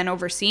I have been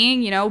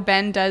overseeing. You know,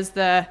 Ben does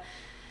the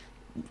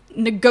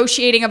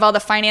negotiating of all the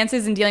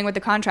finances and dealing with the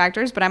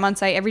contractors, but I'm on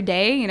site every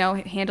day, you know,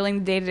 handling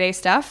the day-to-day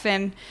stuff.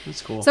 And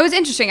That's cool. so it's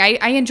interesting.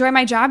 I enjoy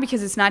my job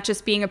because it's not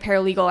just being a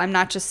paralegal. I'm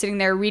not just sitting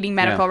there reading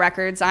medical Yeah.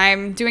 records.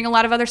 I'm doing a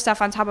lot of other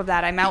stuff on top of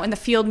that. I'm out in the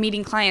field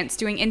meeting clients,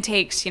 doing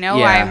intakes, you know,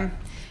 Yeah. I'm,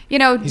 you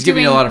know, He's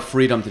giving you a lot of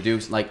freedom to do,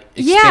 like,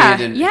 yeah.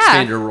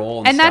 expand your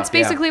role. And that's stuff.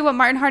 Yeah. basically what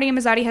Martin Harding and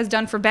Mizzotti has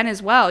done for Ben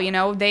as well. You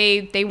know,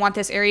 they want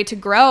this area to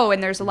grow,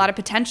 and there's a lot of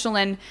potential.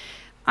 And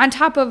on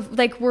top of,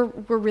 like, we're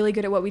really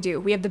good at what we do.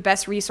 We have the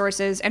best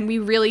resources, and we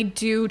really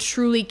do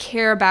truly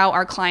care about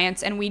our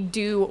clients, and we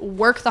do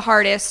work the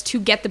hardest to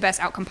get the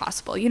best outcome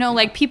possible. You know,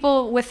 like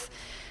people with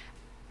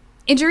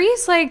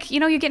injuries, like, you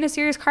know, you get in a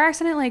serious car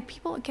accident, like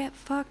people get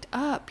fucked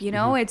up, you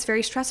know, it's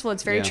very stressful.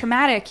 It's very Yeah.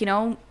 traumatic, you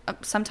know,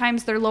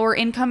 sometimes they're lower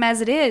income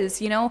as it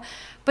is, you know,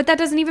 but that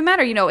doesn't even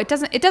matter. You know, it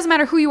doesn't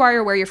matter who you are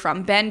or where you're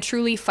from. Ben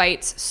truly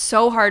fights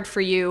so hard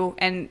for you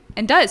and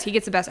he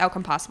gets the best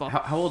outcome possible.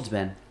 How old's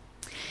Ben?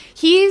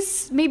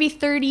 He's maybe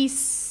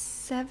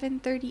 37,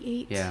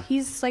 38. Yeah.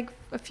 He's like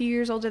a few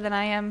years older than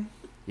I am.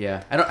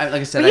 Yeah. Like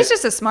I said, But he's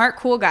just a smart,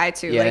 cool guy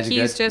too. Yeah, like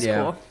he's just yeah.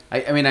 cool.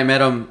 I mean, I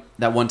met him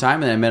that one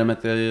time, and then I met him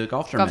at the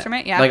golf tournament.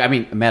 tournament, yeah. Like, I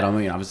mean, I met him. I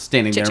mean, I was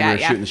standing there, and we Chit-chat,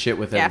 were yeah. shooting the shit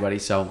with Yeah. everybody.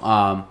 So,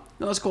 no,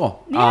 that's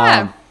cool.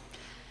 Yeah.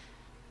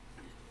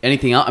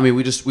 Anything else? I mean,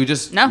 we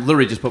just No.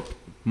 literally just put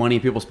money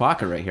in people's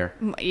pocket right here.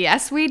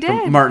 Yes, we did.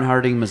 From Martin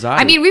Harding, Mizzotti.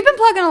 I mean, we've been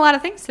plugging a lot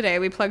of things today.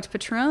 We plugged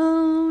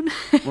Patron,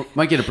 We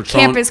might get a Patron.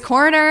 Campus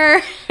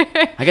Corner.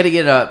 I got to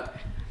get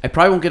I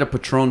probably won't get a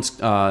Patron.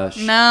 No,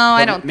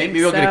 I don't maybe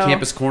think we'll get a so.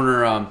 Campus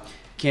Corner.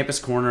 Campus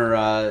Corner.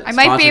 I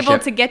might be able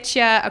sponsorship. to get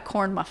you a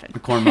corn muffin. A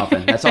corn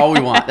muffin. That's all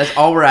we want. That's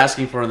all we're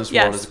asking for in this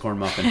world Yes. is a corn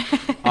muffin.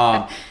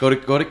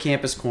 Go to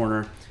Campus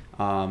Corner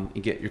and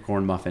get your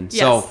corn muffin. Yes.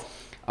 So,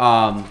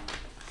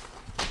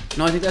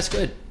 no, I think that's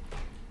good.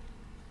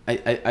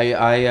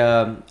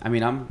 I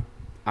mean,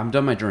 I'm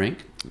done my drink.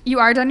 You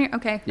are done your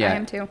okay. Yeah, I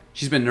am too.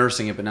 She's been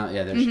nursing it, but now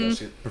there she goes.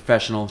 She's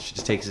professional. She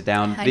just takes it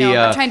down. I know.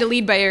 I'm trying to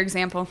lead by your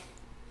example.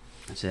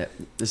 That's it.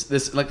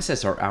 This like I said,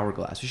 it's our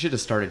hourglass. We should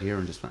have started here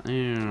and just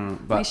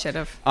went. But We should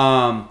have.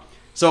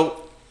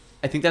 So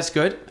I think that's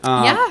good.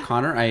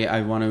 Konnor,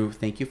 I want to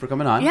thank you for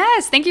coming on.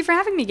 Yes, thank you for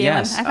having me, Galen.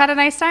 Yes. I've had a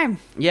nice time.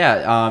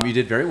 Yeah, you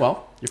did very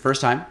well. Your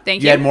first time.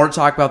 Thank you. You had more to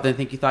talk about than I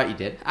think you thought you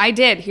did. I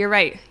did. You're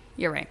right.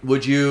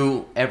 Would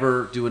you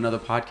ever do another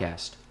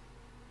podcast?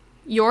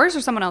 Yours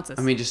or someone else's?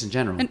 I mean, just in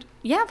general.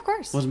 Yeah, of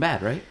course. Wasn't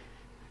bad, right?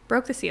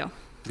 Broke the seal.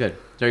 Good.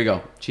 There you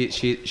go.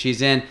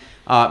 She's in.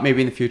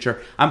 Maybe in the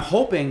future. I'm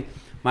hoping.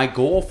 My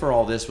goal for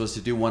all this was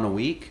to do one a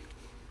week.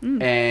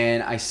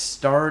 And I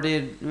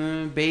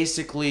started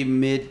basically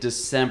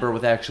mid-December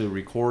with actually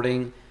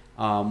recording,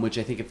 which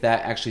I think if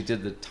that actually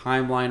did the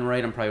timeline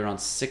right, I'm probably around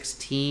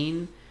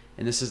 16,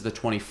 and this is the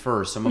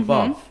 21st. I'm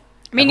above.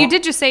 I mean, you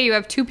did just say you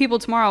have 2 people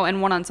tomorrow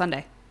and 1 on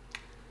Sunday.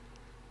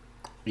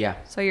 Yeah.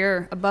 So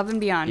you're above and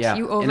beyond. Yeah.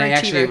 You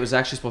overachiever. And I was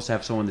actually supposed to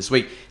have someone this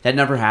week. That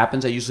never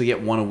happens. I usually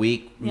get 1 a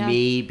week,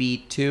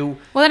 maybe 2.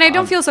 Well, then I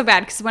don't feel so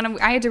bad because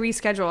when I had to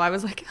reschedule, I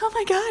was like, oh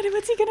my God,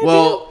 what's he going to do?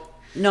 Well,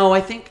 no,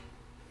 I think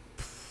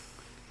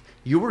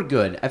you were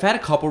good. I've had a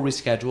couple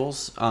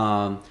reschedules.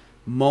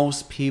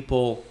 Most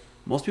people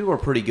are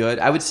pretty good.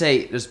 I would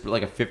say there's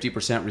like a 50%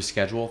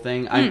 reschedule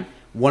thing. I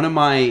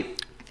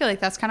feel like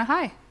that's kind of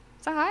high.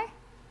 Is that high?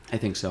 I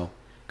think so.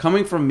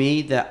 Coming from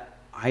me, that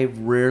I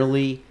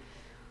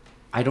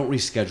don't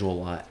reschedule a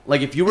lot.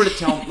 Like if you were to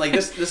tell, like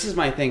this is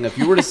my thing. If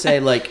you were to say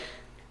like,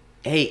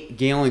 hey,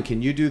 Galen,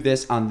 can you do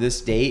this on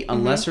this date?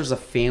 Unless there's a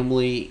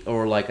family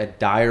or like a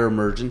dire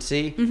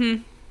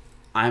emergency,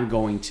 I'm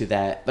going to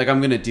that. Like I'm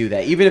going to do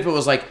that. Even if it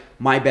was like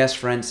my best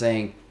friend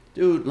saying,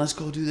 dude, let's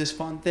go do this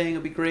fun thing.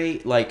 It'll be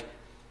great. Like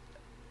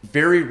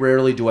very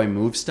rarely do I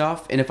move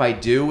stuff. And if I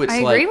do, it's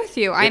like. I agree with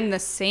you. I'm the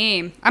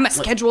same. I'm a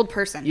scheduled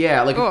person.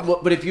 Yeah. Like,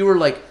 but if you were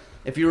like,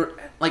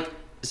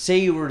 say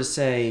you were to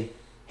say,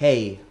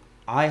 hey,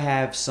 I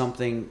have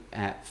something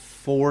at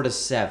 4 to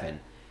 7,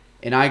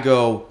 and I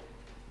go,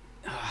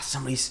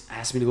 somebody's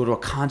asked me to go to a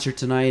concert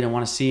tonight. I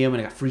want to see him,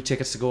 and I got free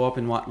tickets to go up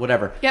and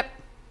whatever. Yep.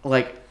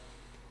 Like,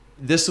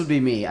 this would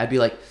be me. I'd be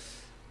like,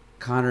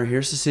 Konnor,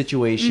 here's the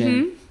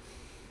situation.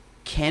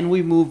 Can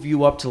we move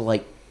you up to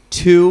like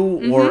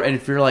 2? Or and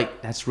if you're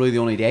like, that's really the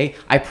only day,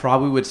 I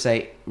probably would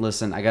say,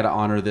 listen, I got to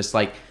honor this.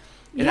 Like,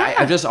 and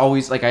I just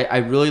always like I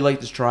really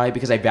like to try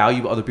because I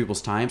value other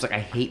people's times. Like I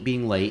hate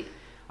being late.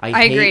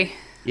 I agree.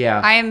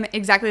 Yeah. I am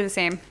exactly the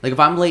same. Like if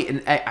I'm late,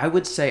 and I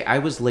would say I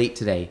was late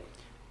today,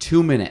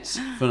 2 minutes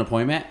for an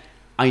appointment.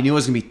 I knew I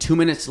was going to be 2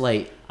 minutes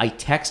late. I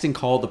texted and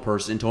called the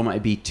person and told them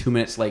I'd be 2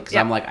 minutes late because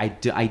I'm like,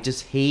 I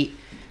just hate,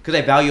 because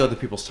I value other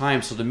people's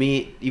time. So to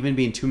me, even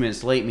being 2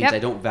 minutes late means I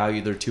don't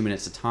value their 2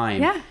 minutes of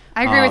time. Yeah,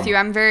 I agree with you.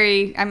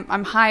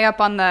 I'm high up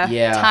on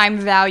the time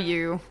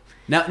value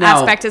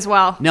aspect as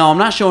well. No, I'm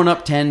not showing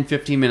up 10,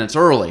 15 minutes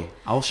early.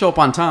 I'll show up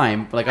on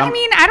time. But like I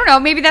mean, I don't know.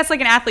 Maybe that's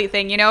like an athlete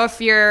thing. You know,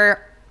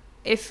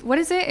 if what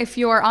is it? If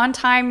you're on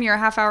time, you're a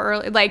half hour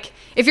early. Like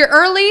if you're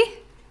early,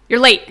 you're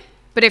late.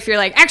 But if you're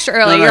like extra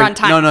early, you're on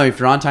time. No, if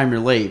you're on time,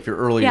 you're late. If you're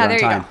early, you're on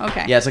time. You go.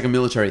 Okay. Yeah, it's like a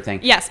military thing.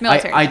 Yes,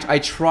 military. I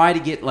try to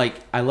get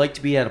I like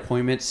to be at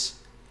appointments.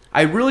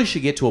 I really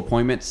should get to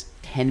appointments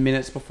 10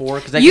 minutes before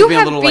because that gives me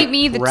a little like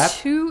prep.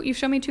 You've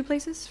shown me 2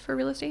 places for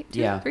real estate.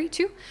 2, 3,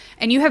 2,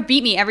 and you have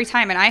beat me every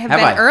time, and I have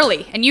been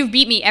early, and you've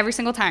beat me every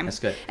single time. That's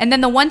good. And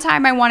then the one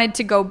time I wanted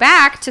to go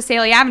back to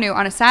Saley Avenue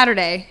on a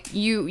Saturday,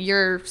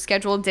 your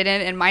schedule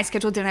didn't, and my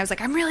schedule didn't. I was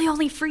like, I'm really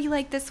only free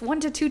like this 1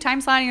 to 2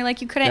 time slot, and you're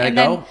like, you couldn't. Did and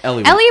I then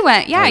go? Ellie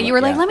went. Yeah, you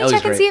were like, let me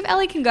Ellie's check and see if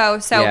Ellie can go.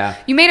 So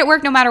you made it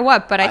work no matter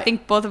what. But I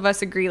think both of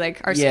us agree, like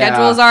our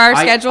schedules are our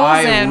schedules.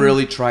 I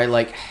really try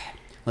like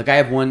I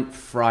have one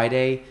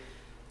Friday.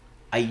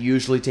 I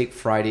usually take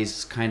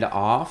Fridays kind of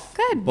off.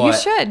 Good, you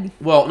should.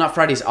 Well, not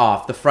Fridays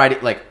off. The Friday,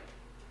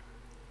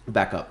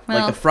 back up.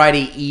 Like the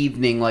Friday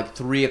evening, like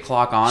 3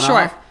 o'clock on.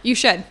 Sure, you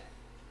should.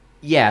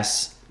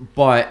 Yes,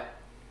 but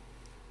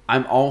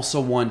I'm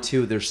also one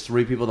too. There's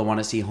 3 people that want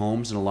to see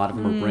homes, and a lot of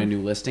them are brand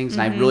new listings.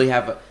 And I really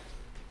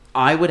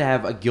I would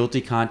have a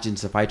guilty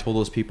conscience if I told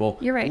those people,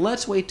 you're right,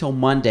 let's wait till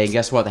Monday. And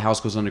guess what? The house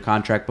goes under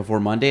contract before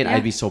Monday, and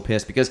I'd be so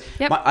pissed because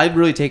I'd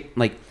really take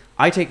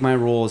I take my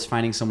role as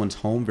finding someone's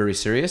home very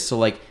serious. So,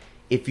 like,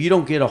 if you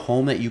don't get a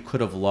home that you could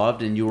have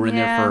loved and you were in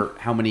there for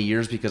how many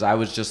years because I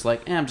was just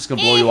like, I'm just going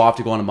to blow you off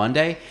to go on a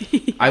Monday,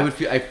 I would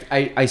feel,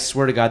 I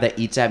swear to God, that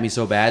eats at me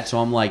so bad. So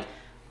I'm like,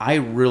 I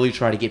really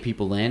try to get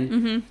people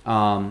in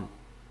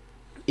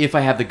if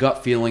I have the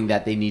gut feeling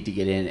that they need to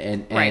get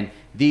in. And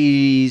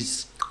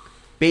these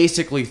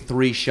basically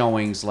 3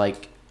 showings,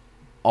 like,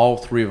 all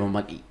 3 of them,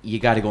 like, you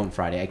got to go on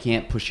Friday. I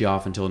can't push you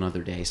off until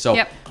another day.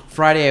 So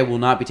Friday I will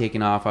not be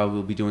taking off. I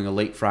will be doing a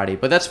late Friday,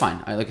 but that's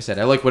fine. Like I said,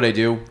 I like what I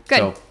do. Good.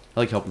 So I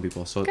like helping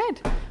people. So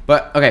good.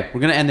 But okay,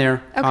 we're gonna end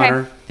there. Okay.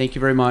 Konnor, thank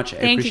you very much. I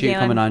appreciate you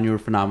coming on. You were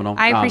phenomenal.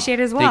 I appreciate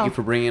it as well. Thank you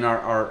for bringing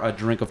our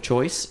drink of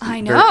choice.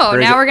 I know.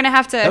 Now we're gonna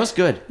have to. That was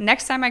good.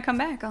 Next time I come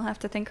back, I'll have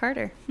to think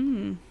harder.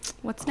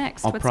 What's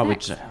next? I'll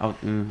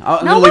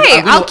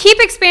keep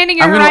expanding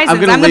your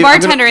horizons. I'm the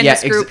bartender in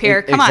this group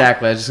here. Come on.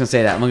 Exactly. I was just gonna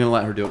say that. I'm gonna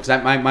let her do it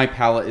because my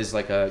palate is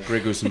like a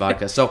Grey Goose and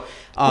vodka. So,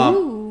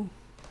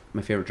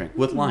 my favorite drink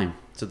with lime.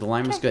 So the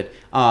line was good.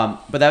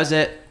 But that was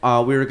it.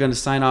 We were going to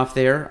sign off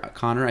there.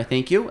 Konnor, I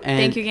thank you. And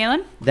thank you,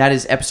 Galen. That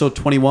is episode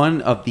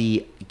 21 of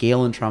the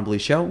Galen Trombley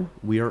Show.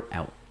 We are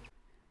out.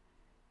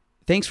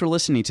 Thanks for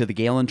listening to the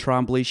Galen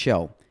Trombley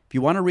Show. If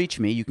you want to reach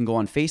me, you can go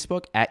on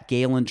Facebook at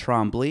Galen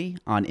Trombley,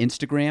 on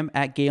Instagram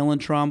at Galen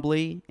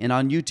Trombley, and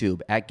on YouTube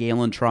at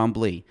Galen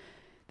Trombley.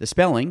 The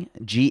spelling,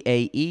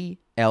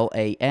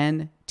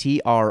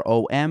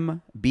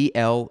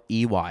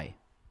 GaelanTrombley.